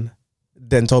Spider-Man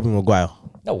than Tobey Maguire.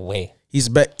 No way. He's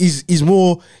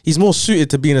more suited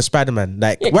to being a Spider-Man.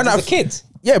 Like Yeah, when I was a kid.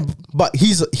 Yeah, but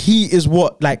he is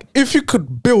what, like, if you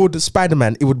could build a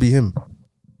Spider-Man, it would be him.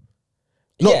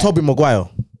 Not Tobey Maguire.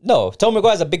 No, Tobey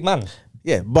Maguire's a big man.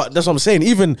 Yeah, but that's what I'm saying.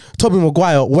 Even Tobey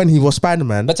Maguire, when he was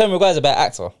Spider-Man, But Tobey Maguire's a better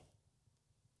actor.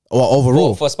 or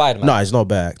overall For Spider-Man. no, he's not a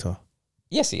better actor.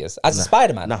 Yes, he is. As a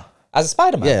Spider-Man. Nah. As a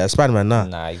Spider-Man. Yeah, Spider-Man, nah.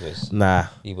 Nah, he was. Nah.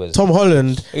 He was. Tom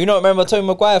Holland. You don't remember Tobey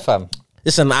Maguire, fam?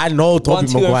 Listen, I know Tobey 1,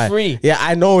 2, and Maguire. 3. Yeah,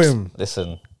 I know him.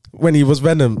 Listen. When he was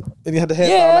Venom. And he had the hair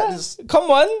down like this. Come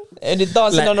on. And he's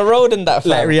dancing Like- on the road and that, fam.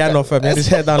 Like Rihanna, fam. He had his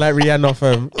hair down like Rihanna,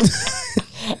 fam.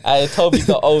 Toby's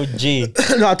the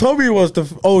OG. No, Toby was the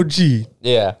OG.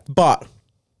 Yeah. But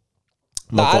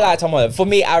No, I like Tom Holland. For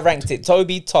me, I ranked it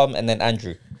Toby, Tom, and then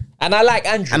Andrew. And I like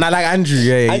Andrew. And I like Andrew,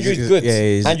 yeah. Andrew's good.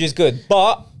 Yeah, Andrew's good.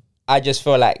 But I just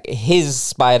feel like his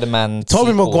Spider-Man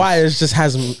Tobey sequels- Maguire just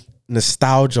has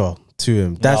nostalgia to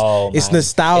him. It's man.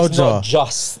 nostalgia. It's not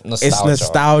just nostalgia. It's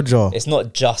nostalgia. It's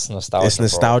not just nostalgia. It's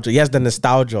nostalgia. He has the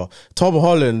nostalgia. Tom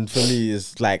Holland for me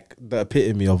is like the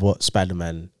epitome of what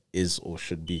Spider-Man is or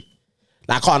should be.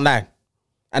 Like, I can't lie.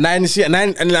 And I didn't see it.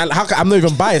 I'm not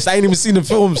even biased. I ain't even seen the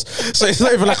films. So it's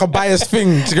not even like a biased thing.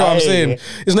 Do you get what I'm saying?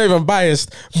 It's not even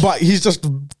biased. But he's just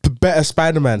the better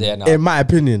Spider-Man, in my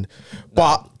opinion.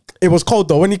 But it was cold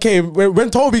though. When he came, when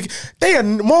Toby, they are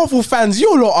Marvel fans.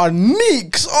 You lot are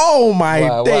neeks. Oh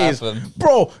my days.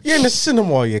 Bro, you're in the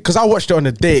cinema, yeah. Because I watched it on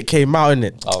the day it came out,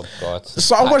 innit? Oh, God.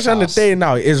 So I watched it on the day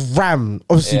now. It's Ram.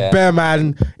 Obviously, Bear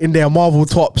Man in their Marvel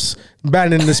tops.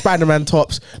 Man in the Spider-Man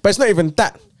tops. But it's not even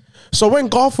that. So when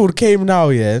Garfield came now,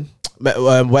 yeah,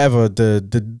 whatever,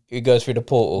 He goes through the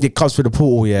portal. it comes through the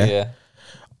portal, yeah. Yeah.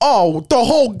 Oh, the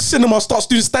whole cinema starts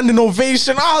doing standing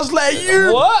ovation. I was like,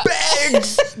 you What?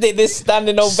 bags. They did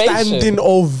standing ovation. Standing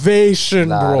ovation,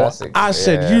 Nah, bro. that's I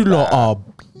said, you lot are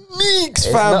meeks,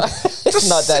 fam. It's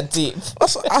not that deep. I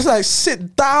was like,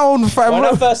 sit down, fam. When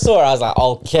I first saw it, I was like,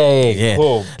 okay, Yeah.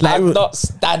 cool. Like, I'm not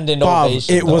standing Bruv,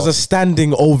 ovation. it was a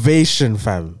standing ovation,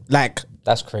 fam. Like,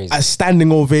 That's crazy. a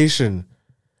standing ovation.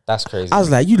 That's crazy. I was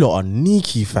like, you lot are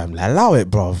sneaky, fam. Like, allow it,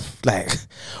 bro. Like,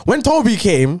 when Toby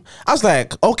came, I was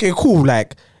like, okay, cool.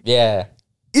 Like, yeah.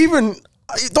 even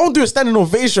don't do a standing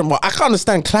ovation, but I can't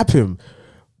understand clap him.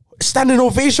 Standing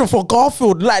ovation for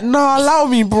Garfield. Like, nah, allow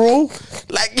me, bro.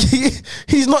 Like,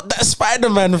 he's not that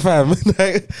Spider-Man, fam.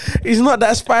 Like, he's not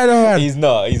that Spider-Man. He's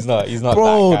not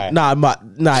Bro, that guy.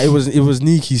 nah, it was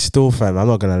sneaky still, fam. I'm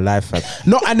not gonna lie, fam.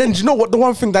 No, and then do you know what? The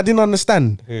one thing that I didn't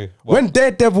understand, Who? What? when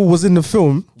Daredevil was in the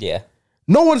film, Yeah.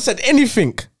 no one said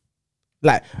anything.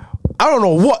 Like, I don't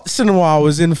know what cinema I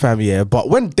was in, fam. Yeah, but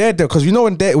when Daredevil, because you know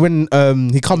when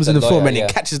he comes in the film lawyer, and he yeah.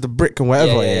 catches the brick and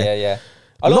whatever, Yeah.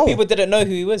 A lot of people didn't know who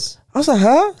he was. I was like,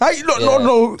 huh? How you not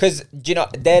know? Because, do you know,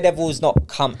 Daredevil's not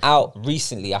come out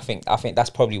recently. I think that's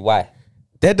probably why.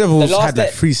 Daredevil's The last had like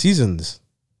that- 3 seasons.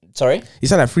 Sorry? He's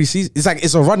had like 3 seasons. It's like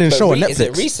it's a running show on Netflix. Is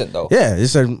it recent, though? Yeah,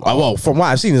 it's well, from what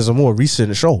I've seen, it's a more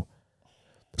recent show.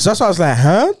 So that's why I was like,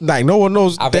 huh? Like, no one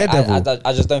knows Daredevil.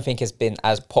 I just don't think it's been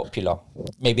as popular.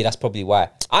 Maybe that's probably why.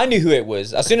 I knew who it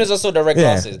was as soon as I saw the red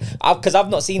glasses. Because I've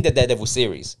not seen the Daredevil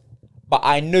series, but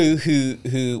I knew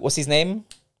who. What's his name?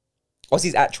 What's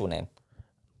his actual name?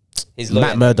 His lawyer Matt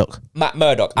name. Murdock. Matt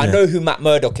Murdock. I know who Matt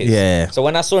Murdock is. Yeah. So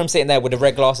when I saw him sitting there with the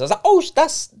red glasses, I was like, oh,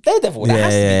 that's Daredevil. That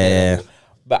has to be Daredevil.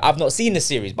 But I've not seen the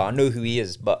series, but I know who he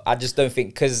is. But I just don't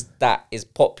think, because that is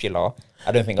popular,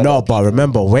 I don't think a lot No, of but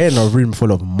remember, we're in a room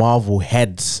full of Marvel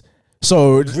heads.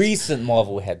 So recent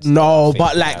Marvel heads. no, I think,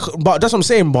 but like, man. but that's what I'm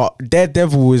saying. But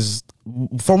Daredevil is,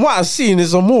 from what I've seen,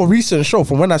 is a more recent show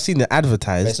from when I've seen it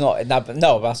advertised. It's not. No, but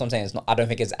that's what I'm saying. It's not. I don't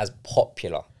think it's as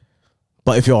popular.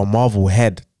 But if you're a Marvel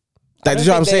head, Like, do you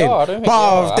know what I'm saying?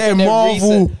 Bruv, they're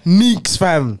Marvel neeks,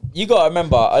 fam. You gotta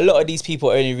remember, a lot of these people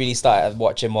only really started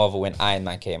watching Marvel when Iron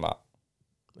Man came out.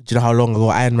 Do you know how long ago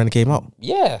Iron Man came out?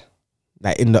 Yeah.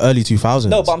 Like in the early 2000s.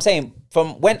 No, but I'm saying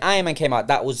from when Iron Man came out,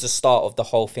 that was the start of the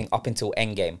whole thing up until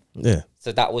Endgame. Yeah.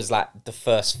 So that was like the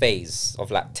first phase of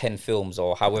like 10 films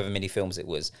or however many films it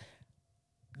was.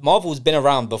 Marvel's been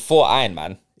around before Iron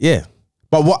Man. Yeah.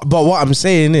 But what I'm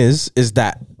saying is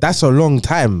that that's a long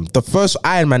time. The first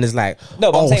Iron Man is like,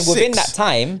 no, but I'm saying 6. within that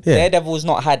time, Daredevil's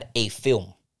not had a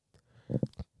film. Do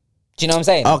you know what I'm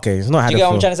saying? Okay, it's not had. Do you get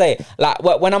what I'm trying to say? Like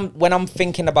when I'm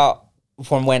thinking about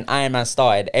from when Iron Man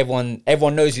started, everyone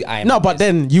knows who Iron Man is. No, but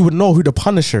then you would know who the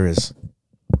Punisher is.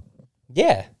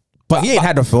 Yeah, but he ain't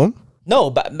had a film. No,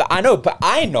 but I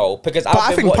know because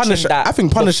I think Punisher's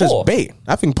before. bait.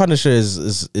 I think Punisher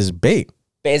is bait.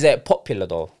 But is it popular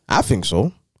though? I think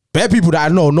so. Better people that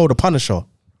I know the Punisher.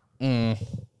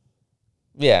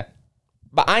 Yeah,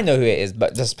 but I know who it is.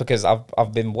 But just because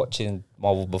I've been watching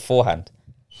Marvel beforehand.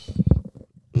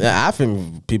 Yeah, I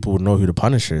think people would know who the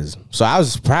Punisher is. So I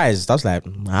was surprised. I was like,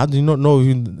 how do you not know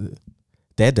who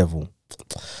Daredevil?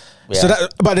 Yeah. So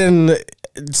that, but then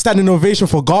standing ovation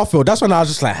for Garfield. That's when I was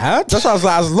just like, huh? That's why I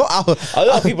was like, a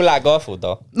lot of people like Garfield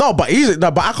though. No, but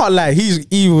I can't lie.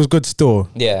 He was good still.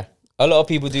 Yeah, a lot of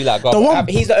people do like Garfield.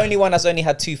 He's the only one that's only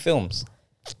had 2 films.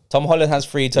 Tom Holland has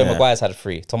 3. Tobey Maguire's had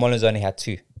 3. Tom Holland's only had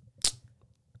 2.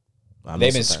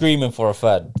 They've been screaming for a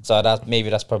 3rd, so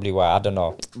that's probably why. I don't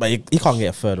know. But you can't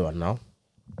get a 3rd one now.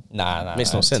 Nah,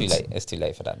 makes no sense. Too late. It's too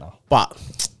late for that now.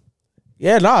 But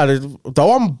yeah, the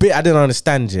one bit I didn't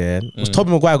understand was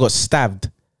Tobey Maguire got stabbed.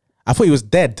 I thought he was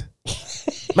dead.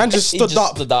 Man just stood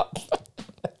up.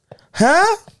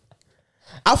 Huh?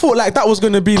 I thought like that was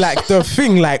gonna be like the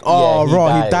thing, like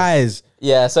he dies.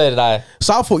 Yeah, so did I.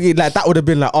 So I thought like that would have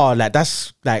been like, like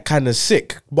that's like kind of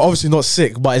sick, but obviously not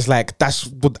sick. But it's like that's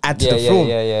would add to the film.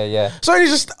 Yeah. So he's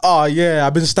just,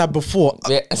 I've been stabbed before.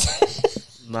 Yeah.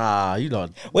 Nah, you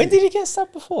don't. When did he get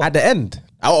stabbed before? At the end.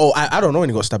 I don't know when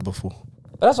he got stabbed before.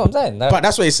 But that's what I'm saying. But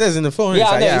that's what he says in the film. Yeah,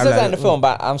 I know. He says that in the film,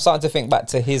 but I'm starting to think back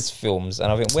to his films,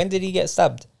 and I think, when did he get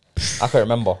stabbed? I can't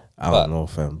remember. I don't know,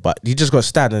 fam. But he just got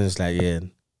stabbed, and it's like,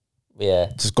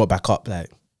 just got back up, like.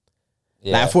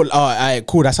 Yeah. Like I thought, alright,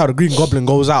 cool. That's how the Green Goblin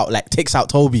goes out, like takes out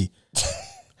Toby.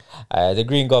 The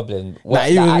Green Goblin.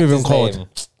 He was moving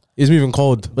cold. He was moving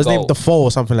cold. Was his name Defoe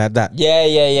or something like that?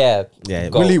 Yeah.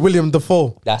 William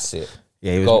Defoe. That's it.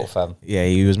 Yeah, he was Goat, fam. Yeah,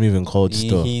 he was moving cold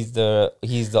still. He's the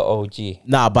OG.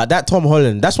 Nah, but that Tom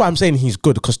Holland, that's why I'm saying he's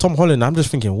good. Because Tom Holland, I'm just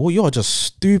thinking, well, you're just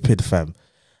stupid, fam.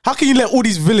 How can you let all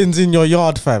these villains in your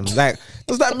yard, fam? Like,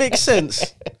 does that make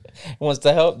sense? He wants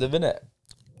to help them, innit?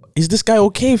 Is this guy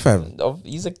okay, fam?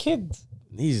 He's a kid.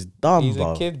 He's dumb, He's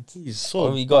bro. a kid. He's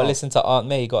so you got to listen to Aunt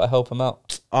May. You got to help him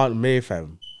out. Aunt May,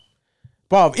 fam.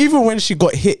 Bro, even when she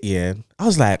got hit, I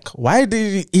was like, why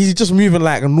did he's just moving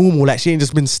like a normal, like she ain't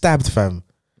just been stabbed, fam.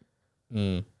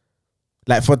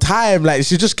 Like for time, like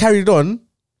she just carried on,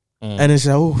 and then she's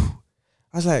like,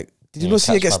 I was like, did you not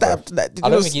see her get stabbed? Like, I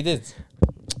don't think he did.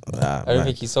 I don't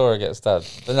think he saw her get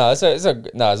stabbed. But no, it's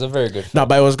a very good film. No,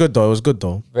 but it was good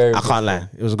though. Very I good can't lie.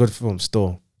 It was a good film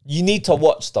still. You need to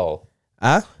watch though.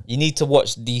 Huh? You need to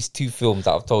watch these 2 films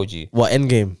that I've told you. What,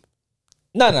 Endgame?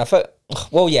 No.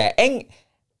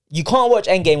 You can't watch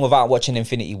Endgame without watching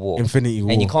Infinity War.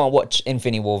 And you can't watch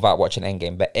Infinity War without watching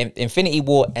Endgame. But Infinity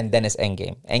War and then it's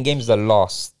Endgame. Endgame's the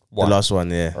last one. The last one,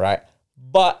 yeah. Right?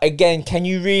 But again, can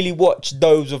you really watch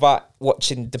those without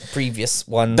watching the previous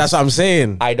ones? That's what I'm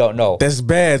saying. I don't know. There's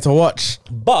bare to watch.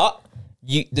 But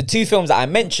the 2 films that I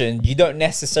mentioned, you don't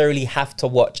necessarily have to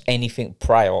watch anything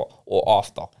prior or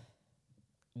after.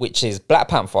 Which is Black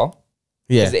Panther.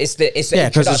 Yeah. It's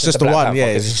because it's just the one. Yeah,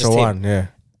 it's just the one. Yeah.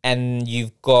 And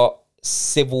you've got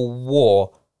Civil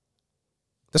War.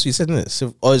 That's what you said,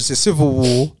 isn't it? Is it Civil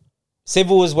War?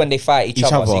 Civil War is when they fight each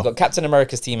other. So you got Captain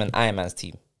America's team and Iron Man's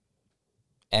team.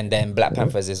 And then Black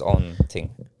Panther's his own thing.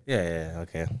 Yeah,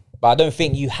 okay. But I don't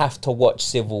think you have to watch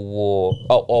Civil War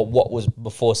or what was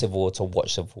before Civil War to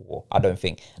watch Civil War. I don't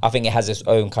think. I think it has its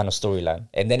own kind of storyline.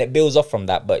 And then it builds off from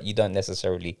that, but you don't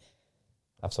necessarily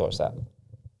have to watch that.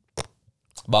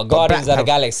 But Guardians of the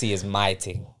Galaxy is my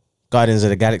thing. Guardians of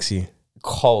the Galaxy.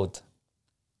 Cold.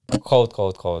 Yeah.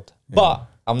 But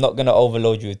I'm not going to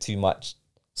overload you with too much.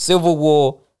 Civil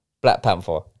War, Black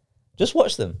Panther. Just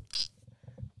watch them.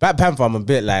 Black Panther, I'm a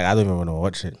bit like, I don't even want to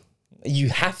watch it. You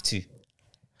have to.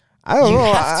 I don't know.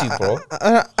 You have to, bro.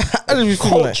 I just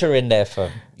culture in there,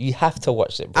 fam. You have to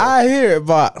watch it, bro. I hear it,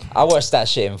 but I watched that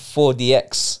shit in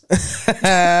 4DX.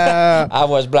 I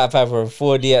watched Black Panther in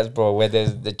 4DX, bro, where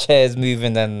there's the chairs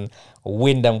moving and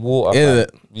wind and water. Is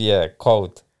it? Yeah,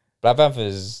 cold. Black Panther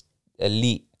is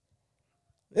elite.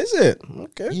 Is it?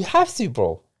 Okay. You have to,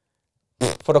 bro.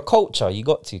 For the culture, you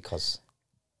got to, cause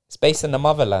it's based in the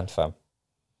motherland, fam.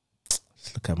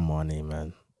 Just look at money,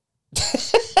 man.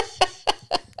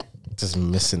 Just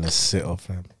missing a sit off,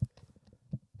 fam.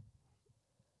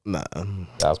 Nah.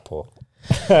 That was poor.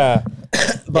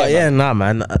 But yeah, nah,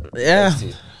 man. Yeah.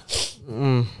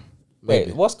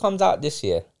 Wait, what comes out this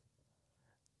year?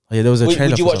 Oh, yeah, there was a trailer.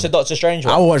 Would you for watch the something. Doctor Strange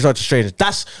I one? will watch Doctor Strange.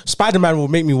 That's Spider-Man will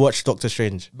make me watch Doctor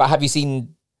Strange. But have you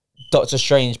seen Doctor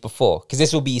Strange before? Because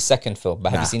this will be his second film. But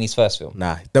have Nah. you seen his first film?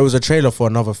 Nah, there was a trailer for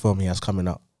another film he has coming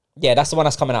out. Yeah, that's the one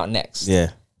that's coming out next.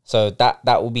 Yeah. So that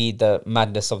will be the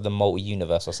madness of the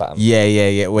multi-universe or something.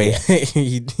 Yeah. Wait,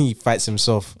 he fights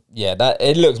himself. Yeah, that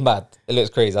it looks mad. It looks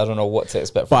crazy. I don't know what to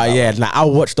expect from But that yeah, one. like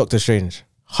I'll watch Doctor Strange,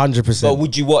 100%. But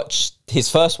would you watch his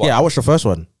first one? Yeah, I watched the first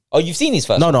one. Oh, you've seen his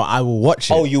first No, one? no, I will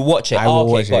watch it. Oh, you watch it. I will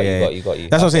okay, watch got it. you, Yeah. got you.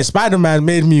 That's what I'm saying. Spider-Man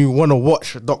made me want to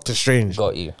watch Doctor Strange.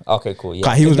 Got you. Okay, cool. Yeah,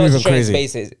 'Cause he was Doctor moving Strange crazy.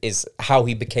 Basis is how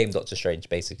he became Doctor Strange,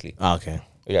 basically. Okay.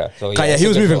 Yeah. So Yeah, it's he a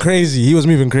was good moving film. crazy. He was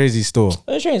moving crazy still.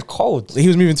 Doctor Strange is cold. He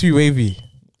was moving too wavy.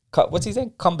 What's his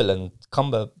name? Cumberland,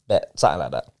 something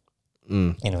like that.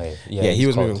 Anyway, yeah, Yeah, he he's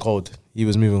was cold. moving cold. He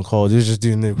was moving cold. He was just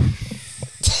doing the.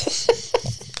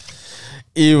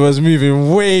 He was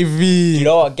moving wavy. You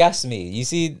know what gassed me? You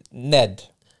see Ned,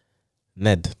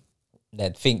 Ned.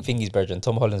 Thingy's brethren,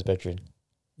 Tom Holland's brethren,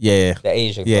 Yeah. the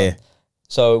Asian Yeah. guy.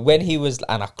 So when he was,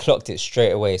 and I clocked it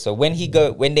straight away. So when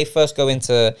they first go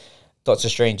into Doctor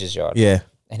Strange's yard, Yeah.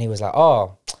 and he was like,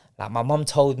 "Oh, like my mom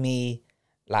told me,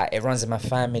 like it runs in my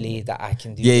family that I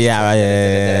can do." Yeah, this, yeah,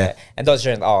 yeah. And Doctor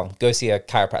Strange, go see a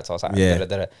chiropractor or something.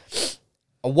 Yeah.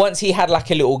 And once he had like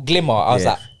a little glimmer, I was Yeah.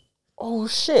 like, "Oh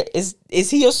shit, is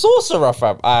he a sorcerer,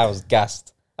 fam?" I was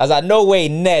gassed. I was like, "No way,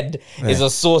 Ned is a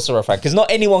sorcerer, fam." Because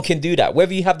not anyone can do that,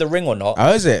 whether you have the ring or not.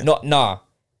 Oh, is it? Nah.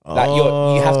 Like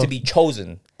you have to be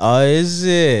chosen. Oh, is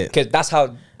it? Because that's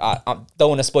how I don't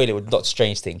want to spoil it with Doctor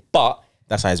Strange thing, but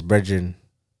That's how his brethren.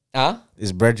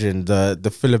 His brethren,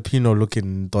 the Filipino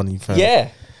looking Donny fam. yeah,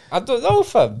 I don't know,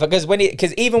 fam. Because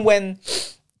even when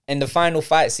in the final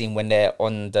fight scene when they're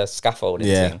on the scaffolding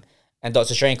thing, and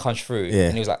Doctor Strange comes through,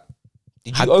 and he was like,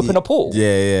 "Did you open a portal?"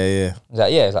 Yeah. He's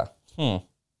like, "Yeah." He's like,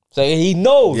 So he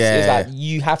knows. Yeah. It's like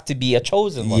you have to be a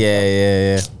chosen one.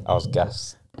 Yeah. I was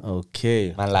gassed.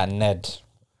 Okay. Man, like Ned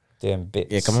doing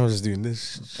bits. Yeah, come on, just doing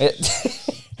this.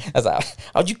 I was like,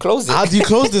 how'd you close it? How do you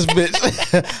close this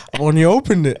bitch? When you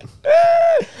opened it.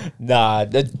 Nah,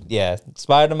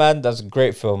 Spider-Man, that's a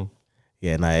great film.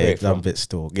 Yeah, nah, Great it's done film. bit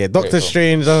still. Yeah, Doctor film.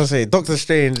 Strange, as I say, Doctor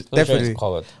Strange, Doctor Strange definitely. is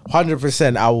covered.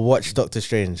 100% I will watch Doctor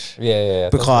Strange. Yeah.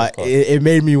 Because it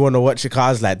made me want to watch it because I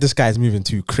was like, this guy's moving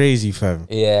too crazy, fam.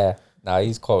 Yeah. Nah,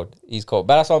 he's cold. But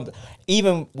that's what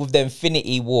even with the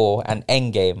Infinity War and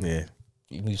Endgame, Yeah.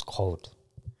 he moves cold.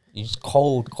 He's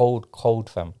cold,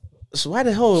 fam. So why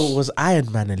the hell was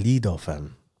Iron Man a leader,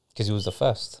 fam? Because he was the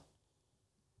first.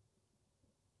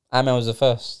 Iron Man was the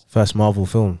first. First Marvel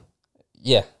film.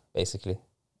 Yeah, basically.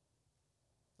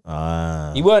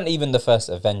 Ah. He weren't even the first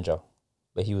Avenger,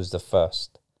 but he was the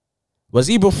first. Was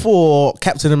he before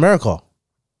Captain America?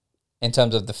 In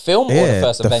terms of the film or the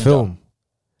first Avenger? film.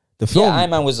 The film. Yeah, Iron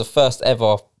Man was the first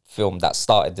ever film that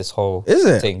started this whole Is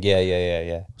it? thing.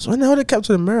 Yeah. So when the hell did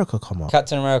Captain America come out?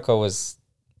 Captain America was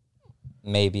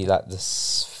maybe like the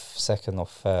second or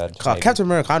third. maybe. Captain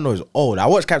America, I know is old. I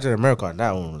watched Captain America and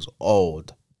that one was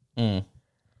old. So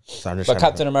I'm just But trying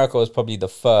Captain America was probably the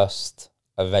first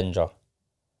Avenger.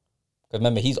 Because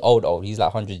remember, he's old. He's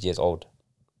like 100 years old.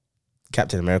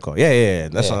 Captain America. Yeah.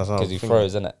 That's what Because he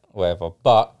froze, innit? Whatever.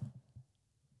 But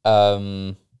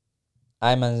Iron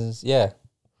Man's, yeah.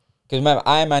 Because remember,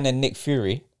 Iron Man and Nick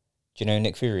Fury. Do you know who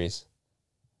Nick Fury is?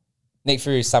 Nick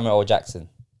Fury is Samuel L. Jackson.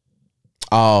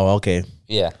 Oh, okay.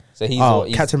 Yeah. So he's,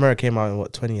 Captain America came out in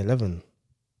what, 2011?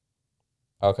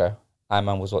 Okay. Iron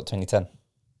Man was what, 2010?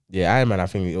 Yeah, Iron Man, I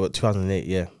think, 2008,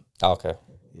 yeah. Oh, okay.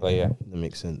 Well, yeah. That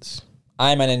makes sense.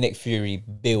 Iron Man and Nick Fury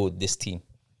build this team.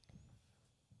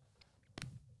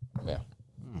 Yeah.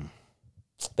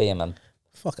 But yeah, man.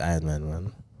 Fuck Iron Man,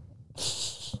 man.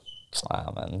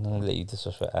 Man. Don't let you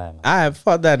disrespect Iron Man. I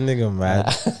fuck that nigga, man.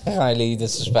 I can't let you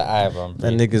disrespect Iron Man, bro.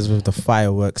 That nigga's with the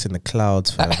fireworks in the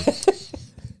clouds, fam.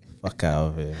 Fuck out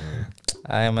of here, man.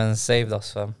 Iron Man saved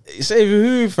us, fam. Save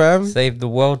who, fam? Saved the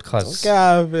world, cuz. Get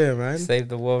out of here, man. Saved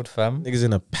the world, fam. Nigga's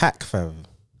in a pack, fam.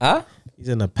 Huh? He's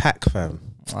in a pack, fam.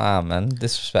 Man.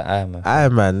 Disrespect Iron Man.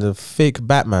 Iron Man, the fake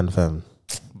Batman, fam.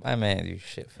 Iron Man ain't do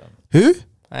shit, fam. Who?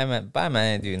 Batman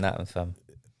ain't doing nothing, fam.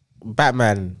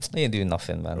 Batman. He ain't doing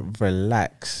nothing, man.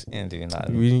 Relax. He ain't doing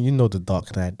nothing. You know the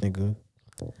Dark Knight, nigga.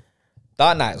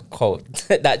 Dark Knight's cold.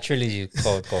 That trilogy is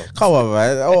cold. Come on,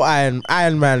 man. Oh,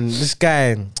 Iron Man. This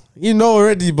guy, you know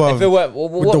already, bro. If it were,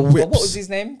 what was his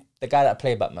name? The guy that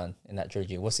played Batman in that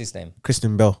trilogy. What's his name?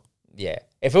 Christian Bale. Yeah.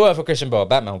 If it weren't for Christian Bale,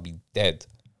 Batman would be dead.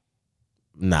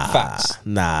 Nah. Facts.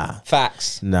 Nah.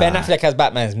 Ben Affleck as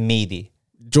Batman is meaty.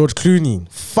 George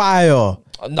Clooney. Fire.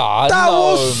 Nah, That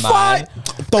was fire.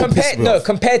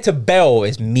 Compared to Bell,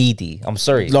 it's meaty. I'm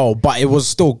sorry. No, but it was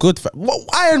still good. What,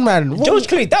 Iron Man. What? George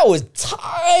Clooney, that was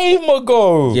time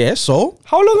ago. Yeah, so?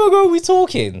 How long ago are we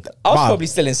talking? I was probably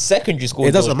still in secondary school.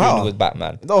 It doesn't matter. With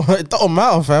Batman. No, it don't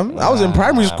matter, fam. I was in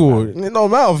primary school. Man. It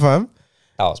don't matter, fam.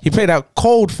 He played out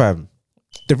cold, fam.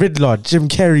 The Riddler, Jim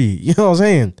Carrey. You know what I'm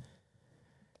saying?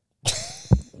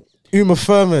 Uma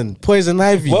Thurman, Poison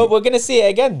Ivy. Well, we're gonna see it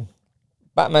again.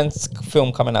 Batman's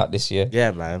film coming out this year.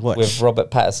 Yeah, man. What? With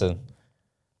Robert Pattinson.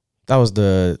 That was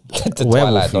the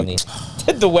werewolf.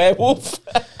 The werewolf.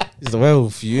 It's the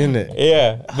werewolf, you in it?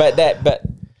 Yeah, but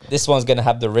this one's gonna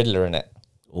have the Riddler in it.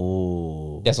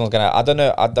 Oh, this one's gonna. I don't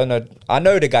know. I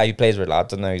know the guy who plays Riddler. I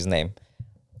don't know his name,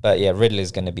 but yeah,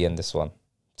 Riddler's gonna be in this one.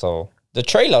 So the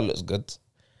trailer looks good.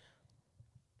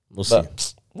 We'll see.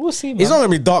 We'll see. Man. It's not gonna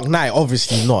be Dark Knight.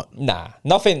 Obviously not. Nah,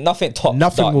 nothing top.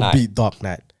 Nothing Dark will Knight. beat Dark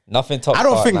Knight. Nothing top. I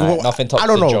don't Dark think. Knight. Nothing top. I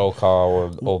don't know. Joker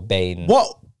or Bane.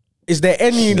 What is there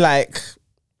any like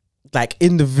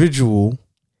individual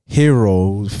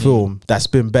hero film that's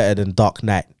been better than Dark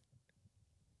Knight?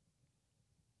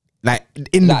 Like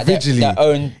individually,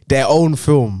 their own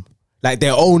film, like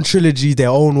their own trilogy, their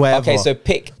own whatever. Okay, so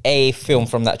pick a film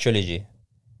from that trilogy.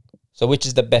 So which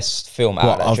is the best film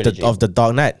out of that trilogy? Of the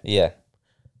Dark Knight? Yeah.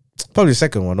 Probably the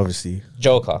second one, obviously.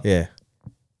 Joker. Yeah.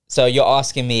 So you're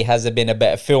asking me, has there been a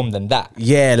better film than that?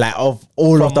 Yeah, like of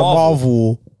all from of the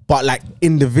Marvel, but like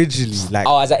individually, like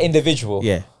as an individual.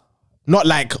 Yeah. Not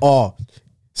like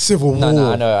Civil War.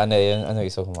 No, I know what you're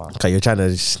talking about. Okay, you're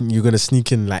gonna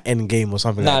sneak in like Endgame or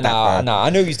something like that. No, I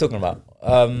know what you're talking about.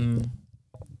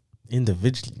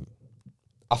 Individually.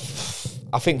 I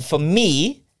think for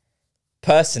me,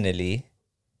 personally,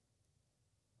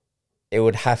 it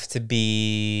would have to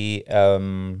be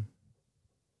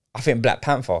I think Black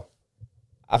Panther.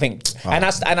 I think and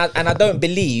I don't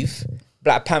believe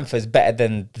Black Panther is better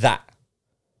than that.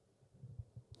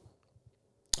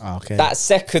 Okay. That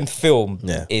second film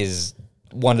is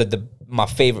one of my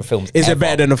favorite films. Is it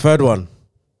better than the third one?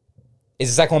 Is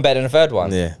the second one better than the third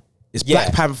one? Yeah. It's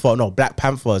Black Panther. No, Black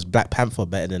Panther is Black Panther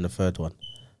better than the third one.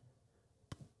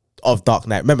 Of Dark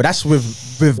Knight. Remember, that's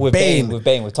with Bane.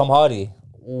 With Tom Hardy.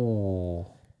 Ooh.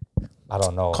 I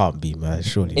don't know. Can't be, man.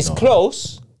 Surely it's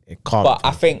close. It can't But be.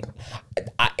 I think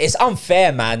it's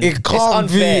unfair, man. It can't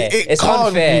be. It's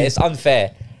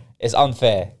unfair.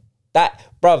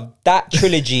 That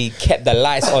trilogy kept the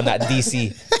lights on at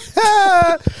DC.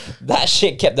 That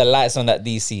shit kept the lights on at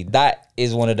DC. That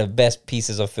is one of the best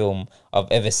pieces of film I've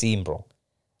ever seen, bro.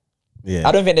 Yeah.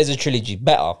 I don't think there's a trilogy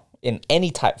better in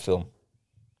any type film.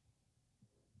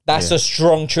 That's a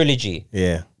strong trilogy.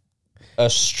 Yeah. A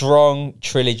strong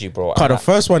trilogy, bro. The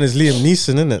first one is Liam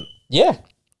Neeson, isn't it? Yeah.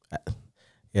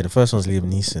 Yeah, the first one's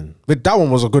Liam Neeson. But that one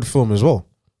was a good film as well.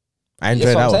 I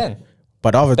enjoyed that one.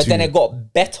 But the other two... But then it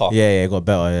got better. Yeah, it got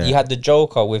better, yeah. You had the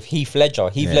Joker with Heath Ledger.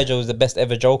 Heath Ledger was the best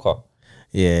ever Joker.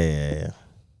 Yeah.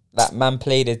 That man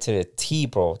played it to the T,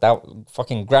 bro. That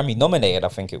fucking Grammy nominated, I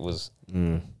think it was.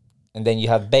 And then you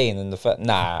had Bane in the first...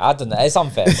 Nah, I don't know. It's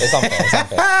unfair. It's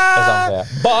unfair.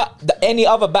 But any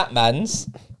other Batmans,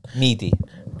 meaty.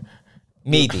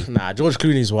 Nah, George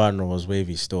Clooney's one was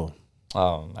wavy still.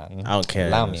 Oh, man. I don't care.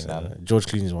 Allow me, man. George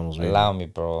Clooney's one was wavy. Allow me,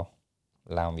 bro.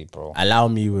 Allow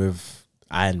me with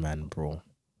Iron Man, bro.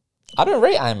 I don't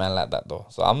rate Iron Man like that, though.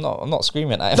 So I'm not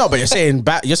screaming Iron Man. No, but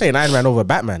you're saying Iron Man over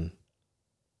Batman.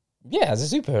 Yeah,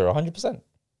 as a superhero, 100%.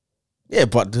 Yeah,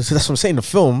 but that's what I'm saying. The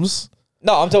films...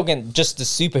 No, I'm talking just the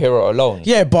superhero alone.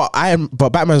 Yeah, but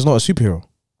Batman's not a superhero.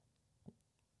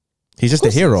 He's just a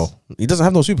hero. He doesn't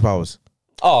have no superpowers.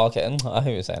 Oh, okay. I hear what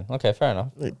you're saying. Okay, fair enough.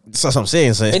 That's what I'm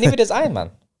saying. So. But neither does Iron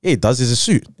Man. Yeah, he does. It's a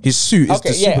suit. His suit is the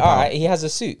superpower. All right. He has a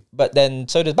suit, but then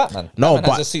so does Batman. No,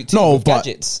 Batman has a suit too, with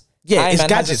gadgets. Yeah, Iron it's Man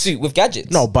gadgets. has a suit with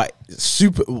gadgets. No, but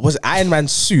Iron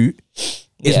Man's suit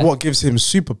is what gives him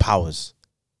superpowers.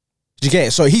 Do you get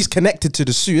it? So he's connected to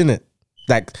the suit, innit?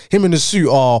 Like him and the suit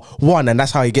are one, and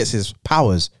that's how he gets his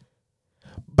powers.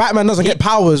 Batman doesn't get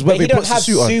powers whether he puts the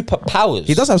suit on. He doesn't have superpowers.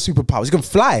 He does have superpowers. He can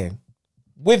fly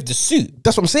with the suit.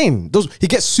 That's what I'm saying. He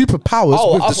gets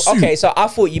superpowers with the suit. Okay, so I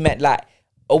thought you meant like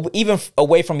even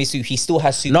away from his suit, he still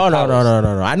has superpowers.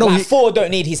 No. I know like Thor don't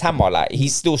need his hammer. Like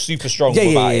he's still super strong.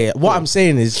 Yeah. What I'm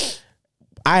saying is,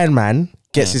 Iron Man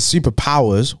gets his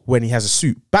superpowers when he has a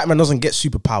suit. Batman doesn't get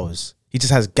superpowers. He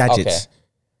just has gadgets. Okay.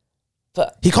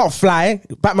 But He can't fly.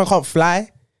 Batman can't fly.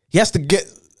 He has to get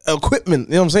equipment.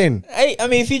 You know what I'm saying? hey, I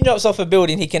mean, if he drops off a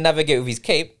building, he can navigate with his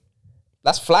cape.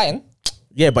 That's flying.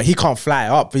 Yeah, but he can't fly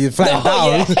up. He's flying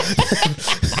down. Yeah.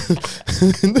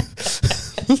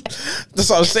 That's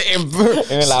what I'm saying, bro.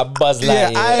 Even like Buzz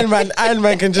Yeah, Lightyear. Iron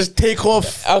Man can just take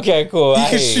off. Okay, cool. He I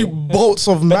can hear shoot you. bolts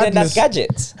of But then madness. that's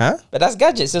gadgets. Huh? But that's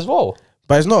gadgets as well.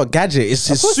 But it's not a gadget. It's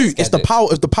his course suit. it's It's the gadget. power.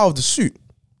 It's the power of the suit.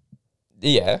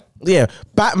 Yeah. Yeah,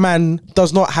 Batman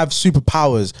does not have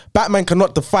superpowers. Batman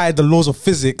cannot defy the laws of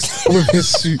physics with his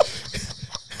suit.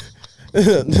 You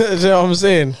know what I'm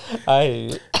saying? I hear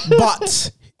you.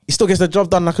 But he still gets the job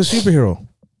done like a superhero.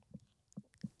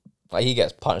 Like he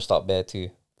gets punched up there too.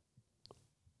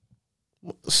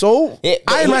 So Yeah,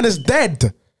 but Iron Man is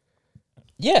dead.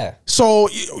 Yeah. So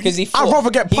Because I'd rather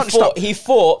get punched up. He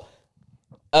fought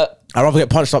I'd rather get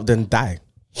punched up than die.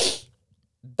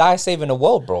 die saving the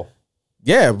world, bro.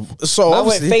 Yeah. So I went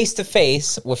obviously, face to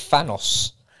face with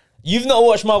Thanos. You've not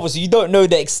watched Marvel, so you don't know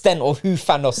the extent of who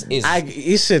Thanos is.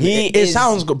 listen, it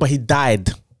sounds good, but he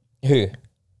died. Who?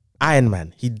 Iron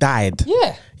Man, he died.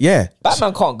 Yeah. Yeah.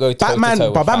 Batman can't go toe Batman, to toe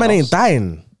with but Batman Thanos. ain't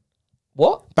dying.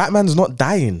 What? Batman's not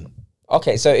dying.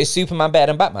 Okay, so is Superman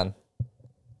better than Batman?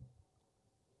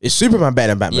 Is Superman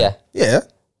better than Batman? Yeah. Yeah.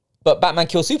 But Batman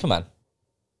killed Superman.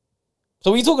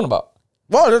 So what are you talking about?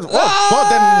 Well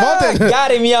then.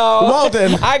 Got him, yo. Well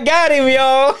then. I got him,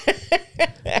 yo.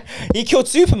 He killed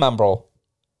Superman, bro.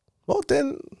 Well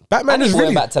then, Batman And is he brought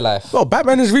really him back to life. No,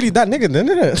 Batman is really that nigga then,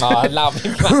 isn't it? Oh, allow me,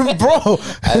 man. Bro.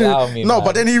 Allow me, No, man.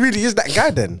 but then he really is that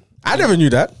guy then. I never knew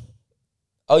that.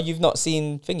 Oh, you've not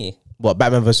seen Thingy? What,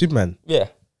 Batman vs Superman? Yeah.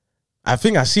 I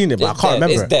think I've seen it, but I can't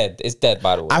remember It's it. dead. It's dead,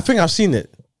 by the way. I think I've seen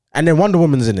it. And then Wonder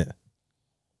Woman's in it.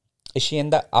 Is she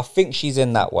in that? I think she's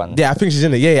in that one. Yeah, I think she's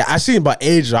in it. Yeah. I seen it but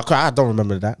ages. I don't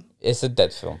remember that. It's a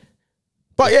dead film.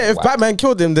 But yeah, if Whack. Batman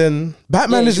killed him, then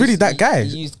Batman Yeah, is he really used- that guy.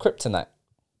 He used kryptonite.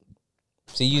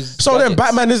 So he used. So then gadgets.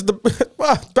 Batman is the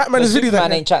Batman But is really that Superman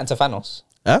guy. ain't chatting to Thanos.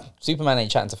 Huh? Superman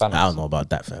ain't chatting to Thanos. I don't know about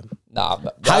that, fam. Nah,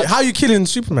 but How you killing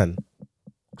Superman?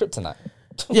 kryptonite.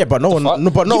 Yeah, but no one. Fuck. No,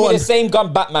 but no Give me one. the same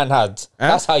gun Batman had.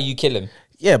 That's how you kill him.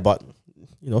 Yeah, but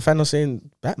Thanos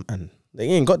ain't Batman. They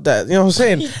ain't got that. You know what I'm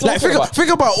saying? Like, think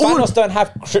about all. Thanos don't have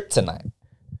kryptonite.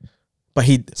 But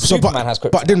he. Superman has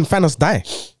kryptonite. But didn't Thanos die?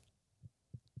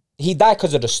 He died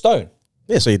because of the stone.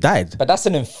 Yeah, so he died. But that's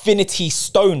an infinity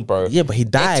stone, bro. Yeah, but he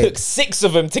It died. took 6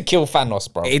 of them to kill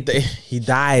Thanos, bro. He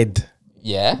died.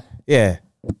 Yeah. Yeah.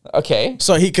 Okay.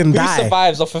 So he can Who die.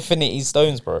 survives off infinity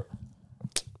stones, bro?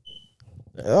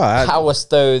 Alright. Power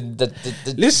stone.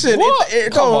 Listen, What?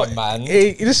 Come don't- on, man.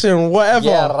 Listen, whatever.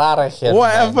 Get out of here,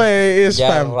 Whatever man. it is,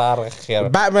 Get fam. out of here.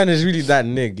 Batman is really that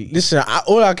nigga. Listen,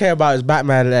 all I care about is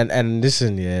Batman and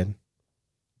listen, yeah.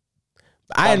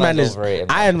 Batman's overrated,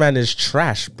 man. Iron Man is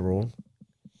trash, bro.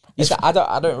 Listen, I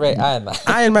don't rate Iron Man.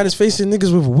 Iron Man is facing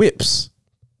niggas with whips.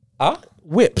 Huh?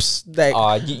 Whips.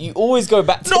 Like You always go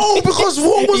back to no, because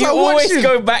what was you I always watching?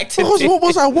 go back to Because what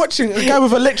was I watching? A guy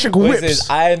with electric This whips. is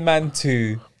Iron Man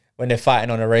 2 when they're fighting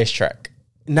on a racetrack.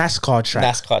 NASCAR track.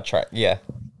 NASCAR track, yeah.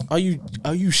 Are you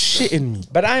shitting me?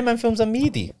 But Iron Man films are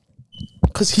meaty.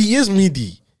 Because he is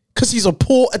meaty. Because he's a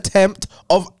poor attempt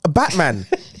of a Batman.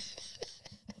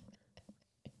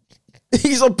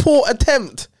 He's a poor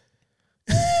attempt.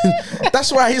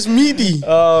 That's why he's meaty.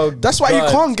 Oh, That's why you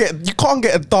can't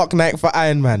get a Dark Knight for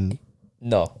Iron Man.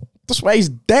 No. That's why he's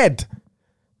dead.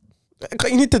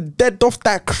 You need to dead off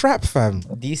that crap, fam.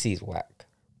 DC's whack.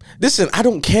 Listen, I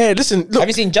don't care. Listen, look. Have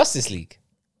you seen Justice League?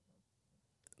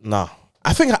 No,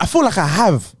 I feel like I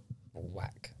have.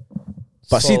 Whack.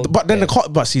 But So then dead.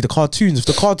 the cartoons. If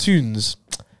the cartoons,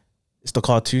 it's the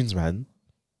cartoons, man.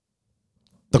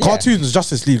 The Yeah. cartoons,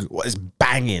 Justice League is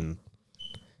banging.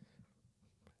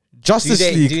 Justice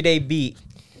League. Do they beat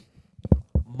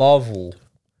Marvel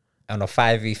on a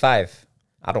 5v5?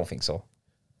 I don't think so.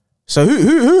 So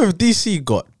who have DC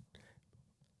got?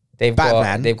 They've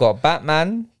Batman. got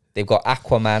Batman. They've got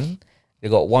Aquaman.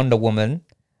 They've got Wonder Woman.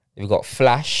 They've got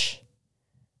Flash.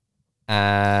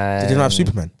 And They didn't have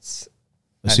Superman.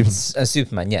 and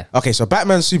Superman, yeah. Okay, so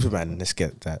Batman, Superman. Let's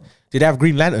get that. Did they have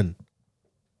Green Lantern?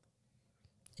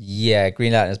 Yeah,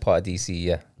 Green Lantern is part of DC,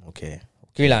 yeah. Okay.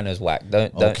 Green Lantern is whack.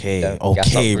 Don't Okay. gas up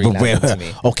Okay. Green But Lantern to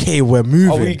me. we're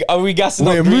moving. Are we gassing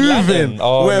We're up Green moving. Lantern?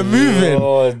 Oh, We're moving.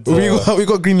 Lord. We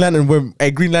got Green Lantern.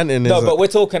 Green Lantern is. No, but we're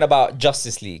talking about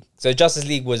Justice League. So Justice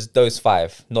League was those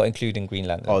 5, not including Green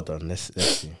Lantern. Hold on. Let's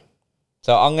see.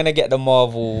 So I'm gonna get the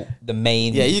Marvel, the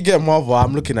main. Yeah, you get Marvel.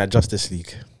 I'm looking at Justice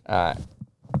League. Alright.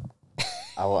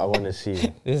 I want to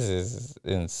see This is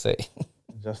insane.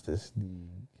 Justice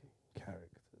League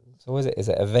characters. So what is it? Is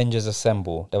it Avengers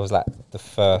Assemble? There was like the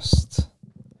first.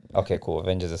 Okay, cool.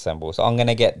 Avengers Assemble. So I'm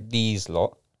gonna get these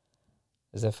lot.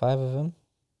 Is there 5 of them?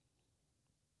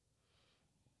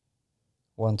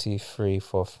 1, 2, 3,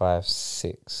 4, 5,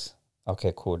 6.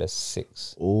 Okay, cool. There's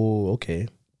 6. Oh, okay.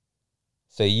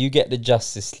 So you get the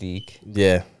Justice League.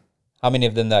 Yeah. How many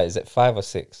of them there? Is it 5 or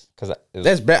 6? Because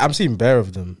I'm seeing bare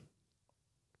of them.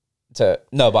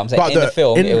 No, but I'm saying in the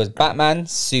film, it was Batman,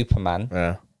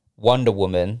 Superman, Wonder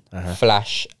Woman,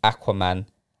 Flash, Aquaman,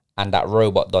 and that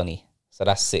robot Donnie. So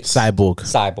that's 6.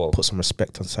 Cyborg. Put some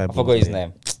respect on Cyborg. I forgot his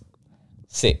name.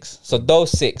 6. So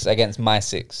those 6 against my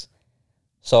 6.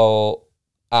 So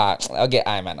I'll get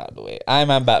Iron Man out of the way. Iron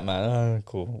Man, Batman.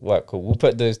 Cool. Work cool. We'll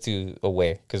put those 2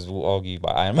 away because we'll argue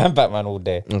about Iron Man, Batman all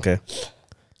day. Okay.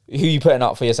 Who you putting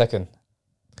up for your second?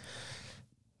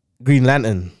 Green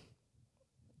Lantern.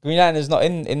 Green Lantern is not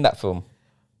in that film.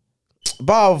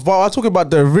 But I'm talking about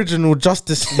the original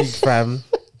Justice League, fam.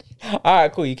 All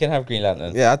right, cool. You can have Green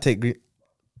Lantern. Yeah, I'll take Green.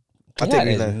 Green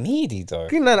Lantern is meaty though.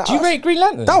 Green Lantern. Do you rate Green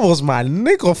Lantern? That was my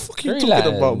nigga. Fuck you Green talking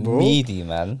Lantern about, bro? Meaty,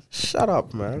 man. Shut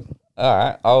up, man. All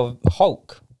right, I'll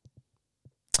Hulk.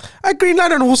 Green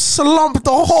Lantern will slump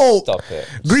the Hulk. Stop it.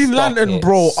 Green Lantern,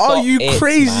 bro. Are you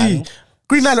crazy? Man.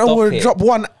 Green Lantern would drop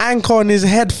one anchor on his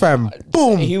head, fam.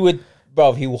 Boom. He will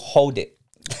hold it.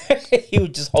 He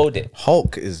would just hold it.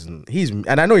 Hulk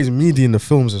and I know he's meaty in the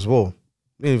films as well.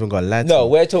 We ain't even got a lad. No,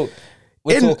 we're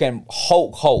talking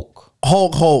Hulk. Hulk.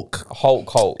 Hulk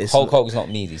is not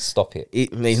meaty. Stop it.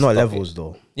 He's not levels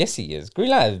though. Yes, he is. Green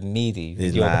Lantern is meaty.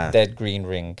 You're the dead green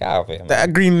ring. Get out of here, man.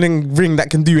 That green ring that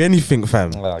can do anything,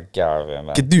 fam. Oh, get out of here,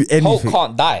 man. Can do anything. Hulk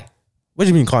can't die. What do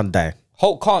you mean can't die?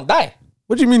 Hulk can't die.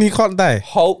 What do you mean he can't die?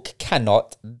 Hulk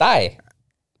cannot die.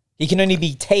 He can only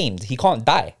be tamed. He can't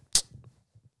die.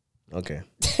 Okay.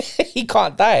 He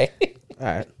can't die.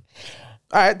 All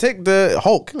right. Take the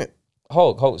Hulk, innit?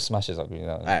 Hulk smashes up Green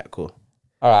Lantern. All right, cool.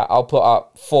 All right, I'll put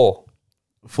up 4.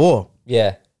 4?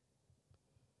 Yeah.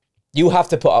 You have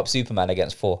to put up Superman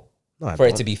against 4 for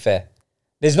it to be fair.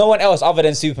 There's no one else other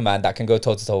than Superman that can go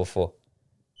toe-to-toe with 4.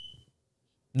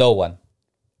 No one.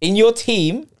 In your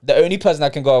team, the only person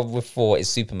that can go with 4 is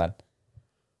Superman.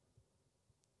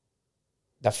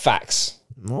 The facts.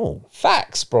 No.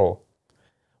 Facts, bro.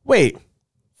 Wait.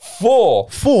 4.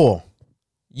 4?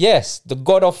 Yes, the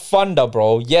God of Thunder,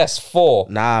 bro. Yes, 4.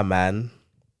 Nah, man.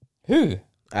 Who?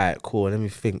 Alright, cool. Let me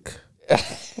think.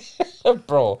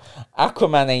 Bro,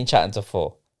 Aquaman ain't chatting to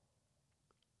 4.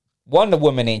 Wonder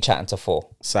Woman ain't chatting to 4.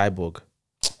 Cyborg.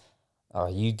 Oh,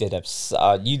 you did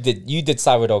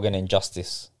Cyborg and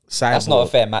Injustice. Cyborg. That's not a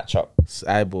fair matchup.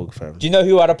 Cyborg, fam. Do you know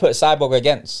who I'd have put Cyborg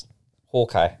against?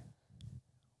 Hawkeye.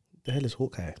 The hell is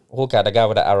Hawkeye? Hawkeye, the guy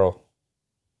with the arrow.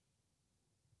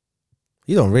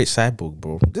 You don't rate Cyborg,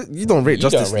 bro. You don't rate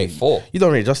Justice League. 4. You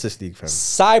don't rate Justice League, fam.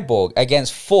 Cyborg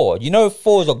against 4. You know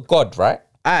 4's a god, right?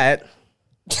 Alright.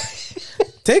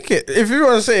 Take it. If you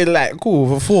want to say like,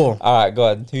 cool, for 4. Alright, go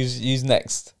on. Who's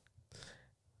next?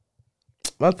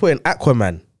 I'll put in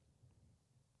Aquaman.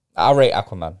 I'll rate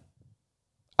Aquaman.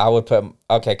 I would put...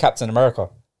 Okay, Captain America.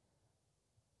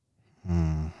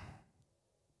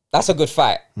 That's a good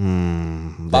fight.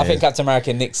 But I think Captain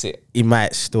America nicks it. He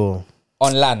might still.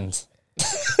 On land.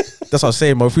 That's what I'm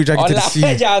saying, bro. If we drag you to the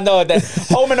sea. Yeah, I know.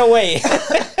 Home and away.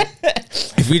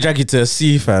 If we drag you to the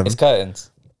sea, fam. It's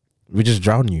curtains. We just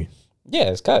drown you.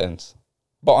 Yeah, it's curtains.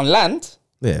 But on land,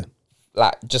 yeah,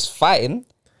 like just fighting,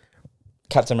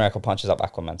 Captain America punches up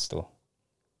Aquaman still.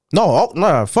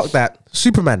 No, fuck that.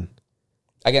 Superman.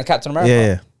 Against Captain America?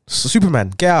 Yeah.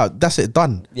 Superman, get out. That's it,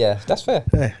 done. Yeah, that's fair.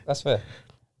 Yeah. That's fair.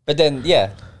 But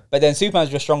then Superman's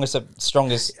your strongest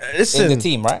Listen, in the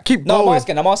team, right? Keep no,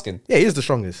 going. I'm asking. Yeah, he's the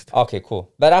strongest. Okay,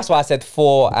 cool. But that's why I said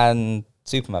 4 and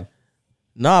Superman.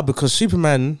 Nah, because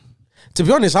Superman, to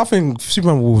be honest, I think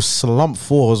Superman will slump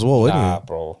 4 as well, Nah, anyway.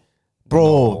 bro.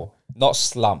 No, not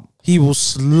slump. He will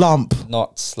slump.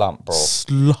 Not slump, bro.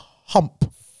 Slump.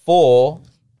 4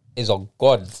 is a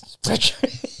god.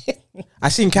 I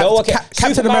seen Captain America.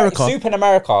 Captain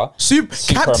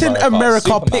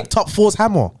America picked up 4's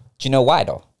hammer. Do you know why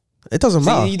though? It doesn't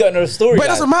matter. You don't know the story. But it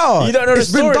doesn't matter. You don't know the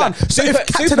story. It's been done. So if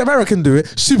Captain America can do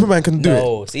it, Superman can do it.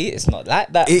 No, see, it's not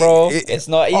like that, bro. It's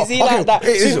not easy like that.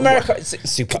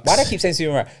 Why do I keep saying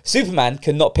Superman? Superman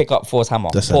cannot pick up 4's hammer.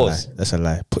 That's a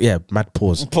lie. Yeah, mad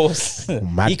pause. He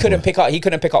couldn't pick up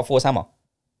 4's hammer.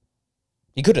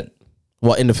 He couldn't.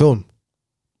 What, in the film?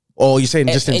 Or you saying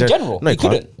just in general? No, he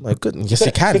couldn't. No, he couldn't. Yes,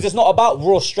 he can. Because it's not about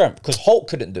raw strength. Because Hulk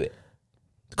couldn't do it.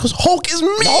 Because Hulk is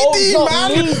meaty, Hulk's not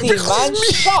man. meaty, Because man.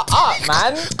 he's Shut up,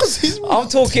 man. Because he's I'm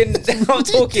talking.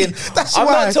 That's I'm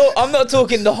why. I'm not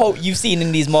talking the Hulk you've seen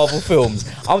in these Marvel films.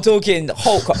 I'm talking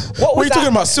Hulk. What What are you that?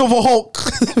 talking about? Silver Hulk.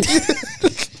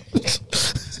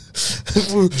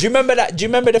 Do you remember that? Do you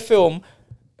remember the film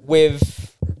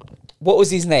with what was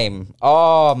his name?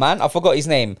 Oh man, I forgot his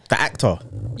name. The actor.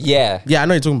 Yeah, Yeah, I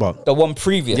know you're talking about. the one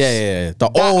previous. Yeah. The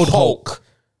That old Hulk.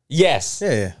 Yes.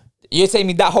 Yeah. You're telling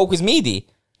me that Hulk is meaty?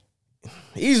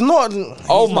 He's not.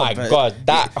 Oh he's my not bad. god,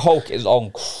 that Hulk is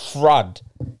on crud.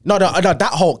 No, that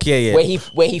Hulk. Yeah.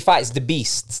 Where he fights the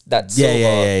beast. That Yeah,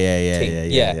 silver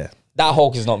yeah. thing. That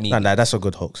Hulk is not meaty. No, that's a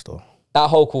good Hulk still. That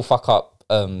Hulk will fuck up.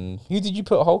 Who did you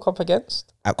put Hulk up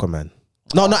against? Aquaman.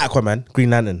 No, not Aquaman. Green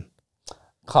Lantern.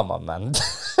 Come on, man.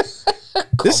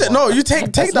 Listen, no, you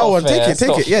take that not one. fair.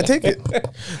 Take it. Yeah, take it.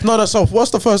 No. So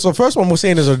what's the first? So first one we're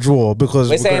saying is a draw because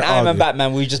We're saying gonna Iron Man, argue.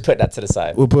 Batman. We just put that to the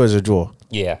side. We'll put it as a draw.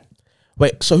 Yeah.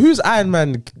 Wait, so who's Iron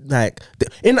Man? Like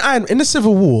in the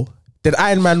Civil War, did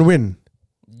Iron Man win?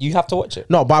 You have to watch it.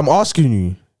 No, but I'm asking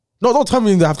you. No, don't tell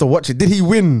me you have to watch it. Did he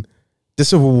win the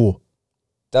Civil War?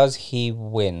 Does he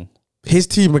win? His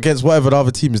team against whatever the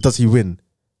other team is, does he win?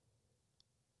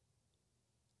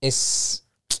 It's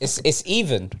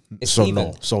even. It's So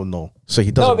even. no. So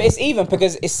he doesn't. No, but it's even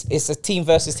because it's a team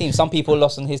versus team. Some people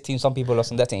lost on his team, some people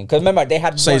lost on their team. Because remember, they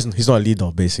had So one. he's not a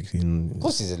leader, basically. Of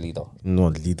course, he's a leader.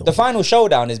 Not a leader. The final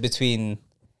showdown is between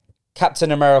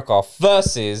Captain America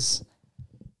versus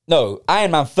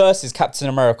Iron Man versus Captain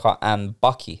America and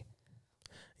Bucky.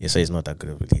 Yeah, so he's not that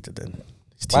good of a leader then.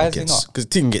 His Why team is he gets not? because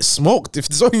team gets smoked. If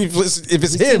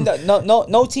it's him,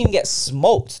 No team gets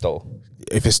smoked though.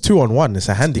 if it's 2-on-1, it's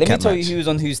a handicap Let me tell match. you who's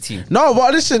on whose team. No,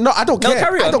 but listen, no, I don't No, care.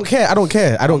 carry on. I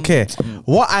don't care.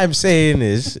 What I'm saying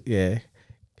is, yeah,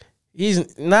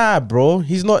 bro.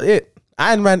 He's not it.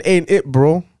 Iron Man ain't it,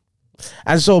 bro.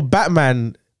 And so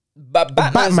Batman, But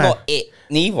Batman's not it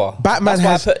neither. Batman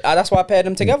that's why I paired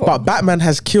them together. but Batman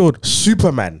has killed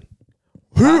Superman.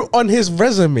 Who on his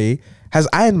resume has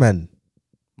Iron Man?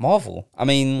 Marvel. I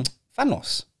mean,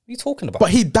 Thanos. What are you talking about? But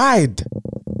he died.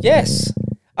 Yes.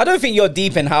 I don't think you're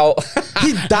deep in how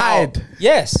He died.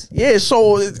 Yes. Yeah,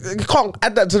 so you can't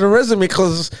add that to the resume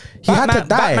because he had to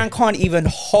die. Batman can't even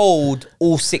hold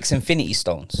all 6 Infinity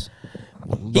Stones.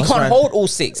 He That's can't right. hold all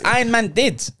 6. Iron Man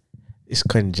did. It's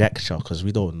conjecture because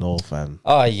we don't know, fam.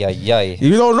 Ay.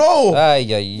 You don't know.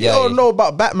 You don't know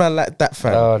about Batman like that,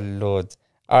 fam. Oh, Lord.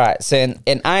 All right. So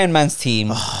in Iron Man's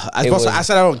team, I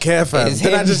said I don't care, fam. it's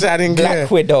Then I him, just said I didn't Black care.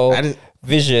 Widow, I didn't-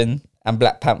 Vision, and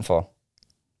Black Panther.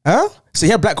 Huh? So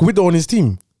he had Black Widow on his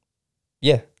team.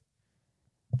 Yeah.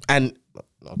 And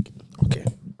okay.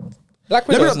 Black Let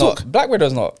me Widow's not not. talk. Black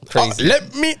Widow's not crazy.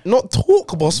 Let me not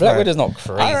talk, boss. Black man. Widow's not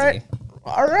crazy.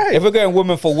 All right. If we're going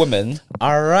woman for woman,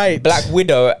 All right. Black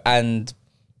Widow and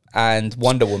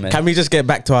Wonder Woman. Can we just get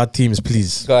back to our teams,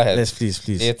 please? Go ahead. Let's please.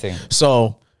 Do your thing.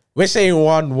 So we're saying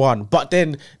 1-1, but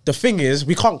then the thing is,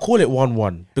 we can't call it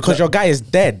 1-1 because your guy is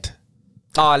dead.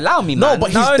 Oh, allow me, No, man.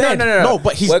 but he's dead. No,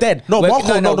 but he's dead. No,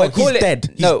 Marco, no, he's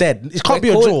dead. He's dead. It can't be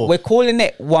a draw. We're calling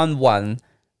it 1-1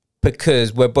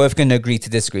 because we're both going to agree to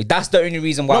disagree. That's the only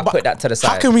reason why I but put that to the side.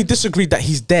 How can we disagree that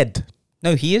he's dead?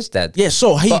 No, he is dead. Yeah,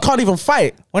 so he But- can't even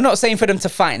fight. We're not saying for them to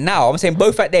fight now. I'm saying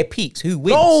both at their peaks. Who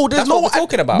wins? No, there's That's no. what we're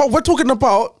talking about. But we're talking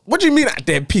about. What do you mean at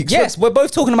their peaks? Yes, we're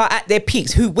both talking about at their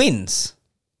peaks. Who wins?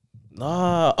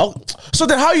 Nah. Oh, so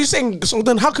then how are you saying? So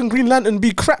then how can Green Lantern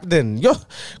be crap then? Because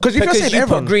if you're Because saying you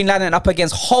everyone, put Green Lantern up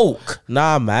against Hulk.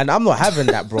 nah, man, I'm not having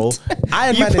that, bro.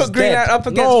 Iron You Man put is Green dead. Lantern up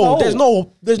against no,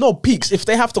 Hulk. there's no peaks. If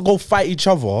they have to go fight each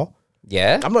other,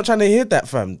 Yeah. I'm not trying to hear that,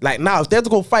 fam. Like now, if they have to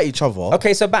go fight each other,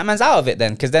 Okay, so Batman's out of it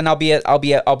then, because then I'll be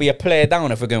a player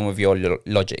down if we're going with your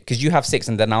logic. Because you have 6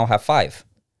 and then I'll have 5.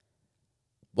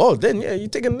 well, then yeah, you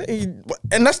take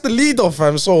and that's the leader,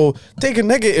 fam. So take a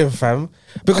negative, fam.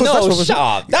 Because No, that's what shut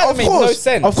up. That of makes course, no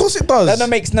sense. Of course it does. That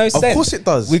makes no sense. Of course it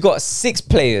does. We got 6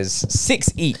 players, 6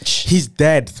 each. He's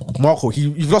dead, Marco.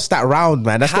 You've lost that round,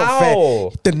 man. That's not fair.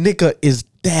 How? The nigga is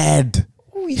dead.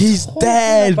 What are we He's talking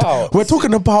dead. about? We're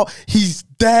talking about he's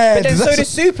dead. But then so That's- did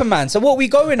Superman. So what are we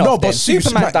going No, off but then?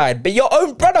 Superman died. But your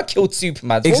own brother killed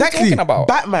Superman. So exactly. what are we talking about?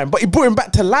 Batman, but he brought him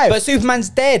back to life. But Superman's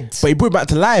dead. But he brought him back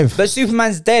to life. But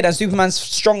Superman's dead and Superman's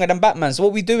stronger than Batman. So what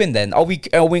are we doing then? Are we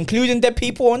including dead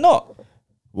people or not?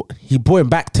 He brought him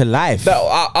back to life.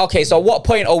 But okay, so at what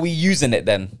point are we using it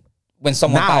then? When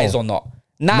someone Now. dies or not?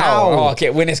 Now. Now. Oh, okay,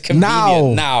 when it's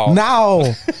convenient.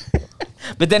 Now.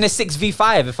 But then it's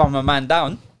 6v5 if I'm a man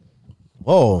down.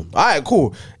 Oh, all right,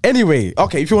 cool. Anyway,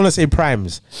 okay, if you want to say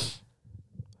primes,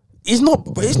 He's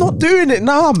not doing it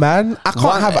now, man. I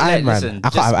can't have Iron Man. Listen, I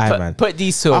can't have Iron Man. Put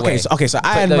these two away. So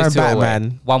Iron Man,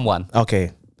 Batman. 1-1.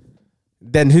 Okay.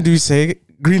 Then who do you say?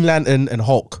 Green Lantern and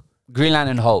Hulk. Green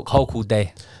Lantern, Hulk all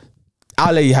day.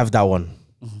 I'll let you have that one.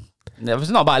 It's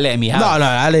not about letting me have. No,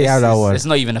 I'll let you have that one. It's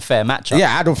not even a fair matchup.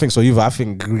 Yeah, I don't think so either. I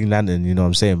think Green Lantern, you know what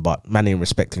I'm saying? But man ain't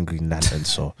respecting Green Lantern,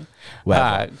 so whatever.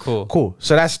 Alright, cool. Cool.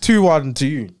 So that's 2-1 to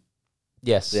you.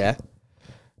 Yes. Yeah.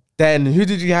 Then who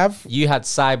did you have? You had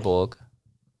Cyborg.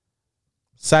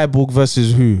 Cyborg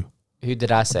versus who? Who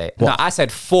did I say? What? No, I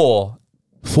said 4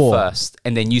 4. first,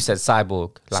 and then you said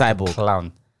Cyborg. Like a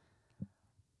clown.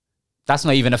 That's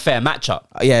not even a fair matchup.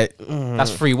 Yeah.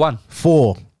 That's 3-1.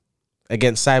 4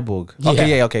 against Cyborg.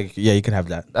 Okay, yeah, you can have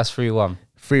that. That's 3-1.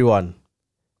 3-1.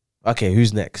 Okay,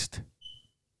 who's next?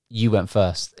 You went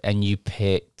first, and you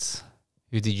picked.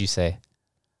 Who did you say?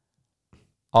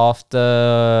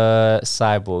 After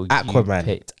Cyborg, Aquaman. you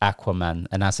picked Aquaman,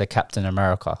 and I said Captain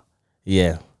America.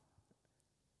 Yeah.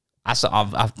 I said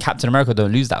Captain America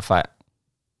don't lose that fight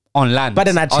on land. But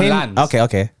then I changed.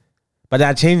 Okay. But then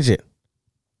I changed it.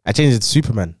 I changed it to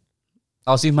Superman.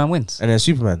 Oh, Superman wins. And then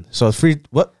Superman. So 3.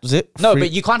 What was it? No, 3?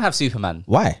 but you can't have Superman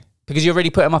Why? because you already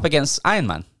put him up against Iron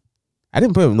Man. I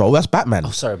didn't put him. No, that's Batman.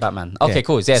 Oh, sorry, Batman. Okay,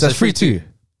 cool. Yeah, so it's it's 3-2.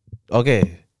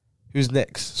 Okay. Who's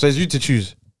next? So it's you to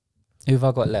choose. Who have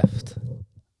I got left?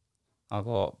 I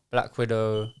got Black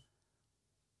Widow,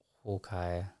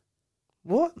 Hawkeye.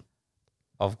 What?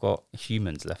 I've got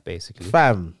humans left, basically.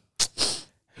 Fam.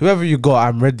 Whoever you got,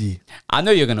 I'm ready. I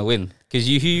know you're gonna win because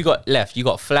who you got left? You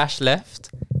got Flash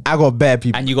left, I got bare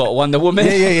people. and you got Wonder Woman.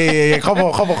 Yeah. Come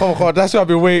on. That's what I've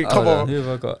been waiting. Come on. Who have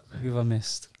I got? Who have I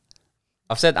missed?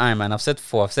 I've said Iron Man. I've said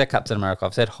Thor. I've said Captain America.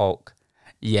 I've said Hulk.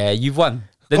 Yeah, you've won.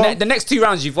 The next 2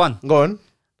 rounds, you've won. Go on.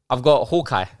 I've got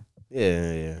Hawkeye.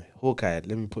 Yeah. Hawkeye.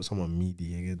 Let me put someone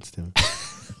meaty against him.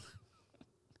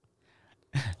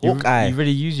 Hawkeye. You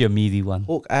really use your meaty one.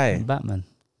 Hawkeye. Batman.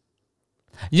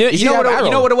 You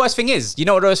know what the worst thing is? You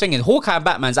know what the worst thing is? Hawkeye and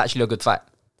Batman's actually a good fight.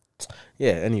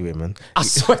 Yeah, anyway, man. I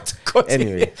swear to God.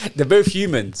 Anyway. They're both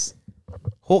humans.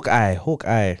 Hawkeye.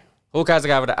 Hawkeye's the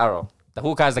guy with the arrow. The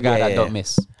Hawkeye's the guy that don't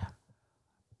miss.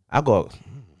 I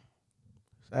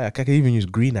can even use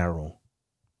Green Arrow.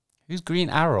 Who's Green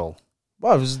Arrow?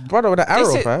 Well, it was brother with an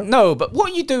arrow, fam. No, but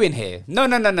what are you doing here? No.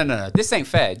 This ain't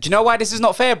fair. Do you know why this is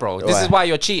not fair, bro? This is why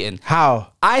you're cheating.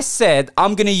 How? I said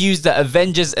I'm going to use the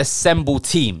Avengers Assemble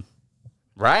team,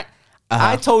 right?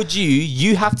 I told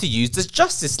you have to use the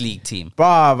Justice League team.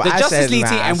 Bruv, the Justice League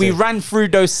team, and we ran through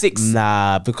those 6.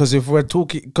 Nah, because if we're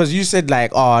talking, because you said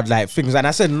like things, and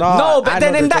I said no. No, but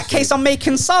then in that case, I'm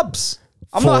making subs.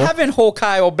 I'm not having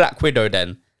Hawkeye or Black Widow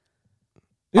then.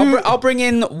 I'll bring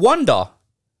in Wanda,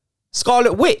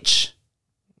 Scarlet Witch.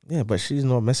 Yeah, but she's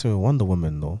not messing with Wonder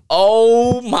Woman though.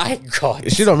 Oh my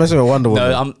God. She's not messing with Wonder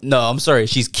Woman. I'm sorry.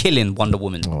 She's killing Wonder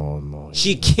Woman. Oh no.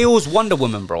 She kills Wonder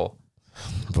Woman, bro.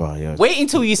 Bro, yeah. Wait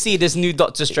until you see this new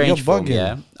Doctor Strange film,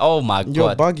 yeah? Oh my God.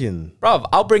 You're bugging. Bro,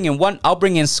 I'll bring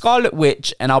in Scarlet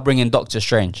Witch and I'll bring in Doctor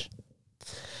Strange.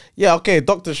 Yeah, okay,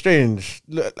 Doctor Strange.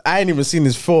 Look, I ain't even seen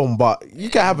this film, but you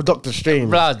can have a Doctor Strange.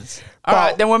 Bloods. All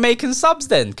right, then we're making subs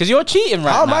then, because you're cheating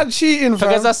right now. How am I cheating, fam?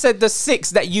 Because I said the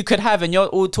 6 that you could have, and you're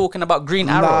all talking about Green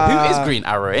Arrow. Nah. Who is Green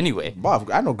Arrow anyway?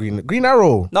 Bruv, I know Green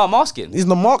Arrow. No, I'm asking. He's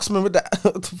the marksman with that.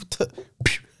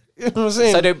 You know what I'm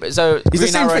saying? So he's Green the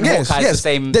same Arrow thing. and Hawkeye is the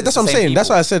same. That's what I'm saying. People. That's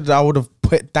why I said I would have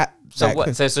put that. So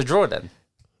what? So it's a draw then.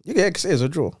 Yeah, it's a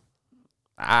draw. All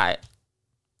right.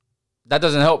 That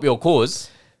doesn't help your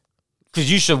cause,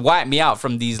 because you should wipe me out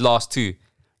from these last 2.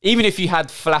 Even if you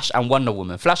had Flash and Wonder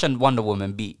Woman. Flash and Wonder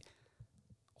Woman beat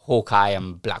Hawkeye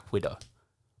and Black Widow.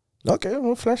 Okay,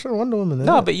 well, Flash and Wonder Woman.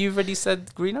 No, but you've already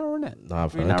said Green Arrow, innit? Nah,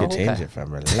 fam, I can change it,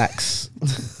 fam. Relax.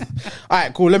 All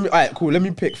right, cool. Let me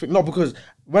pick. No, because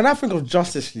when I think of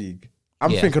Justice League,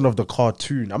 I'm thinking of the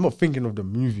cartoon. I'm not thinking of the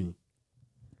movie.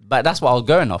 But that's what I was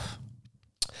going off.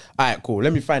 All right, cool.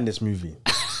 Let me find this movie.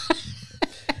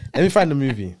 Let me find the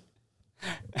movie.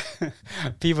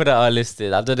 People that are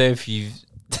listed, I don't know if you've...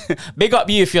 Big up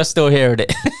you if you're still hearing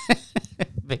it.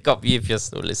 Big up you if you're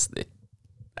still listening.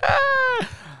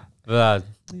 But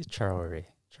Traore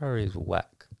is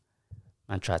whack.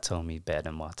 Man, try to tell me he's better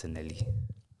than Martinelli.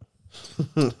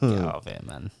 Get out of it,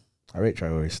 man. I rate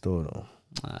Traore still though.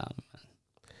 Man.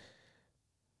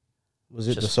 Was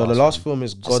it the last film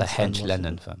is Gods? Just a hench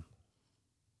Lennon, fam.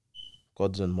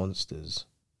 Gods and Monsters.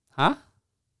 Huh?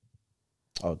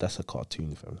 Oh, that's a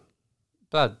cartoon, fam.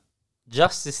 Blood.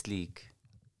 Justice League.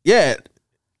 Yeah,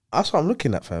 that's what I'm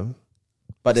looking at, fam.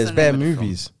 But there's bare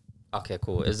movies. Okay,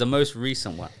 cool. It's the most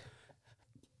recent one.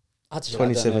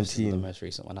 2017. The most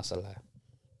recent one. That's a lie.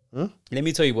 Let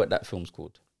me tell you what that film's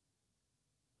called.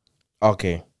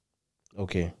 Okay.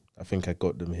 I think I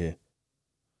got them here.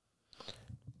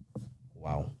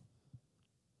 Wow.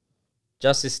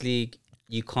 Justice League,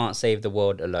 you can't save the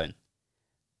world alone.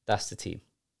 That's the team.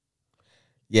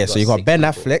 Yeah, so you got 6 Ben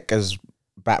people. Affleck as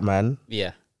Batman,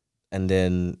 Yeah. and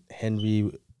then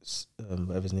Henry,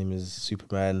 whatever his name is,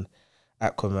 Superman,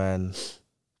 Aquaman.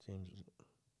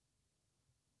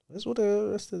 Where's all the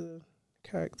rest of the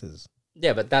characters?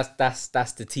 Yeah, but that's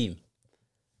the team.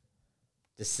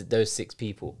 Those 6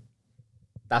 people.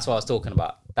 That's what I was talking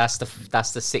about. That's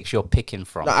the 6 you're picking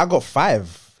from. No, I got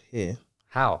 5 here.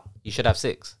 How? You should have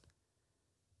 6.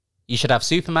 You should have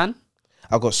Superman.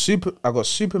 I got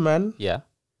Superman. Yeah.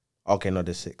 Okay, no,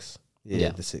 there's 6. Yeah, Yeah.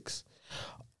 the 6.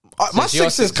 My it's your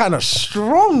 6 is 6. kind of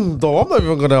strong, though. I'm not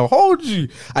even gonna hold you.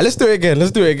 Let's do it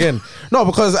again. No,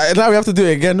 because now we have to do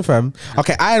it again, fam.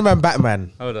 Okay, Iron Man,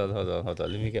 Batman. Hold on. Let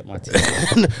me get my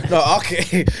team. No,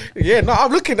 okay. Yeah, no,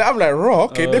 I'm looking at I'm like, raw.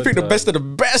 Okay, they pick the best of the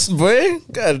best, boy.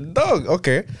 God, dog.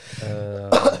 Okay.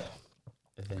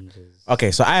 Avengers.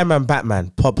 Okay, so Iron Man, Batman.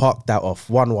 Park that off.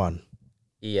 1-1.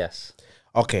 Yes.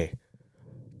 Okay.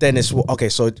 Then it's okay,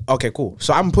 cool.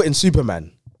 So I'm putting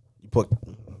Superman. You put.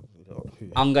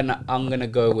 I'm gonna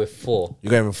go with 4.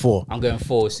 You're going with 4. I'm going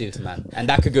 4 with Superman, and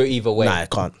that could go either way. Nah, I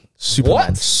can't. Superman.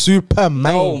 What?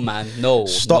 Superman. No, man. No.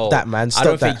 Stop that, man. I Stop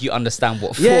don't that. think you understand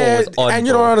what 4 Yeah, was on. and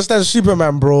you bro. don't understand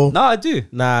Superman, bro. No, I do.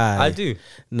 Nah, I do.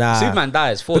 Nah, Superman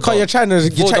dies. 4 because don't. you're trying to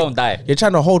 4 don't die. You're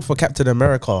trying to hold for Captain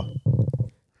America.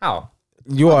 How?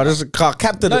 You are. This is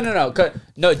Captain. No.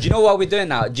 No. Do you know what we're doing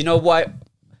now? Do you know what?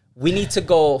 We need to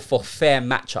go for fair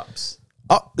matchups.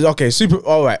 Oh, okay.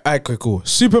 All right. Okay, cool.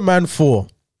 Superman 4.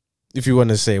 If you want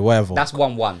to say whatever. That's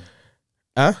 1-1.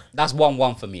 Huh? That's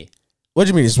 1-1 for me. What do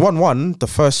you mean? It's 1-1. The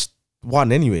first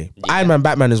one anyway. Yeah. Iron Man,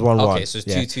 Batman is 1-1. Okay, so it's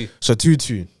 2-2. So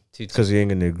 2-2. 2-2. Because you ain't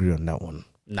gonna agree on that one.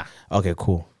 Nah. Okay,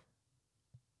 cool.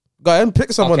 Go ahead and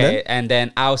pick someone Okay, then. and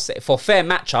then I'll say for fair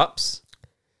matchups,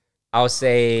 I'll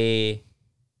say.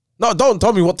 No, don't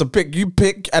tell me what to pick. You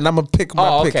pick, and I'm gonna pick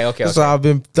my pick. Okay. That's what I've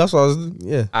been. That's what I was.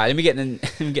 Yeah. Alright, let me get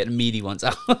the meaty ones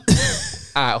out.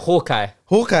 Alright,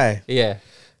 Hawkeye. Yeah.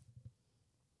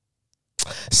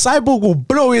 Cyborg will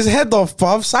blow his head off,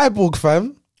 bruv. Cyborg,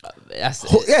 fam. That's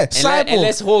Cyborg.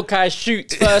 Unless Hawkeye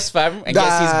shoots first, fam, and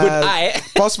gets his good eye.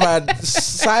 Boss man,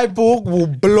 Cyborg will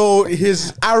blow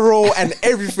his arrow and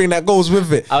everything that goes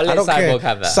with it. I'll let I don't care. Cyborg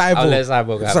have that. Cyborg. I'll let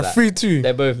Cyborg have that. It's a 3-2.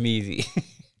 They're both meaty.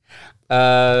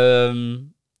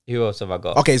 Who else have I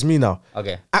got? Okay, it's me now.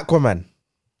 Okay. Aquaman.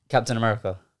 Captain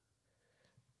America.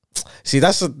 See,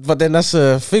 but then that's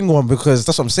a thing one because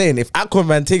that's what I'm saying. If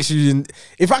Aquaman takes you in,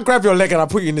 if I grab your leg and I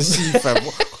put you in the sea, fam,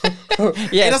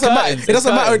 Yeah, it doesn't matter. It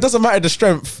doesn't matter. It doesn't matter the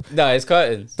strength. No, it's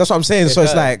curtains. That's what I'm saying. So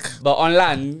it's like, But on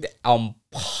land, I'm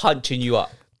punching you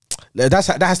up. that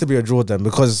has to be a draw then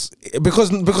because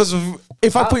of,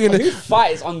 if I put you in Who the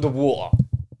fights underwater?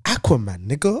 Aquaman,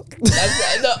 nigga,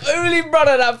 That's the only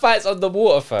brother that fights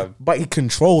underwater, fam. but he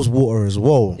controls water as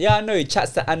well. Yeah, I know. He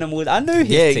chats to animals. I know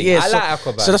his thing. I so, like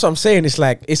Aquaman. So that's what I'm saying. It's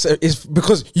like it's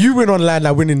because you win on land,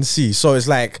 I win in the sea. So it's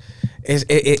like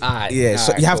Alright,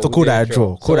 So you have to call that a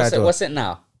draw. Call that a draw. What's it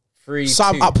now? 3-2. So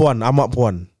I'm up 1. I'm up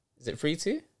 1. Is it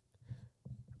 3-2?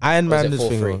 Iron Or is Man it this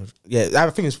thing. 4-3? Yeah, I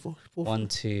think it's 4. 1,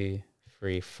 2,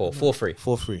 3, 4. 4-3.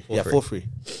 4-3. Yeah, 4-3.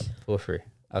 4-3.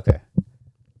 Okay.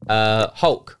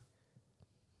 Hulk.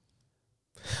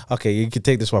 Okay, you can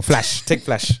take this one. Flash. Take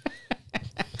Flash.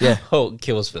 Yeah. Hulk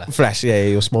kills Flash. Flash. Yeah,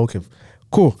 you're smoking.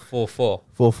 Cool. 4-4.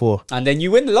 4-4. And then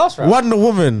you win the last round. Wonder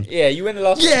Woman. Yeah, you win the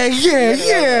last Yeah, round.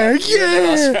 yeah. win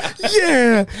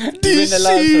the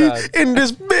last DC round. in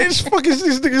this bitch. Fuck is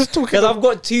this nigga's talking Because about? I've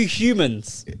got 2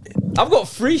 humans. I've got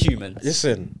 3 humans.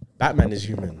 Listen, Batman is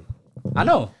human. I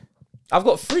know. I've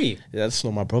got 3. Yeah, that's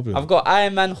not my problem. I've got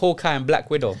Iron Man, Hawkeye, and Black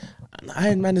Widow.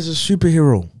 Iron Man is a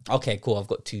superhero. Okay, cool. I've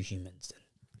got 2 humans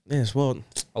then. Yes, well,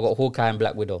 I've got Hawkeye and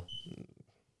Black Widow.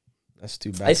 that's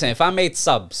too bad. Listen, if I made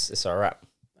subs, it's a wrap.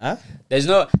 Huh?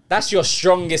 That's your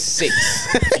strongest 6.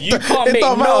 You can't It make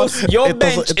don't no. matter. Your It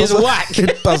bench doesn't- is whack.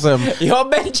 It doesn't. Your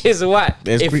bench is whack.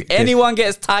 If anyone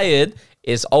gets tired,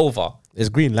 it's over. It's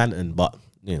Green Lantern, but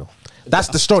you know that's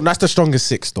the strongest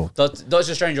 6 though.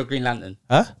 Doctor Strange or Green Lantern?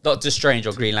 Huh? Doctor Strange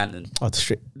or Green Lantern? Oh,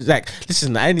 like,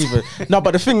 listen, I ain't even. No,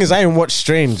 but the thing is, I ain't watched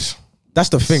Strange. That's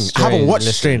the thing. I haven't watched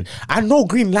Strange. I know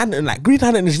Green Lantern. Like, Green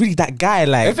Lantern is really that guy.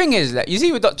 The Like, thing is, like, you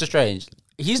see with Doctor Strange,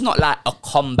 he's not like a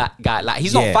combat guy. Like,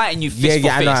 he's not fighting you fist for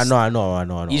fist. I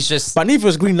know. He's just. But neither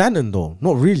is Green Lantern though.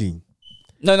 Not really.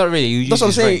 No, not really. You That's what I'm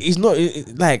use saying. ring. He's not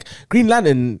like Green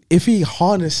Lantern. If he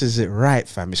harnesses it right,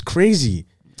 fam, it's crazy.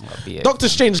 Doctor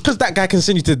Strange, because that guy can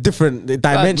send you to different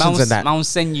dimensions and that. Mount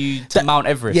send you to Mount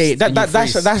Everest. Yeah,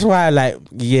 that's why I like.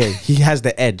 Yeah, he has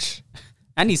the edge.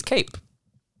 And his cape.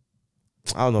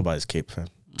 I don't know about his cape, fam.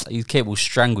 His cape will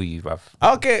strangle you, bruv.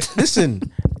 Okay,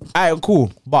 listen. Alright,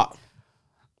 cool. But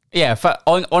Yeah,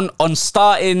 on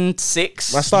starting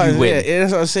 6, my starting, you win. yeah,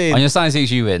 that's what I'm saying. On your starting 6,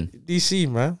 you win. DC,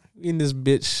 man. We in this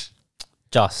bitch.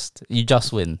 You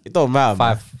just win. It don't matter,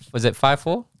 man. 5, was it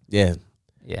 5-4? Yeah.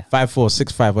 Yeah. 5-4,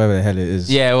 6-5, whatever the hell it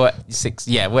is. Yeah, what 6?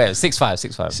 Yeah, where 6-5,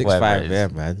 6-5, 6-5, yeah,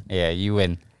 man. Yeah, you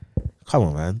win. Come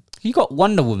on, man. You got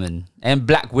Wonder Woman and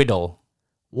Black Widow.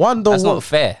 That's not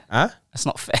fair. Huh? That's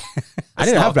not fair. I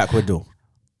didn't have Black Widow.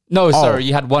 No, sorry,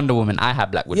 you had Wonder Woman. I had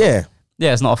Black Widow. Yeah.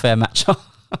 Yeah, it's not a fair matchup.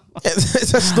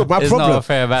 That's not my It's problem. not a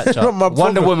fair matchup. Not my Wonder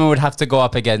problem. Woman would have to go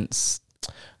up against.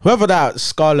 Whoever that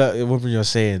Scarlet woman you're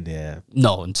saying, yeah.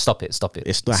 No, stop it. It's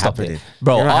not Stop happening. it.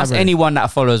 Bro, You're not ask having it. anyone that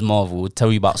follows Marvel,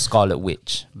 tell you about Scarlet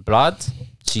Witch. Blood,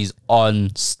 she's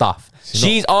on stuff.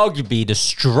 She's arguably the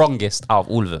strongest out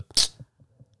of all of them.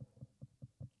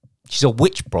 She's a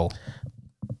witch, bro.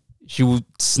 She will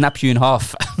snap you in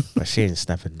half. But she ain't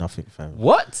snapping nothing, fam.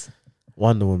 What?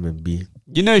 Wonder Woman, B.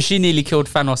 You know she nearly killed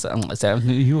Thanos.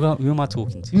 Who am I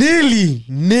talking to?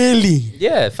 Nearly.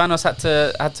 Yeah, Thanos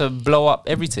had to blow up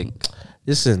everything.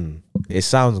 Listen, it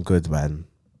sounds good, man.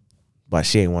 But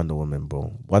she ain't Wonder Woman,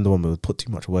 bro. Wonder Woman would put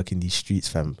too much work in these streets,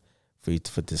 fam, for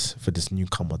this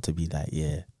newcomer to be like,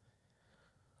 yeah.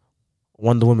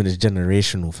 Wonder Woman is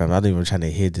generational, fam. I don't even trying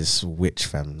to hear this witch,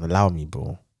 fam. Allow me,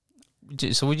 bro.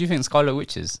 So what do you think Scarlet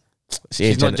Witch is?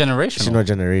 She's not generational. She's not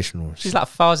generational. She's like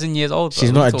 1,000 years old. Bro.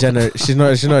 She's not a she's not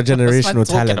a generational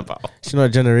talent. About? She's not a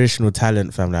generational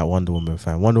talent, fam, like Wonder Woman,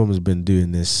 fam. Wonder Woman's been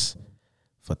doing this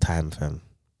for time, fam.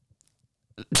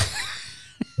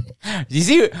 You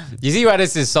see why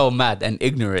this is so mad and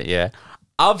ignorant, yeah?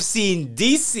 I've seen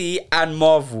DC and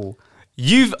Marvel.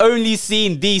 You've only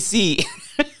seen DC.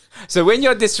 So when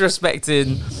you're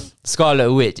disrespecting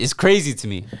Scarlet Witch, it's crazy to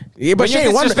me. Yeah, but when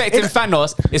you're disrespecting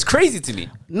Thanos, it's crazy to me.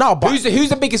 No, but who's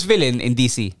the biggest villain in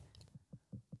DC?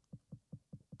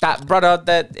 That brother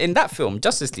that in that film,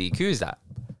 Justice League. Who is that?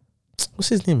 what's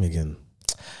his name again?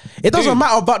 It doesn't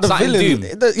matter about the Something villain.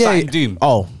 Doom. Something Doom.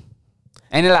 Oh,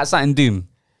 Ain't it like something Doom?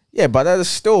 yeah, but that's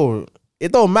still.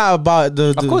 It don't matter about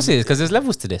the. Of course it is, because there's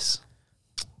levels to this.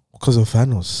 Because of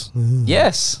Thanos.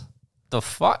 Yes. The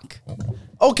fuck?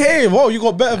 Okay, whoa, you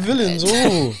got better villains.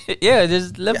 Whoa. Yeah,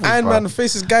 there's levels. Iron Man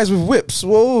faces guys with whips.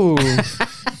 Whoa.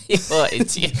 You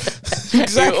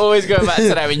always go back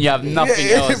to that when you have nothing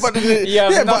else. But, You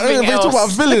have nothing but you else. talk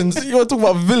about villains. You want to talk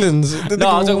about villains. No,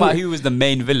 I'm talking about who was the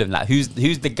main villain. Like, who's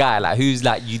the guy? Like, who's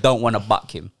like you don't want to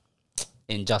buck him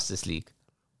in Justice League?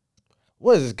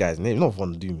 What is this guy's name? Not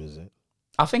Von Doom, is it?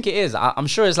 I think it is. I'm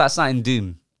sure it's like something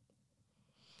Doom.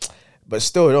 But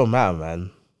still, it don't matter,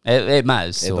 man. It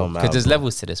matters. It don't matter, Because there's bro.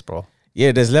 levels to this, bro.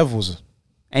 Yeah, there's levels.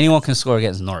 Anyone can score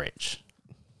against Norwich.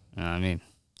 You know what I mean?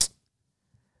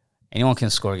 Anyone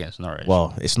can score against Norwich.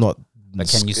 Well, it's not. But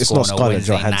can you It's score not on a Scarlett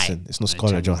Wednesday Johansson. night It's not in the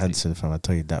Scarlett Champions League? Johansson, fam. I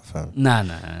tell you that, fam. Nah.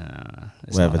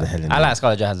 It's Whatever not the hell that. it I is. like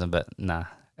Scarlett Johansson, but nah.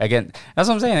 Again, that's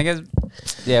what I'm saying. I guess,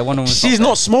 yeah, Wonder Woman. She's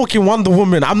not smoking Wonder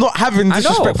Woman. I'm not having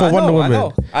disrespect for Wonder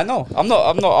Woman. I know. I'm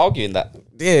not arguing that.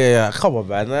 Yeah, come on,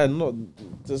 man. I'm not.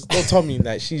 Just don't tell me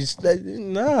that she's like,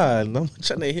 nah. I'm not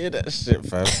trying to hear that shit,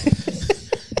 fam.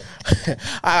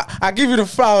 I give you the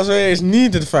flowers where it's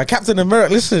needed, fam. Captain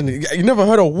America. Listen, you never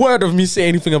heard a word of me say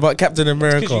anything about Captain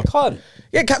America. Because you can't.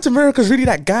 Yeah, Captain America's really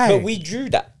that guy. But we drew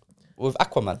that with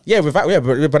Aquaman. Yeah, but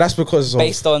that's because of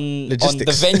Based on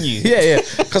logistics. the venue. yeah,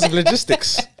 because of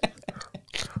logistics.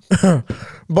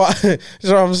 But you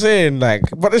know what I'm saying? Like,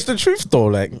 but it's the truth though.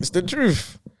 Like, it's the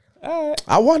truth.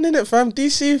 I won in it, fam.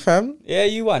 DC, fam. Yeah,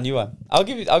 you won. I'll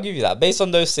give you that. Based on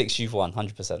those 6, you've won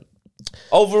 100%.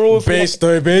 Overall, if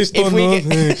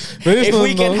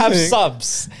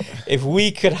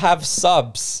we can have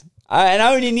subs, and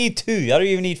I only need 2. I don't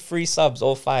even need 3 subs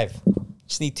or 5.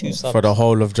 Just need 2 subs. For the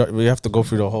whole of, we have to go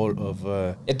through the whole of.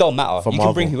 It don't matter. You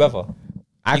can bring whoever.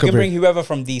 You can bring whoever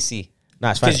from DC.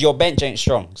 Nah, it's fine. Because your bench ain't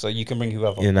strong, so you can bring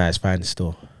whoever. Yeah, nah, it's fine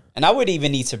still. And I would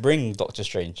even need to bring Doctor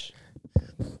Strange.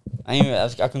 I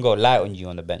can go light on you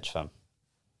on the bench, fam.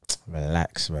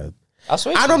 Relax, man. I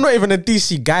swear. I'm not even a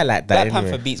DC guy like that. Black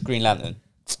Panther beats Green Lantern.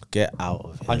 Get out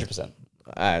of here. 100%.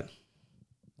 Alright.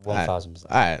 1000%.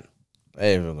 Alright. I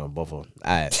ain't even gonna bother.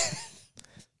 Alright.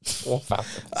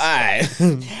 1000%. Alright.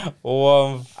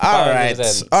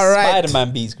 1000%. Alright.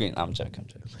 Spider-Man beats Green. I'm joking.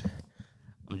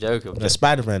 The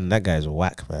Spider-Man, that guy's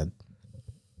whack, man.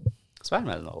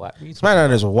 Spider-Man's not whack.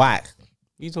 Spider-Man is whack. What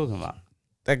are you talking about?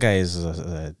 That guy is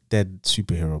a dead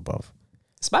superhero, bruv.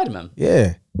 Spider-Man?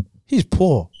 Yeah. He's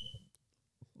poor.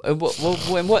 In what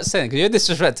sense? Because you're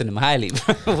disrespecting him highly.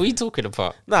 What are you talking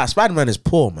about? Nah, Spider-Man is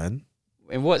poor, man.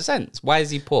 In what sense? Why is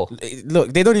he poor?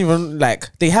 Look, they don't even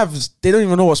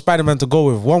know what Spider-Man to go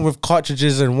with. One with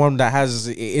cartridges and one that has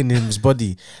it in his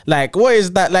body. Like, what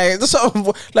is that? Like,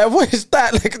 what is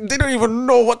that? Like, they don't even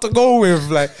know what to go with.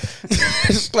 Like,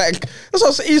 it's like, that's what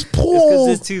I'm saying. He's poor. It's because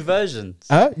there's two versions.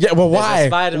 Huh? Yeah, well, why?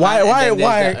 Why?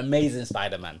 The Amazing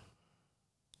Spider-Man.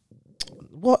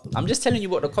 What? I'm just telling you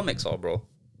what the comics are, bro.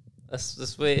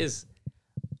 That's what it is.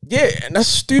 Yeah, and that's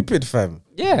stupid, fam.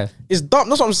 Yeah. It's dumb.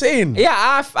 That's what I'm saying.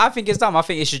 Yeah, I think it's dumb. I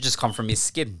think it should just come from his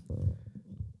skin.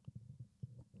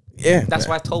 Yeah. That's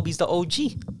why Toby's the OG.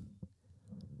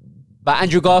 But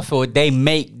Andrew Garfield, they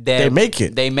make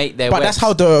it. They make their But webs. that's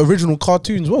how the original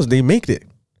cartoons was. They make it.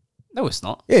 No, it's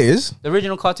not. Yeah, it is. The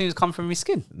original cartoons come from his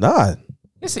skin. Nah.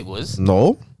 Yes, it was.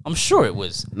 No. I'm sure it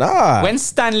was. Nah. When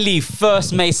Stan Lee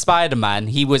first made Spider-Man,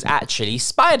 he was actually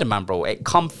Spider-Man, bro. It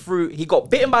come through. He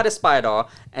got bitten by the spider,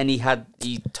 and he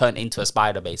turned into a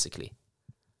spider, basically.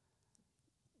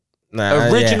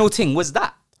 Nah. Original thing was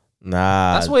that.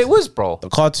 Nah. That's what it was, bro. The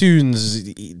cartoons,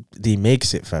 they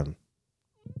makes it, fam.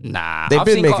 Nah. They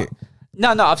did make it.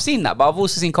 No, I've seen that, but I've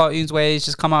also seen cartoons where it's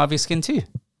just come out of his skin too. You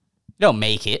don't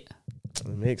make it. It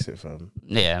makes it, fam.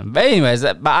 Yeah, but anyways,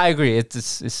 but I agree.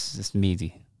 It's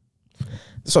meaty.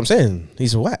 That's what I'm saying.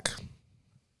 He's whack.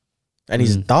 And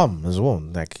he's dumb as well.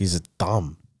 Like, he's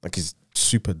dumb. Like, he's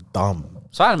super dumb.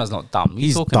 Spider-Man's not dumb. What are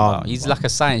you talking dumb, about? He's like a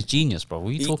science genius, bro. What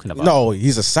are you talking about? No,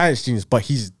 he's a science genius, but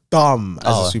he's dumb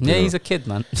as a superhero. Yeah, he's a kid,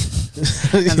 man.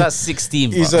 And that's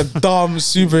 16, bro. He's a dumb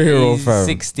superhero, He's fam.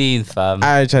 16, fam.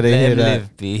 I ain't trying to Let hear him that.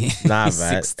 live, B. Nah, He's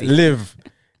man. 16. Live.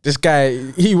 This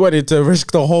guy, he wanted to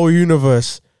risk the whole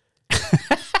universe.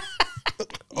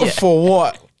 For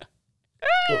what?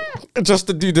 Just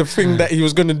to do the thing that he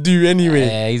was going to do anyway.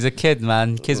 Yeah, he's a kid,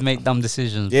 man. Kids make dumb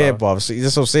decisions, Yeah, bro. Bob. So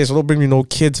that's what I'm saying. So don't bring me no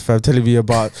kids, fam. Telling me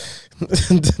about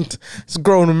this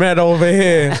grown man over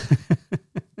here.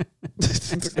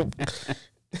 So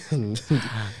I'm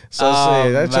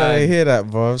saying, I'm trying to hear that,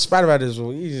 bro. Spider-Man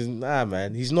is,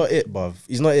 man. He's not it, bro.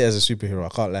 He's not it as a superhero. I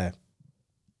can't lie.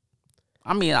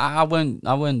 I mean, I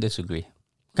wouldn't disagree.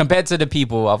 Compared to the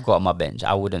people I've got on my bench,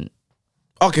 I wouldn't.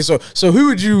 Okay, so who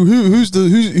would you who is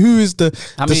the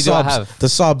How the many do I subs, have? the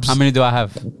subs? How many do I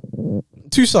have?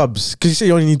 2 subs, because you say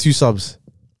you only need 2 subs.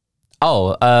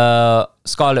 Oh,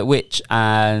 Scarlet Witch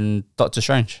and Doctor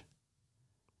Strange.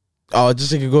 Oh,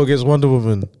 just so you could go against Wonder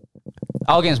Woman.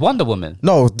 Oh, against Wonder Woman.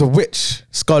 No, the witch,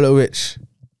 Scarlet Witch.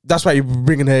 That's why you're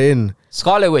bringing her in.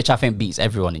 Scarlet Witch, I think, beats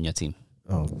everyone in your team.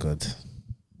 Oh, good.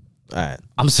 All right.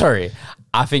 I'm sorry.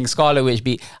 I think Scarlet Witch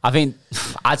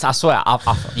I swear,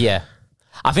 yeah.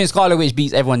 I think Scarlet Witch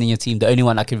beats everyone in your team. The only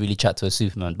one I can really chat to is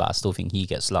Superman, but I still think he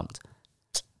gets slumped.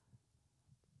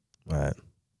 Right.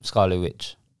 Scarlet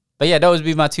Witch. But yeah, those would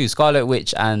be my 2. Scarlet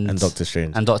Witch and Doctor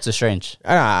Strange. And Doctor Strange.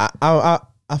 I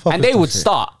fuck And with they would Doctor Strange.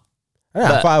 start.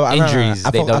 Yeah, But injuries,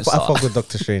 they don't I start. fuck with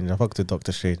Doctor Strange. I fuck with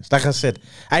Doctor Strange. Like I said,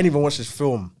 I didn't even watch this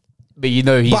film. But you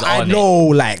know he's But I on know,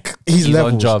 like, he's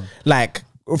levels. on job. Like,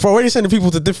 for when you're sending people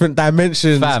to different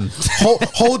dimensions, Fam.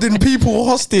 Holding people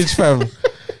hostage, fam.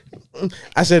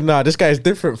 I said, nah, this guy is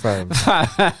different, fam.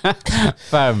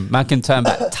 Fam, man can turn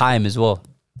back time as well.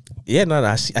 Yeah, no,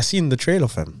 I seen the trailer,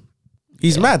 fam.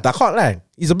 He's mad. I can't lie.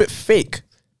 He's a bit fake.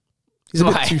 He's a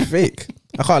Why? bit too fake.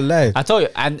 I can't lie. I told you.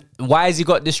 And why has he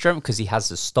got this strength? Because he has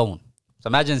the stone. So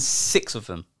imagine 6 of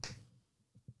them.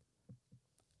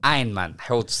 Iron Man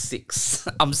held 6.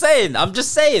 I'm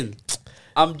just saying.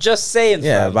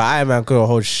 Yeah, fam. but Iron Man couldn't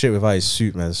hold shit without his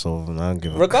suit, man. So I don't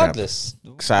give a Regardless.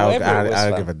 crap. So I Whatever it was, don't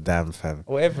fam. give a damn, fam.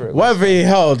 Whatever it was. Whatever he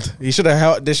held, he should have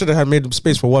held. They should have made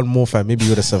space for one more, fam. Maybe he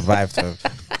would have survived, fam.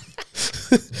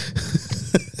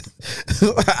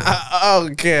 I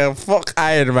don't care. Fuck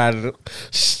Iron Man.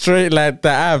 Straight like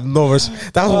that. I have no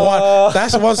respect. That's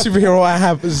one superhero I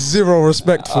have 0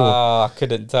 respect for. I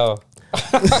couldn't tell.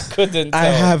 I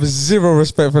have 0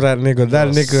 respect for that nigga. That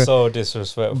nigga. So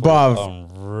disrespectful. Bruv.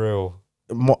 Unreal.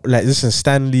 Like, listen,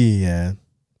 Stan Lee, yeah.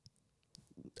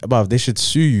 Bruv, they should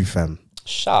sue you, fam.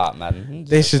 Shut up, man.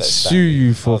 They should sue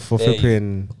you for dare you.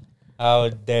 flipping. How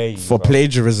dare you? For bro.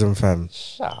 plagiarism, fam.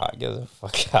 Shut up. Get the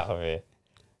fuck out of here.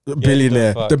 The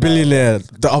billionaire. fuck The out. billionaire.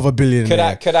 The other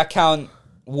billionaire. Could I count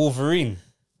Wolverine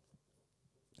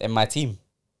in my team?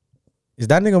 Is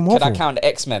that nigga Marvel? Could I count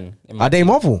X-Men in my Are they team?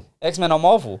 Marvel? X-Men are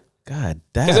Marvel. God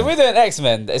Because if damn. we're doing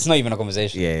X-Men, it's not even a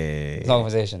conversation. Yeah. It's not a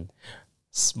conversation.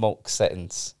 Smoke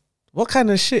settings. What kind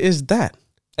of shit is that?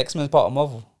 X-Men's part of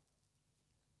Marvel.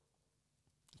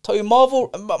 Tell you Marvel,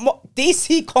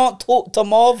 DC can't talk to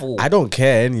Marvel. I don't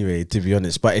care anyway, to be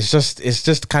honest. But it's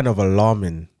just kind of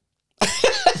alarming.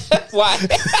 Why?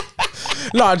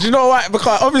 No, do you know why?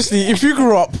 Because obviously, if you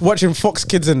grew up watching Fox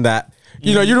Kids and that,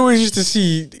 You know, you always used to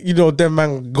see, you know, them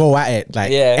man go at it.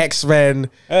 Like, X-Men,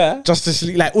 Justice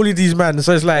League, like, all of these man.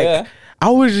 So it's like, I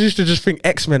always used to just think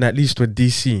X-Men at least with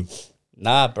DC.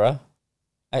 Nah, bro.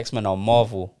 X-Men are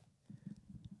Marvel.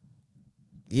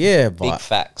 Yeah, but... Big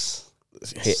facts.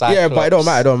 Cyclops, yeah, but it don't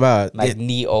matter.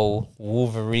 Magneto,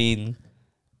 Wolverine.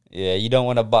 Yeah, you don't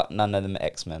want to butt none of them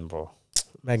X-Men, bro.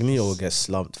 Magneto will get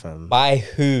slumped, fam. By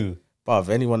who? Bruv,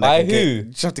 anyone that By can who?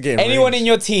 get... Just have to get anyone in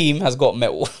your team has got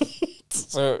metal.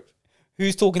 So,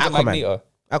 who's talking to Magneto?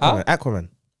 Aquaman.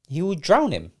 He will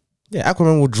drown him. Yeah,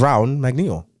 Aquaman will drown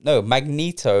Magneto. No,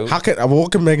 Magneto...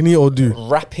 What can Magneto do?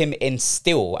 Wrap him in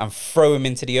steel and throw him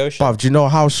into the ocean. Bruv, do you know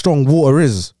how strong water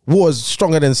is? Water's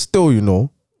stronger than steel, you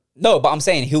know? No, but I'm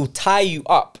saying he'll tie you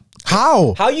up.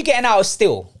 How? How are you getting out of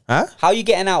steel? Huh? How are you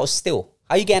getting out of steel?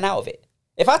 How are you getting out of it?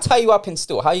 If I tie you up in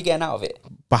steel, how are you getting out of it?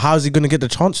 But how is he going to get the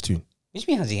chance to? What do you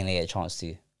mean how's he going to get a chance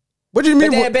to? What do you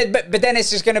mean? But then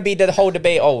it's just going to be the whole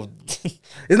debate. Oh, it's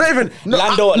not even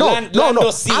land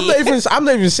or sea. I'm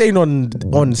not even saying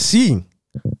on sea.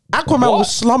 Aquaman will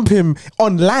slump him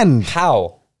on land.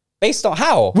 How? Based on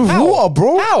how? With water,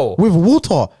 bro. How? With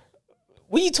water.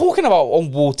 What are you talking about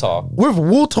on water? With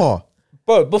water.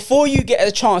 Bro, before you get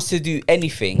a chance to do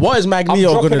anything, what is Magneto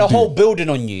I'm dropping gonna a whole building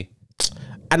on you.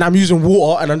 And I'm using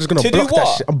water and I'm just gonna block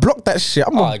that shit. Block that shit.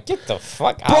 Get the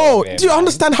fuck out bro, of here, do you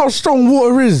understand how strong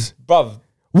water is? Bro,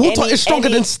 water is stronger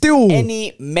than steel.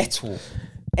 Any metal.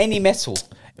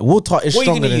 Water is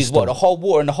stronger than steel. What? The whole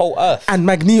water and the whole earth. And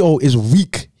Magneto is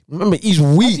weak. Remember, he's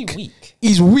weak.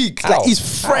 He's weak. Like,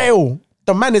 he's frail.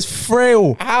 The man is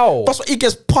frail. How? That's why he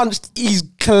gets punched. He's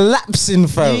collapsing,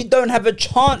 fam. You don't have a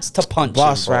chance to punch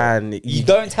him, bro. Man. You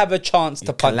don't have a chance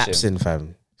to punch him. Collapsing,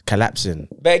 fam. Collapsing.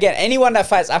 But again, anyone that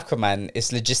fights Aquaman,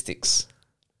 it's logistics.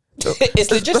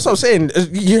 It's logistics. That's what I'm saying.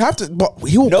 You have to. But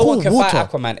he'll no call one can water. fight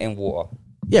Aquaman in water.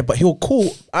 Yeah, but he'll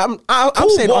call. I'm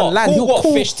saying what? on land. Call He'll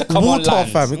call fish to come water, on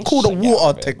land. fam. He'll call the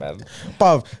water.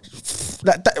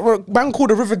 Man, call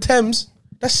the River Thames.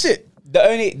 That's it.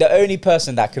 The only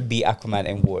person that could beat Aquaman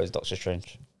in water is Doctor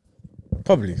Strange.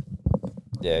 Probably.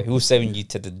 Yeah, he was sending you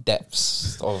to the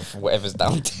depths of whatever's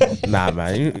down there. Nah,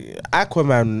 man.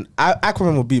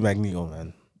 Aquaman will beat Magneto,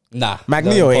 man. Nah.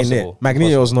 Magneto ain't it.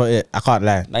 Magneto's not it. I can't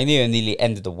lie. Magneto nearly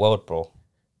ended the world, bro.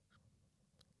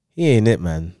 He ain't it,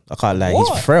 man. I can't lie.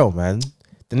 What? He's frail, man.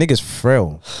 The nigga's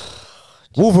frail.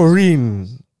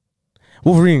 Wolverine,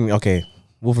 okay.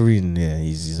 Wolverine, yeah,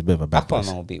 he's a bit of a bad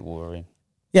Aquaman will beat Wolverine.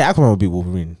 Yeah, Aquaman will beat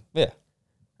Wolverine. Yeah.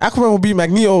 Aquaman will beat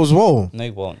Magneto as well. No, he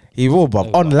won't. He will,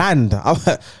 but on land.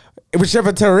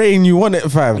 Whichever terrain you want it,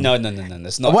 fam. No.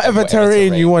 It's not. Whatever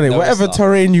terrain you want it. Whatever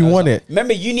terrain you want it.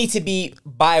 Remember, you need to be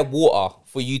by water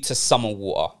for you to summon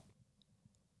water.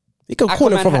 You can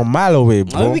call it from a mile away,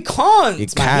 bro. No, we can't.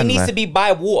 He needs to be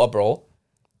by water, bro.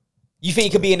 You think he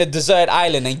could be in a desert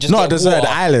island and just not a desert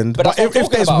island, but if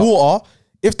there's water,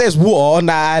 on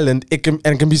that island, it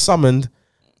can be summoned.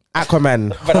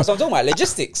 Aquaman. But that's what I'm talking about.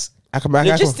 Logistics.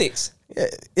 Logistics.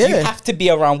 Yeah. You have to be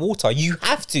around water. You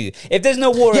have to. If there's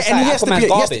no water, Aquaman's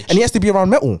garbage. And he has to be around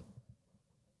metal.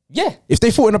 Yeah. If they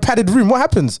fought in a padded room, what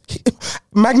happens?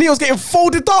 Magneto's getting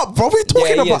folded up, bro. What are you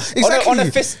talking about? Exactly.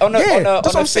 That's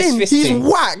what I'm saying. He's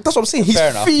whack. That's what I'm saying. He's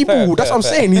feeble. That's what I'm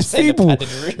saying. He's feeble.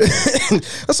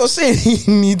 That's what I'm saying. He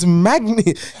needs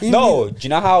magnet. No, do you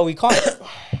know how we can't?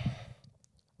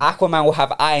 Aquaman will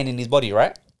have iron in his body,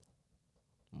 right?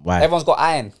 Why? Everyone's got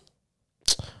iron.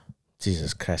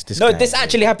 Jesus Christ. This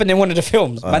actually happened in one of the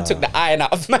films. Man took the iron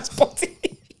out of man's body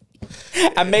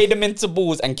and made them into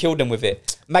balls and killed them with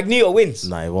it. Magneto wins.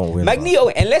 Nah, he won't win. Magneto,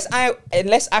 unless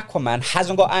Aquaman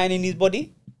hasn't got iron in his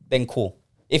body, then cool.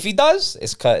 If he does,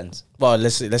 it's curtains. Well,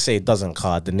 let's say it doesn't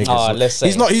card the nigga. Let's say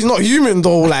he's not human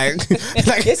though. Like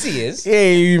yes, he is.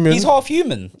 Yeah, human. He's half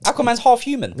human. Aquaman's half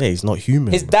human. Yeah, he's not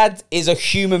human. His dad is a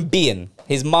human being.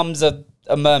 His mum's a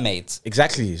mermaid.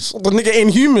 Exactly. So the nigga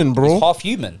ain't human, bro. He's half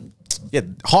human. Yeah,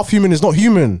 half human is not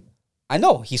human. I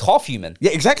know, he's half human.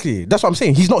 Yeah, exactly. That's what I'm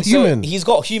saying. He's not human. He's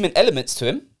got human elements to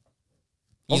him.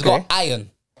 He's got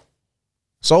iron.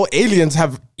 So aliens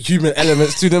have human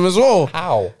elements to them as well.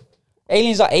 How?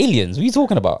 Aliens are aliens. What are you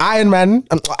talking about? Iron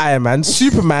Man,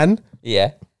 Superman.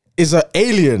 Yeah. Is an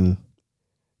alien.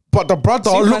 But the brother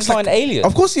Superman's looks not like an alien.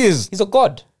 Of course he is. He's a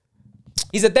god.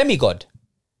 He's a demigod.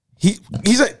 He's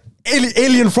an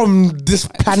alien from this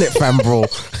planet, fam, bro.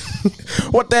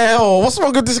 What the hell? What's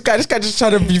wrong with this guy? This guy just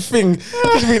trying to be just being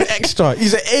extra.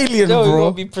 He's an alien, bro. You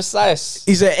gotta be precise.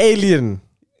 He's an alien.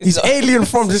 He's alien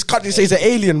from this country. So he's an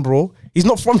alien, bro. He's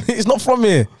not from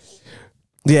here.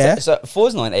 Yeah. So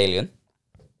Thor's not an alien.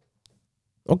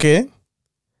 Okay.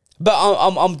 But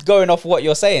I'm going off what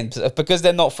you're saying because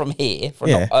they're not from here,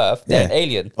 from Earth. They're an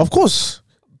alien. Of course.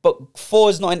 But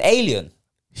Thor's not an alien.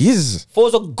 He is.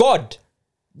 Thor's a god.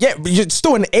 Yeah, but you're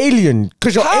still an alien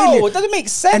because you're alien. It doesn't make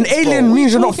sense. An alien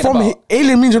means you're not from here.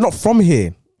 Alien means you're not from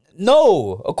here.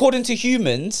 No, according to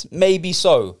humans, maybe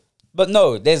so. But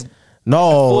no, there's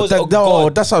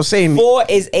that's what I'm saying. Thor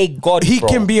is a god. He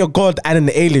can be a god and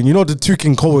an alien. You know the two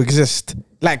can coexist.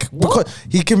 Like because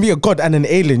he can be a god and an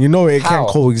alien. You know it can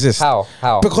coexist. How?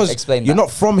 Because explain you're that. not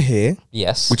from here.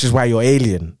 Yes. Which is why you're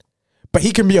alien. But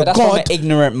he can be a god. From an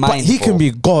ignorant mind. But he can be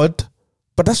a god.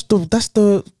 But that's the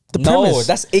premise. No,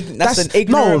 that's an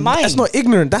ignorant mind. That's not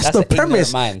ignorant. That's the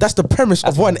premise. That's the premise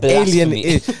of what an alien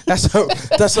is. That's a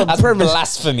premise.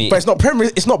 Blasphemy. But it's not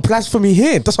premise. It's not blasphemy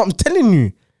here. That's what I'm telling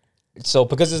you. So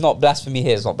because it's not blasphemy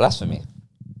here, it's not blasphemy.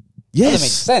 Yes. That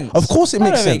makes sense. Of course it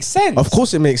makes sense. Of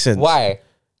course it makes sense. Why?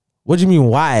 What do you mean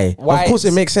why? Of course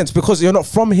it makes sense because you're not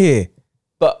from here.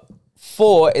 But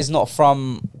Thor is not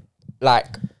from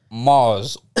like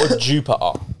Mars or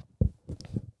Jupiter.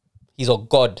 He's a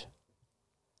god.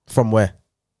 From where?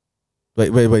 Wait.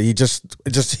 He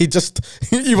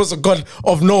was a god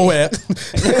of nowhere.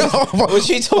 What's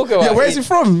she talking about? Yeah, where's he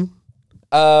from?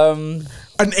 An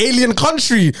alien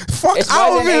country. Fuck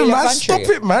out of him, man. Country. Stop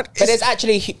it, man.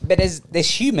 But there's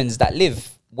humans that live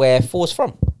where Thor's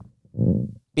from.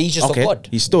 But he's just a god.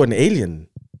 He's still an alien.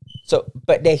 So,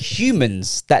 but they're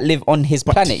humans that live on his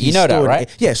planet. You know that, right?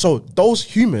 Yeah. So those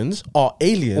humans are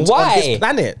aliens on his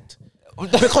planet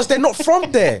because they're not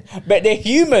from there. But they're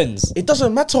humans. It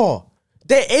doesn't matter.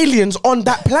 They're aliens on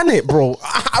that planet, bro.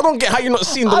 I don't get how you're not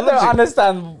seeing the logic. I don't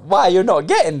understand why you're not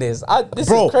getting this. This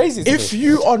is crazy to me. If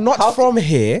you are not from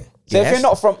here... So if you're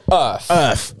not from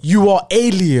Earth... you are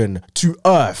alien to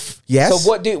Earth, yes? So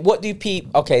what do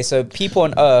people... Okay, so people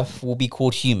on Earth will be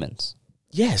called humans.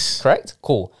 Yes. Correct?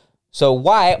 Cool. So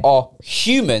why are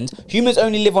humans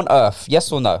only live on Earth,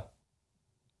 yes or no?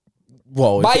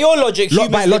 Well, by your logic,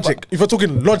 by logic, if you're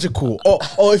talking logical,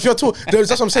 or if you're talking, that's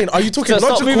what I'm saying. Are you talking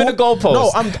logical? Stop moving the goalposts. No,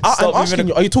 I'm asking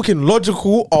you. Are you talking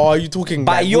logical or are you talking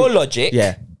by your logic?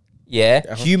 Yeah.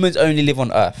 Humans only live on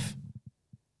Earth.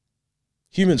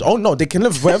 Humans? Oh no, they can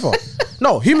live wherever.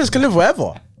 No, humans can live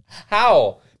wherever.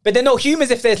 How? But they're not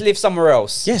humans if they live somewhere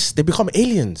else. Yes, they become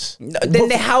aliens. No,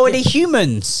 how are they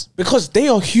humans? Because they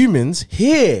are humans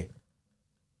here.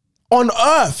 On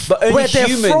Earth, but only where they're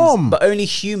from. But only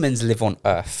humans live on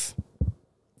Earth.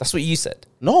 That's what you said.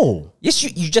 No. Yes,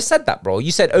 you just said that, bro.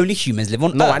 You said only humans live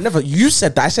on Earth. No, I never. You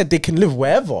said that. I said they can live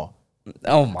wherever.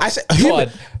 Oh my! I said a human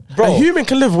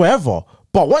can live wherever,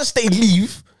 but once they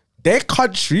leave their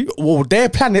country or their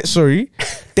planet,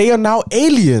 they are now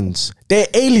aliens. They're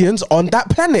aliens on that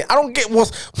planet. I don't get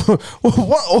what's the.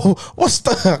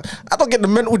 I don't get the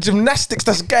mental gymnastics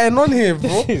that's going on here,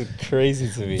 bro. It's crazy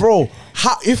to me, bro.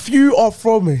 If you are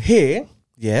from here,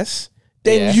 yes,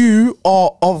 then you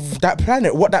are of that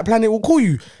planet. What that planet will call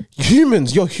you,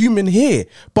 humans. You're human here.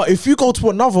 But if you go to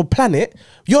another planet,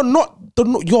 you're not.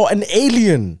 You're an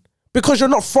alien because you're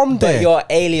not from there. But you're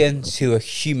alien to a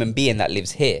human being that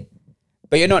lives here.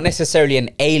 But you're not necessarily an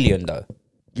alien, though.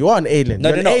 You are an alien.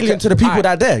 You're an alien to the people that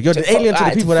are there. You're an alien to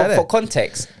the people that are there. For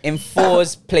context, in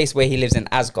Thor's place where he lives in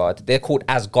Asgard, they're called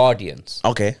Asgardians.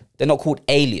 Okay. They're not called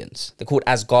aliens. They're called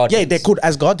Asgardians. Yeah, they're called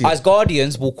Asgardians.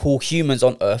 Asgardians will call humans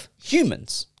on Earth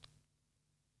humans.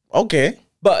 Okay.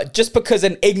 But just because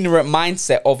an ignorant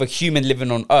mindset of a human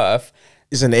living on Earth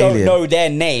is an alien, don't know their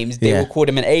names, they will call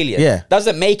them an alien. Yeah.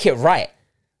 Doesn't make it right.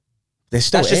 That's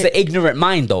just an ignorant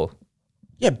mind, though.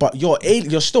 Yeah, but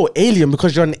you're still alien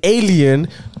because you're an alien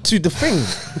to the thing.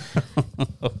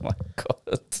 Oh my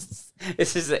God.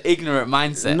 This is an ignorant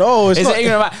mindset. No, it's not. An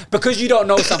ignorant because you don't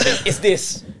know something. It's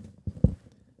this.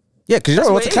 Yeah, because you don't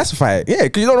know what to classify it. Yeah,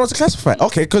 because you don't know what to classify it.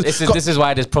 Okay, because this is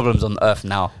why there's problems on Earth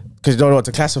now. Because you don't know what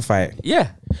to classify it. Yeah.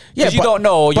 Because you don't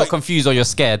know, or you're confused, or you're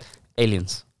scared.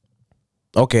 Aliens.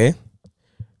 Okay.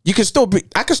 You can still be.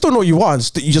 I can still know what you are.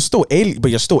 You're still alien, but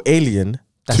you're still alien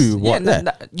to what?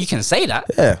 You can say that.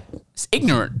 Yeah. It's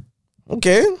ignorant.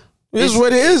 Okay. It is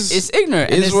what it is. It's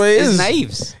ignorant. It is what it is. It's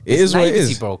naive. It is what it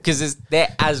is, bro. Because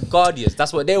they're Asgardians.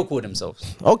 That's what they'll call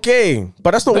themselves. Okay,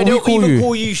 but that's not what we call you. They'll even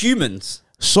call you humans.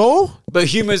 So? But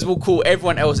humans will call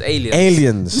everyone else aliens.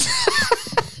 Aliens.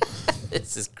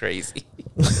 This is crazy.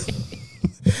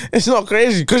 It's not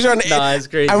crazy because you're an alien. It's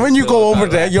crazy. And when you go over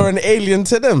there, you're an alien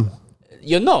to them.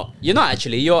 You're not. You're not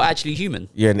actually. You're actually human.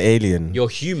 You're an alien. You're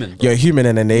human. Bro. You're a human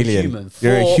and an alien.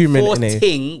 You're a human and an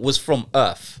Ting was from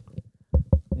Earth.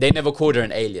 They never called her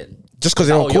an alien. Just because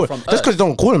they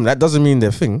don't call them that doesn't mean they're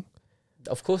a thing.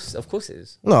 Of course it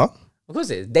is. No. Of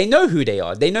course it is. They know who they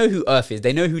are. They know who Earth is.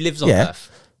 They know who lives on Earth.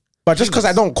 But just because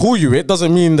I don't call you it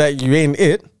doesn't mean that you ain't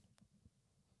it.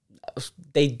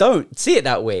 They don't see it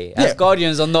that way. As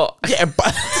guardians are not. Yeah,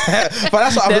 but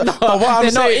that's what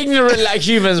They're not ignorant like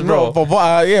humans, bro. No, but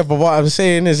what I'm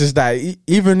saying is that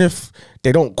even if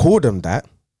they don't call them that,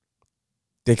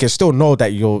 they can still know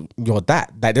that you're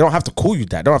that. Like, they don't have to call you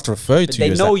that. They don't have to refer to you.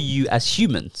 They know you as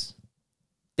humans.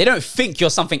 They don't think you're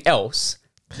something else.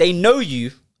 They know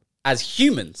you as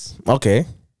humans. Okay.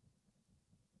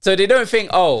 So they don't think,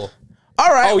 oh, all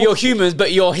right. Oh, you're humans,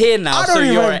 but you're here now, so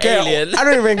you're an alien. I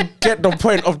don't even get the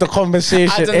point of the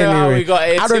conversation I don't know how we got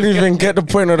it. I don't even get the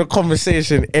point of the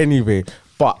conversation anyway.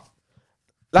 But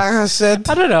like I said,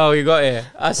 I don't know how we got here.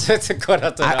 I swear to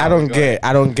God, I don't get it.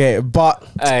 I don't get it. But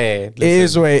it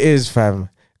is where it is, fam.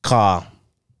 Yeah,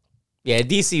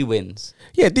 DC wins.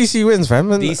 Yeah, DC wins, fam.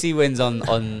 DC wins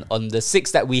on the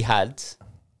 6 that we had,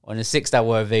 on the 6 that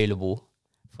were available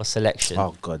for selection.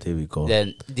 Oh God, here we go.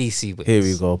 Then DC wins. Here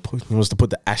we go. He wants to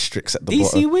put the asterisks at the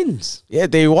DC bottom. wins. Yeah,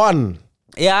 they won.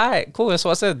 Yeah, all right, cool. That's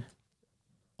what I said.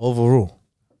 Overall.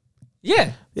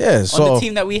 Yeah. Yeah, so on the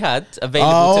team that we had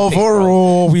available to pick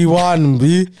overall, we won,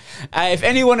 B. If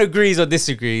anyone agrees or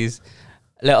disagrees,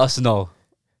 let us know.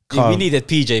 We needed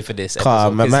PJ for this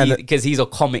episode because he's a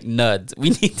comic nerd. We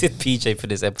needed PJ for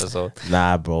this episode.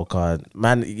 Nah, bro, God,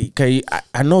 man,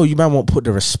 I know you man won't put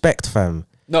the respect, fam.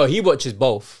 No, he watches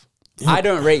both. I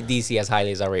don't rate DC as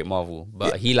highly as I rate Marvel,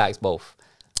 but he likes both.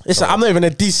 Listen, I'm not even a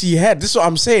DC head. This is what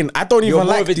I'm saying. I don't even like DC.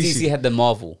 You're more of a DC head than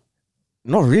Marvel.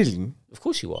 Not really. Of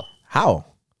course you are. How?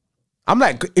 I'm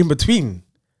like in between.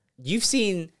 You've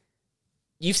seen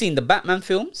the Batman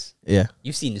films. Yeah.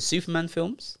 You've seen the Superman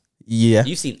films. Yeah.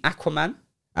 You've seen Aquaman.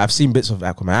 I've seen bits of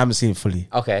Aquaman. I haven't seen it fully.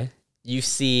 Okay. Have you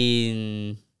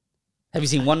seen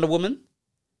Wonder Woman?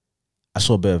 I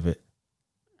saw a bit of it.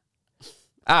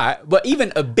 Alright, but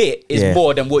even a bit is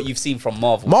more than what you've seen from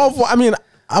Marvel. Marvel, I mean,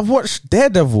 I've watched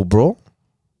Daredevil, bro.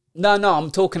 No,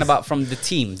 I'm talking about from the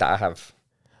team that I have.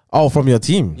 Oh, from your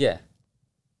team? Yeah.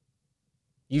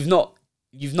 You've not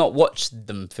watched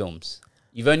them films.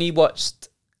 You've only watched,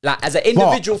 like, as an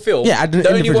individual film. Yeah, the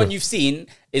only one you've seen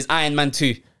is Iron Man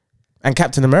 2 and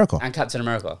Captain America.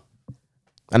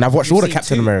 And I've watched all the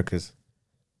Captain Americas.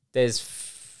 There's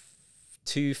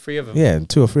 2, 3 of them. Yeah,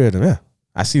 2 or 3 of them. Yeah,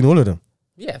 I've seen all of them.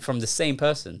 Yeah, from the same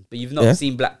person, but you've not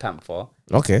seen Black Panther.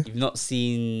 Okay. You've not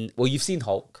seen. Well, you've seen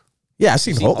Hulk. Yeah, I've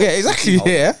seen Hulk. Yeah, exactly.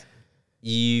 Yeah.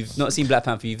 You've not seen Black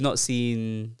Panther. You've not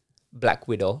seen Black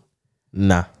Widow.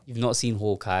 Nah. You've not seen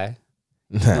Hawkeye.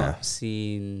 You've Nah. not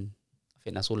seen. I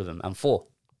think that's all of them. And 4.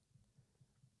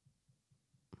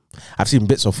 I've seen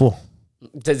bits of 4.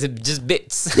 There's just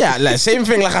bits. Yeah, like same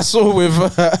thing like I saw with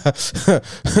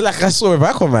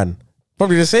Aquaman.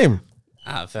 Probably the same.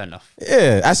 Fair enough.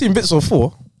 Yeah, I've seen bits of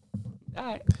 4.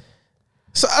 Alright.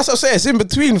 So as I say, it's in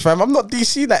between, fam. I'm not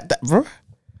DC like that, bro.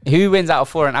 Who wins out of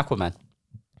 4 in Aquaman?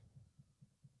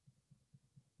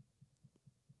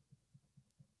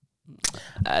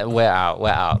 We're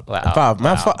out. Fam,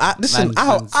 man, listen,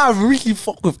 I really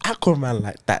fuck with Aquaman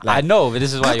like that. Like, I know, but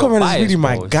this is why you're Aquaman biased, is really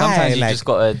my bro. guy. Sometimes you like, just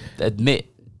gotta admit.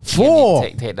 4.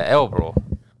 Take the L, bro.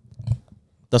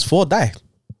 Does 4 die?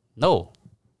 No.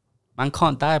 Man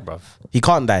can't die, bruv. He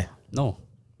can't die. No.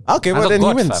 Okay, Man's well a then god,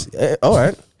 he wins. All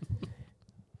right.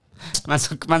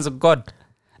 Man's a god.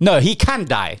 No, he can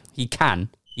die. He can.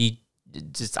 He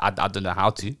just I don't know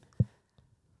how to.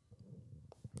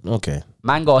 Okay.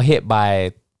 Man got hit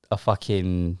by a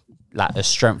fucking like the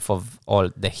strength of or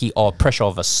the heat or pressure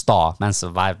of a star. Man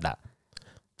survived that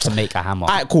to make a hammer. All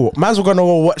right, cool. Man's gonna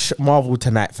go watch Marvel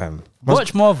tonight, fam.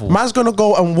 Watch Marvel. Man's gonna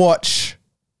go and watch.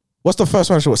 What's the first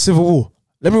one? Civil War.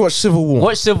 Let me watch Civil War.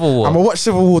 Watch Civil War. I'm gonna watch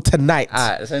Civil War tonight.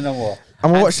 Alright, say no more.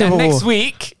 I'm gonna watch Civil War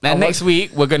next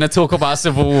week we're gonna talk about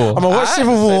Civil War. I'm gonna watch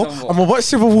Civil War. I'm gonna watch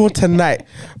Civil War tonight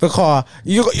because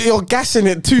you're gassing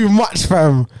it too much,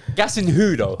 fam. Gassing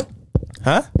who though?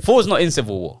 Huh? 4's not in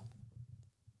Civil War.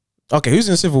 Okay, who's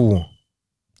in Civil War?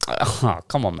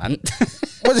 Come on, man.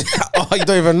 Oh, you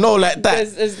don't even know like that.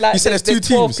 You said there's 2 teams.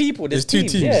 12 people. There's 2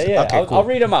 teams. Yeah. Okay, cool. I'll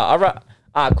read them out.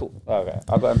 Cool. Okay,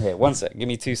 I've got them here. 1 sec. Give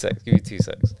me 2 secs.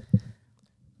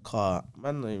 Car,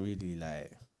 man, don't really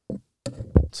like.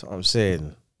 That's what I'm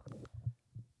saying.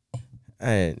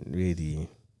 I ain't really.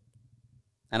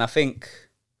 And I think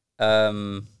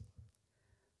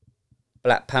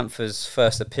Black Panther's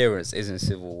first appearance is in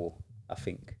Civil War. I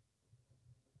think.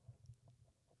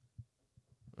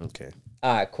 Okay.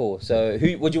 Alright, cool. So,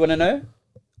 what do you want to know?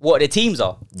 What the teams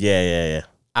are? Yeah.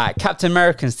 Alright, Captain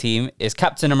America's team is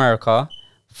Captain America,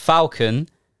 Falcon,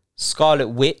 Scarlet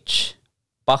Witch,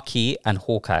 Bucky, and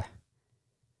Hawkeye.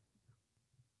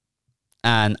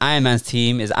 And Iron Man's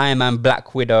team is Iron Man,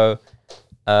 Black Widow,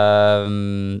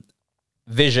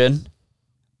 Vision,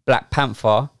 Black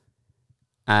Panther,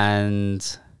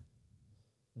 and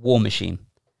War Machine.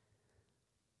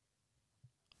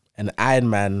 And Iron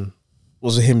Man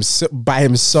was by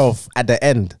himself at the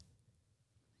end.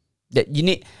 You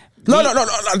need No.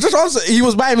 Just answer. He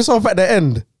was by himself at the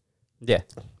end. Yeah.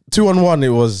 2-on-1 it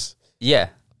was. Yeah.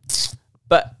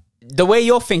 But the way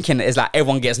you're thinking is like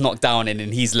everyone gets knocked down and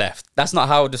then he's left. That's not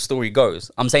how the story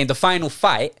goes. I'm saying the final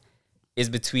fight is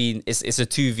between, it's a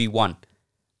 2v1.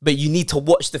 But you need to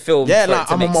watch the film for it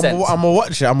to make sense. I'm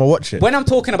gonna watch it. When I'm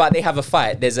talking about they have a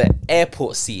fight, there's an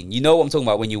airport scene. You know what I'm talking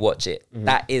about when you watch it. Mm-hmm.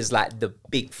 That is like the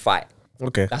big fight.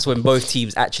 Okay. That's when both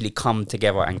teams actually come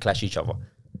together and clash each other.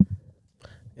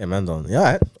 Yeah, man, done. Yeah, all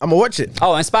right. I'm gonna watch it.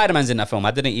 Oh, and Spider-Man's in that film.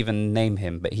 I didn't even name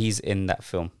him, but he's in that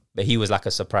film. But he was like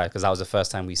a surprise because that was the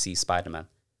first time we see Spider-Man.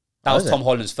 That was Tom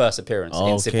Holland's first appearance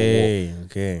in Civil War.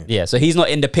 Okay. Yeah, so he's not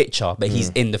in the picture, but he's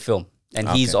in the film. And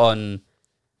he's on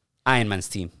Iron Man's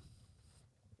team.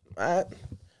 Alright.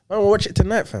 I'm gonna watch it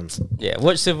tonight, fam. Yeah,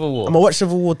 watch Civil War. I'm gonna watch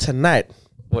Civil War tonight.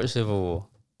 Watch Civil War.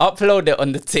 Upload it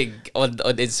on the thing on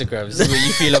Instagram. See what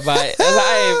you feel about it.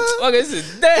 I was like, hey, this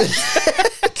is dead.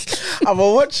 I'm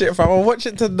gonna watch it, fam. I'm gonna watch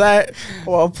it tonight.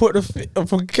 Or I'll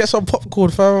get some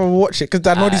popcorn, fam. I'm gonna watch it because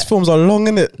I know these films are long,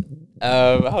 innit?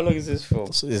 How long is this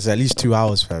film? So it's at least 2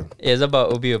 hours, fam. Yeah,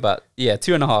 it'll be about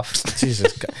 2.5.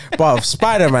 Jesus God. But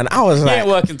Spider-Man, I was He like, ain't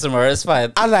working tomorrow, it's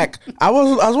fine. I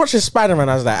was watching Spider-Man,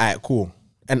 I was like, alright, cool.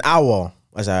 An hour.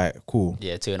 I was like, alright, cool.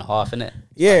 Yeah, 2.5, innit?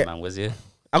 Yeah. Spider-Man was here.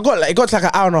 It got to like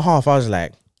an hour and a half. I was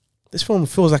like, this film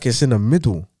feels like it's in the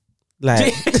middle.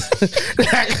 Like,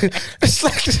 it's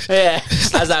like, yeah.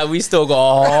 I was like, we still got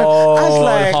a whole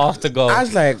half to go. I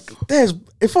was like,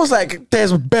 it feels like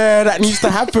there's bear that needs to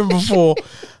happen before.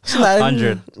 It's like,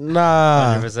 100.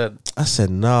 Nah. 100%. I said,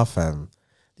 nah, fam.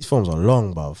 These films are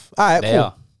long, bruv. Alright, They cool.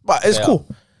 are. But it's cool.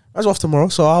 I was off tomorrow,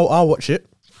 so I'll watch it.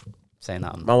 Say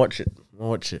nothing. I'll watch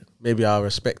it. Maybe I'll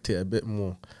respect it a bit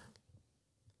more.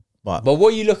 But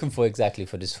what are you looking for exactly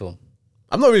for this film?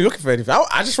 I'm not really looking for anything.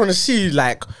 I just want to see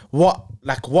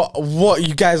what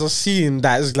you guys are seeing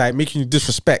that is like making you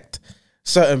disrespect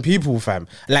certain people, fam.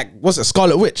 Like, what's it,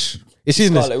 Scarlet Witch? Is she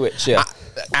in this? Scarlet Witch, yeah.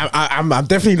 I'm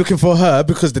definitely looking for her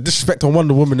because the disrespect on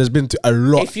Wonder Woman has been to a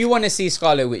lot. If you want to see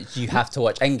Scarlet Witch, you have to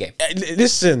watch Endgame.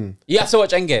 Listen, You have to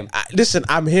watch Endgame. listen.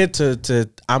 I'm here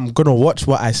I'm gonna watch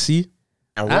what I see,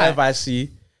 and whatever I see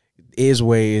is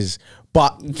where it is.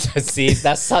 But see,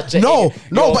 that's such a no,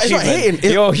 but it's not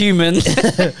hating. You're human.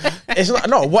 It's not.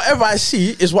 No, whatever I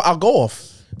see is what I'll go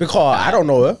off because I don't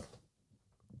know her.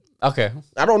 Okay.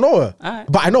 I don't know her,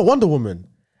 Alright. but I know Wonder Woman.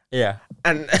 Yeah.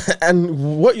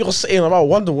 And what you're saying about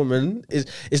Wonder Woman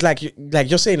is like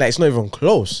you're saying like it's not even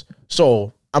close.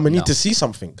 So I'm gonna need to see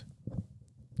something.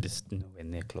 It's nowhere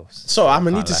near close. So I'm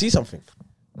gonna need to see something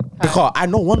because I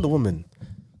know Wonder Woman,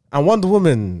 and Wonder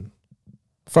Woman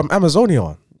from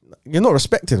Amazonia. You're not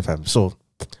respecting, fam. So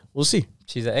we'll see.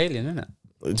 She's an alien, isn't it?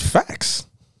 It's facts.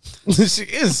 She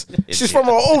is. She's from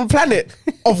our own planet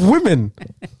of women.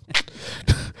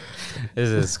 This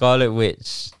is Scarlet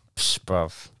Witch,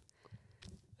 bruv.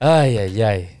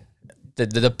 Ay.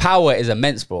 The power is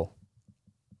immense, bro.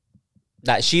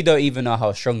 Like, she don't even know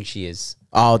how strong she is.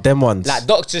 Oh, them ones. Like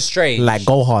Doctor Strange. Like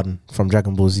Gohan from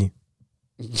Dragon Ball Z.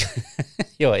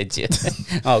 You're an idiot.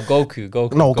 Oh, Goku.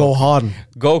 No, Gohan.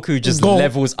 Goku just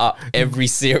levels up every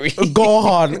series.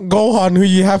 Gohan, who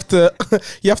you have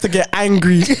to get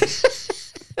angry.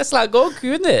 That's like Goku,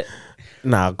 isn't it?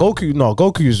 Nah,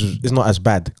 Goku is not as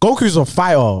bad. Goku's a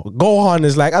fighter. Gohan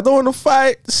is like, I don't want to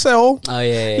fight, Cell. Oh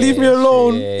yeah. Leave me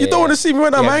alone. You don't want to see me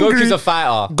when I'm angry. Goku's a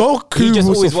fighter. Goku He just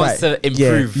wants always to wants fight. to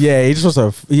improve. Yeah, he just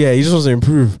wants to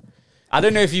improve. I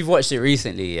don't know if you've watched it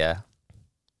recently, yeah.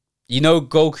 You know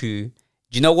Goku, do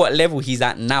you know what level he's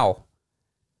at now?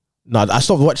 No, I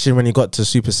stopped watching when he got to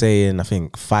Super Saiyan, I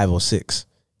think 5 or 6.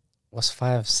 What's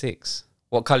 5, 6?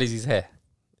 What colour is his hair?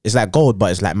 It's like gold,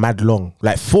 but it's like mad long.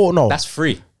 Like 4, no. That's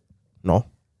 3. No.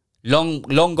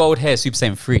 Long gold hair, Super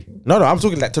Saiyan 3. No, I'm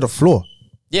talking like to the floor.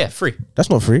 Yeah, 3. That's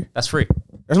not 3. That's 3.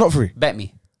 That's not 3. Bet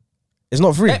me. It's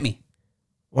not 3. Bet me.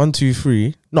 1, 2,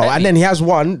 3. No, Bet and me. then he has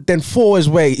 1. Then 4 is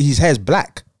where his hair's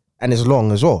black and it's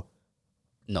long as well.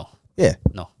 No. Yeah.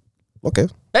 No. Okay.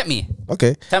 Bet me.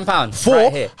 Okay. £10. 4.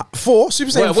 Right here. 4.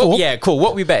 Super Saiyan 4. Yeah, cool.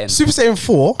 What we betting? Super Saiyan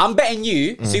 4. I'm betting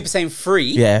you Super Saiyan 3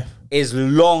 Yeah. is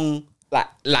long,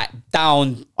 like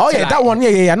down. Oh to yeah, like that one.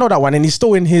 Yeah. I know that one, and he's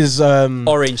still in his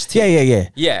orange tee. Yeah.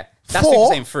 Yeah. That's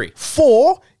 4, Super Saiyan 3.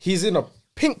 4. He's in a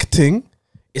pink thing.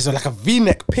 It's like a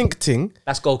V-neck pink thing.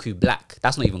 That's Goku black.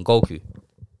 That's not even Goku.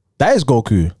 That is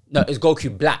Goku. No, it's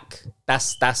Goku black.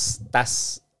 That's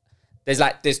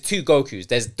There's two Gokus.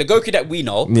 There's the Goku that we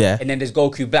know, and then there's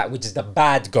Goku Black, which is the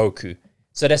bad Goku.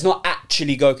 So there's not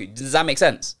actually Goku. Does that make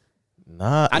sense?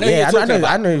 Nah, I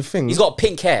know the thing. He's got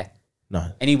pink hair.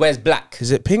 No. And he wears black.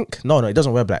 Is it pink? No, he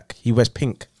doesn't wear black. He wears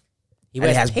pink. He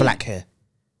has pink? black hair.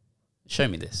 Show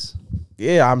me this.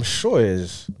 Yeah, I'm sure it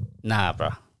is. Nah, bro.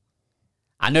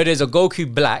 I know there's a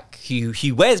Goku Black.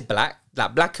 He wears black,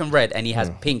 like black and red, and he has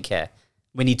pink hair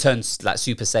when he turns like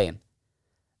Super Saiyan.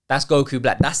 That's Goku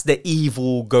Black. That's the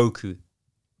evil Goku.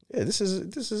 Yeah, this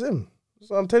is him. That's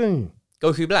what I'm telling you.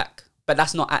 Goku Black. But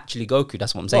that's not actually Goku.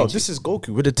 That's what I'm saying. Oh, this is Goku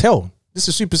with a tail. This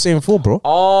is Super Saiyan 4, bro.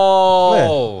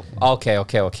 Oh. Yeah.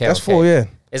 Okay. That's 4, yeah.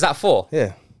 Is that 4?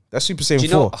 Yeah. That's Super Saiyan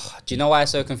 4. Do you know why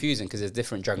it's so confusing? Because there's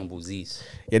different Dragon Ball Zs.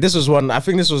 Yeah, this was one. I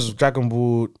think this was Dragon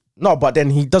Ball. No, but then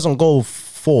he doesn't go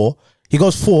 4. He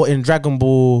goes 4 in Dragon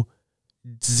Ball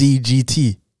Z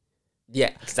GT.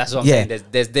 Yeah, that's what I'm saying.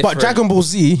 There's different. But Dragon Ball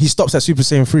Z, he stops at Super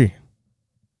Saiyan 3. Are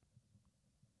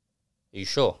you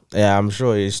sure? Yeah, I'm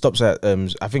sure. He stops at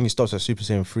I think he stops at Super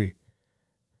Saiyan 3.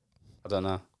 I don't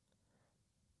know.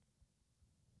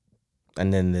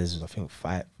 And then there's, I think,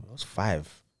 5. What's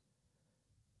 5?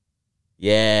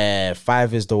 Yeah,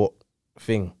 5 is the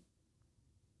thing.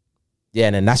 Yeah,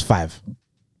 and then that's 5.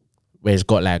 Where he's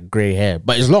got like grey hair.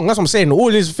 But it's long. That's what I'm saying. All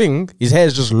his hair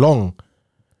is just long.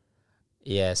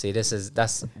 Yeah, see,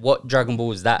 that's what Dragon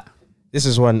Ball is that? This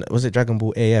is one, was it Dragon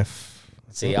Ball AF?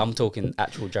 See, I'm talking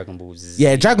actual Dragon Ball Z.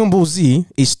 Yeah, Dragon Ball Z,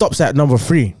 he stops at number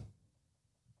 3.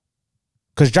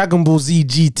 Because Dragon Ball Z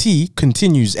GT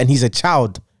continues and he's a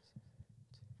child.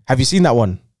 Have you seen that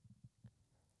one?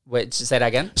 Wait, say that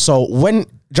again? So when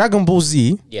Dragon Ball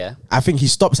Z, I think he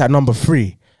stops at number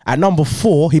 3. At number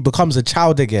 4, he becomes a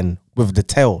child again with the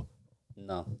tail.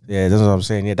 No. Yeah, that's what I'm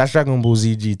saying. Yeah, that's Dragon Ball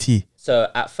Z GT.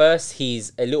 So at first,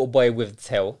 he's a little boy with the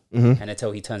tail, and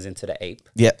until he turns into the ape.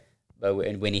 Yeah. But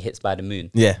when he hits by the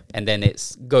moon. Yeah. And then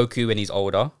it's Goku when he's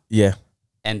older. Yeah.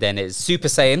 And then it's Super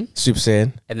Saiyan. Super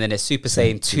Saiyan. And then it's Super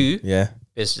Saiyan 2. Yeah.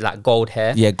 It's like gold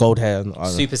hair. Yeah, gold hair.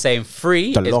 Super Saiyan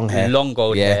 3 the long hair. Long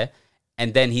gold hair.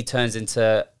 And then he turns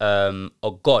into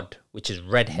a god, which is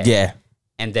red hair. Yeah.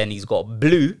 And then he's got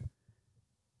blue.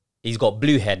 He's got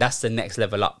blue hair. That's the next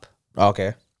level up.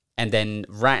 Okay. And then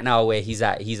right now where he's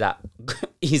at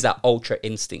Ultra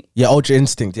Instinct. Yeah, Ultra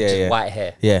Instinct. Yeah, which is yeah. white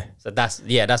hair. Yeah. So that's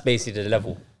basically the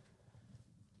level.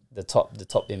 The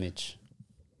top image.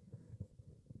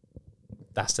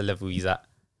 That's the level he's at.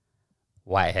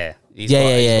 White hair. He's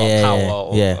got power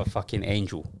of a fucking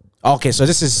angel. Okay, so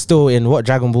this is still in what,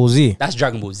 Dragon Ball Z? That's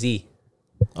Dragon Ball Z.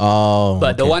 Oh.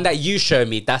 But the one that you showed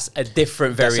me, that's a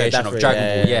different variation of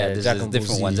Dragon Ball. Yeah, there's different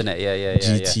Z, ones, isn't it? Yeah.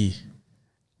 GT.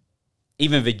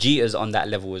 Even Vegeta's on that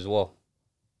level as well.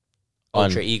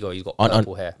 Ultra Ego, he's got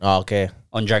purple hair. Oh, okay.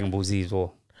 On Dragon Ball Z as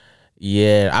well.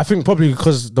 Yeah, I think probably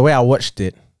because the way I watched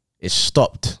it, it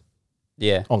stopped.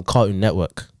 Yeah. On Cartoon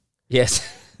Network. Yes.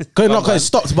 Because it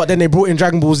stopped, but then they brought in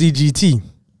Dragon Ball Z GT.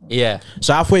 Yeah.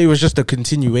 So I thought it was just a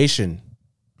continuation.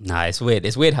 Nah, it's weird.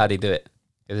 It's weird how they do it.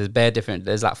 There's bare different.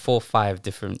 There's like 4 or 5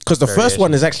 different. Because the first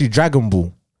one is actually Dragon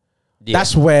Ball. Yeah.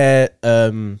 That's where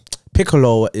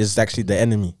Piccolo is actually the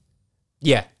enemy.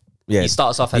 Yeah. Yeah. He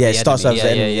starts off as the enemy. Starts off as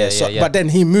the enemy. Yeah. But then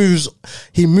he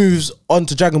moves on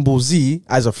to Dragon Ball Z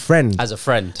as a friend.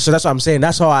 So that's what I'm saying.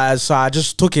 That's how I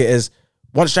just took it as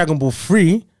once Dragon Ball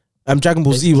 3, Dragon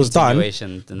Ball Z was done,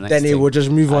 then it will just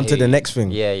move on to the next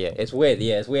thing. Yeah. It's weird.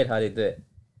 Yeah, it's weird how they do it.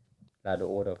 Like the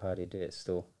order of how they do it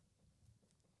still.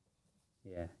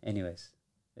 Yeah. Anyways,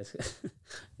 this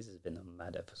has been a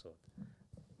mad episode.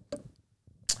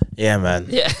 Yeah, man.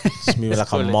 Yeah. It's moving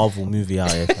like a Marvel movie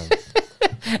out here, fam.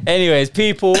 Anyways,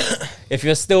 people, if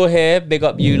you're still here, big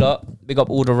up you lot. Big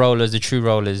up all the rollers, the true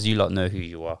rollers. You lot know who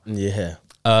you are. Yeah.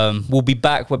 We'll be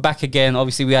back. We're back again.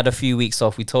 Obviously, we had a few weeks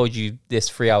off. We told you this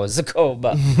 3 hours ago,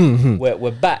 but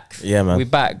we're back. Yeah, man. We're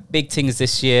back. Big things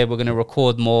this year. We're going to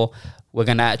record more. We're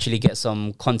going to actually get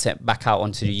some content back out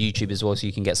onto the YouTube as well, so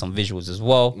you can get some visuals as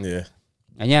well. Yeah.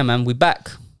 And yeah, man, we back.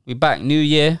 We back. New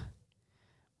year.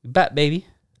 We back, baby.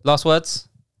 Last words?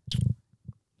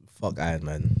 Fuck Iron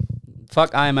Man.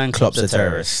 Fuck Iron Man. Klopp's a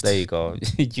terrorist. There you go.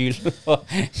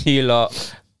 You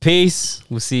lot. Peace.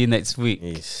 We'll see you next week.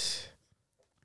 Peace.